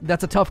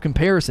that's a tough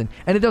comparison,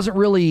 and it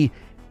really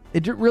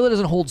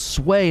doesn't hold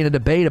sway in a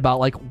debate about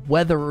like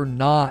whether or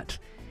not,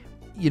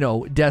 you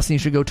know, Destiny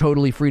should go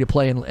totally free to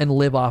play and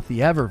live off the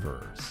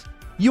Eververse.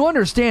 You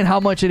understand how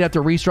much they'd have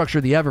to restructure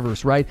the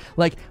Eververse, right?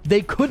 Like, they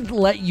couldn't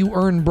let you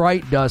earn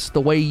Bright Dust the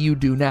way you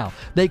do now.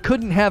 They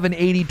couldn't have an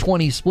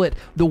 80-20 split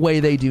the way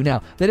they do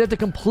now. They'd have to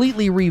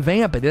completely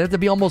revamp it. It'd have to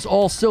be almost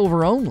all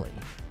silver only.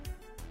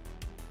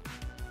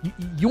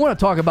 You want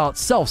to talk about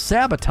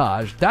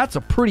self-sabotage? That's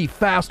a pretty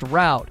fast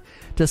route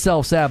to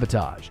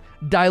self-sabotage.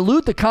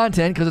 Dilute the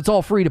content because it's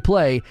all free to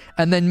play,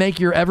 and then make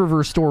your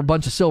Eververse store a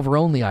bunch of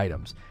silver-only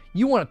items.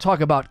 You want to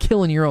talk about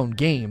killing your own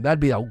game? That'd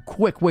be a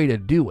quick way to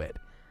do it.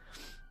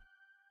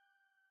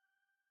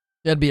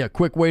 That'd be a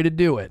quick way to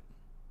do it.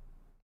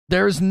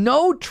 There's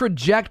no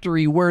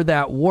trajectory where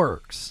that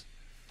works.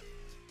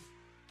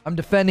 I'm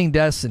defending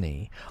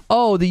Destiny.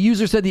 Oh, the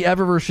user said the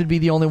Eververse should be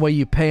the only way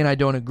you pay, and I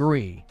don't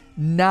agree.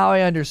 Now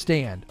I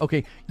understand.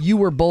 Okay, you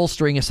were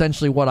bolstering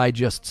essentially what I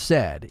just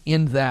said,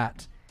 in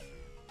that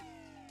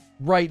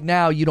right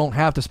now you don't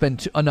have to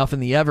spend enough in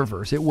the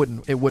Eververse. It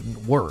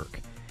wouldn't work.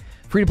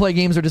 Free-to-play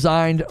games are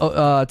designed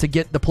to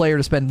get the player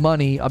to spend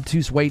money,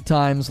 obtuse wait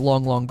times,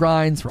 long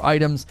grinds for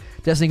items.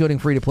 Destiny going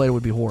free-to-play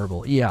would be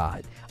horrible.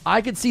 Yeah,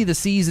 I could see the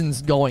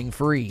seasons going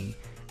free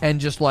and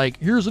just like,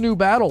 here's a new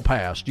battle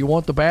pass. Do you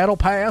want the battle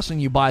pass?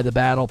 And you buy the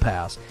battle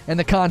pass. And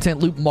the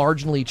content loop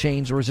marginally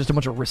changed, or it's just a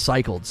bunch of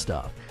recycled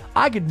stuff.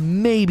 I could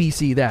maybe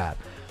see that.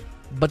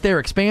 But their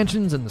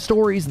expansions and the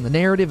stories and the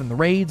narrative and the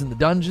raids and the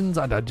dungeons,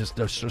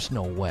 there's just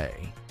no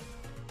way.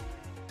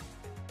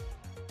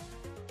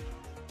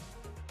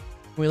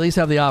 We at least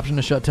have the option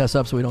to shut Tess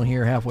up so we don't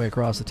hear halfway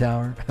across the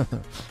tower.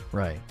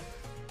 Right.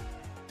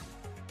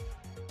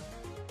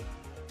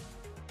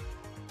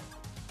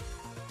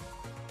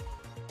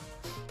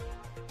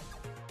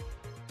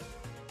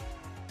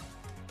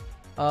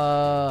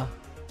 All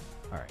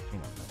right,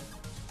 hang on.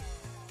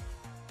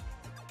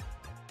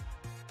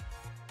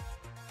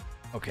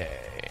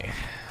 Okay.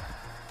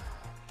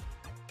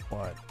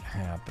 What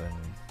happened?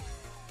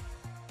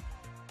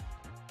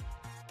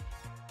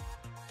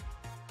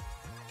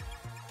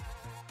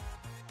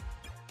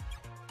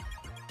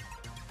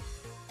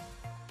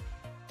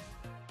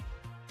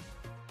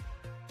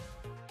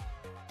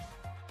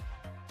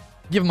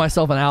 Giving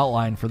myself an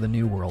outline for the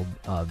New World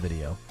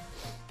video.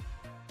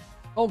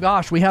 Oh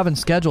gosh, we haven't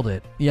scheduled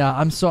it. Yeah,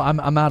 I'm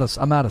out of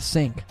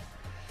sync.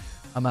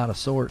 I'm out of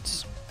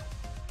sorts.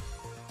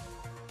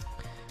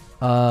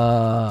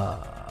 I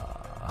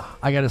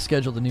got to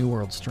schedule the New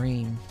World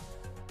stream.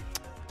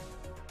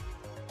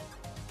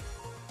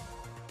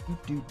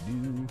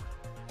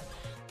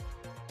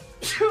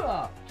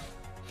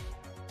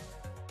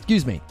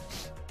 Excuse me.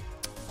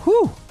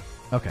 Whew.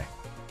 Okay.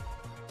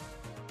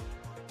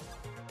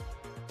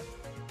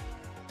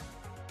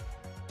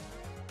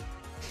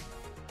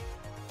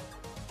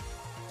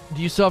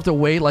 Do you still have to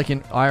wait like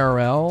in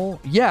IRL?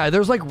 Yeah,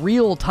 there's like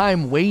real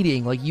time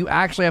waiting. Like you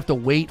actually have to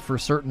wait for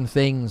certain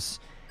things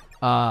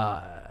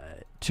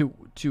to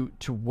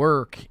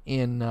work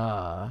in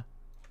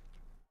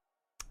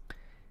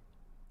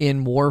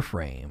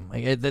Warframe.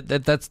 Like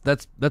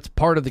that's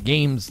part of the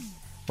game's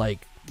like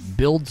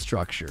build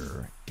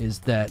structure, is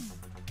that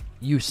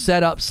you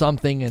set up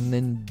something and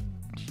then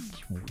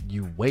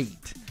you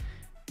wait.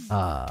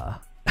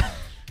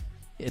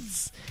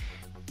 It's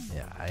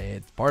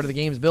part of the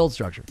game's build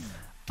structure.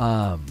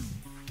 You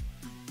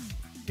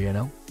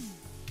know?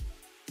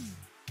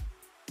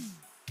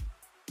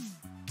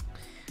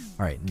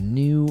 All right,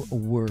 new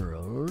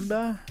world.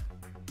 And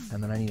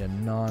then I need a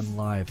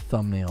non-live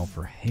thumbnail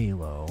for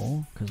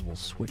Halo, because we'll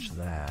switch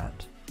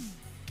that.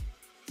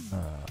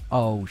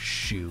 Oh,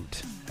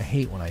 shoot. I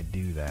hate when I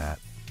do that.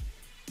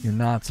 You're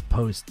not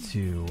supposed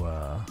to...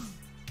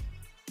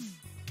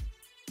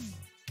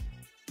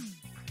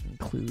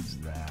 includes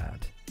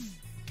that.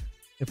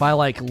 If I,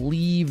 like,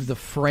 leave the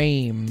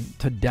frame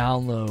to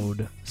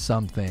download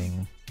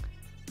something,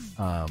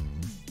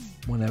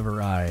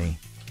 whenever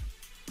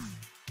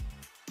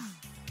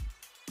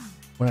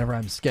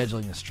I'm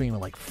scheduling the stream, it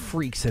like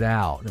freaks it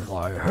out. And it's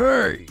like,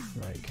 hey,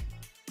 like.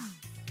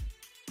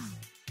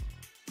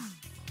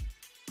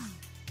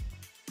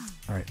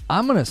 All right,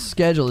 I'm gonna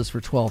schedule this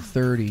for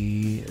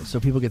 12:30 so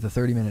people get the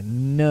 30-minute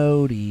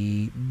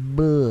noti,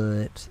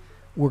 but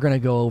we're gonna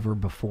go over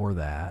before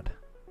that.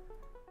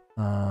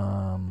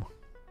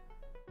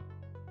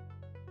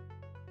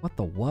 What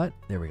the what?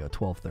 There we go,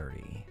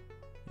 12:30. Yeah,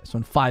 so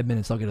in 5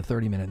 minutes I'll get a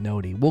 30-minute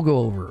noti. We'll go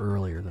over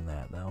earlier than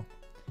that though.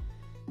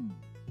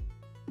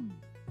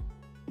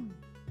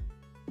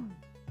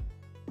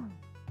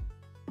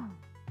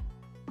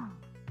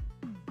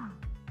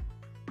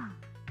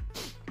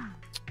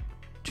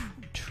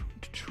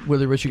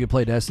 Whether Richard could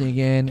play Destiny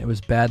again, it was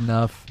bad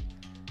enough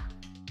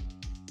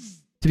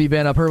to be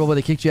banned up purple, but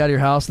they kicked you out of your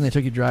house and they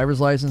took your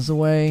driver's license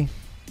away.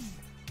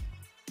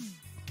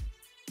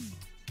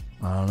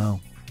 I don't know.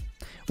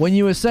 When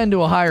you ascend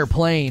to a higher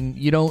plane,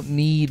 you don't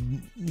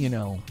need, you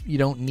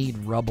don't need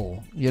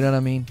rubble. You know what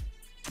I mean?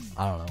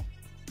 I don't know.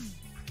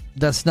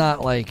 That's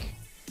not like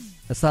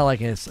it's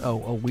a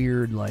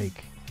weird,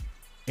 like,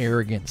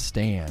 arrogant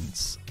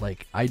stance.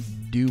 Like, I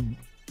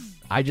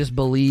just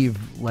believe,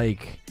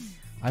 like,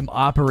 I'm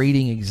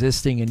operating,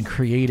 existing, and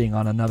creating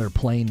on another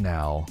plane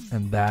now,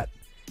 and that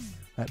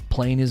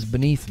plane is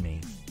beneath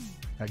me.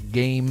 That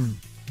game,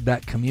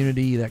 that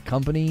community, that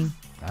company,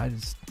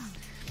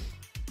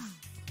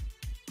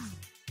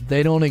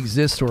 they don't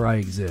exist where I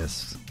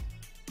exist.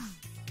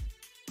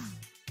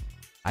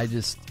 I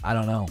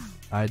don't know.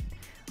 I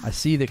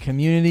see the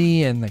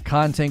community and the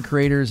content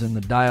creators and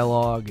the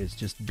dialogue as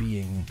just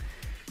being,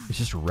 it's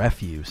just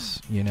refuse,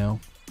 you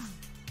know?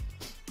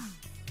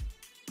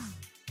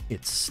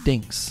 It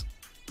stinks.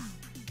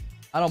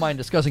 I don't mind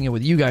discussing it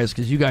with you guys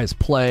because you guys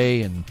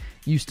play and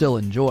you still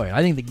enjoy it.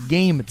 I think the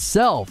game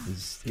itself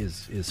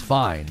is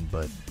fine,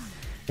 but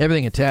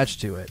everything attached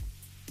to it,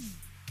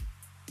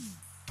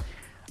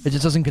 it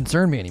just doesn't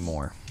concern me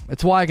anymore.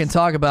 That's why I can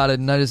talk about it,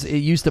 and it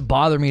used to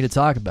bother me to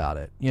talk about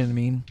it. You know what I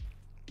mean?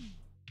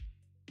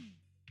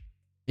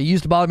 It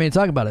used to bother me to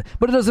talk about it,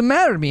 but it doesn't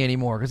matter to me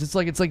anymore because it's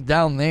like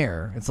down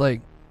there. It's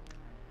like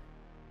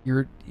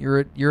you're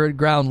at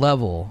ground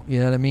level. You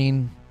know what I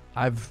mean?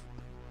 I've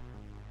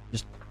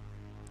just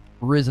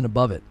risen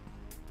above it.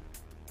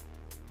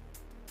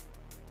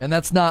 And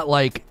that's not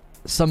like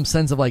some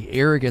sense of like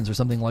arrogance or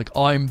something like,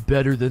 oh, I'm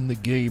better than the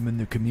game and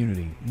the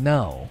community.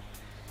 No.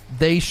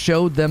 They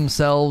showed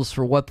themselves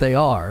for what they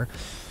are.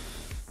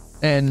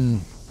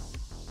 And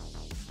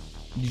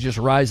you just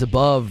rise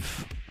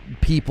above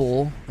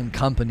people and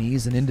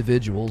companies and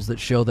individuals that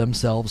show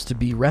themselves to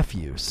be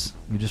refuse.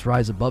 You just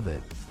rise above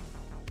it.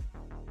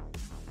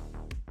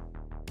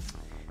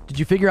 Did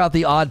you figure out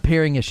the odd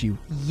pairing issue?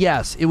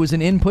 Yes, it was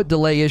an input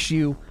delay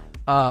issue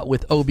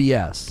with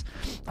OBS.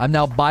 I'm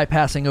now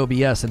bypassing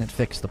OBS and it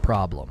fixed the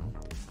problem.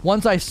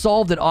 Once I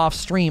solved it off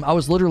stream, I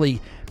was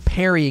literally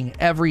parrying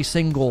every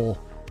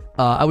single...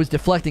 I was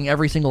deflecting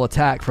every single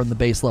attack from the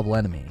base level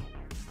enemy.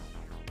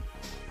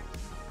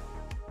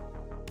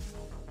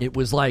 It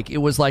was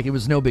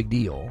no big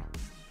deal.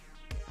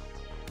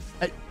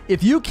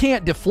 If you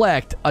can't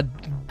deflect a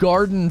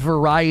garden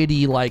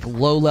variety, like,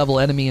 low-level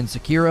enemy in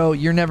Sekiro,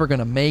 you're never going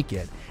to make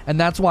it. And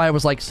that's why I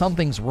was like,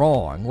 something's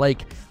wrong.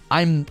 Like,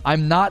 I'm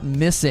not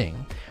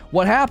missing.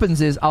 What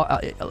happens is,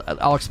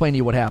 I'll explain to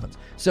you what happens.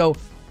 So,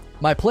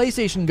 my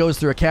PlayStation goes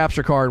through a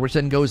capture card, which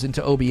then goes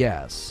into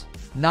OBS.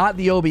 Not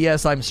the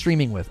OBS I'm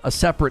streaming with. A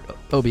separate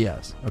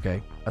OBS,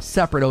 okay? A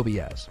separate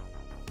OBS.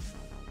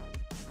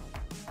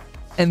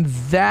 And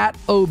that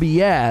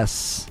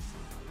OBS...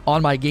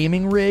 on my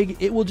gaming rig,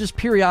 it will just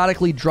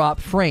periodically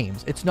drop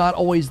frames. It's not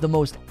always the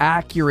most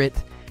accurate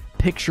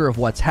picture of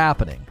what's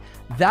happening.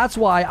 That's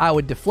why I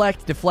would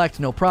deflect,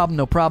 no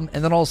problem.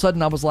 And then all of a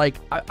sudden I was like,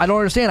 I don't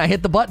understand. I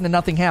hit the button and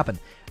nothing happened.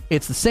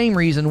 It's the same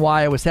reason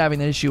why I was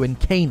having an issue in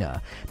Kena.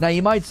 Now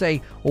you might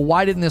say, well,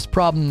 why didn't this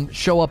problem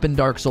show up in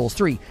Dark Souls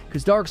 3?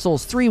 Because Dark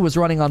Souls 3 was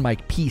running on my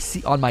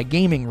PC, on my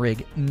gaming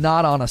rig,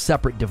 not on a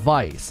separate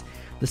device.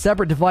 The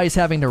separate device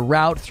having to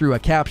route through a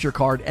capture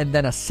card and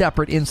then a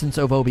separate instance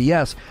of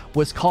OBS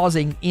was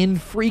causing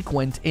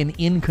infrequent and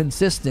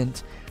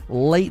inconsistent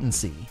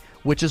latency,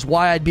 which is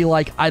why I'd be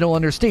like, I don't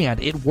understand.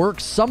 It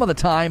works some of the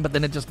time, but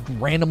then it just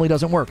randomly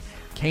doesn't work.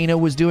 Kena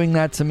was doing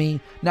that to me.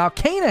 Now,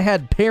 Kena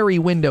had parry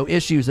window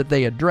issues that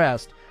they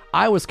addressed.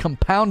 I was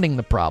compounding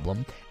the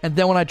problem, and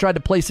then when I tried to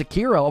play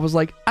Sekiro, I was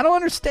like, I don't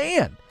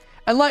understand.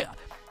 And like,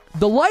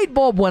 the light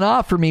bulb went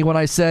off for me when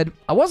I said,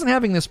 I wasn't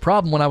having this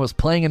problem when I was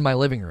playing in my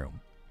living room.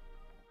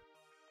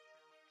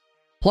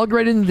 Plugged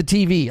right into the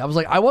TV. I was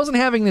like, I wasn't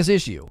having this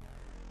issue.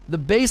 The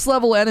base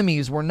level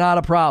enemies were not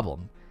a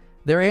problem.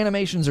 Their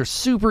animations are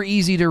super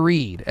easy to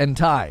read and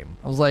time.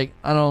 I was like,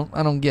 I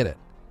don't get it.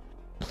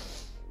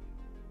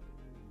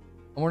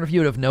 I wonder if you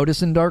would have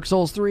noticed in Dark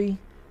Souls 3.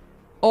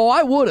 Oh,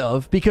 I would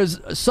have, because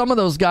some of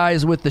those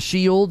guys with the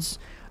shields,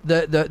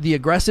 the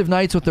aggressive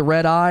knights with the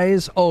red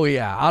eyes, oh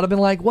yeah, I'd have been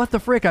like, what the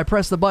frick? I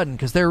pressed the button,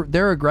 because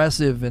they're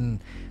aggressive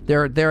and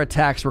their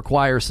attacks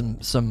require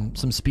some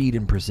speed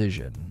and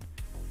precision.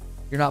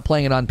 You're not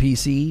playing it on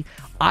PC.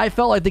 I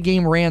felt like the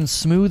game ran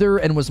smoother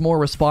and was more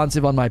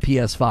responsive on my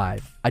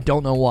PS5. I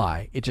don't know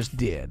why. It just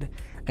did.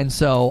 And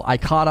so I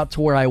caught up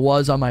to where I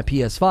was on my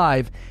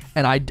PS5,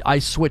 and I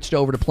switched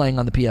over to playing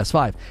on the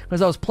PS5.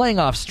 Because I was playing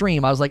off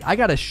stream, I was like, I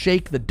got to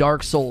shake the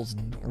Dark Souls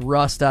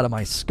rust out of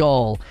my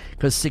skull,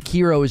 because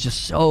Sekiro is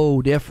just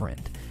so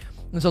different.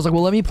 And so I was like,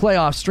 well, let me play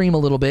off stream a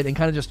little bit and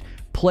kind of just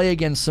play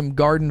against some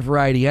garden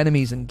variety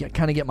enemies and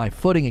get my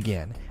footing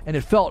again. And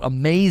it felt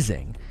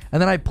amazing.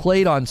 And then I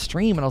played on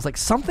stream, and I was like,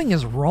 something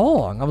is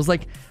wrong. I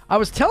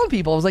was telling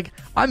people, I was like,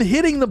 I'm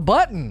hitting the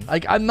button.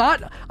 Like, I'm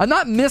not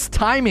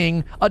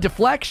mistiming a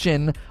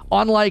deflection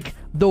on, like,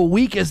 the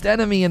weakest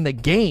enemy in the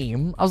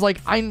game. I was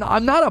like, I'm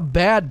not a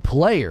bad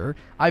player.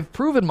 I've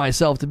proven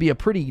myself to be a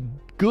pretty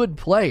good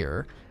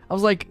player. I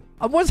was like,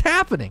 what's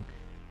happening?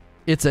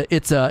 It's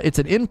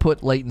an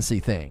input latency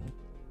thing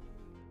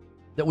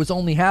that was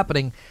only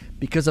happening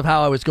because of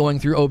how I was going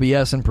through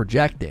OBS and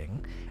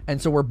projecting. And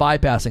so we're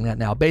bypassing that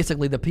now.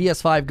 Basically, the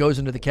PS5 goes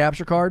into the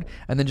capture card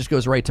and then just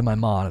goes right to my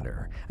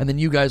monitor. And then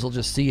you guys will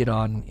just see it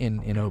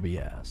in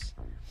OBS.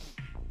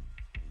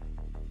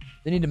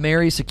 They need to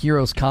marry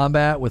Sekiro's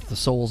combat with the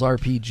Souls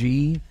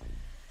RPG.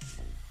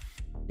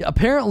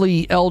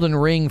 Apparently, Elden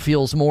Ring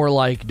feels more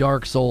like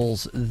Dark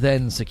Souls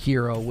than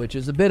Sekiro, which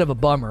is a bit of a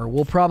bummer.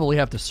 We'll probably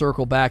have to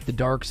circle back to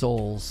Dark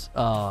Souls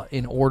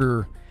in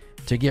order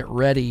to get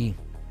ready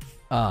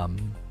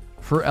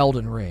for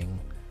Elden Ring.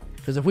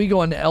 Because if we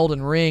go into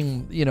Elden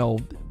Ring,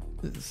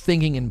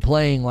 thinking and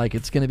playing like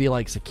it's going to be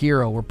like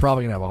Sekiro, we're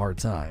probably going to have a hard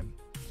time.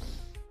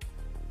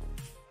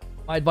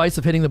 My advice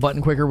of hitting the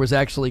button quicker was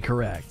actually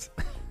correct.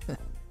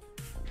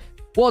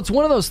 Well, it's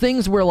one of those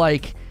things where,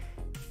 like,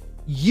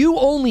 you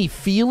only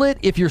feel it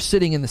if you're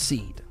sitting in the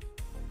seat,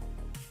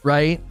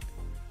 right?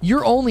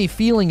 You're only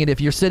feeling it if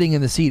you're sitting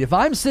in the seat. If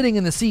I'm sitting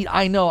in the seat,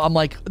 I know I'm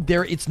like,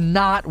 it's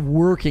not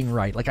working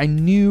right. Like, I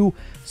knew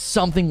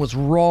something was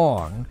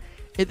wrong.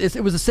 It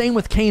was the same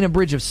with Kena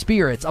Bridge of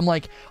Spirits. I'm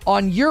like,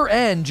 on your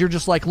end, you're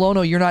just like,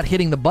 Lono, you're not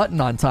hitting the button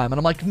on time. And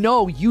I'm like,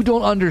 no, you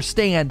don't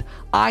understand.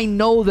 I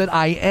know that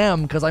I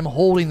am because I'm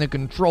holding the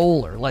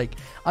controller. Like,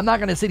 I'm not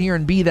going to sit here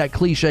and be that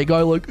cliche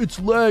guy like, it's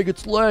lag.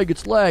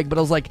 But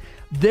I was like,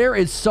 there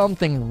is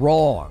something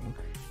wrong.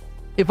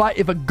 If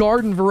a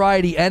garden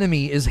variety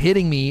enemy is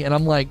hitting me and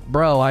I'm like,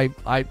 bro,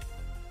 I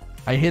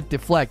hit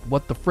deflect,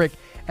 what the frick?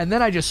 And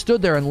then I just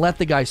stood there and let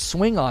the guy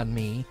swing on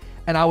me,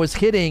 and I was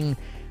hitting,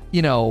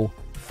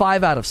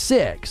 5 out of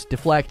 6,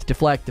 deflect,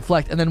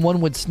 and then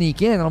one would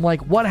sneak in, and I'm like,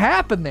 what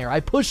happened there?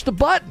 I pushed the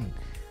button.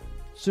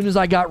 As soon as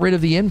I got rid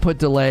of the input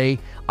delay,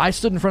 I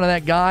stood in front of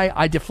that guy,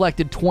 I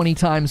deflected 20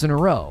 times in a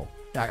row.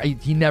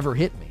 He never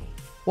hit me.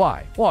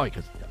 Why? Well,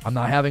 because I'm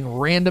not having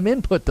random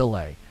input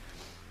delay.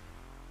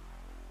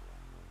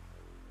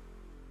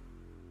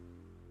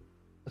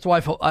 That's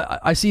why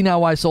I see now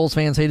why Souls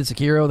fans hated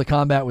Sekiro. The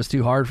combat was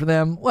too hard for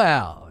them.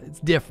 Well, it's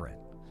different.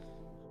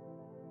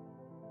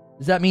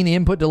 Does that mean the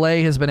input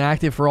delay has been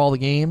active for all the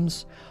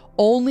games?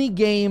 Only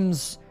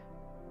games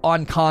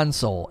on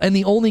console, and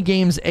the only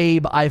games,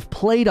 Abe, I've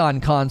played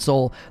on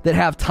console that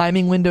have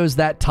timing windows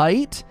that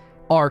tight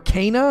are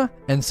Kena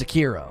and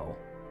Sekiro.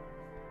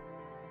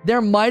 There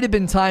might have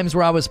been times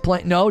where I was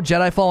playing... No,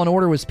 Jedi Fallen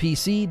Order was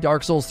PC.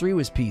 Dark Souls 3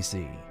 was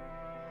PC.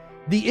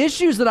 The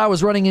issues that I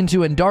was running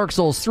into in Dark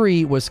Souls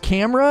 3 was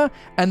camera,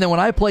 and then when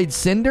I played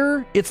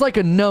Cinder, it's like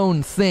a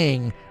known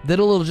thing that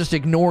it'll just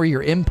ignore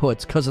your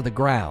inputs because of the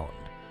ground.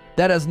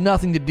 That has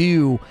nothing to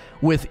do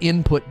with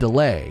input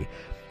delay.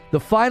 The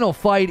final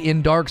fight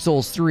in Dark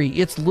Souls 3,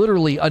 it's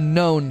literally a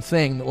known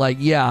thing. Like,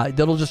 yeah,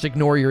 that'll just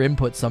ignore your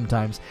input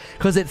sometimes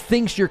because it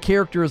thinks your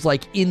character is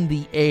like in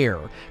the air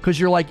because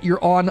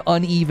you're on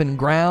uneven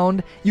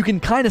ground. You can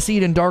kind of see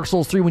it in Dark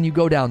Souls 3 when you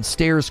go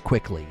downstairs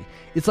quickly.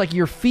 It's like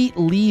your feet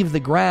leave the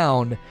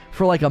ground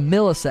for like a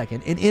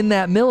millisecond. And in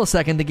that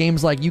millisecond, the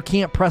game's like, you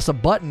can't press a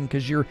button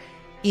because you're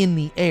in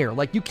the air.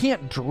 Like, you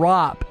can't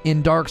drop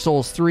in Dark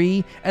Souls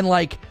 3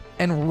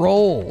 and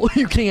roll.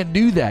 You can't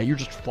do that. You're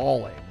just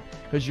falling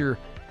because you're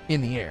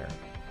in the air.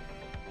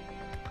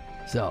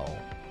 So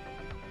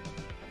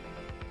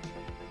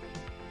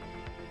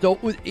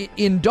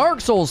in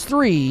Dark Souls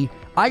 3,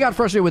 I got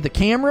frustrated with the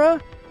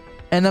camera,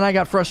 and then I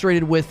got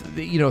frustrated with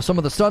some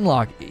of the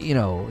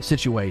stunlock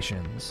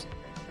situations.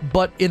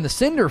 But in the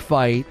Cinder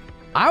fight,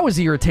 I was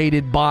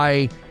irritated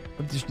by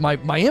just my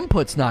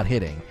inputs not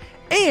hitting.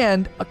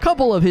 And a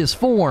couple of his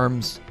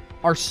forms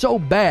are so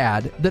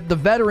bad that the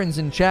veterans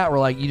in chat were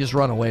like, you just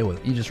run away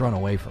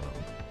from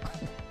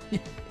him.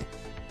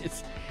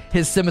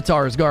 his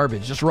scimitar is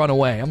garbage. Just run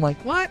away. I'm like,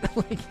 what?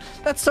 Like,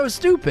 that's so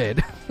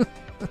stupid.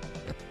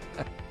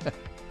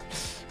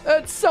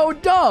 That's so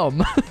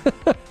dumb.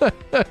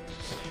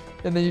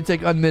 And then you take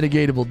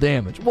unmitigatable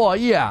damage. Well,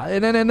 yeah,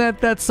 and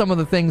that's some of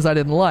the things I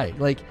didn't like.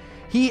 Like,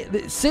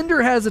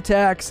 Cinder has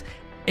attacks,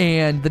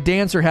 and the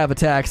Dancer have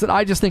attacks that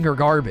I just think are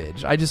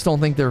garbage. I just don't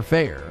think they're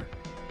fair.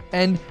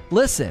 And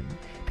listen,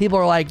 people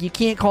are like, you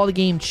can't call the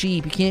game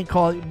cheap. You can't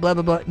call it blah,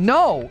 blah, blah.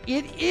 No,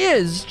 it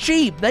is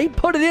cheap. They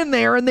put it in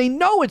there, and they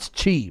know it's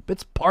cheap.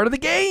 It's part of the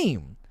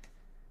game.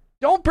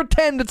 Don't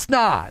pretend it's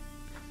not.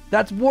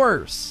 That's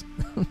worse.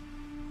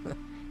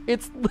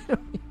 It's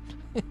literally...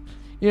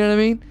 You know what I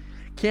mean?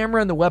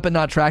 Camera and the weapon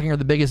not tracking are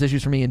the biggest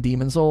issues for me in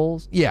Demon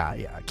Souls.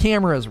 Yeah.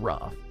 Camera is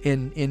rough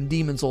in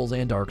Demon Souls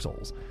and Dark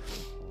Souls.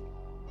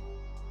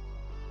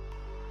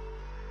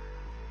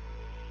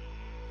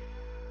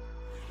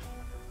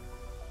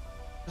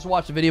 Just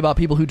watched a video about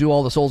people who do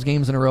all the Souls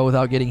games in a row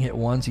without getting hit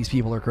once. These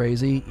people are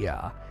crazy.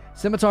 Yeah.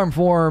 Scimitar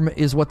form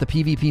is what the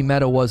PvP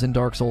meta was in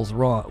Dark Souls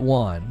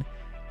 1.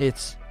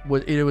 It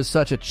was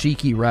such a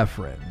cheeky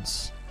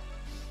reference.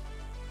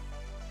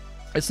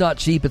 It's not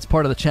cheap. It's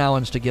part of the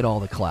challenge to get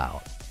all the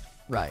clout.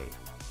 Right.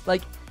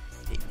 Like,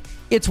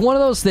 it's one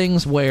of those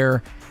things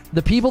where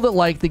the people that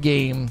like the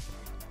game,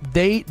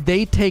 they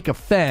take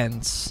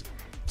offense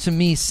to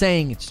me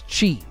saying it's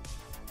cheap.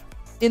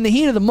 In the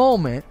heat of the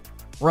moment,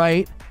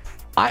 right,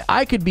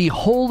 I could be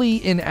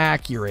wholly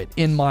inaccurate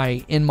in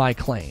my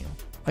claim.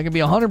 I could be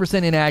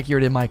 100%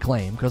 inaccurate in my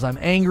claim because I'm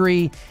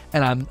angry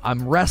and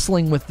I'm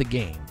wrestling with the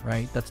game,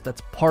 right?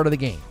 That's part of the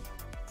game.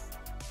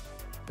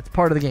 It's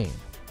part of the game.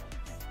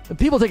 But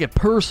people take it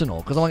personal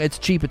because I'm like, it's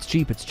cheap, it's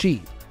cheap, it's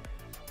cheap.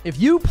 If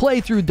you play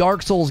through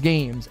Dark Souls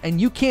games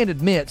and you can't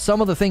admit some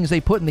of the things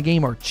they put in the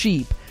game are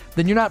cheap,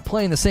 then you're not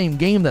playing the same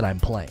game that I'm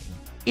playing.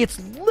 It's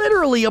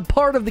literally a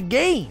part of the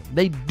game.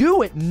 They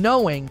do it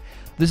knowing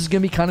this is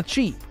going to be kind of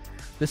cheap.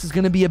 This is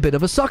going to be a bit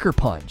of a sucker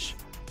punch.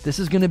 This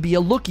is going to be a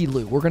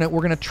looky-loo. We're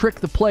gonna trick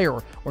the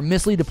player or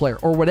mislead the player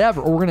or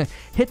whatever. Or we're going to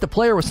hit the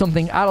player with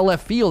something out of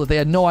left field that they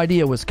had no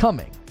idea was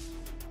coming.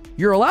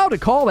 You're allowed to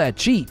call that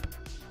cheap.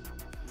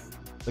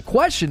 The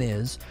question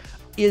is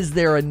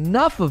there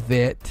enough of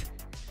it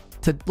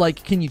to,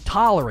 like, can you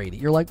tolerate it?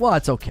 You're like, well,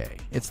 it's okay.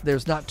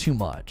 There's not too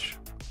much.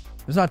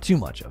 There's not too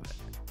much of it.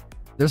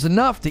 There's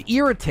enough to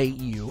irritate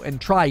you and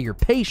try your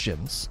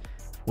patience,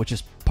 which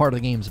is part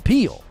of the game's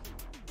appeal.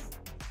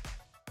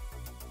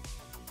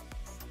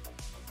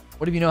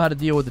 What if you know how to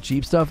deal with the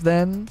cheap stuff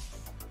then?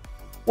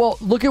 Well,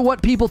 look at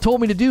what people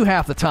told me to do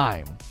half the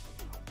time.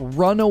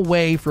 Run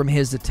away from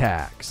his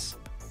attacks.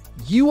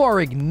 You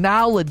are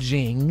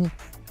acknowledging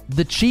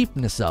the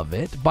cheapness of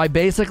it by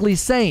basically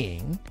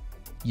saying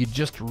you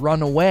just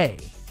run away.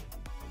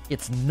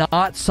 It's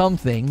not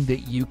something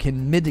that you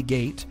can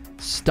mitigate,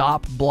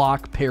 stop,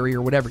 block, parry,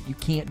 or whatever. You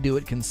can't do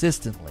it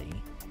consistently.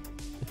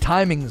 The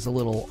timing is a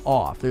little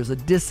off. There's a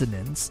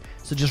dissonance,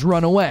 so just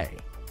run away.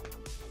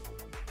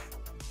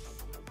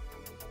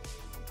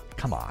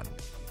 Come on.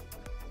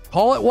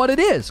 Call it what it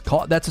is.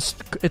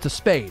 It's a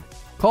spade.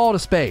 Call it a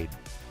spade.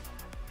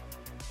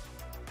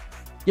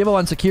 Givo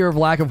on Sekiro,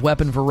 lack of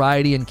weapon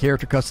variety and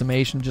character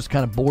customization just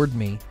kind of bored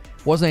me.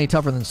 Wasn't any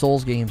tougher than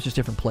Souls games, just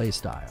different play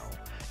style.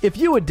 If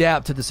you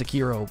adapt to the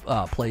Sekiro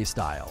play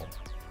style,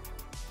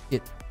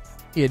 it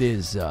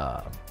is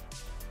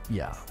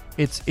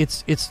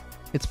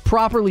it's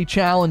properly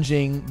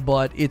challenging,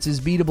 but it's as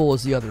beatable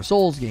as the other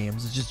Souls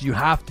games. It's just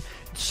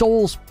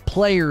Souls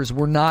players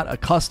were not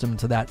accustomed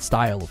to that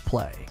style of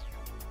play.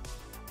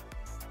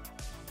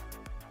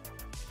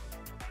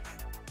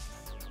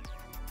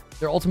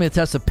 They're ultimately a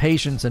test of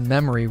patience and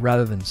memory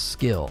rather than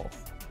skill.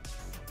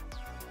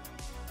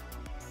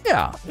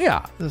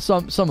 Yeah.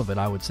 Some of it,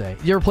 I would say.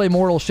 You ever play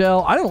Mortal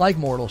Shell? I didn't like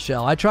Mortal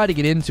Shell. I tried to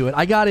get into it.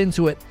 I got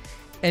into it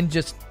and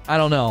just, I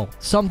don't know.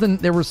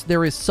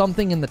 There is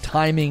something in the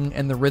timing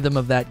and the rhythm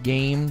of that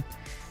game.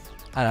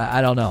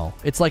 I don't know.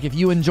 It's like if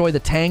you enjoy the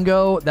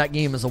tango, that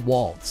game is a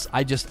waltz.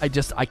 I just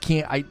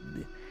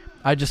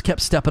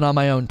kept stepping on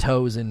my own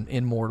toes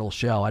in Mortal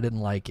Shell. I didn't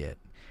like it.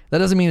 That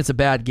doesn't mean it's a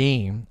bad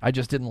game. I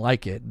just didn't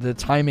like it. The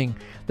timing,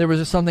 there was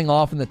just something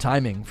off in the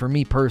timing for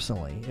me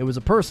personally. It was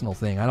a personal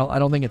thing. I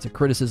don't think it's a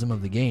criticism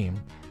of the game.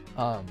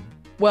 I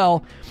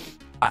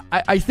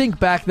think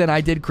back then I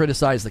did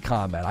criticize the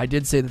combat. I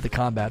did say that the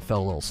combat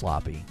felt a little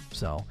sloppy.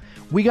 So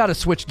we got to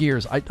switch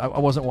gears. I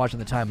wasn't watching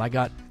the time. I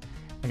got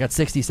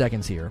 60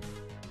 seconds here.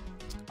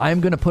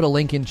 I'm going to put a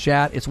link in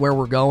chat. It's where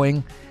we're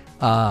going.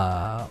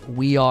 We're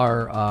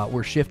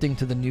shifting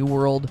to the New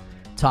World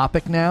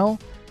topic now.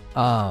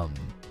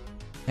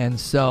 And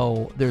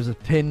so there's a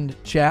pinned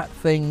chat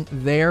thing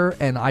there,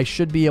 and I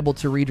should be able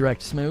to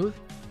redirect smooth.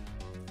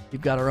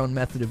 We've got our own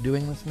method of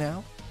doing this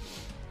now.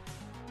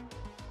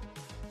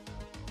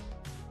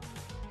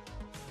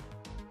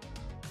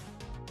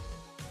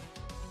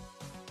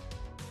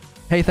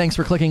 Hey, thanks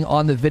for clicking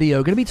on the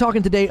video. Going to be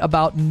talking today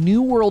about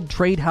New World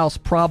Trade House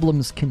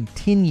problems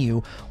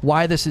continue,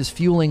 why this is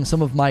fueling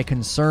some of my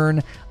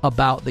concern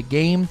about the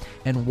game,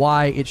 and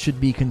why it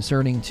should be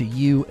concerning to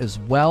you as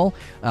well.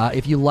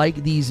 If you like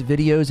these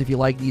videos, if you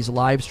like these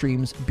live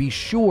streams, be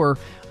sure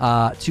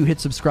to hit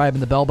subscribe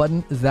and the bell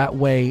button. That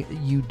way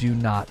you do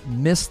not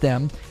miss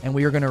them. And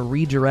we are going to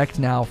redirect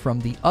now from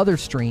the other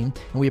stream,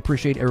 and we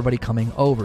appreciate everybody coming over.